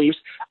religious beliefs,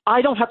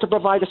 I don't have to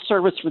provide a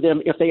service for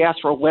them if they ask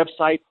for a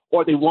website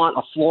or they want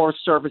a floor of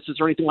services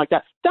or anything like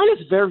that. That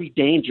is very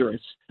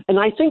dangerous. And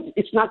I think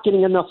it's not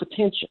getting enough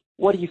attention.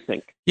 What do you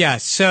think? Yeah,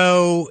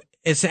 so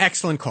it's an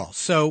excellent call.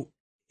 So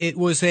it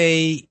was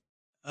a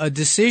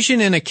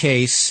decision in a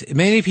case.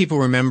 Many people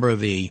remember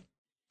the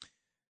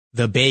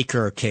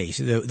baker case,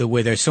 the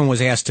where someone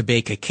was asked to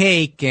bake a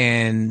cake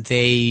and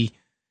they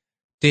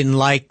didn't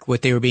like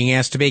what they were being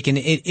asked to bake, and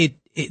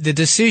the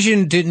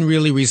decision didn't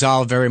really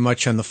resolve very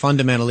much on the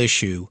fundamental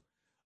issue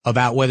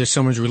about whether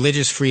someone's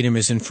religious freedom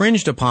is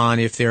infringed upon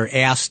if they're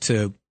asked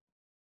to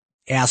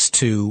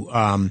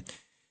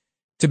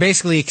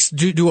basically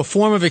do a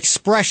form of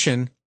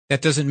expression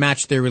that doesn't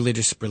match their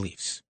religious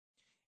beliefs.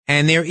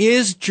 And there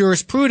is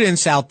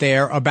jurisprudence out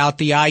there about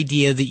the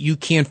idea that you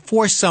can't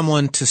force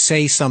someone to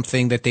say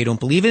something that they don't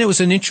believe in. It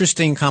was an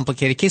interesting,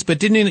 complicated case,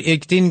 but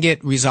it didn't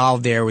get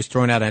resolved there. It was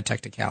thrown out on a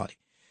technicality.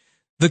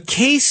 The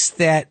case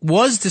that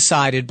was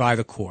decided by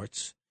the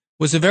courts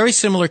was a very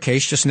similar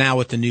case, just now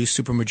with the new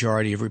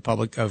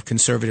supermajority of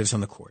conservatives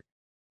on the court.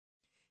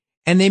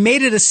 And they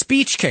made it a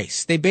speech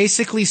case. They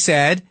basically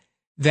said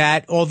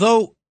that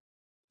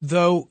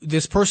though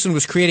this person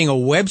was creating a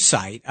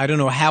website, I don't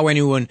know how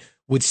anyone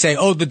would say,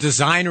 oh, the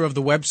designer of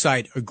the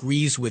website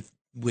agrees with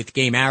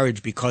gay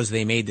marriage because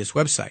they made this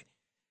website.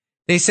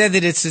 They said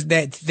that it's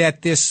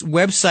that this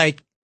website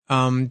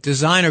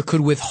designer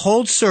could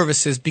withhold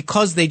services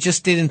because they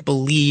just didn't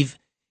believe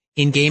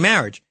in gay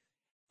marriage.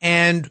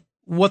 And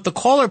what the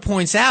caller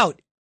points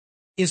out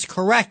is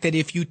correct, that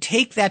if you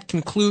take that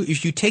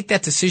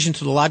decision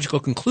to the logical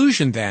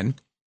conclusion, then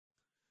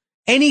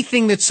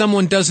anything that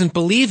someone doesn't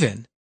believe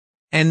in,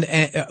 and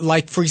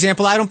like, for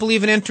example, I don't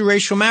believe in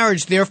interracial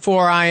marriage,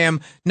 therefore I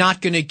am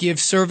not going to give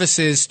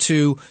services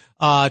to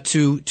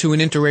to an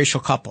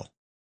interracial couple.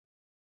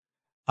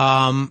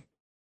 Or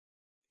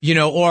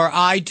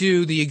I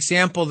do the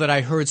example that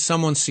I heard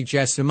someone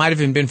suggest, it might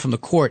have even been from the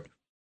court,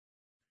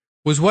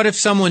 was what if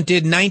someone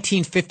did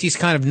 1950s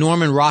kind of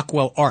Norman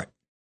Rockwell art?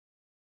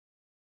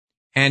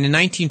 And in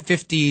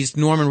 1950s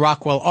Norman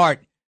Rockwell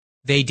art,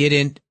 they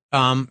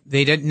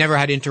never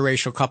had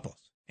interracial couples.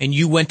 And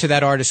you went to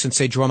that artist and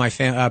say,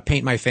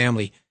 paint my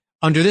family.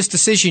 Under this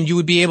decision, you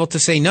would be able to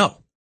say no.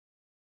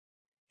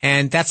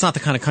 And that's not the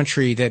kind of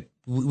country that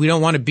we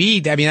don't want to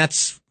be. I mean,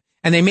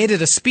 and they made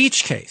it a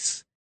speech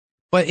case,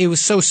 but it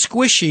was so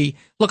squishy.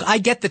 Look, I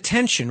get the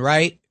tension,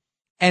 right?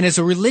 And as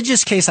a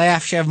religious case, I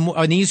actually have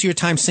an easier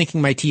time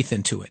sinking my teeth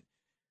into it.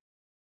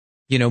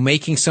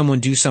 Making someone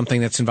do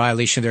something that's in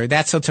violation there.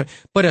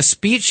 But a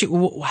speech,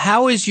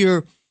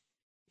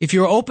 if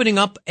you're opening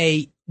up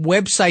a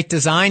website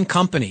design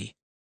company,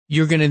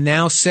 you're going to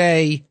now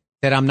say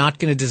that I'm not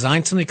going to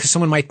design something because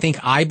someone might think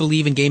I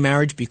believe in gay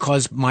marriage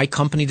because my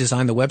company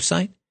designed the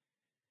website.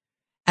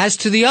 As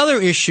to the other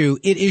issue,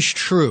 it is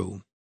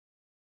true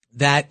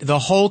that the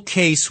whole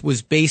case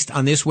was based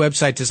on this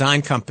website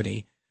design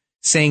company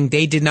saying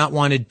they did not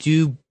want to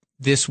do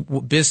this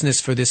business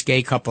for this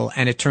gay couple,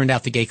 and it turned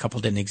out the gay couple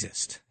didn't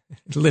exist.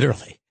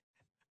 Literally.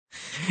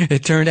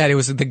 It turned out it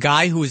was the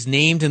guy who was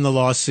named in the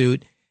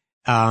lawsuit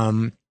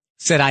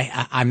said,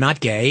 I'm not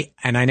gay,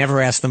 and I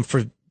never asked them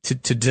to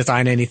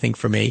design anything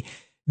for me.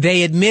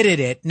 They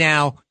admitted it.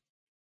 Now,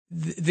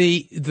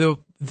 it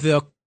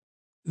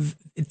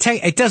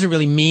doesn't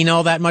really mean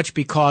all that much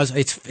because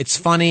it's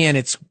funny and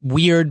it's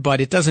weird,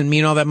 but it doesn't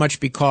mean all that much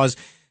because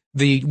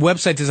the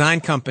website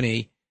design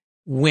company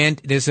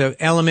there's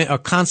a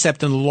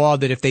concept in the law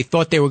that if they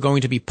thought they were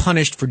going to be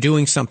punished for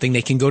doing something,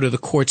 they can go to the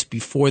courts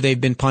before they've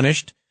been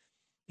punished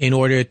in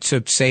order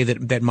to say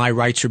that my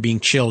rights are being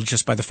chilled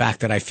just by the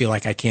fact that I feel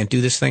like I can't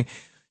do this thing.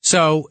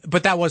 So,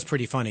 but that was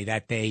pretty funny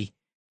that they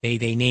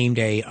named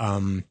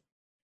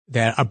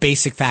that a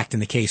basic fact in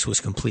the case was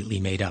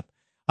completely made up.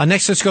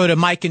 Next, let's go to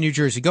Mike in New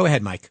Jersey. Go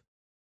ahead, Mike.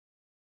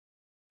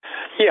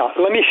 Yeah,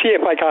 let me see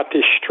if I got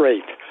this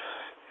straight.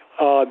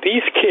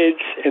 These kids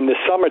in the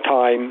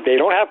summertime, they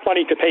don't have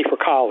money to pay for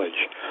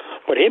college.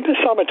 But in the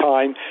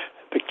summertime,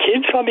 the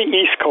kids on the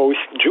East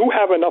Coast do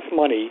have enough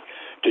money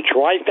to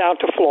drive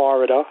down to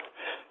Florida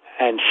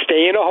and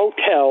stay in a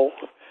hotel,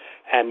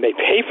 and they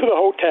pay for the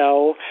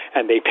hotel,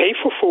 and they pay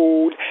for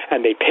food,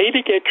 and they pay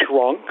to get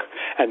drunk,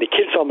 and the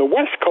kids on the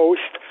West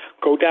Coast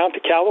go down to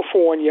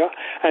California,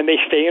 and they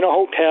stay in a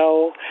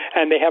hotel,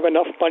 and they have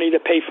enough money to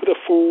pay for the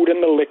food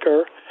and the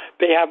liquor.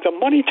 They have the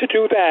money to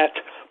do that,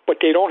 but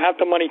they don't have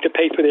the money to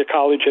pay for their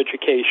college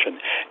education.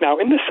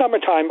 Now, in the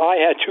summertime, I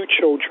had two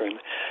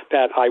children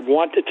that I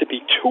wanted to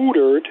be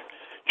tutored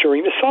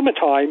during the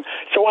summertime,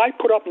 so I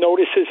put up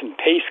notices in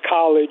Pace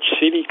College,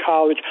 City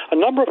College, a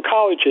number of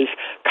colleges,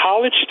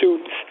 college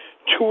students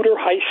tutor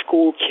high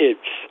school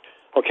kids,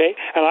 okay?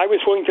 And I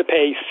was willing to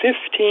pay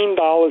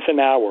 $15 an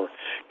hour.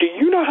 Do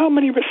you know how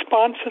many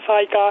responses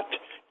I got?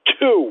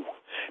 2.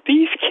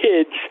 These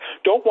kids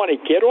don't want to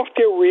get off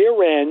their rear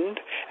end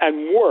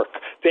and work.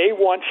 They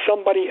want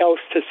somebody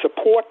else to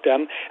support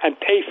them and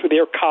pay for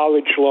their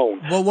college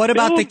loan. Well, what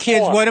about the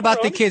kids? What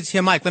about the kids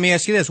here, Mike? Let me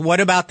ask you this. What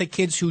about the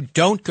kids who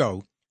don't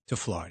go to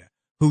Florida,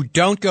 who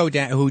don't go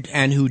down,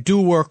 who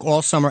do work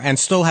all summer and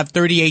still have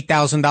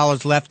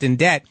 $38,000 left in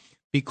debt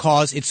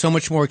because it's so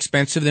much more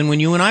expensive than when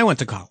you and I went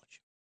to college?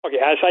 Okay,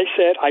 as I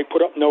said, I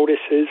put up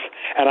notices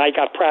and I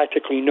got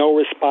practically no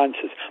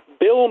responses.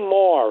 Bill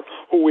Maher,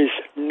 who is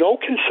no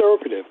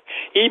conservative,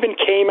 even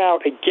came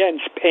out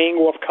against paying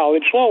off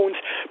college loans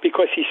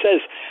because he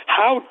says,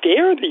 how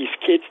dare these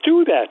kids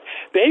do that?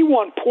 They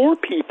want poor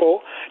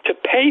people to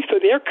pay for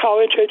their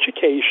college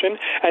education,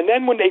 and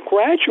then when they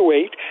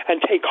graduate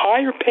and take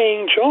higher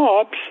paying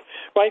jobs,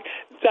 right,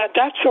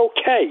 that's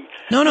okay.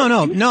 No,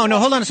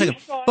 hold on a second.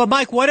 But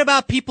Mike, what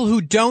about people who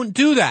don't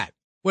do that?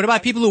 What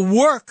about people who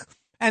work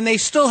and they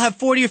still have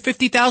 $40,000 or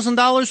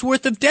 $50,000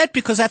 worth of debt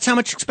because that's how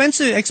much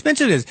expensive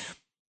it is?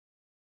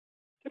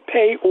 To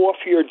pay off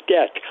your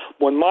debt.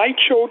 When my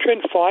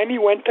children finally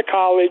went to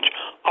college,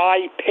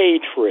 I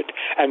paid for it.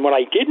 And when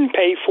I didn't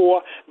pay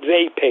for,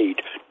 they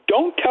paid.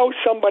 Don't tell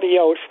somebody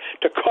else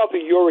to cover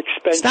your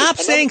expenses. Stop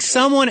saying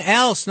someone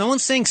else. No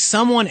one's saying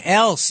someone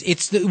else.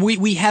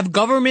 We have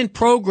government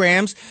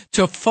programs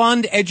to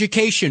fund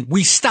education.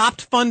 We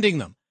stopped funding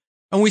them.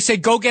 And we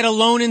said, go get a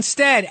loan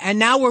instead. And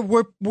now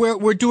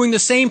we're doing the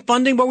same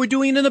funding, but we're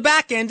doing it in the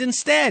back end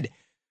instead.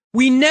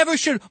 We never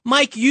should.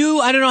 Mike,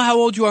 I don't know how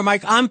old you are,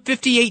 Mike. I'm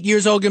 58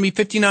 years old, going to be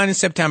 59 in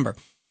September.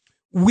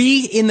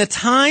 In the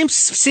times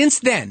since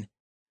then,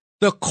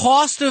 the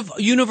cost of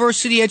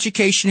university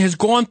education has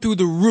gone through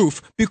the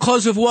roof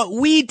because of what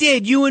we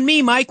did. You and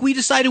me, Mike, we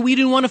decided we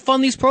didn't want to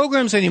fund these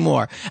programs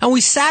anymore. And we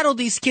saddled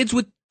these kids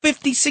with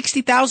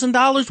 $50,000,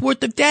 $60,000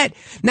 worth of debt.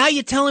 Now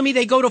you're telling me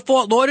they go to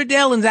Fort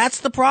Lauderdale and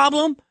that's the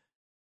problem?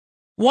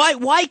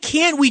 Why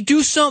can't we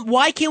do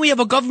why can't we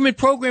have a government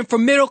program for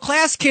middle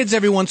class kids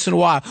every once in a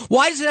while?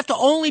 Why does it have to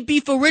only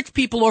be for rich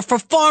people or for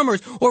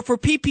farmers or for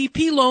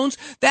PPP loans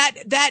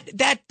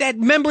that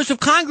members of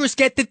Congress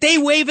get that they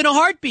waive in a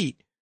heartbeat?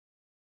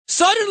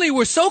 Suddenly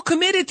we're so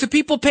committed to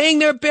people paying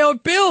their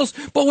bills,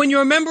 but when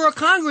you're a member of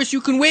Congress,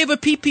 you can waive a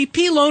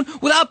PPP loan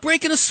without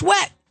breaking a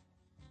sweat.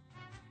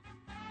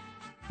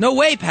 No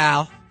way,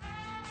 pal.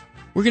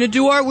 We're going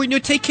to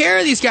take care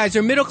of these guys.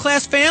 They're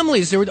middle-class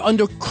families. They're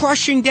under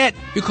crushing debt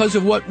because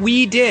of what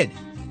we did.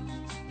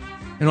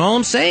 And all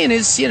I'm saying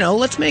is,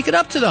 let's make it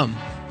up to them.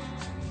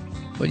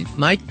 But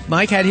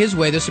Mike had his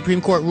way. The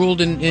Supreme Court ruled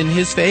in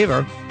his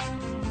favor.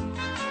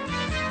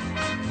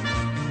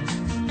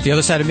 The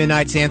other side of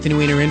midnight's Anthony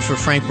Weiner in for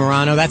Frank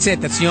Morano. That's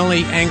it. That's the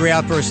only angry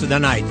outburst of the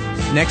night.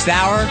 Next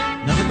hour,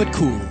 nothing but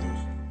cool.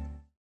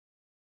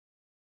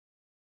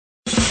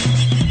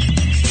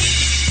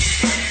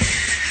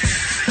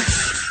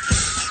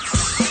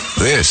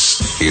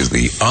 This is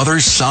The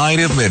Other Side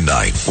of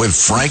Midnight with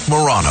Frank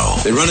Morano.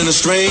 They're running a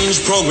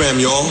strange program,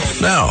 y'all.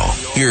 Now,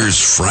 here's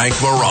Frank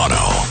Morano.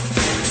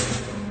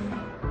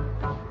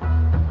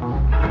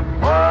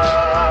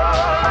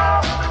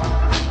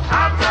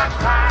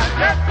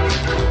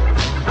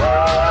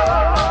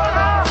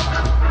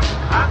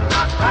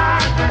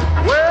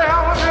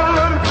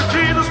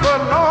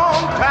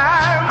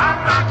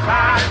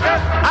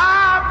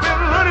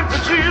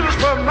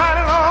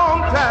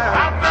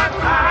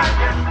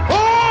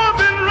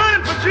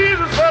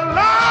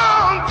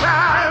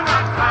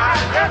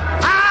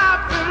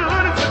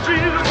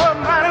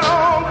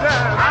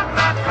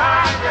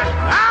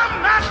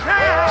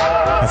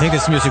 I think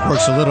this music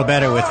works a little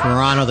better with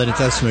Morano than it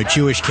does from a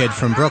Jewish kid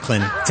from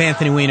Brooklyn. It's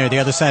Anthony Weiner, The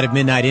Other Side of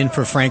Midnight, in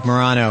for Frank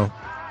Morano.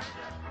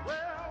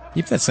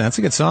 Keep that sound. That's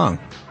a good song.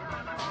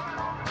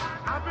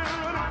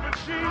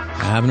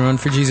 Having a run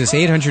for Jesus.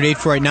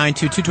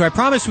 800-848-9222. I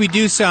promise we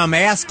do some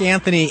Ask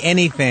Anthony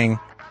Anything.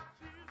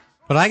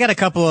 But I got a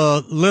couple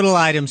of little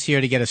items here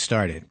to get us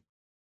started.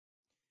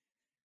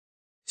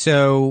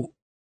 So,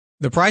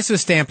 the price of a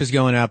stamp is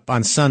going up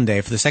on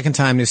Sunday. For the second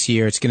time this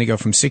year, it's going to go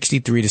from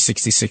 63 to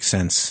 66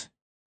 cents.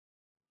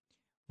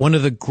 One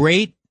of the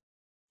great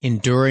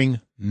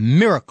enduring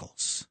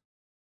miracles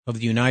of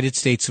the United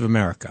States of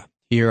America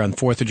here on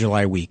 4th of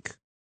July week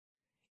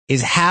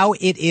is how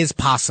it is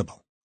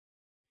possible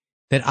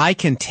that I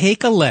can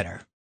take a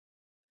letter,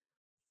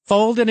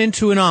 fold it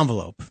into an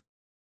envelope,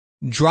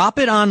 drop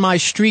it on my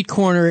street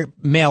corner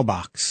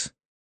mailbox,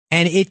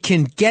 and it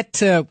can get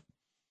to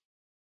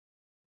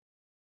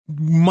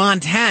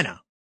Montana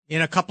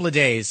in a couple of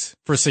days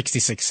for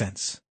 66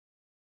 cents.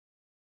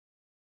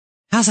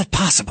 How's that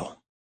possible?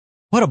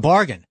 What a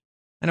bargain.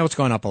 I know it's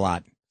going up a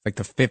lot, like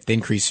the 5th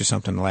increase or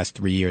something in the last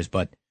 3 years,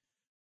 but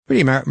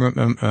pretty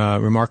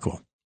remarkable.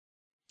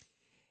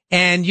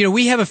 And,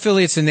 we have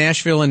affiliates in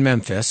Nashville and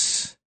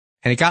Memphis,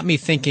 and it got me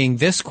thinking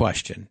this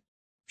question.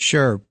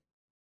 Sure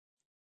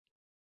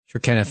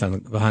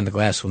Kenneth behind the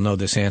glass will know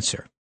this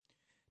answer.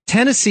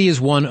 Tennessee is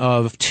one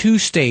of 2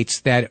 states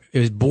that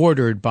is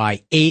bordered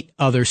by 8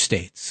 other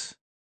states.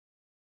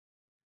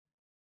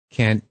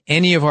 Can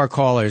any of our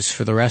callers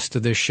for the rest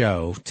of this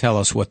show tell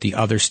us what the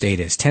other state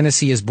is?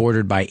 Tennessee is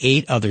bordered by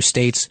 8 other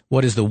states.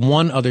 What is the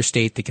one other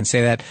state that can say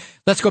that?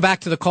 Let's go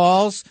back to the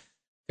calls.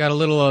 Got a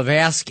little of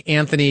Ask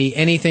Anthony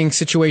Anything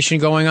situation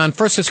going on.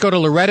 First, let's go to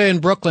Loretta in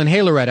Brooklyn.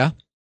 Hey, Loretta.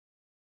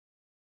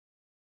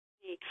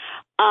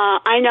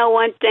 I know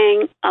one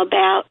thing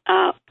about,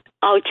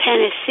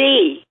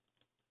 Tennessee,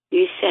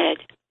 you said.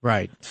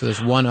 Right. So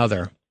there's one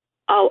other.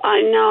 Oh,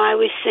 I know. I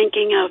was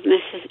thinking of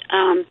Mrs.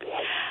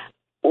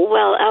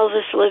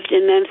 Elvis lived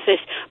in Memphis.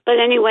 But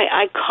anyway,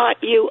 I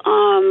caught you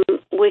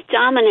with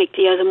Dominic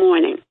the other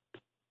morning.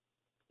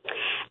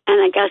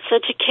 And I got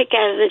such a kick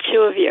out of the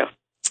 2 of you.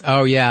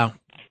 Oh, yeah.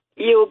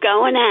 You were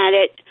going at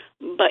it,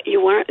 but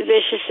you weren't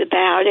vicious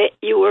about it.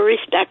 You were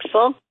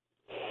respectful.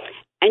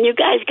 And you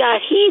guys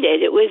got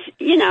heated. It was,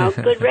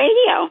 good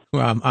radio.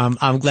 Well,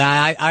 I'm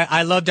glad.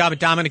 I love Dominic.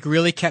 Dominic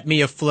really kept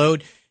me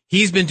afloat.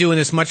 He's been doing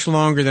this much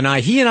longer than I.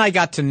 He and I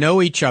got to know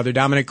each other.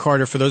 Dominic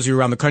Carter, for those of you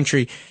around the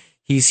country,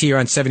 he's here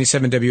on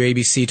 77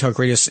 WABC Talk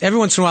Radio. Every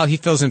once in a while, he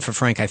fills in for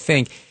Frank, I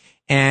think.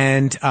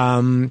 And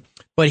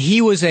but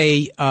he was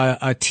a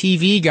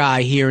TV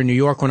guy here in New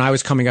York when I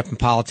was coming up in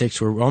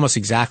politics. We're almost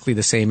exactly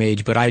the same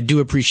age, but I do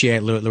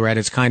appreciate, Loretta.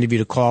 It's kind of you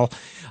to call.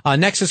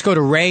 Next, let's go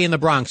to Ray in the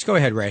Bronx. Go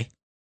ahead, Ray.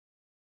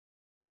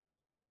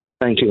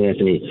 Thank you,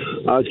 Anthony.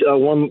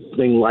 One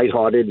thing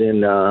lighthearted,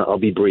 and I'll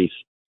be brief.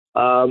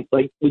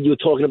 Like what you were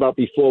talking about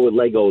before with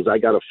Legos, I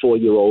got a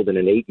 4-year-old and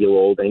an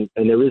 8-year-old, and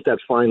there is that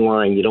fine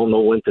line. You don't know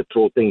when to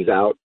throw things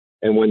out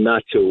and when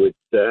not to.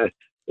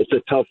 It's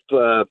a tough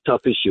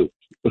issue,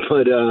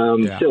 but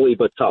silly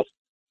but tough.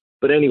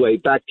 But anyway,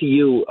 back to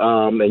you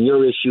and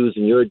your issues,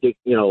 and you're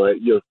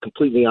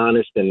completely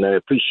honest, and I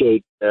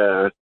appreciate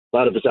a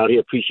lot of us out here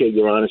appreciate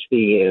your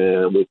honesty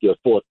with your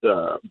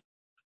forthcomingness.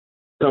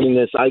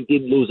 I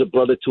did lose a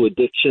brother to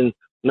addiction,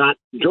 not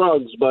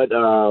drugs, but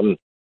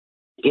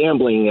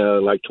gambling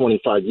like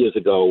 25 years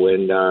ago,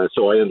 and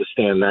so I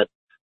understand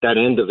that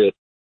end of it.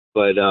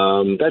 But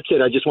that's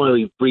it. I just want to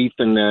be brief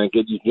and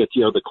get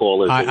the other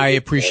callers. I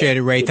appreciate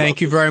it, Ray.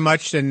 Thank you very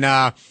much. And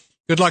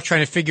good luck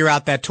trying to figure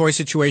out that toy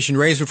situation.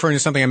 Ray's referring to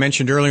something I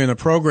mentioned earlier in the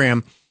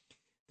program,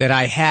 that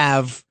I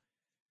have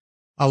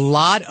a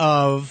lot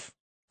of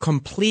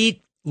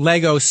complete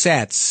Lego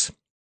sets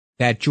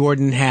that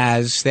Jordan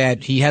has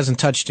that he hasn't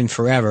touched in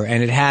forever.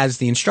 And it has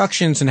the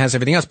instructions and has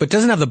everything else, but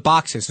doesn't have the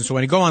boxes. And so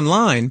when you go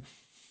online,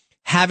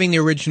 having the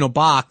original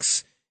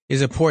box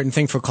is an important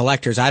thing for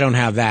collectors. I don't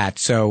have that.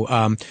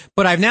 So,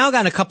 but I've now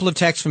gotten a couple of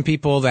texts from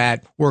people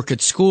that work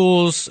at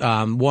schools.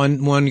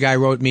 One guy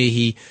wrote me,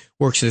 he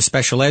works at a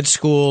special ed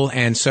school.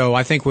 And so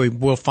I think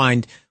we'll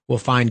find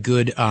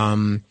good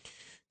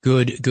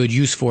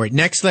use for it.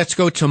 Next, let's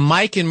go to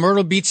Mike in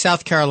Myrtle Beach,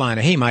 South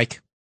Carolina. Hey,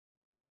 Mike.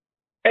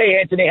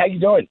 Hey, Anthony, how you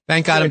doing?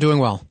 Thank God I'm doing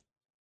well.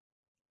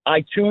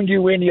 I tuned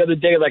you in the other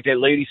day, like that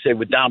lady said,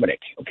 with Dominic,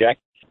 okay?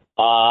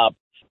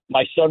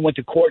 My son went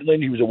to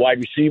Cortland. He was a wide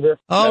receiver.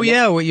 Oh, remember?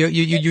 Yeah. Well,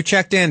 you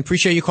checked in.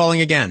 Appreciate you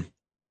calling again.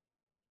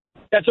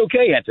 That's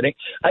okay, Anthony.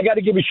 I got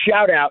to give a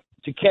shout-out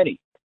to Kenny,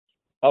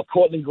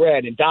 Cortland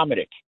grad, and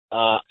Dominic.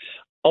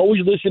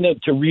 Always listen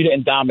to Rita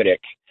and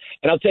Dominic.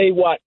 And I'll tell you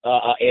what,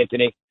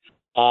 Anthony,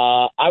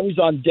 I was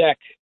on deck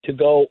to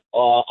go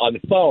on the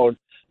phone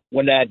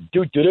when that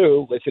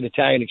doo-doo-doo, that's an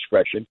Italian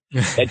expression,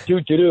 that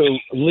doo-doo-doo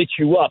lit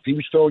you up. He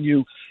was throwing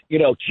you,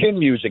 chin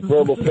music,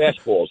 verbal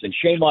fastballs. And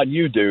shame on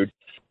you, dude,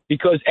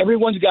 because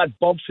everyone's got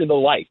bumps in their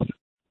life.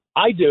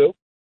 I do.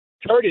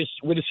 Curtis,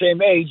 we're the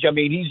same age. I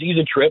mean, he's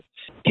a trip.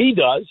 He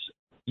does.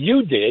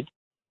 You did.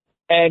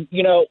 And,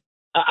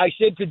 I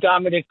said to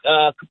Dominic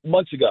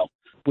months ago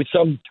with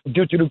some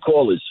doo-doo-doo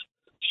callers,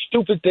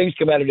 stupid things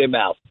come out of their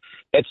mouth.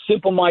 That's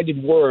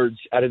simple-minded words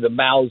out of the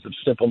mouths of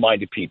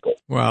simple-minded people.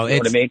 Well, you know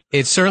what I mean?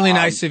 It's certainly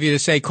nice of you to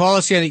say. Call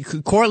us again.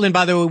 Cortland,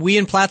 by the way, we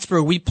in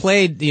Plattsburgh, we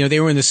played, they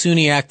were in the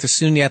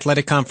SUNY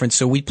Athletic Conference,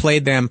 so we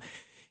played them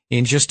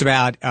in just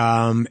about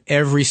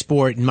every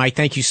sport. And Mike,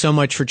 thank you so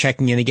much for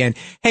checking in again.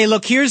 Hey,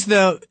 look,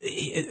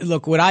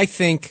 what I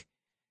think.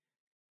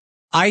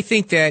 I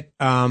think that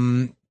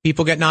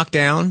people get knocked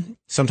down.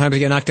 Sometimes they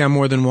get knocked down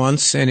more than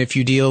once. And if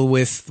you deal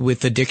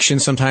with addiction,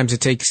 sometimes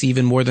it takes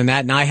even more than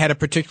that. And I had a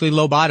particularly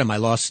low bottom. I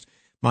lost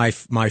my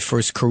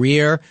first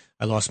career.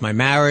 I lost my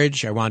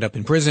marriage. I wound up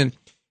in prison.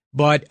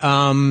 But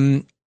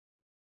no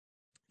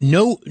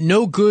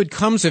good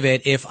comes of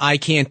it if I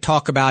can't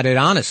talk about it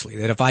honestly.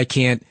 That if I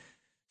can't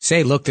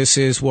say, look, this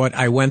is what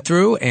I went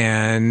through,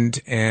 and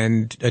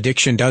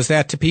addiction does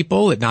that to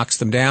people. It knocks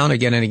them down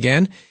again and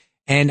again.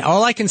 And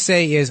all I can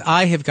say is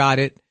I have got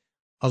it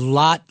a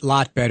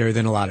lot better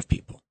than a lot of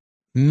people.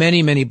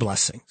 Many, many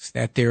blessings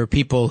that there are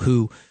people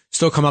who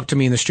still come up to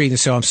me in the street and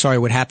say, I'm sorry,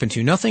 what happened to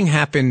you? Nothing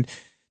happened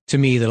to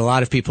me that a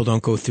lot of people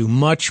don't go through.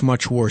 Much,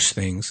 much worse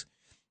things.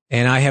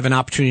 And I have an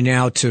opportunity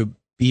now to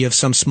be of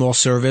some small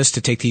service,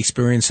 to take the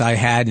experience I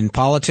had in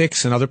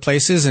politics and other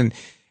places and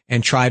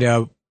try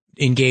to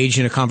engage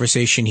in a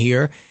conversation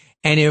here.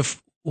 And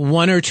if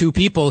one or two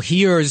people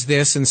hears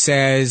this and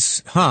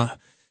says,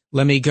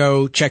 let me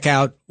go check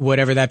out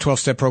whatever that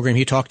 12-step program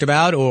he talked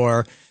about,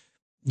 or,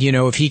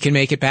 if he can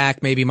make it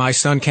back, maybe my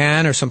son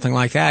can, or something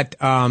like that.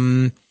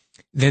 Then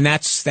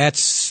that's,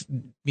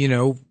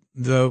 the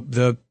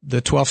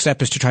 12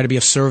 step is to try to be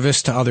of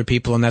service to other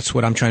people. And that's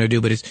what I'm trying to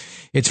do. But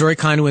it's very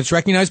kind when it's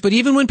recognized. But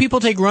even when people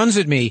take runs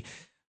at me,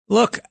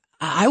 look,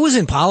 I was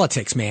in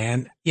politics,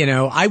 man.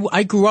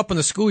 I grew up in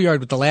the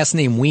schoolyard with the last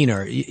name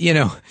Wiener.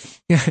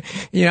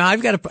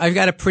 I've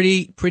got a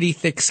pretty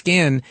thick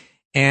skin.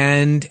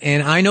 And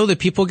I know that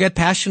people get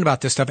passionate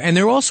about this stuff. And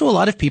there are also a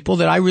lot of people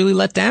that I really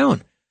let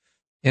down.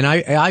 And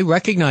I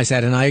recognize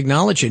that and I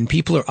acknowledge it. And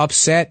people are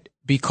upset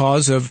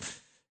because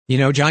of,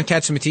 John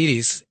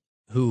Catsimatidis,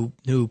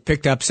 who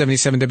picked up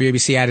 77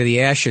 WABC out of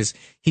the ashes.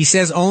 He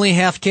says, only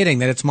half kidding,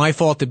 that it's my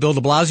fault that Bill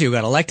de Blasio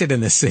got elected in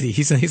this city.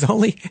 He's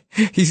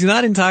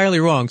not entirely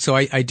wrong. So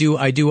I do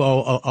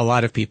owe a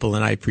lot of people,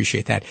 and I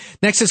appreciate that.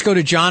 Next, let's go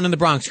to John in the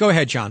Bronx. Go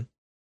ahead, John.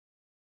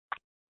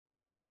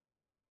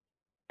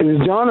 Is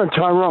it John or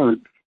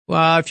Tyrone?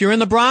 If you're in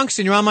the Bronx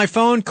and you're on my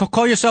phone,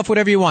 call yourself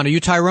whatever you want. Are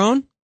you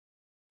Tyrone?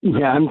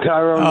 Yeah, I'm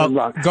Tyrone in the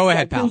Bronx. Go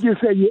ahead, pal. I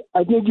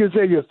think you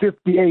said you're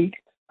 58.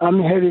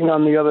 I'm heading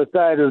on the other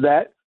side of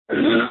that.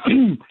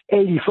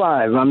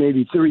 85. I'm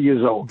 83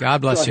 years old.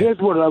 God bless you. Here's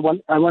what I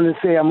want to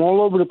say. I'm all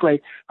over the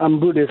place.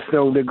 I'm Buddhist,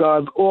 so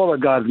all the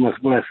gods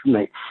must bless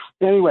me.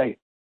 Anyway,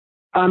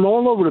 I'm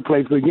all over the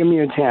place, but give me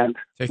a chance.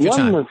 Take your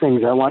time. One of the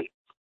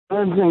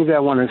things I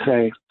want to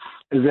say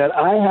is that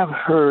I have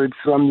heard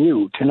from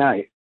you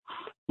tonight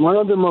one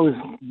of the most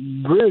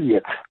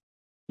brilliant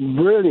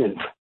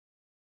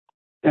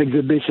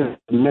exhibitions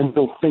of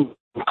mental thinking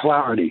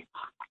clarity.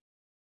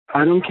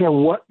 I don't care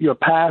what your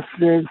past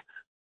is.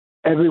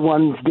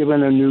 Everyone's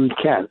given a new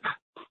chance.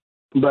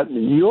 But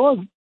your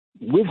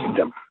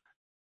wisdom,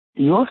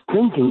 your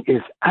thinking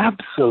is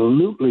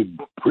absolutely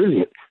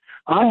brilliant.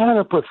 I had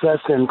a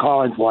professor in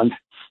college once,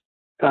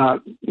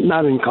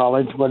 not in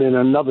college, but in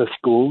another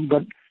school,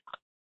 but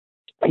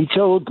he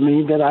told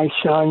me that I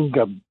shined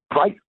a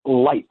bright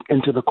light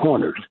into the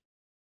corners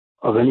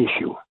of an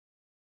issue.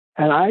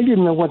 And I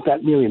didn't know what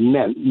that really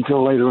meant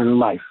until later in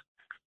life.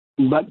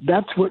 But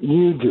that's what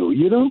you do.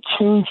 You don't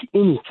change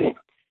anything.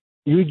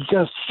 You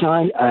just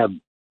shine a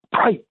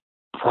bright,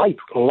 bright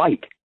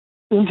light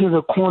into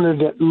the corner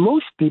that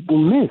most people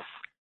miss.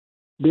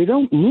 They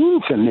don't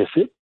mean to miss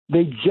it.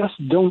 They just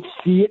don't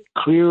see it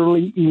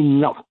clearly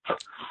enough.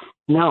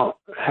 Now,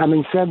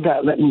 having said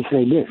that, let me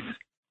say this.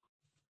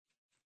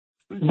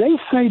 They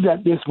say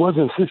that this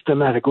wasn't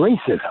systematic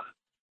racism.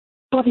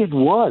 But it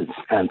was,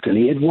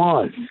 Anthony. It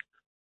was.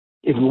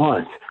 It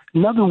was.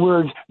 In other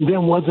words,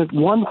 there wasn't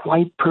one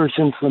white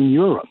person from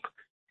Europe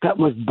that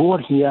was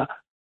brought here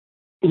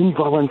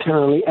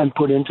involuntarily and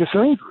put into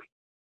slavery.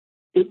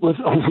 It was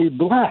only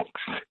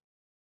blacks.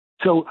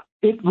 So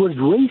it was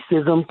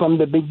racism from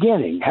the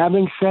beginning.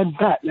 Having said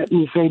that, let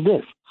me say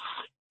this.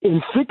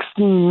 In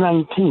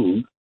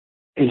 1619,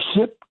 a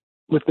ship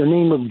with the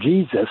name of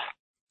Jesus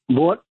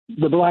brought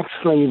the black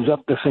slaves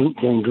up the St.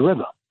 James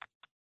River.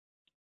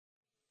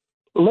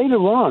 Later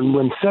on,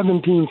 when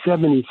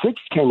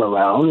 1776 came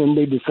around and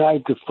they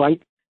decided to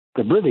fight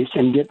the British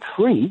and get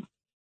free,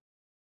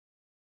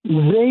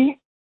 they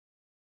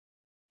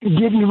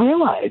didn't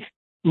realize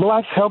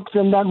blacks helped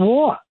in that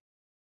war.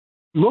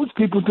 Most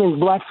people think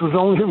blacks was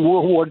only in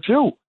World War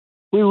II.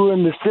 We were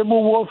in the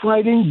Civil War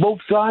fighting, both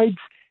sides,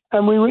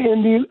 and we were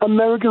in the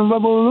American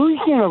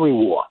Revolutionary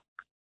War.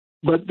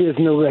 But there's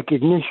no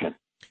recognition.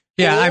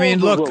 Yeah, I mean,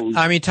 look,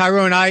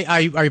 Tyrone,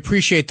 I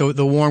appreciate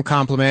the warm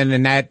compliment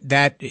and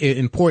that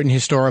important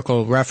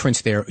historical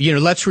reference there. You know,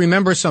 let's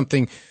remember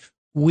something.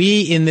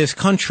 We in this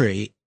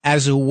country,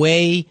 as a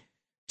way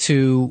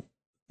to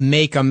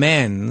make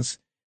amends,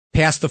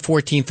 passed the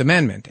 14th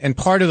Amendment. And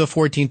part of the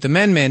 14th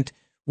Amendment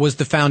was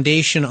the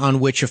foundation on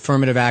which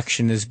affirmative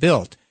action is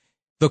built.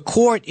 The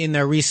court, in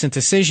their recent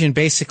decision,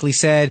 basically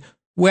said,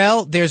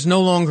 well, there's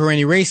no longer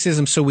any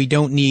racism, so we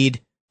don't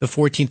need the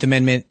 14th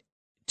Amendment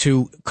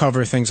to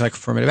cover things like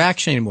affirmative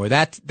action anymore.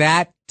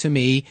 That to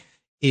me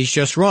is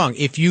just wrong.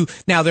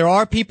 Now there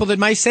are people that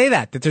might say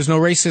that there's no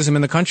racism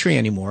in the country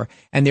anymore,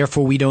 and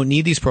therefore we don't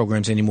need these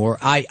programs anymore.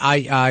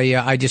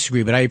 I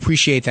disagree, but I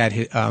appreciate that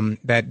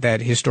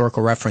that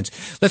historical reference.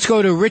 Let's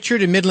go to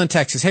Richard in Midland,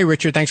 Texas. Hey,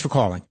 Richard, thanks for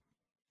calling.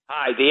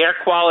 Hi, the air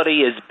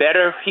quality is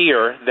better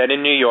here than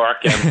in New York,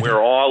 and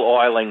we're all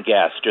oil and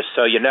gas, just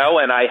so you know.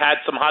 And I had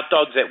some hot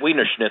dogs at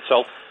Wiener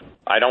Schnitzel.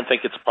 I don't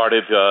think it's part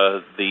of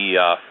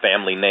the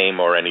family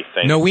name or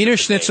anything. No, Wiener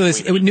Schnitzel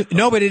is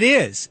no, but it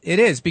is. It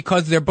is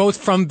because they're both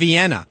from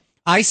Vienna.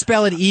 I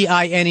spell it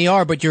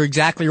E-I-N-E-R, but you're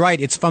exactly right.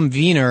 It's from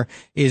Wiener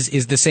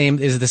is the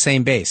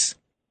same base.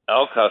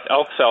 Okay.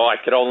 Oh, so I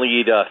could only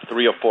eat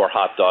 3 or 4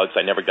 hot dogs.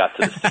 I never got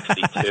to the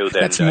 62.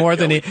 That's more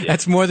than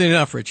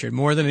enough, Richard.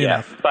 More than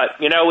enough. But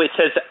it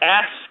says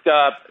ask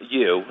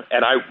you,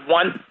 and I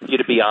want you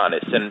to be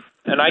honest, and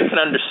I can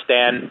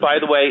understand. By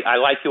the way, I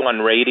like you on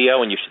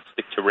radio, and you should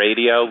stick to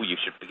radio. You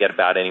should forget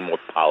about any more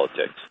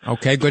politics.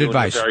 Okay, good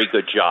advice. You're doing a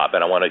very good job,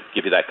 and I want to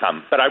give you that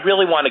comment. But I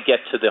really want to get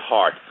to the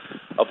heart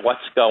of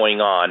what's going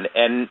on,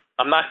 and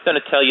I'm not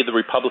going to tell you the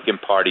Republican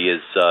Party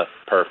is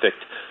perfect,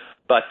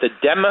 but the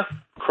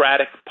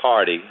Democratic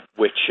Party,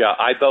 which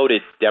I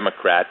voted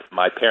Democrat.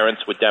 My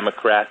parents were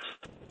Democrats.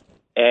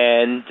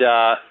 And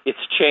it's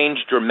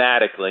changed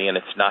dramatically, and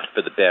it's not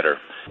for the better.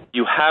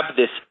 You have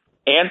this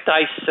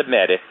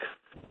anti-Semitic,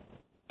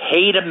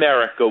 hate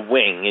America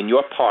wing in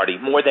your party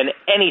more than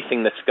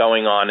anything that's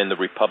going on in the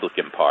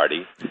Republican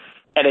Party,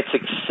 and it's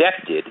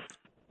accepted,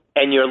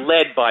 and you're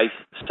led by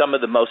some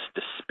of the most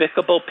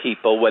despicable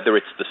people, whether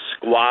it's the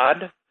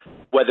Squad,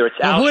 whether it's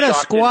Al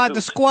Sharpton.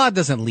 The Squad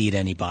doesn't lead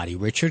anybody,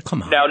 Richard.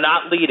 Come on. No,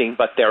 not leading,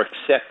 but they're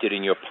accepted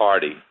in your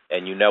party,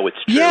 and you know it's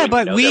true. Yeah,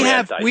 but we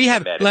have.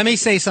 Let me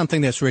say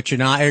something. This,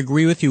 Richard, and I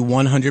agree with you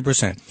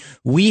 100%.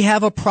 We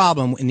have a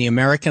problem in the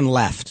American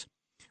left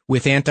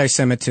with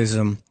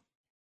anti-Semitism.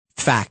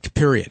 Fact.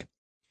 Period.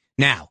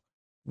 Now,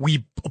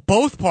 we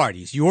both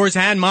parties, yours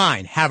and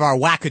mine, have our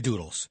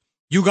wackadoodles.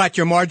 You got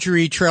your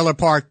Marjorie Trailer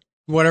Park,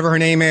 whatever her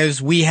name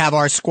is. We have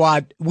our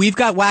Squad. We've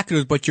got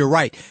wackadoodles, but you're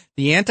right.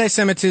 The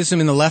anti-Semitism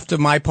in the left of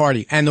my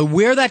party, and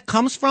where that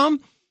comes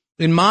from,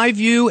 in my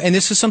view, and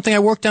this is something I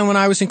worked on when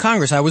I was in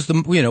Congress. I was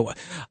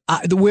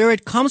where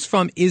it comes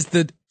from is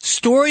the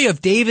story of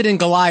David and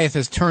Goliath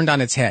has turned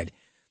on its head.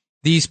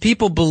 These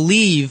people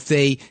believe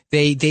they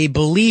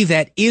believe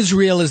that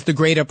Israel is the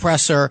great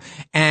oppressor,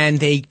 and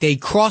they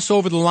cross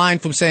over the line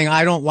from saying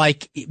I don't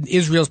like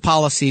Israel's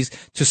policies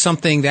to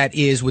something that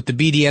is with the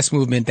BDS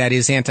movement that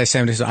is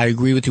anti-Semitism. I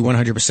agree with you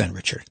 100%,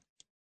 Richard.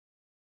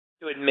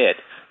 To admit,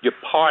 your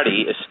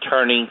party is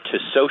turning to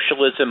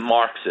socialism,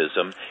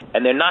 Marxism,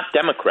 and they're not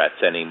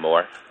Democrats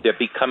anymore. They're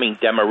becoming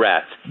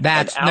Demorats.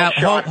 That's now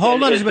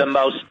hold on. Is the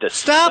most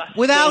stop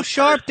with Al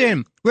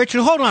Sharpton,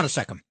 Richard. Hold on a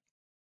second.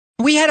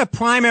 We had a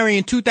primary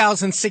in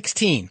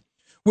 2016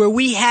 where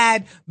we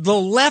had the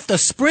left, a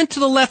sprint to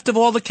the left of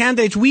all the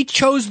candidates. We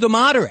chose the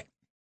moderate.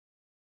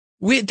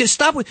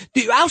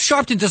 Al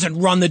Sharpton doesn't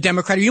run the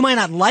Democrat. You might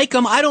not like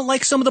him. I don't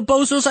like some of the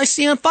bozos I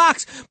see on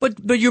Fox. But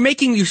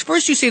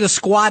first you say the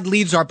Squad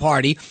leads our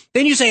party.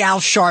 Then you say Al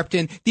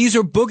Sharpton. These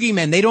are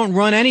boogeymen. They don't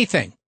run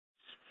anything.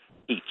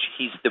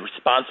 He's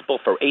responsible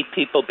for 8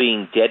 people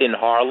being dead in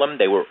Harlem.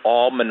 They were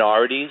all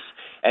minorities.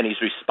 And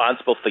he's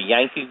responsible for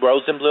yanking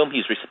Rosenblum.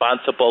 He's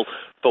responsible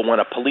for when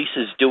a police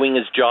is doing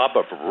his job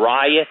of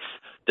riots,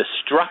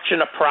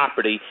 destruction of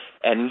property,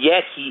 and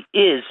yet he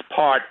is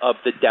part of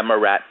the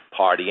Democrat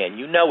Party, and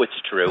you know it's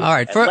true. All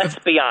right, let's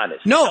be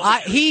honest. No,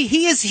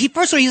 he is.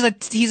 First of all,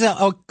 he's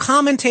a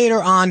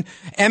commentator on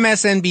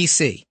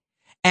MSNBC,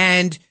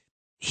 and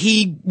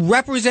he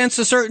represents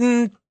a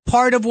certain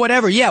part of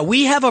whatever. Yeah,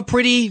 we have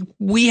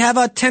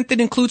a tent that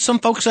includes some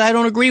folks that I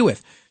don't agree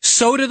with.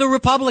 So do the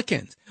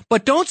Republicans.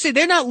 But don't say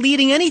they're not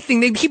leading anything.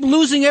 They keep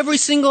losing every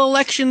single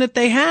election that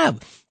they have.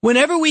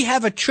 Whenever we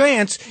have a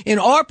chance in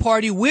our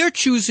party, we're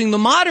choosing the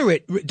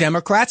moderate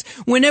Democrats.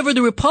 Whenever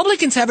the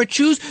Republicans have a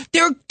choose,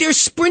 they're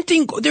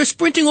sprinting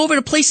over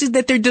to places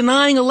that they're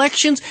denying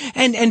elections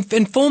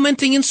and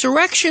fomenting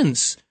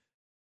insurrections.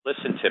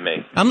 Listen to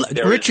me.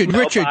 Richard,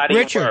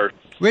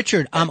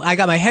 I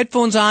got my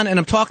headphones on and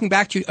I'm talking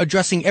back to you,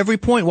 addressing every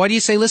point. Why do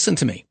you say listen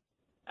to me?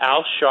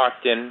 Al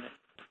Sharpton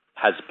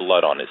has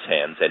blood on his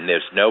hands, and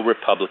there's no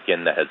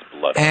Republican that has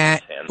blood on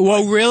his hands.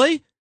 Well,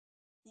 really?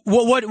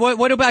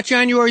 What about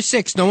January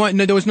 6th? No,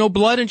 there was no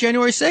blood on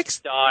January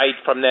 6th? Died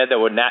from there. There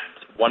were not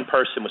one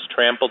person was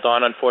trampled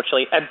on,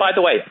 unfortunately. And by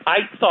the way, I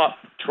thought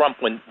Trump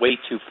went way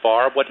too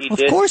far. What he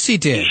did. Of course he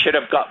did. He should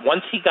have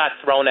once he got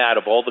thrown out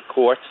of all the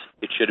courts,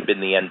 it should have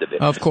been the end of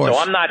it. Of course. So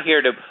I'm not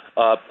here to.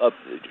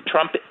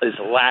 Trump is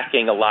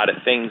lacking a lot of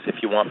things. If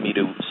you want me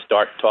to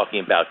start talking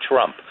about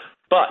Trump,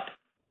 but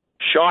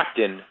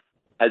Sharpton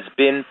has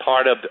been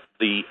part of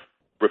the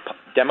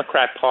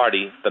Democrat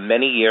Party for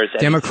many years.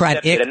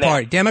 Democrat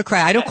Party.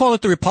 Democrat. I don't call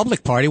it the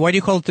Republic Party. Why do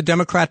you call it the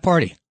Democrat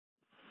Party?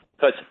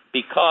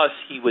 Because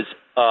he was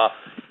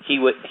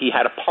he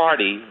had a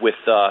party with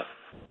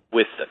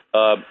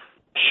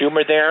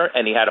Schumer there,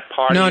 and he had a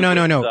party.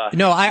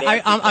 No.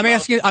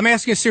 I'm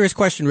asking a serious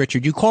question,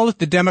 Richard. You call it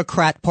the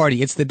Democrat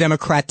Party. It's the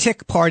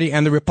Democratic Party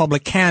and the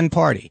Republican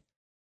Party.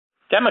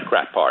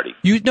 Democrat Party.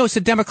 No, it's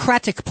the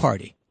Democratic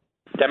Party.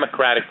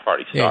 Democratic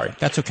Party. Sorry, yeah,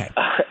 that's okay.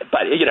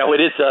 But it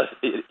is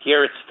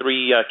here it's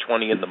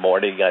 3:20 in the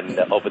morning, and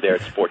over there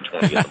it's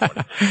 4:20 in the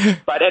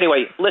morning. But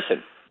anyway,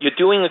 listen, you're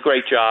doing a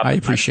great job. I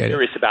appreciate I'm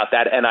serious about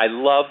that, and I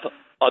love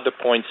other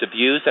points of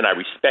views, and I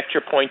respect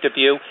your point of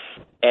view.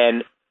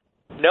 And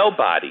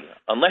nobody,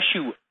 unless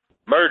you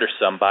murder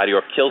somebody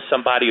or kill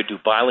somebody or do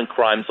violent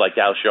crimes like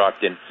Al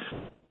Sharpton,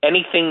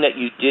 anything that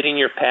you did in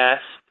your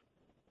past,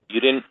 you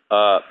didn't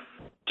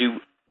do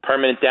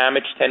permanent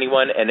damage to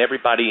anyone, and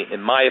everybody, in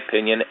my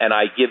opinion, and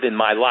I give in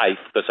my life,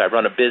 because I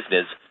run a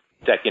business,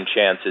 second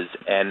chances,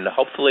 and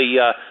hopefully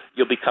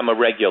you'll become a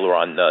regular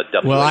on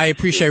WABC. Well, I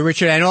appreciate it,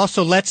 Richard. And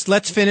also,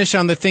 let's finish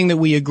on the thing that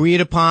we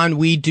agreed upon.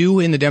 We do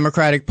in the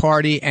Democratic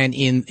Party and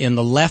in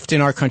the left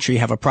in our country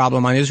have a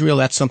problem on Israel.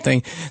 That's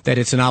something that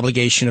it's an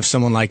obligation of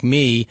someone like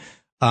me,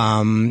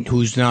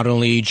 who's not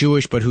only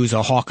Jewish, but who's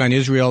a hawk on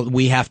Israel.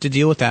 We have to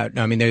deal with that.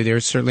 I mean,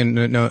 there's certainly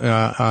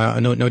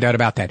no doubt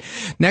about that.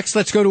 Next,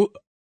 let's go to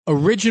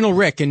Original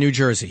Rick in New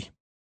Jersey.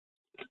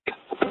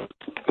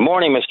 Good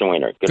morning, Mr.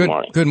 Weiner. Good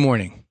morning. Good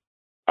morning.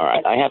 All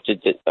right. I have to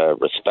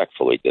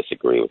respectfully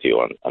disagree with you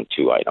on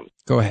 2 items.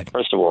 Go ahead.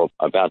 First of all,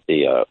 about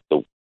the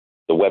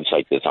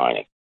website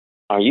designing.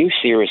 Are you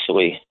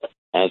seriously,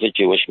 as a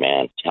Jewish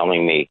man,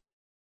 telling me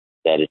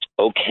that it's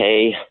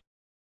okay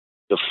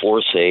to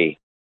force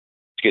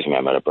excuse me,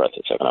 I'm out of breath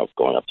a second. I was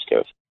going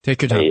upstairs.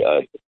 Take your time.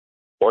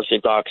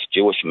 Orthodox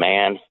Jewish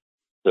man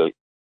to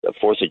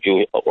force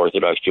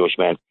Orthodox Jewish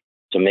man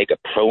to make a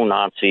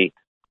pro-Nazi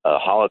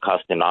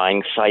Holocaust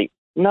denying site?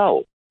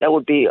 No, that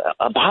would be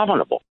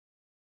abominable.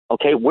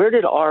 Okay, where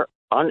did our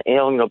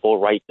unalienable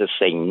right to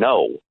say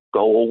no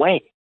go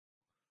away?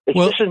 It's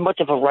just as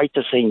much of a right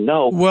to say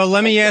no. Well,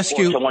 let me ask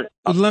you.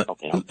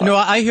 No,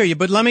 I hear you,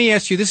 but let me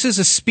ask you. This is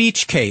a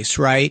speech case,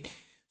 right?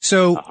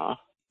 So,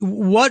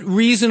 what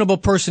reasonable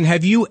person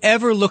have you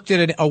ever looked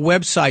at a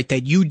website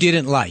that you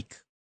didn't like,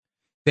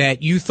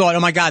 that you thought,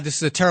 oh my God, this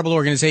is a terrible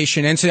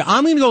organization, and said,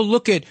 I'm going to go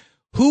look at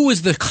who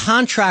was the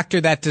contractor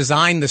that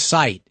designed the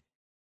site?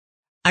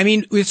 I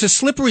mean, it's a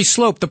slippery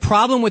slope. The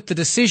problem with the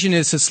decision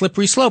is a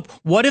slippery slope.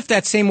 What if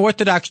that same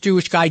Orthodox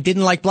Jewish guy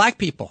didn't like black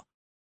people?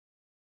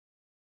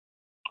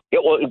 Yeah,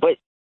 well, but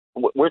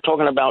we're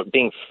talking about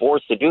being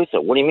forced to do so.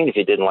 What do you mean if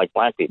he didn't like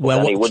black people? Well,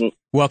 then he wouldn't.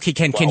 Well, can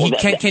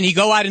he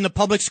go out in the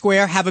public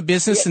square, have a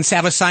business, and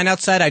have a sign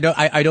outside?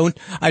 I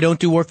don't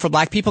do work for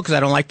black people because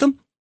I don't like them.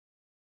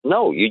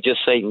 No, you just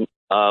say,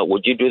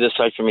 would you do this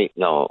site for me?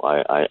 No,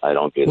 I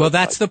don't do that. Well,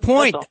 that's the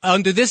point.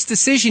 Under this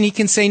decision, he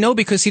can say no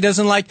because he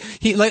doesn't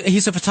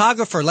he's a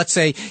photographer. Let's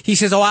say he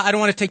says, oh, I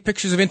don't want to take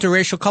pictures of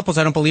interracial couples.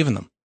 I don't believe in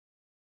them.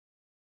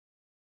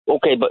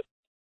 Okay, but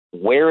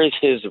where is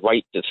his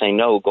right to say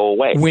no go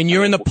away? When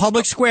you're in the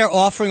public square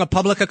offering a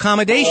public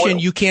accommodation,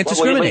 you can't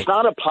discriminate. It's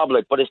not a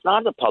public,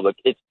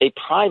 It's a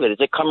private.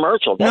 It's a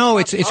commercial.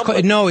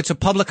 It's a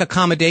public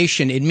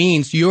accommodation. It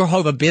means you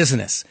have a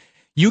business.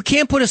 You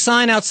can't put a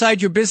sign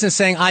outside your business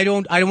saying I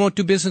won't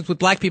do business with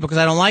black people because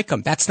I don't like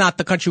them. That's not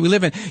the country we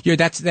live in. You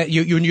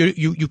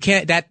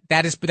can't.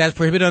 That is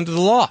prohibited under the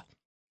law.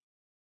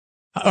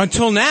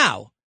 Until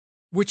now.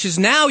 Which is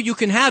now you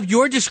can have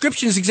your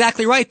description is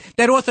exactly right.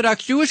 That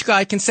Orthodox Jewish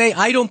guy can say,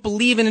 I don't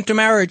believe in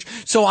intermarriage,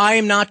 so I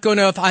am not going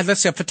to,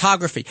 let's say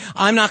photography.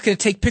 I'm not going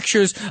to take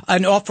pictures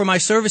and offer my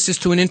services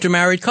to an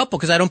intermarried couple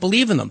because I don't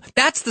believe in them.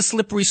 That's the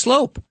slippery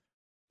slope.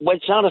 Well,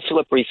 it's not a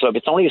slippery slope.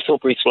 It's only a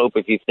slippery slope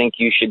if you think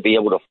you should be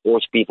able to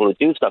force people to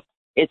do stuff.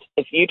 It's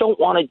if you don't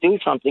want to do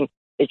something,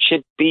 it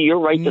should be your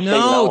right to say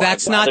no.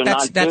 That's not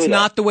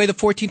the way the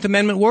 14th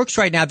Amendment works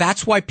right now.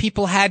 That's why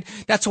people had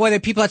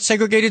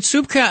segregated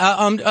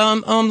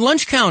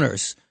lunch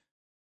counters.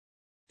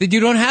 That you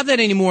don't have that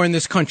anymore in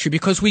this country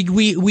because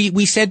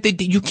we said that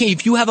you can't,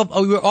 if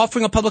you're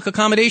offering a public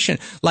accommodation,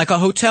 like a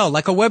hotel,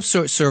 like a web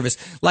service,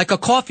 like a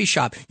coffee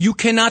shop, you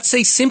cannot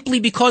say simply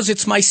because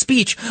it's my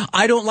speech,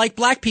 I don't like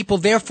black people,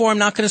 therefore I'm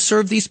not going to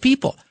serve these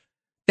people.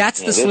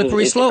 That's the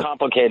slippery slope.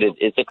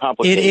 It's a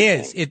complicated It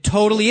is. thing. It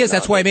totally is.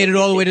 That's why I made it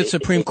all the way to the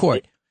Supreme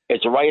Court.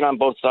 It's right on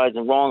both sides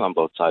and wrong on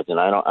both sides, and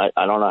I don't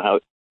know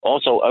how.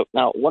 Also,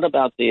 now what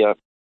about the?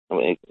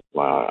 I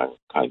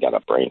kind of got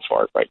a brain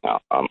fart right now.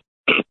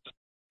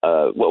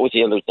 What was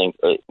the other thing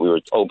but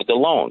the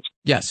loans.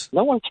 Yes.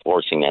 No one's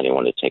forcing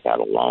anyone to take out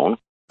a loan.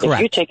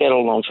 Correct. If you take out a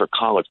loan for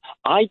college,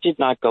 I did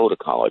not go to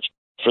college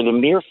for the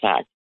mere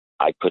fact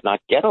I could not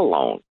get a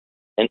loan,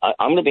 and I'm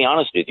going to be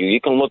honest with you. You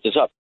can look this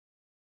up.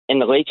 In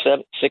the late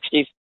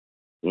 60s,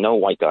 no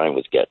white guy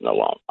was getting a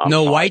loan.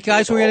 No white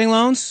guys were getting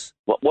loans?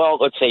 Well,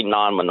 let's say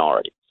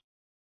non-minorities.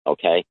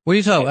 Okay. What are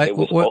you talking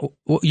about?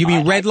 You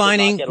mean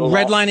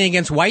redlining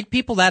against white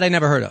people? That I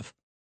never heard of.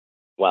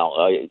 Well,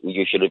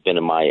 you should have been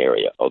in my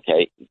area.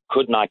 Okay.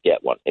 Could not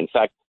get one. In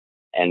fact,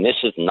 and this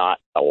is not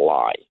a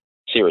lie.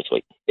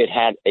 Seriously, it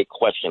had a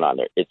question on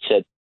there. It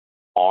said,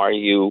 "Are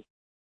you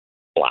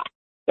black?"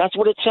 That's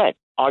what it said.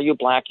 Are you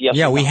black? Yes.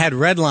 Yeah, we had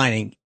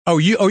redlining. Oh, are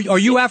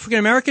you African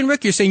American,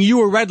 Rick? You're saying you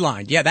were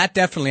redlined. Yeah, that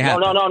definitely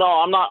happened. No,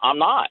 I'm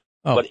not.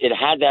 Oh. But it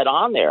had that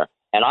on there,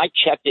 and I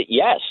checked it,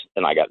 yes,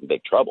 and I got in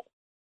big trouble.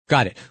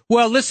 Got it.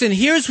 Well, listen,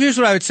 here's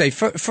what I would say.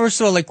 First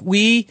of all, like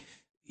you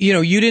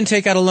didn't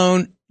take out a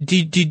loan. Do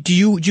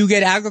you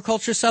get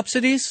agriculture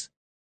subsidies?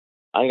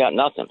 I got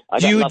nothing.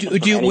 Are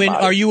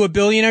you a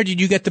billionaire?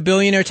 Did you get the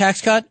billionaire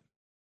tax cut?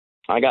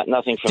 I got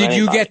nothing from anybody.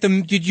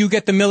 Did you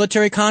get the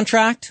military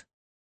contract?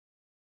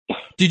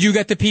 Did you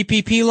get the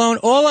PPP loan?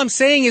 All I'm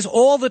saying is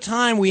all the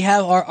time we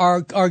have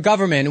our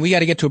government, and we got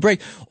to get to a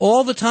break,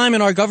 all the time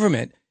in our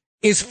government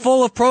is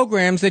full of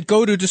programs that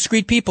go to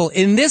discrete people.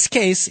 In this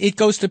case, it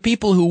goes to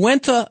people who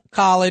went to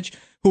college,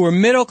 who are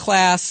middle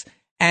class,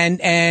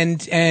 and I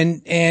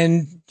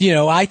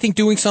think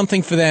doing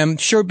something for them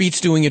sure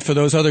beats doing it for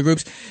those other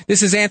groups.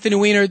 This is Anthony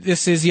Weiner.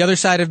 This is The Other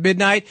Side of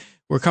Midnight.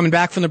 We're coming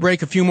back from the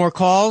break, a few more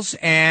calls,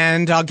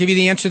 and I'll give you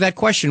the answer to that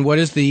question. What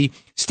is the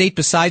state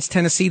besides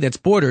Tennessee that's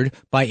bordered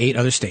by 8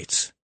 other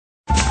states?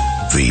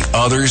 The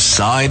Other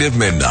Side of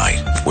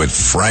Midnight with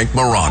Frank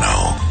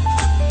Morano.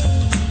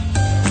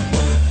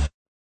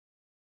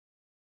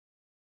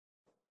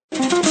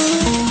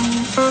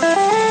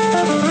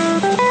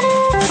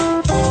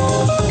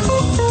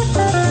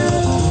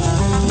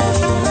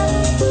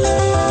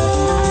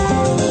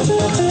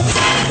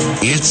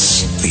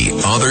 It's The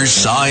Other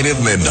Side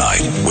of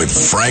Midnight with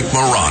Frank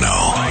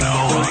Morano.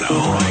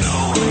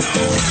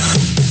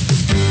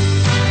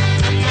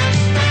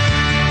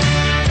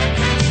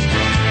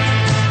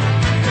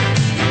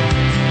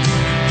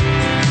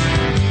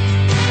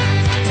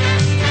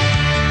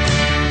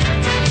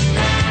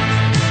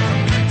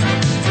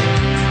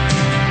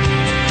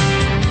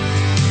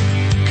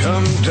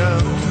 Come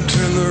down,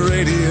 turn the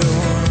radio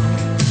on.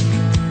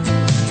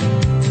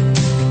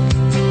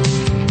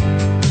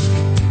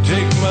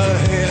 Take my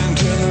hand,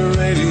 turn the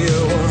radio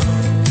on.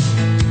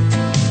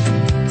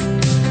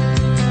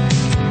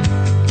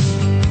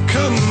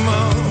 Come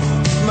on,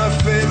 my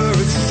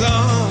favorite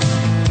song,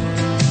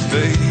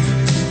 baby.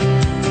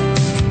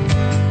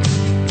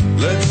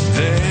 Let's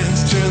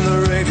dance, turn the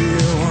radio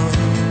on.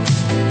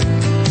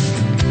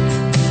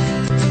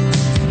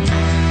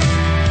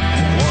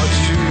 Watch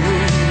you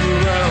move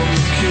around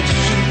the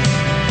kitchen.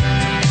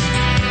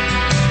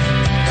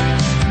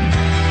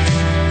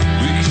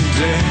 We can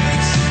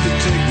dance if you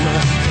take my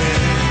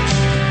hand.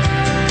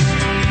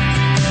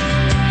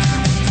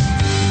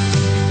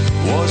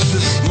 Watch the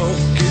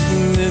smoke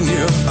getting in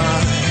your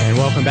eye. And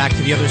welcome back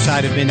to The Other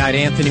Side of Midnight.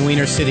 Anthony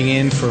Weiner sitting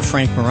in for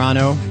Frank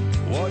Morano.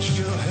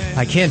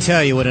 I can't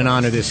tell you what an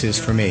honor this is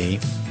for me.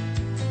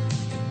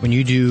 When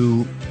you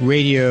do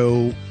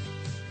radio,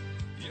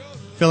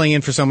 filling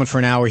in for someone for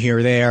an hour here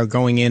or there,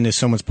 going in as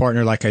someone's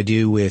partner like I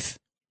do with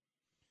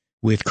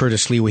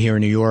Curtis Lewa here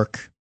in New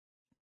York,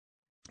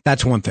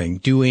 that's one thing.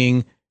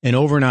 Doing an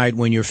overnight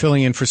when you're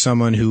filling in for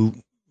someone who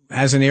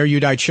has an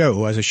erudite show,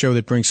 who has a show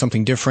that brings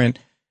something different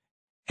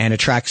and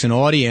attracts an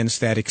audience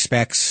that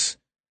expects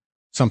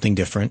something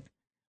different,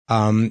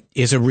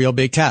 is a real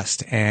big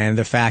test. And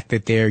the fact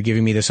that they're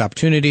giving me this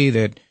opportunity,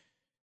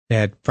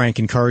 that Frank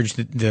encouraged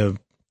the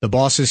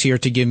bosses here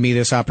to give me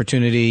this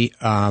opportunity,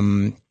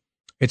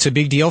 it's a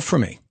big deal for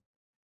me.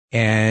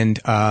 And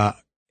the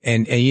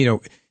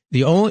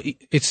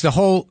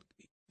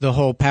the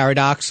whole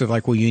paradox of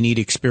like, well, you need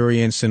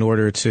experience in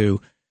order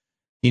to,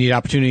 you need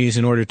opportunities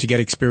in order to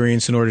get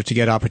experience, in order to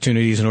get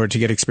opportunities, in order to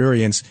get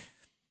experience.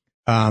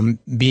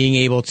 Being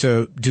able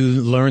to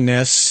learn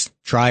this,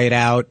 try it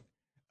out.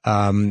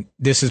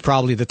 This is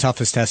probably the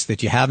toughest test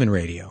that you have in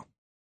radio.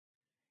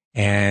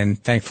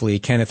 And thankfully,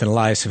 Kenneth and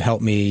Elias have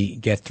helped me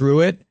get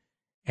through it.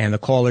 And the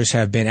callers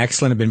have been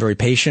excellent, have been very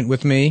patient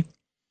with me.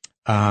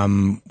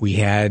 We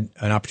had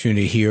an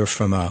opportunity to hear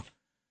from a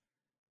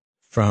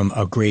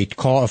great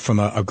call, from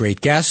a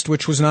great guest,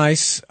 which was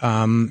nice.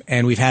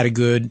 And we've had a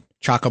good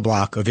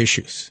chock-a-block of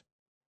issues.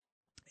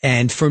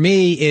 And for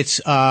me,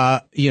 it's,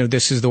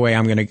 this is the way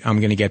I'm going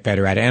to get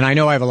better at it. And I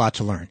know I have a lot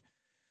to learn.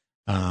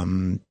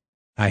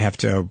 I have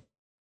to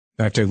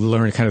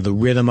learn kind of the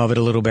rhythm of it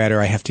a little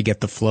better. I have to get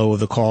the flow of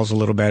the calls a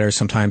little better.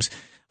 Sometimes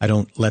I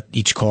don't let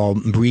each call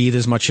breathe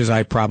as much as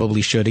I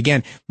probably should.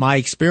 Again, my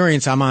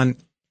experience, I'm on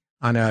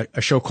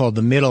a show called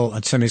The Middle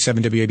on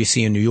 77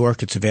 WABC in New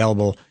York. It's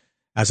available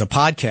as a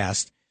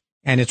podcast,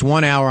 and it's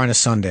 1 hour on a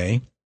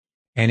Sunday,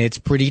 and it's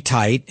pretty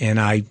tight. And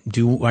I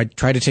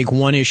try to take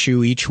one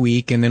issue each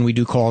week, and then we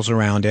do calls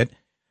around it.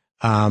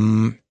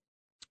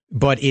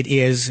 But it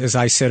is, as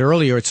I said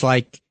earlier, it's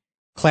like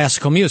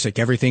classical music.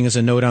 Everything is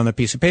a note on the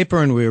piece of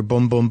paper, and we're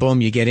boom, boom,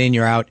 boom. You get in,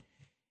 you're out.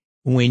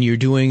 When you're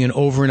doing an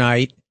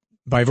overnight,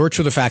 by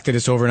virtue of the fact that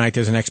it's overnight,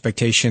 there's an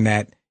expectation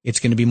that it's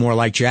going to be more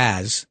like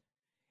jazz.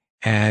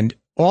 And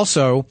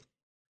also,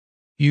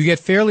 you get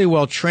fairly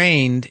well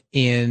trained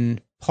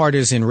in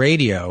partisan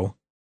radio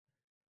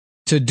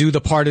to do the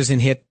partisan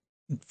hit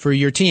for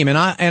your team. And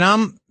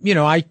I'm,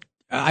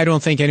 I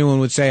don't think anyone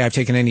would say I've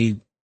taken any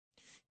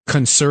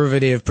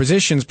conservative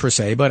positions per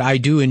se, but I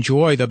do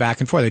enjoy the back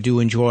and forth. I do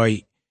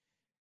enjoy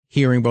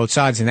hearing both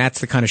sides. And that's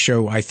the kind of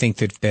show I think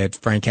that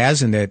Frank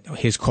has and that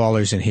his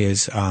callers and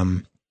his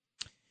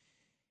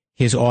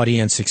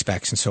audience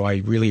expects. And so I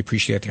really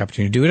appreciate the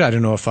opportunity to do it. I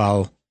don't know if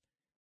I'll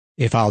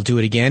do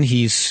it again.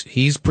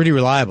 He's pretty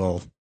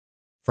reliable,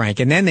 Frank.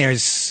 And then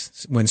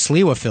there's when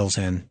Sliwa fills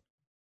in.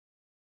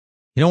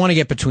 You don't want to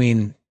get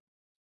between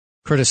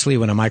Curtis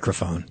Sliwa and a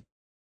microphone.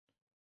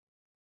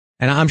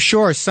 And I'm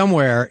sure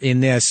somewhere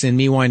in this, in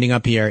me winding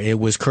up here, it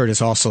was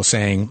Curtis also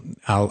saying,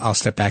 I'll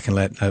step back and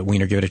let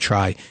Wiener give it a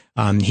try.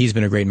 He's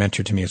been a great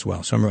mentor to me as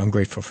well. So I'm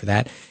grateful for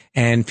that.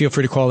 And feel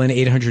free to call in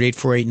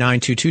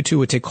 800-848-9222.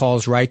 We'll take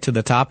calls right to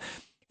the top.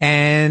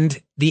 And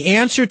the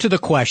answer to the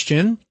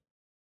question,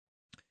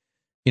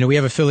 we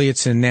have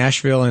affiliates in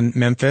Nashville and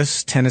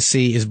Memphis.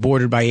 Tennessee is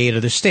bordered by 8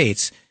 other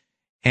states.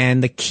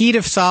 And the key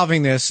to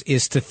solving this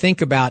is to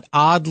think about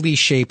oddly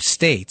shaped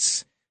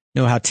states.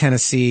 You know how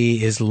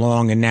Tennessee is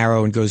long and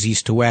narrow and goes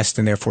east to west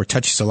and therefore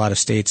touches a lot of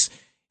states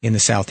in the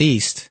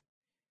southeast.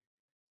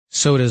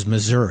 So does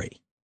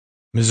Missouri.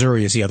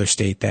 Missouri is the other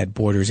state that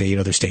borders 8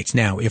 other states.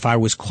 Now, if I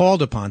was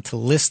called upon to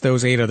list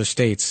those 8 other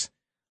states,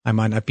 I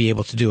might not be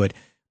able to do it.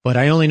 But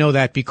I only know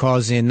that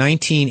because in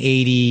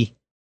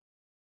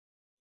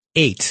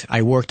 1988,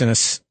 I worked in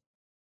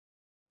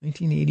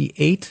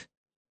 1988?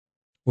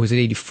 Or was it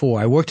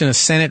 84? I worked in a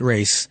Senate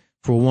race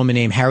for a woman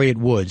named Harriet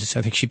Woods.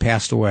 I think she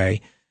passed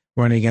away,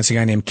 running against a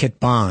guy named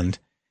Kit Bond.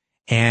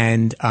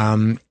 And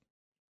I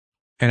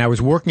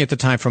was working at the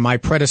time for my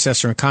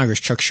predecessor in Congress,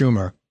 Chuck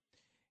Schumer.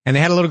 And they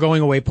had a little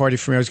going away party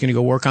for me. I was going to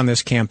go work on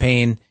this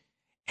campaign.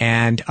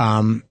 And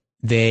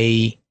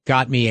they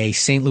got me a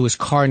St. Louis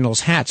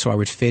Cardinals hat so I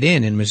would fit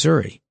in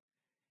Missouri.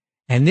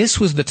 And this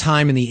was the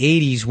time in the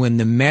 80s when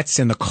the Mets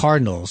and the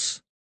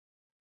Cardinals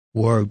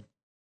were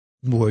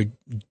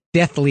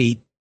deathly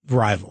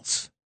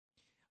rivals.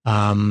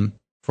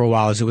 For a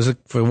while it was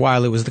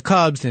the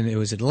Cubs, and it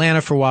was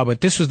Atlanta for a while,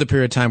 but this was the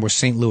period of time where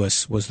St.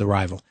 Louis was the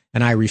rival,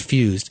 and I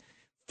refused.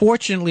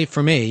 Fortunately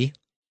for me,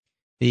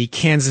 the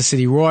Kansas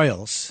City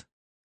Royals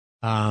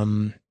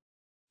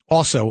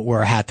also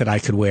were a hat that I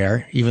could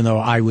wear, even though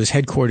I was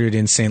headquartered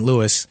in St.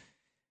 Louis.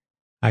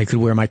 I could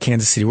wear my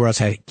Kansas City Royals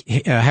hat.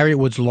 Harriet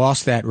Woods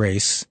lost that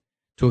race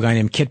to a guy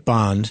named Kit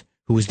Bond,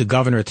 who was the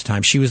governor at the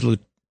time.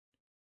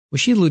 Was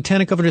she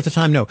lieutenant governor at the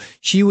time? No,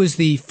 she was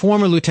the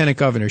former lieutenant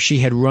governor. She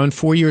had run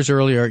 4 years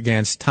earlier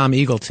against Tom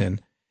Eagleton.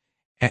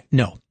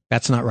 No,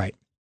 that's not right.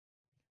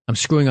 I'm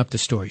screwing up the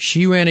story.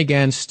 She ran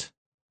against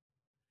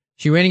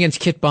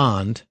Kit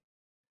Bond.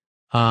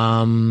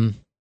 And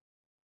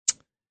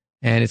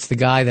it's the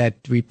guy that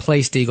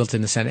replaced Eagleton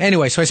in the Senate.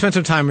 Anyway, so I spent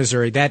some time in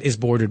Missouri. That is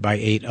bordered by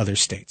 8 other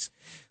states.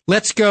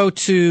 Let's go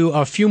to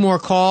a few more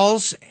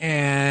calls,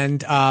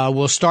 and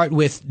we'll start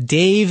with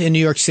Dave in New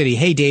York City.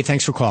 Hey, Dave,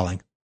 thanks for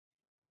calling.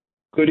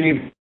 Good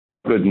evening.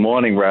 Good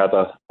morning,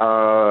 rather.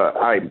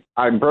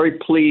 I'm very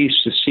pleased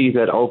to see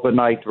that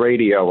overnight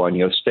radio on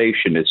your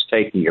station is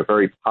taking a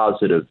very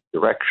positive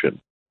direction.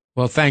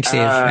 Well, thanks,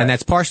 Dave. And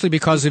that's partially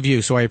because of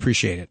you, so I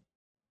appreciate it.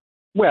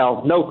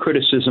 Well, no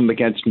criticism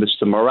against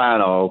Mr.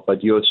 Morano,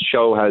 but your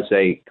show has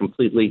a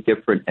completely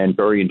different and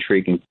very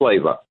intriguing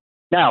flavor.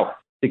 Now,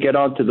 to get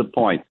on to the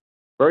point,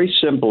 very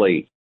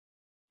simply,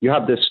 you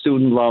have this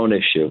student loan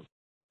issue.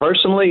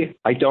 Personally,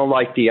 I don't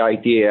like the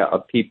idea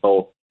of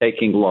people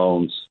taking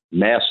loans,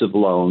 massive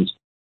loans,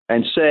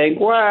 and saying,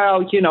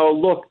 well,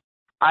 look,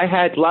 I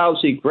had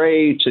lousy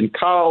grades in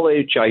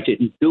college. I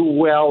didn't do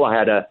well. I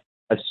had a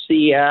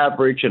C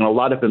average, and a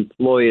lot of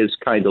employers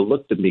kind of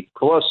looked at me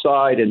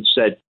cross-eyed and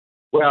said,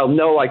 well,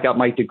 no, I got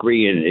my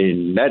degree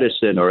in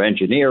medicine or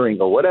engineering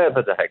or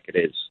whatever the heck it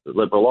is, the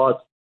liberal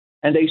arts.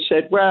 And they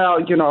said, well,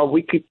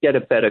 we could get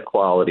a better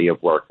quality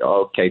of work.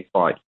 Okay,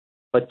 fine.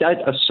 But that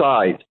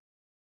aside,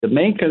 the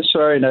main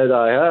concern that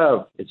I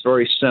have is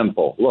very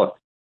simple. Look,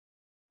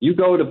 you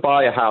go to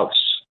buy a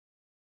house,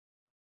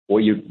 or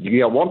you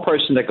get one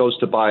person that goes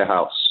to buy a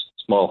house,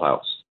 small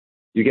house.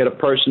 You get a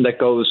person that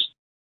goes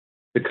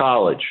to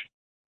college.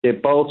 They're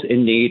both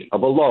in need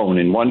of a loan.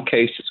 In one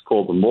case, it's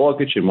called a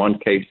mortgage. In one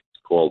case,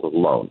 it's called a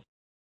loan.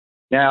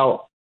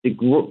 Now,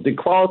 the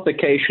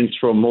qualifications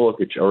for a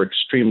mortgage are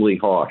extremely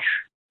harsh.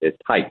 They're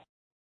tight.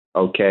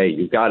 Okay,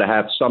 you've got to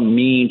have some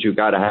means. You've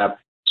got to have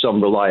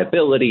some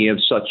reliability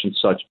and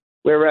such.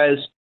 Whereas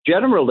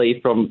generally,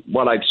 from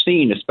what I've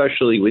seen,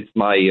 especially with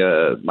my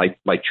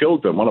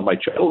children, one of my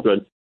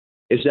children,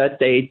 is that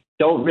they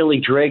don't really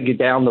drag you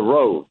down the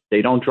road.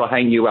 They don't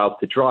hang you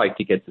out to dry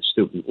to get the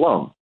student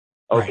loan.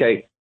 Okay,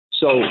 right.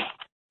 So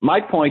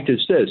my point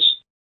is this.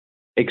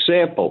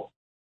 Example,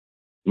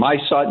 my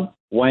son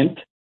went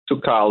to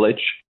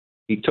college.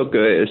 He took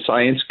a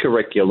science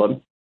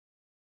curriculum.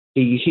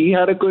 He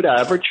had a good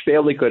average,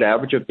 fairly good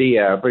average, a B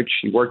average.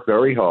 He worked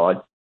very hard.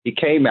 He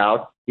came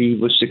out. He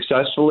was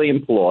successfully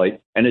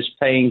employed and is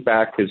paying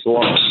back his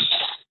loan.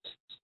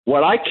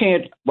 What I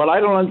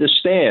don't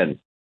understand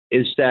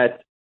is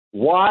that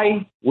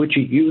why would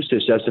you use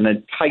this as an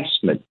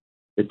enticement?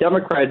 The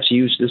Democrats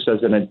use this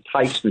as an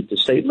enticement to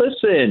say,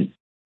 listen,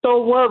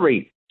 don't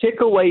worry,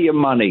 take away your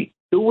money,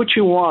 do what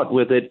you want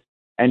with it,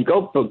 and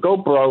go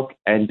broke,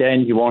 and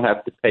then you won't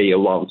have to pay your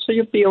loan. So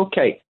you'll be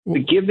okay.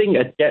 Forgiving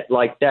a debt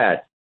like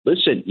that.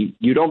 Listen,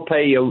 you don't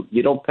pay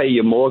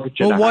your mortgage.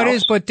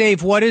 But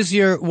Dave, what is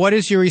your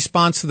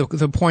response to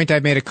the point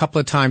I've made a couple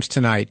of times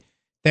tonight,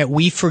 that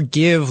we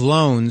forgive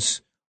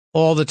loans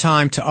all the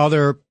time to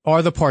other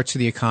parts of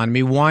the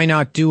economy? Why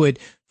not do it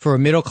for a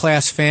middle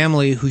class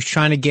family who's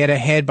trying to get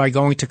ahead by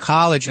going to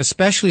college,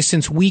 especially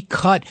since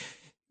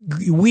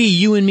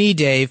you and me,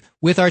 Dave,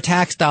 with our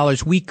tax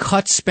dollars, we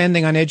cut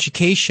spending on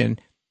education,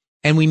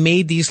 and we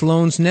made these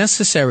loans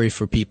necessary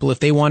for people if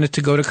they wanted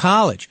to go to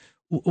college.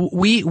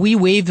 We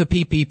waived the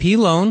PPP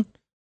loan.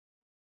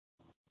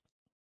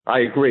 I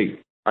agree.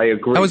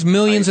 That was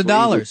millions of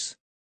dollars.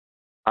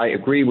 I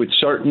agree with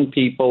certain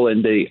people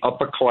in the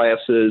upper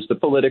classes, the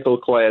political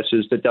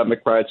classes, the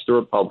Democrats, the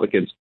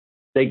Republicans.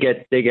 They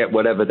get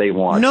whatever they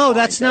want. No,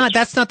 that's not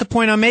the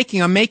point I'm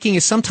making. I'm making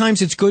is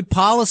sometimes it's good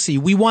policy.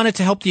 We wanted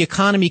to help the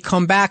economy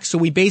come back, so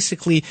we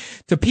basically,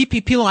 the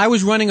PPP loan, I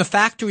was running a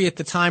factory at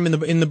the time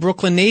in the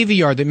Brooklyn Navy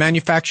Yard that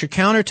manufactured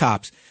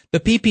countertops.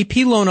 The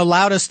PPP loan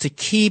allowed us to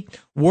keep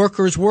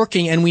workers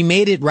working, and we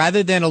made it,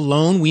 rather than a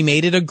loan, we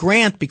made it a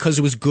grant because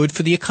it was good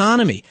for the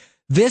economy.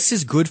 This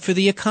is good for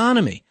the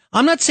economy.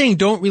 I'm not saying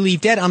don't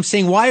relieve debt. I'm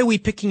saying, why are we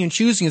picking and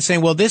choosing and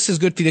saying, well, this is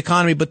good for the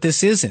economy, but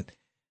this isn't?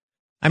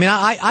 I mean,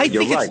 I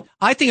think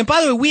right. And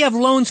by the way, we have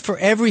loans for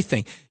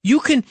everything.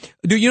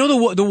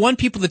 The one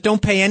people that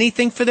don't pay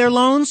anything for their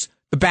loans,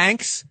 the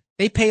banks,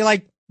 they pay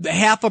like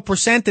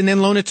 0.5% and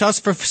then loan it to us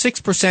for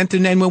 6%.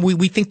 And then when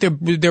we think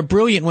they're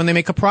brilliant when they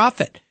make a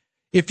profit.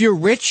 If you're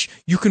rich,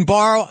 you can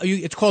borrow.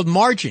 It's called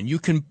margin. You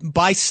can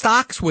buy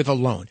stocks with a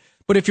loan.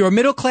 But if you're a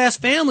middle class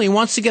family and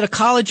wants to get a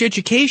college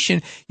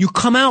education, you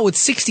come out with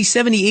 $60,000,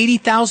 $70,000,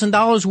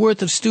 $80,000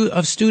 worth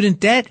of student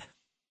debt.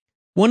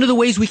 One of the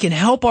ways we can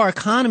help our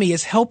economy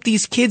is help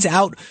these kids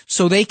out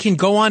so they can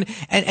go on.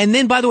 And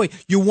then, by the way,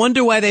 you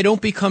wonder why they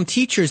don't become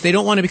teachers. They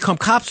don't want to become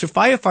cops or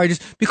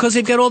firefighters because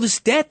they've got all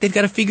this debt. They've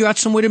got to figure out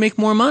some way to make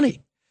more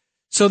money.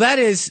 So that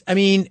is, I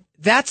mean,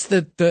 that's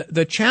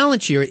the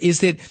challenge here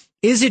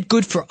is it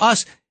good for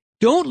us?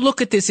 Don't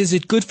look at this. Is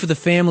it good for the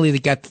family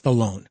that got the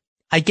loan?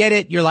 I get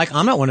it. You're like,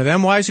 I'm not one of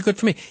them. Why is it good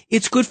for me?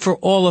 It's good for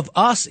all of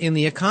us in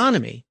the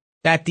economy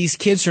that these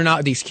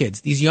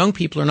young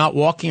people are not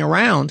walking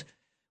around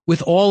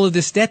with all of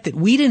this debt that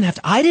we didn't have.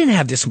 I didn't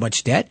have this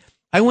much debt.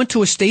 I went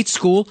to a state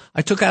school.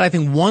 I took out, I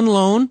think, one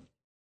loan.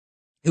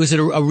 It was at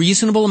a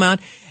reasonable amount.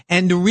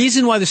 And the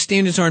reason why the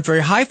standards aren't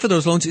very high for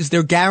those loans is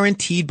they're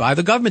guaranteed by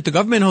the government. The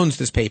government owns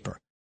this paper.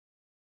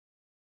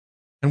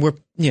 And we're,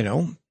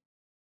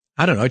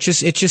 I don't know. It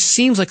just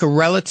seems like a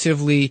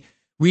relatively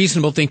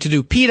reasonable thing to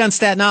do. Pete on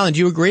Staten Island, do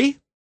you agree?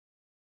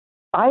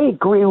 I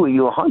agree with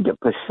you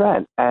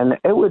 100%, and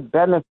it would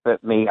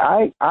benefit me.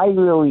 I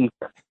really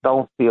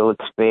don't feel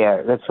it's fair.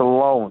 It's a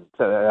loan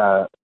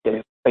to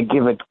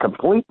give it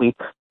completely.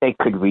 They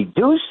could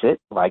reduce it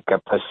like a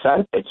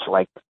percentage,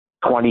 like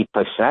 20%,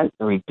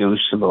 reduce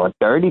it or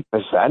 30%.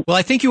 Well,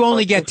 I think you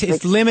only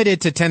it's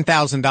limited to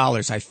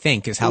 $10,000, I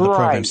think, is how the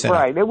program's set up.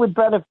 Right. It would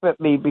benefit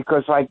me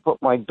because I put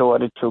my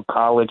daughter to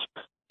college.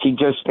 She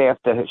just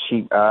after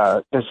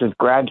this is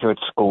graduate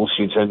school,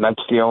 she said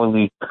that's the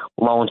only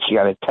loan she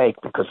had to take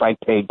because I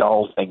paid the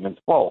whole thing in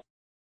full.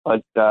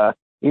 But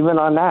even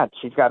on that,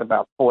 she's got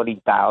about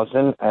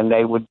 $40,000, and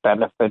they would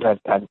benefit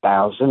at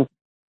 $10,000.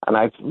 And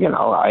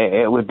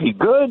it would be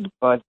good,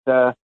 but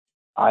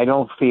I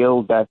don't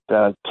feel that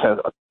to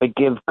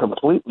forgive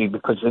completely,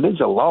 because it is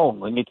a loan.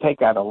 When you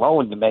take out a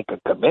loan, you make a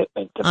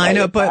commitment to pay I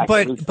know, it back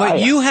but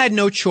you had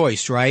no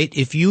choice, right?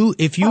 If you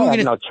were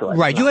gonna, no choice,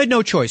 right, no. you had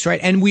no choice, right?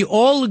 And we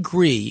all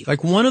agree,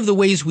 like one of the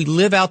ways we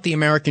live out the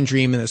American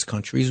dream in this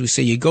country is we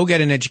say you go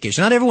get an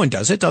education. Not everyone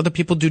does it. Other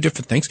people do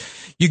different things.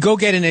 You go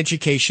get an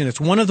education.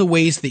 It's one of the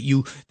ways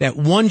that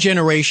one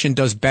generation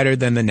does better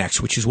than the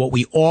next, which is what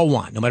we all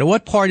want. No matter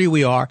what party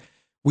we are,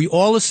 we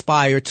all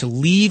aspire to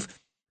leave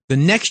the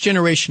next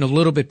generation a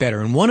little bit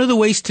better. And one of the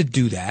ways to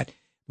do that,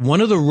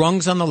 one of the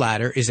rungs on the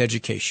ladder, is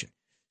education.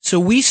 So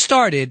we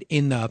started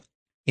in the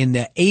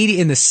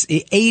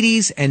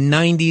 80s and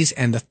 90s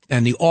and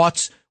the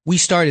aughts. We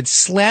started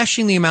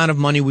slashing the amount of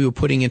money we were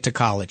putting into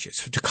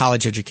colleges, to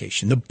college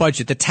education, the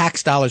budget, the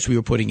tax dollars we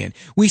were putting in.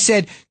 We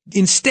said,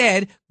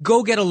 instead,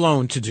 go get a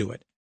loan to do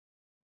it.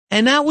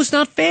 And that was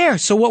not fair.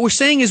 So what we're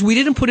saying is we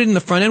didn't put it in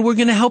the front end. We're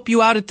going to help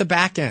you out at the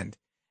back end.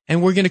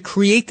 And we're going to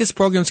create this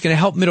program that's going to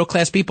help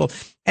middle-class people.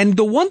 And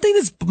the one thing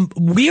that's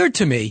weird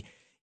to me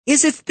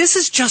is if this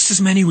is just as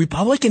many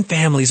Republican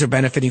families are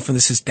benefiting from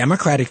this as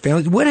Democratic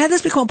families, when had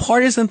this become a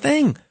partisan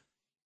thing?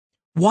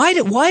 Why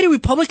do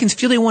Republicans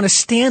feel they want to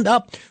stand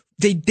up?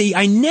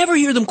 I never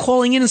hear them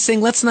calling in and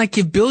saying, let's not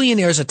give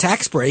billionaires a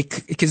tax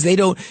break because they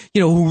don't,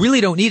 who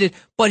really don't need it.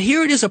 But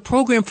here it is, a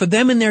program for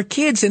them and their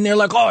kids. And they're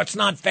like, oh, it's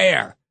not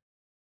fair.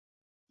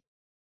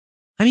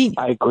 I mean,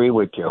 I agree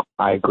with you.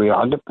 I agree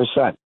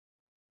 100%.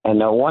 And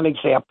one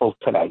example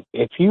today,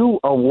 if you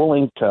are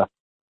willing to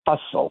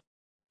hustle,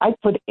 I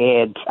put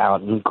ads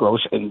out in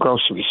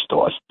grocery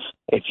stores.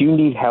 If you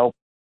need help,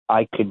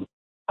 I could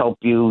help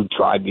you,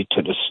 drive you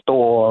to the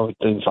store,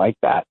 things like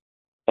that.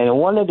 And in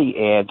one of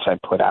the ads I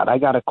put out, I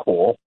got a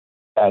call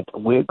that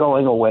we're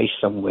going away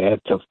somewhere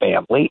to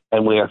family,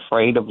 and we're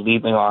afraid of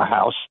leaving our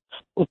house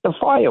with the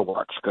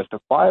fireworks, because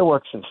the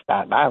fireworks in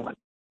Staten Island,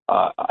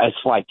 it's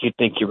like you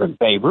think you're in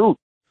Beirut.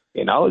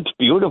 It's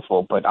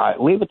beautiful, but I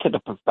leave it to the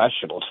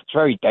professionals. It's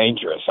very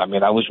dangerous. I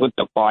mean, I was with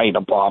the fire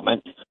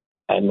department,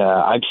 and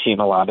I've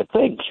seen a lot of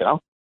things,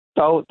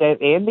 So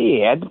in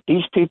the end,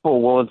 these people are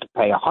willing to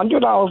pay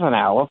 $100 an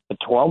hour for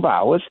 12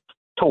 hours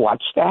to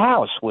watch the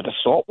house with a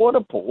saltwater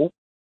pool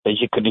that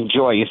you could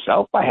enjoy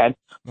yourself. I had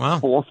 4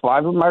 or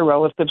 5 of my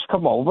relatives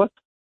come over,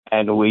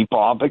 and we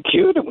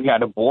barbecued, and we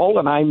had a ball,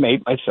 and I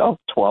made myself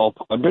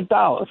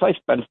 $1,200. I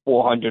spent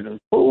 $400 in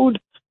food,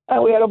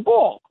 and we had a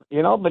ball.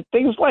 But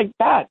things like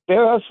that,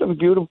 there are some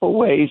beautiful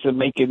ways of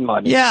making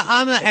money. Yeah,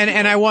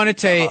 and I want to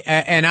say,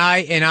 and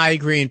I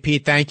agree. And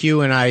Pete, thank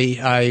you. And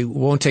I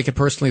won't take it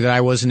personally that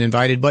I wasn't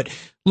invited. But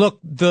look,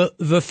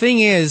 the thing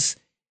is,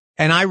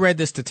 and I read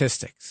the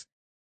statistics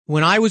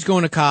when I was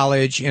going to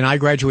college, and I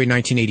graduated in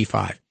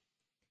 1985.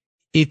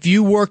 If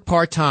you work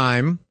part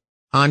time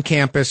on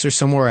campus or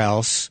somewhere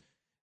else,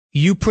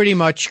 you pretty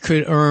much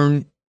could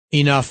earn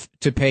enough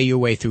to pay your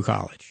way through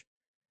college.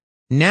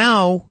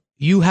 Now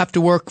you have to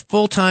work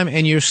full time,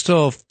 and you're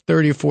still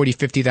 $30,000 or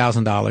 $40,000,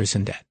 $50,000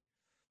 in debt.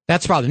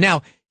 That's the problem.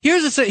 Now,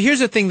 here's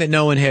a thing that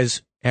no one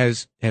has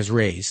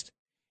raised,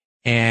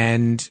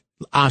 and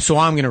so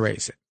I'm going to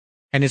raise it.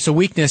 And it's a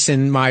weakness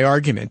in my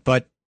argument,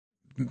 but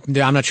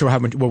I'm not sure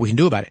what we can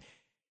do about it.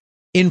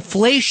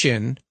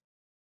 Inflation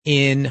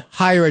in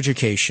higher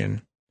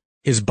education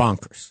is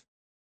bonkers,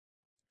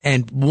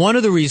 and one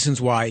of the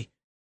reasons why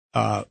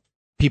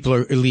people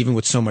are leaving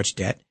with so much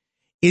debt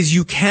is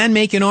you can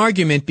make an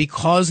argument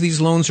because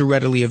these loans are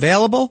readily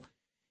available.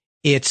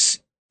 It's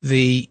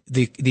the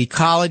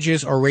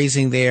colleges are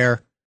raising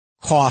their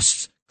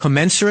costs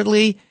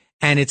commensurately,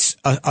 and it's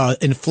a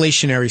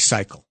inflationary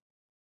cycle.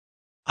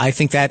 I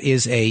think that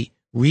is a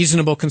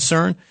reasonable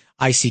concern.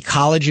 I see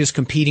colleges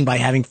competing by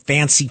having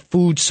fancy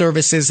food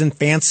services and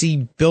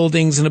fancy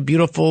buildings and a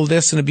beautiful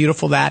this and a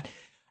beautiful that.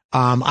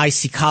 I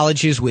see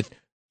colleges with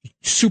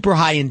super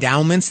high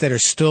endowments that are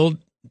still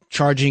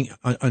charging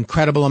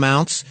incredible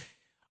amounts.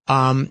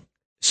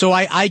 So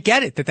I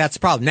get it that's a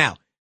problem. Now,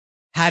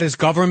 how does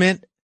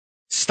government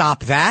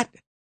stop that?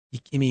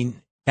 I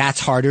mean, that's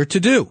harder to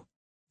do.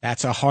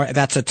 That's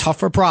a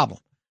tougher problem.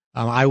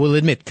 I will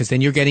admit, because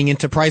then you're getting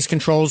into price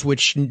controls,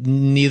 which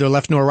neither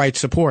left nor right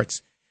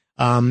supports.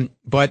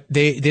 But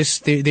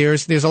there's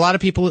a lot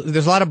of people,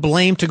 there's a lot of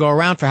blame to go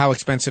around for how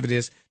expensive it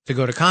is to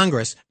go to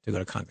college.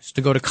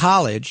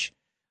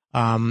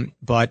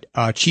 But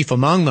chief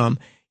among them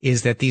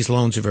is that these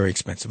loans are very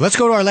expensive. Let's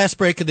go to our last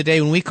break of the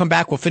day. When we come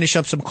back, we'll finish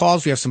up some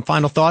calls. We have some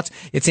final thoughts.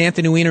 It's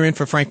Anthony Weiner in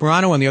for Frank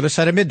Morano on the other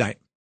side of midnight.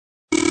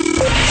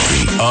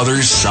 The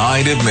other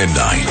side of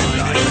midnight.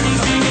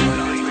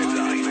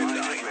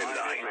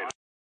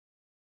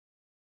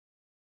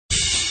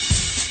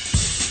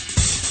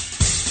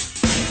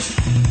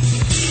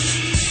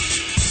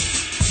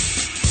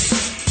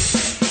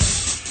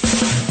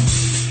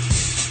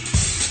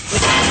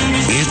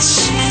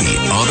 It's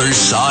The Other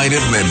Side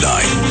of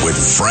Midnight with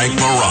Frank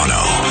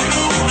Morano.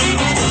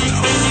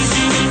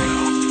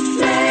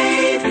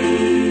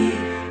 Maybe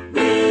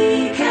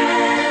we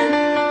can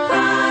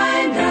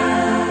find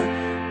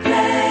a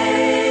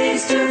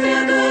place to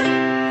feel good,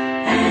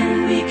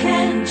 and we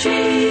can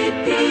treat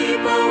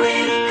people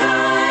with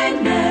kindness.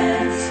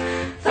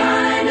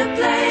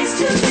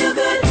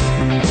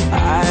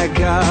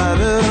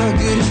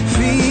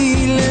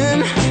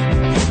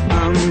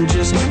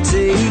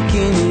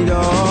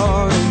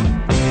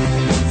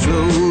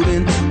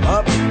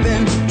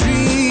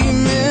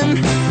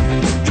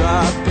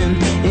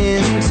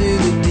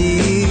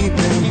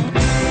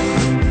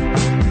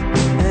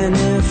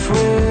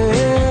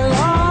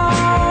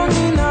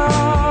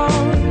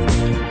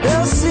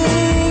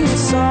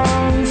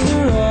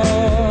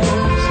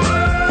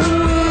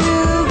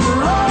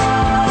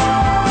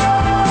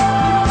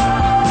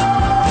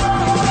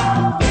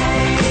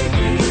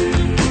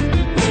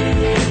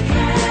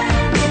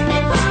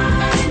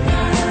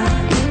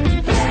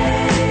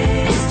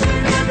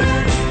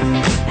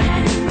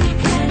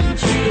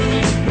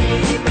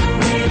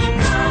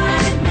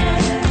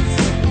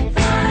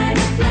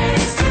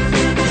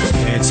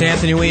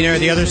 Anthony Weiner,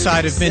 The Other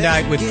Side of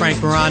Midnight with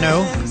Frank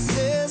Morano.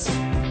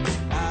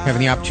 Having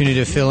the opportunity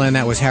to fill in,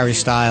 that was Harry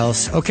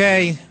Styles.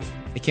 Okay,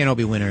 they can't all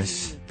be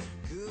winners.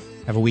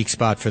 Have a weak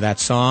spot for that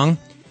song.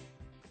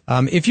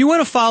 If you want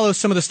to follow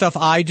some of the stuff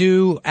I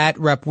do, at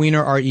Rep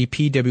Weiner,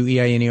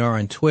 REPWEINER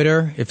on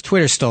Twitter. If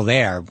Twitter's still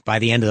there by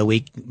the end of the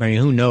week, I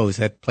mean, who knows?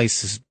 That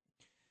place is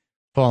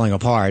falling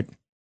apart.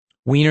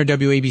 Weiner,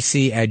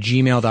 WABC at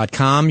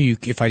gmail.com.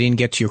 If I didn't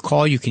get to your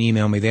call, you can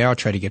email me there. I'll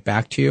try to get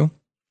back to you.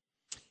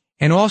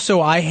 And also,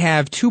 I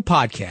have two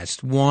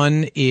podcasts.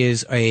 One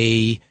is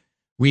a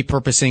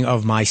repurposing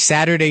of my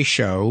Saturday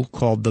show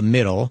called The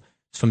Middle.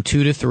 It's from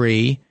 2 to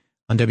 3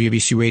 on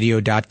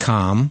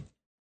WABCRadio.com.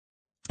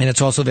 And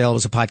it's also available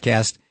as a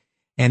podcast.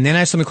 And then I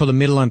have something called The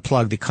Middle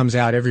Unplugged that comes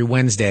out every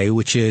Wednesday,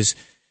 which is,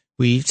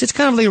 it's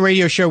kind of like a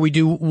radio show. We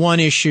do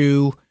one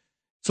issue.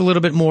 It's a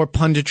little bit more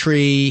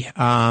punditry.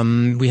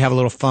 We have a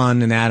little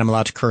fun in that. I'm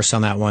allowed to curse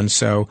on that one.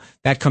 So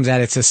that comes out.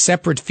 It's a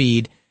separate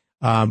feed,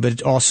 but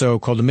it's also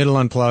called The Middle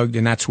Unplugged,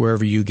 and that's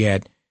wherever you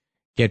get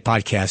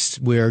podcasts.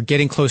 We're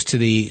getting close to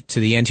the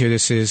end here.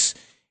 This is,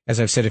 as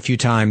I've said a few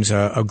times,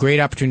 a great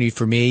opportunity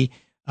for me.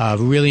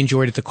 Really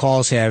enjoyed it. The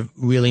calls have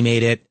really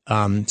made it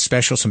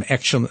special. Some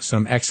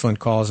excellent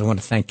calls. I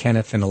want to thank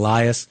Kenneth and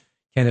Elias.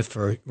 Kenneth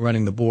for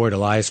running the board.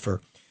 Elias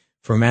for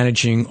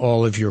managing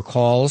all of your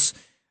calls.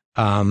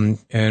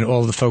 And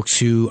all the folks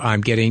who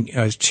I'm getting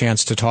a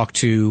chance to talk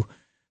to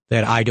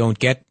that I don't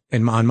get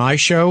on my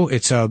show.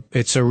 It's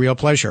a real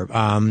pleasure.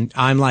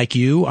 I'm like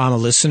you. I'm a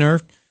listener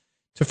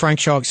to Frank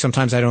Shaw.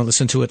 Sometimes I don't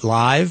listen to it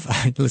live.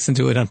 I listen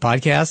to it on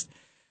podcast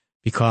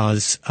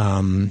because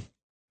I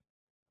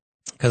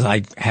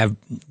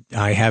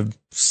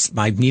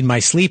need my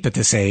sleep at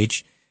this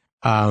age.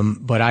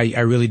 But I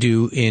really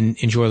do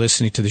enjoy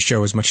listening to the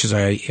show as much as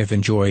I have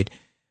enjoyed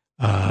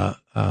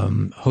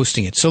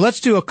hosting it. So let's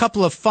do a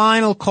couple of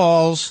final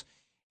calls,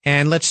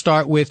 and let's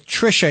start with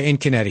Tricia in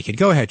Connecticut.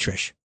 Go ahead,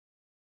 Trish.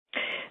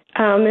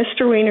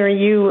 Mr. Weiner,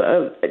 you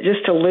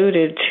just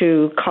alluded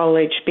to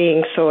college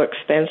being so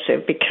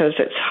expensive because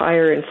it's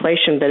higher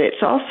inflation, but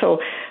it's also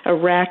a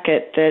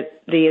racket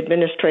that the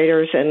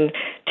administrators and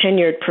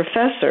tenured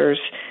professors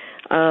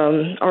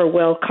are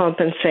well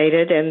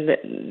compensated, and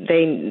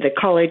the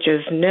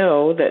colleges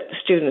know that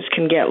students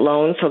can get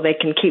loans, so they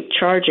can keep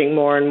charging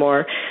more and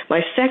more.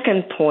 My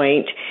second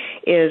point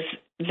is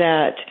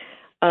that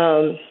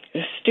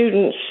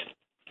students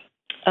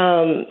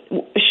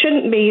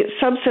shouldn't be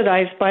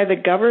subsidized by the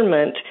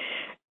government.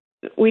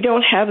 We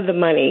don't have the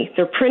money.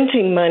 They're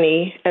printing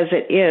money as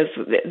it is.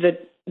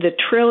 The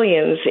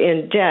trillions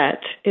in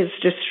debt is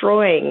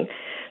destroying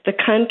the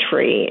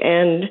country,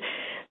 and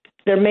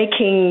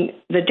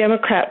the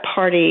Democrat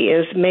Party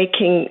is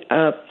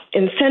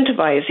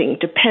incentivizing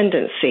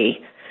dependency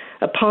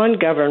upon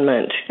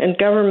government, and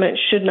government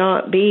should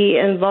not be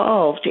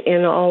involved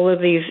in all of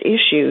these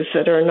issues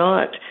that are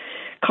not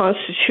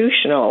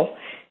constitutional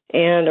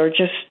and are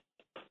just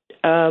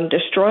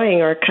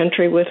destroying our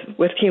country with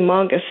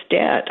humongous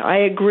debt. I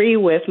agree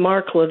with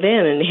Mark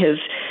Levin in his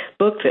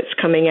book that's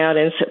coming out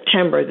in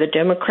September. The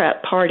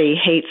Democrat Party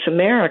hates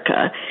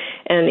America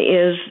and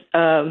is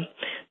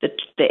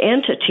the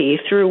entity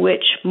through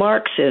which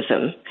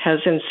Marxism has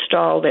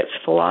installed its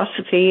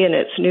philosophy and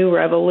its new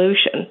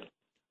revolution.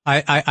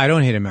 I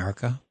don't hate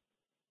America.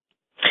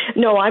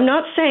 No, I'm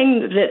not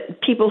saying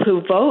that people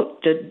who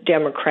vote the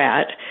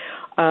Democrat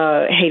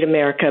hate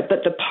America,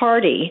 but the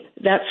party,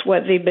 that's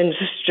what they've been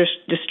just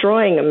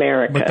destroying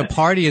America. But the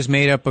party is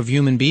made up of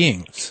human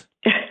beings.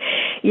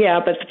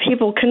 Yeah, but the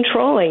people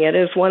controlling it,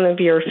 as one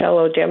of your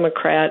fellow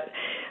Democrat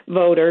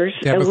voters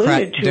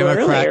alluded to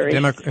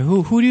earlier.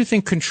 Who do you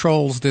think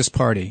controls this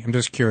party? I'm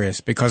just curious,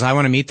 because I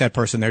want to meet that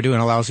person. They're doing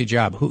a lousy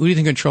job. Who do you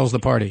think controls the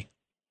party?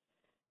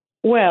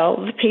 Well,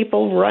 the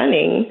people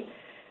running,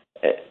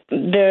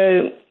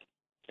 the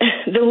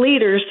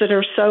leaders that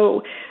are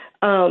so...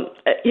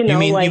 you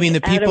mean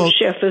the people? Adam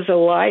Schiff is a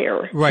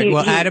liar. Right.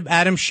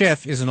 Adam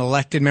Schiff is an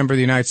elected member of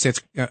the United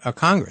States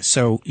Congress.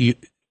 So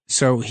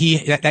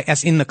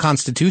that's in the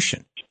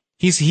Constitution.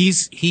 He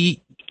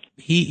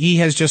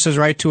has just his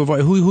right to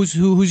avoid.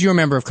 Who's your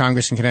member of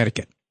Congress in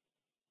Connecticut?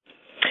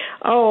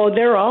 Oh,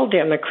 they're all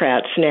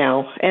Democrats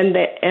now, and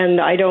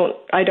I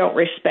don't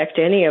respect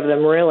any of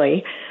them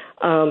really.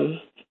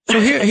 So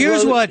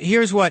here's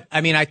what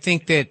I mean. I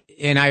think that.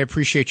 And I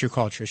appreciate your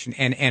call, Trish.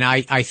 And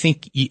I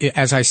think,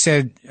 as I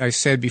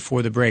said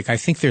before the break, I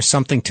think there's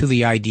something to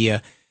the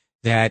idea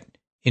that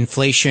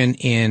inflation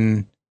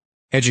in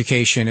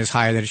education is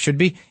higher than it should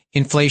be.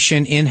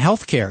 Inflation in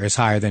healthcare is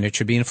higher than it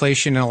should be.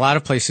 Inflation in a lot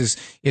of places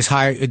is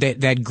higher.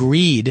 That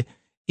greed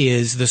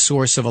is the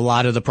source of a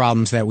lot of the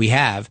problems that we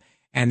have.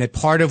 And that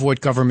part of what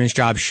government's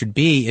job should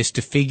be is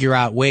to figure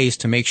out ways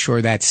to make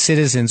sure that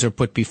citizens are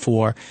put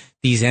before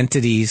these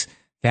entities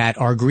that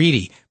are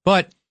greedy.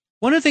 But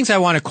one of the things I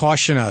want to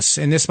caution us,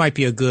 and this might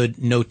be a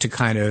good note to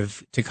kind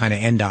of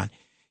end on,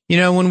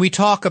 when we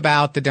talk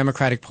about the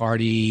Democratic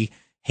Party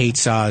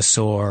hates us,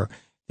 or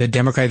the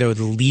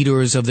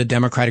leaders of the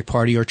Democratic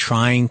Party are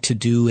trying to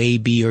do A,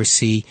 B, or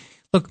C.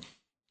 Look,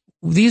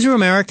 these are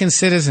American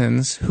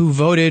citizens who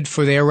voted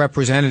for their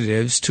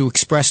representatives to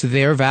express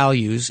their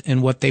values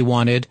and what they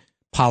wanted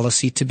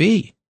policy to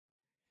be.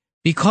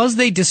 Because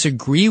they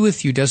disagree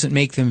with you doesn't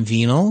make them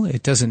venal.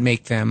 It doesn't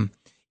make them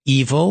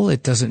evil.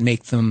 It doesn't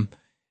make them,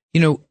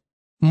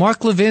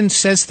 Mark Levin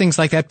says things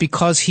like that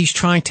because he's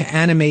trying to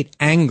animate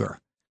anger,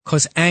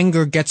 because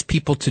anger gets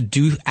people to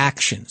do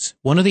actions.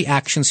 One of the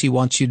actions he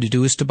wants you to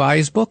do is to buy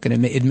his book,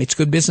 and it's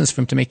good business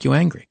for him to make you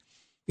angry.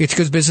 It's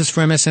good business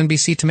for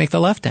MSNBC to make the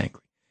left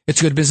angry.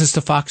 It's good business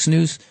to Fox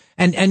News,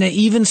 and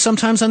even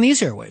sometimes on these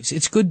airwaves.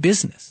 It's good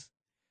business.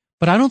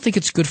 But I don't think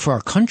it's good for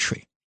our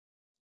country.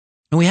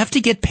 And we have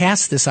to get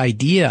past this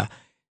idea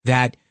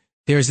that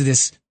there's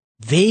this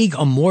vague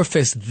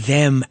amorphous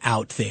them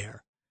out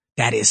there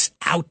that is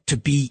out to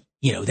be,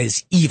 that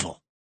is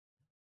evil.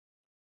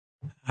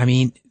 I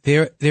mean,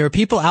 there are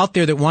people out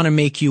there that want to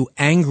make you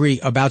angry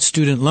about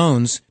student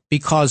loans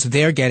because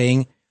they're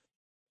getting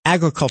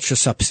agriculture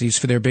subsidies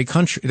for their big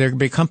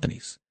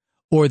companies,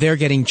 or they're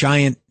getting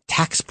giant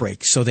tax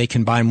breaks so they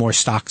can buy more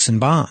stocks and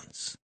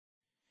bonds.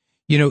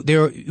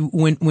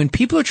 When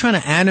people are trying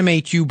to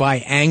animate you by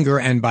anger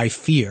and by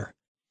fear,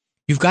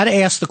 you've got to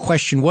ask the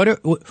question,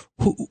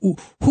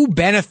 who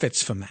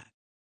benefits from that?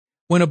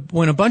 When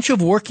a bunch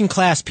of working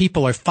class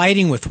people are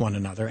fighting with one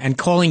another and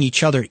calling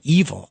each other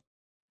evil,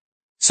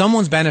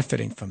 someone's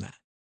benefiting from that.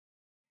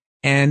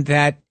 And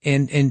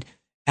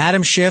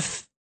Adam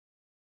Schiff,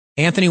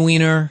 Anthony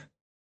Weiner,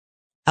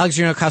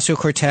 Alexandria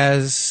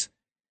Ocasio-Cortez,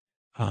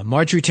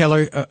 Marjorie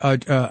Taylor, I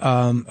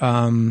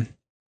don't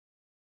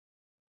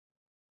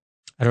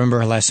remember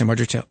her last name,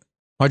 Marjorie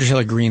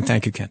Taylor Greene.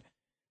 Thank you, Ken.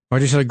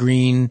 Marjorie Taylor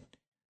Greene,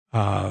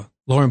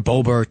 Lauren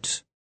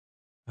Boebert,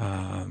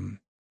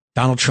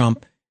 Donald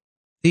Trump.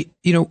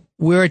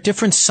 We're at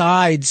different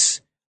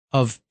sides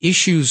of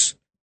issues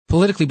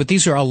politically, but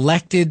these are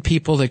elected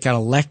people that got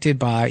elected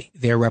by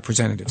their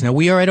representatives. Now,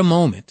 we are at a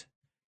moment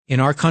in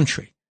our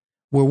country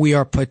where we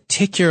are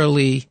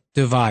particularly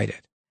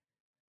divided,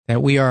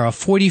 that we are a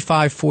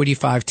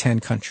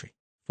 45-45-10 country.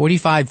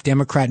 45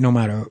 Democrat, no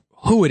matter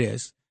who it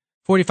is.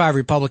 45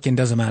 Republican,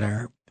 doesn't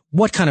matter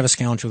what kind of a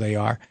scoundrel they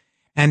are.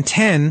 And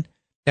 10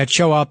 that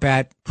show up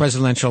at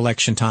presidential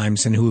election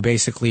times and who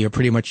basically are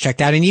pretty much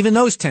checked out. And even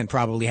those 10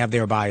 probably have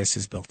their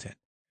biases built in.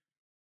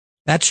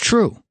 That's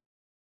true.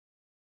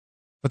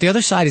 But the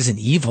other side isn't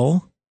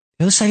evil.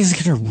 The other side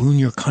isn't going to ruin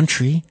your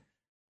country.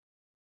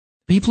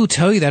 People who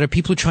tell you that are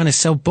people who are trying to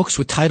sell books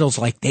with titles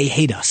like They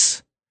Hate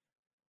Us.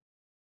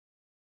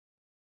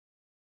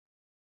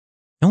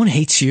 No one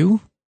hates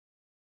you.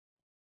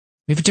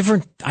 We have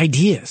different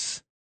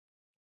ideas.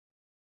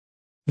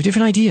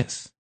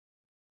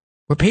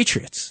 We're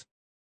patriots.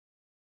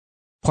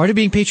 Part of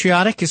being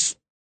patriotic is,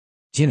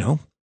 doing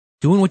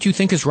what you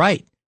think is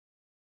right.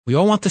 We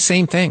all want the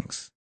same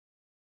things.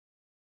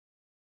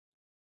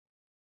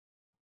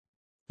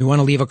 We want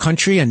to leave a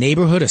country, a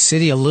neighborhood, a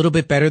city a little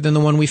bit better than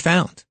the one we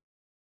found.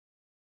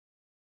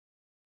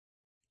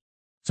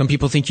 Some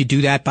people think you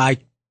do that by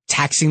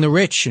taxing the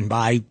rich and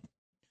by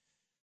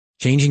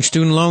changing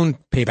student loan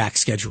payback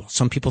schedule.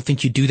 Some people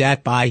think you do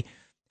that by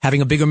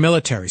having a bigger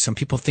military. Some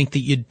people think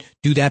that you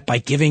do that by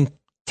giving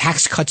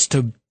tax cuts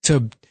to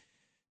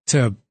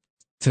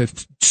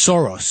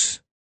Soros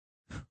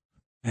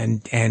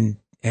and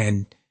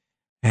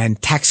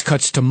tax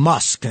cuts to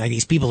Musk, like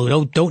these people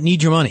who don't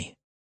need your money.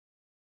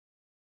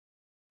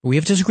 We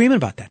have disagreement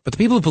about that. But the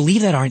people who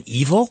believe that aren't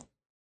evil,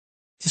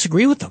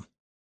 disagree with them.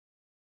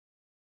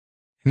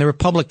 And the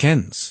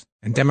Republicans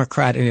and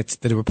Democrat, and it's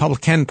the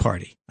Republican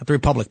Party, not the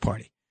Republic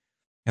Party,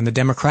 and the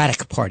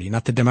Democratic Party,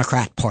 not the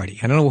Democrat Party.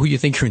 I don't know who you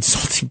think you're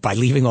insulting by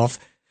leaving off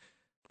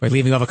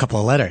a couple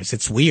of letters.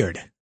 It's weird.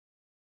 I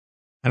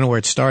don't know where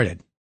it started.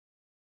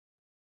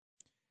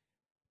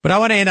 But I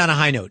want to end on a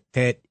high note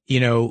that,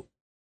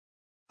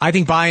 I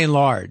think by and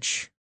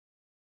large,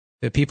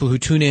 the people who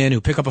tune in,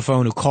 who pick up a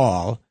phone, who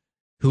call,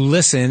 who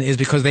listen is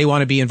because they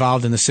want to be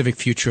involved in the civic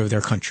future of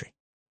their country.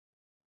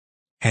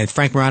 And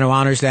Frank Morano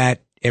honors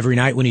that every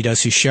night when he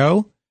does his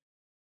show.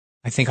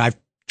 I think I've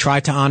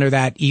tried to honor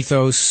that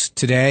ethos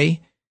today.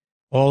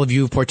 All of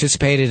you have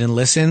participated and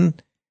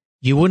listened.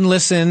 You wouldn't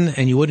listen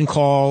and you wouldn't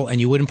call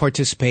and you wouldn't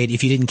participate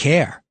if you didn't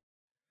care.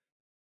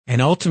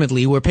 And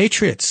ultimately, we're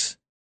patriots.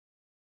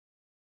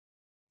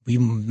 We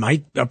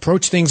might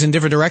approach things in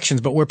different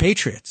directions, but we're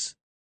patriots.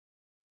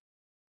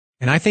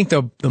 And I think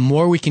the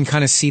more we can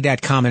kind of see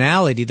that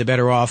commonality, the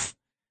better off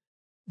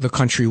the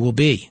country will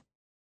be.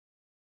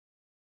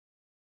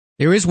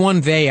 There is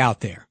one they out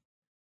there,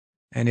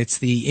 and it's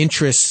the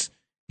interests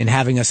in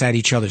having us at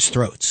each other's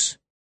throats.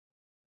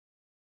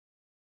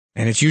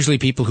 And it's usually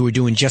people who are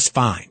doing just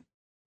fine,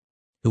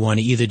 who want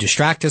to either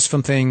distract us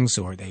from things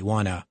or they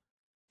want to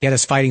get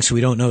us fighting so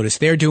we don't notice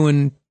they're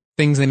doing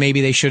things that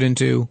maybe they shouldn't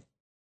do.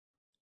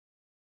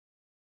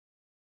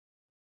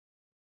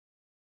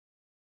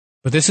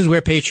 But this is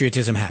where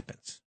patriotism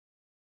happens,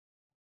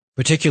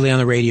 particularly on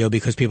the radio,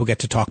 because people get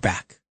to talk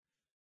back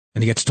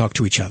and they get to talk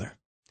to each other.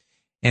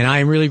 And I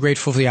am really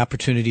grateful for the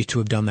opportunity to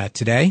have done that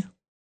today.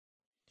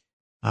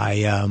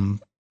 I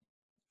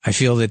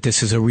feel that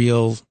this is a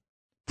real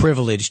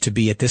privilege to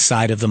be at this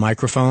side of the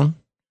microphone.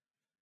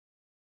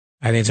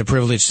 I think it's a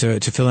privilege to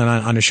fill in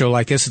on a show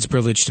like this. It's a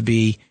privilege to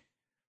be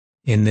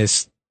in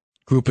this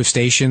group of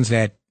stations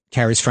that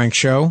carries Frank's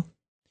show.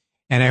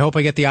 And I hope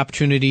I get the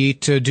opportunity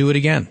to do it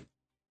again.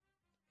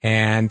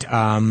 And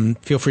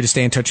feel free to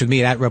stay in touch with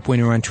me at Rep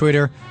Wiener on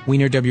Twitter,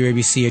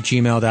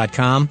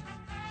 WienerWABC@gmail.com.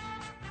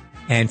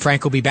 And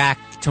Frank will be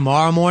back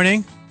tomorrow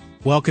morning.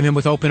 Welcome him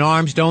with open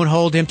arms. Don't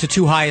hold him to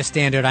too high a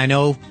standard. I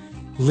know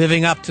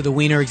living up to the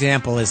Wiener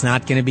example is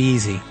not going to be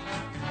easy.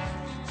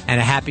 And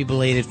a happy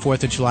belated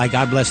 4th of July.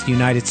 God bless the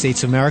United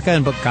States of America,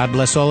 and God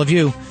bless all of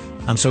you.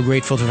 I'm so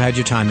grateful to have had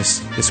your time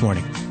this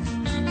morning.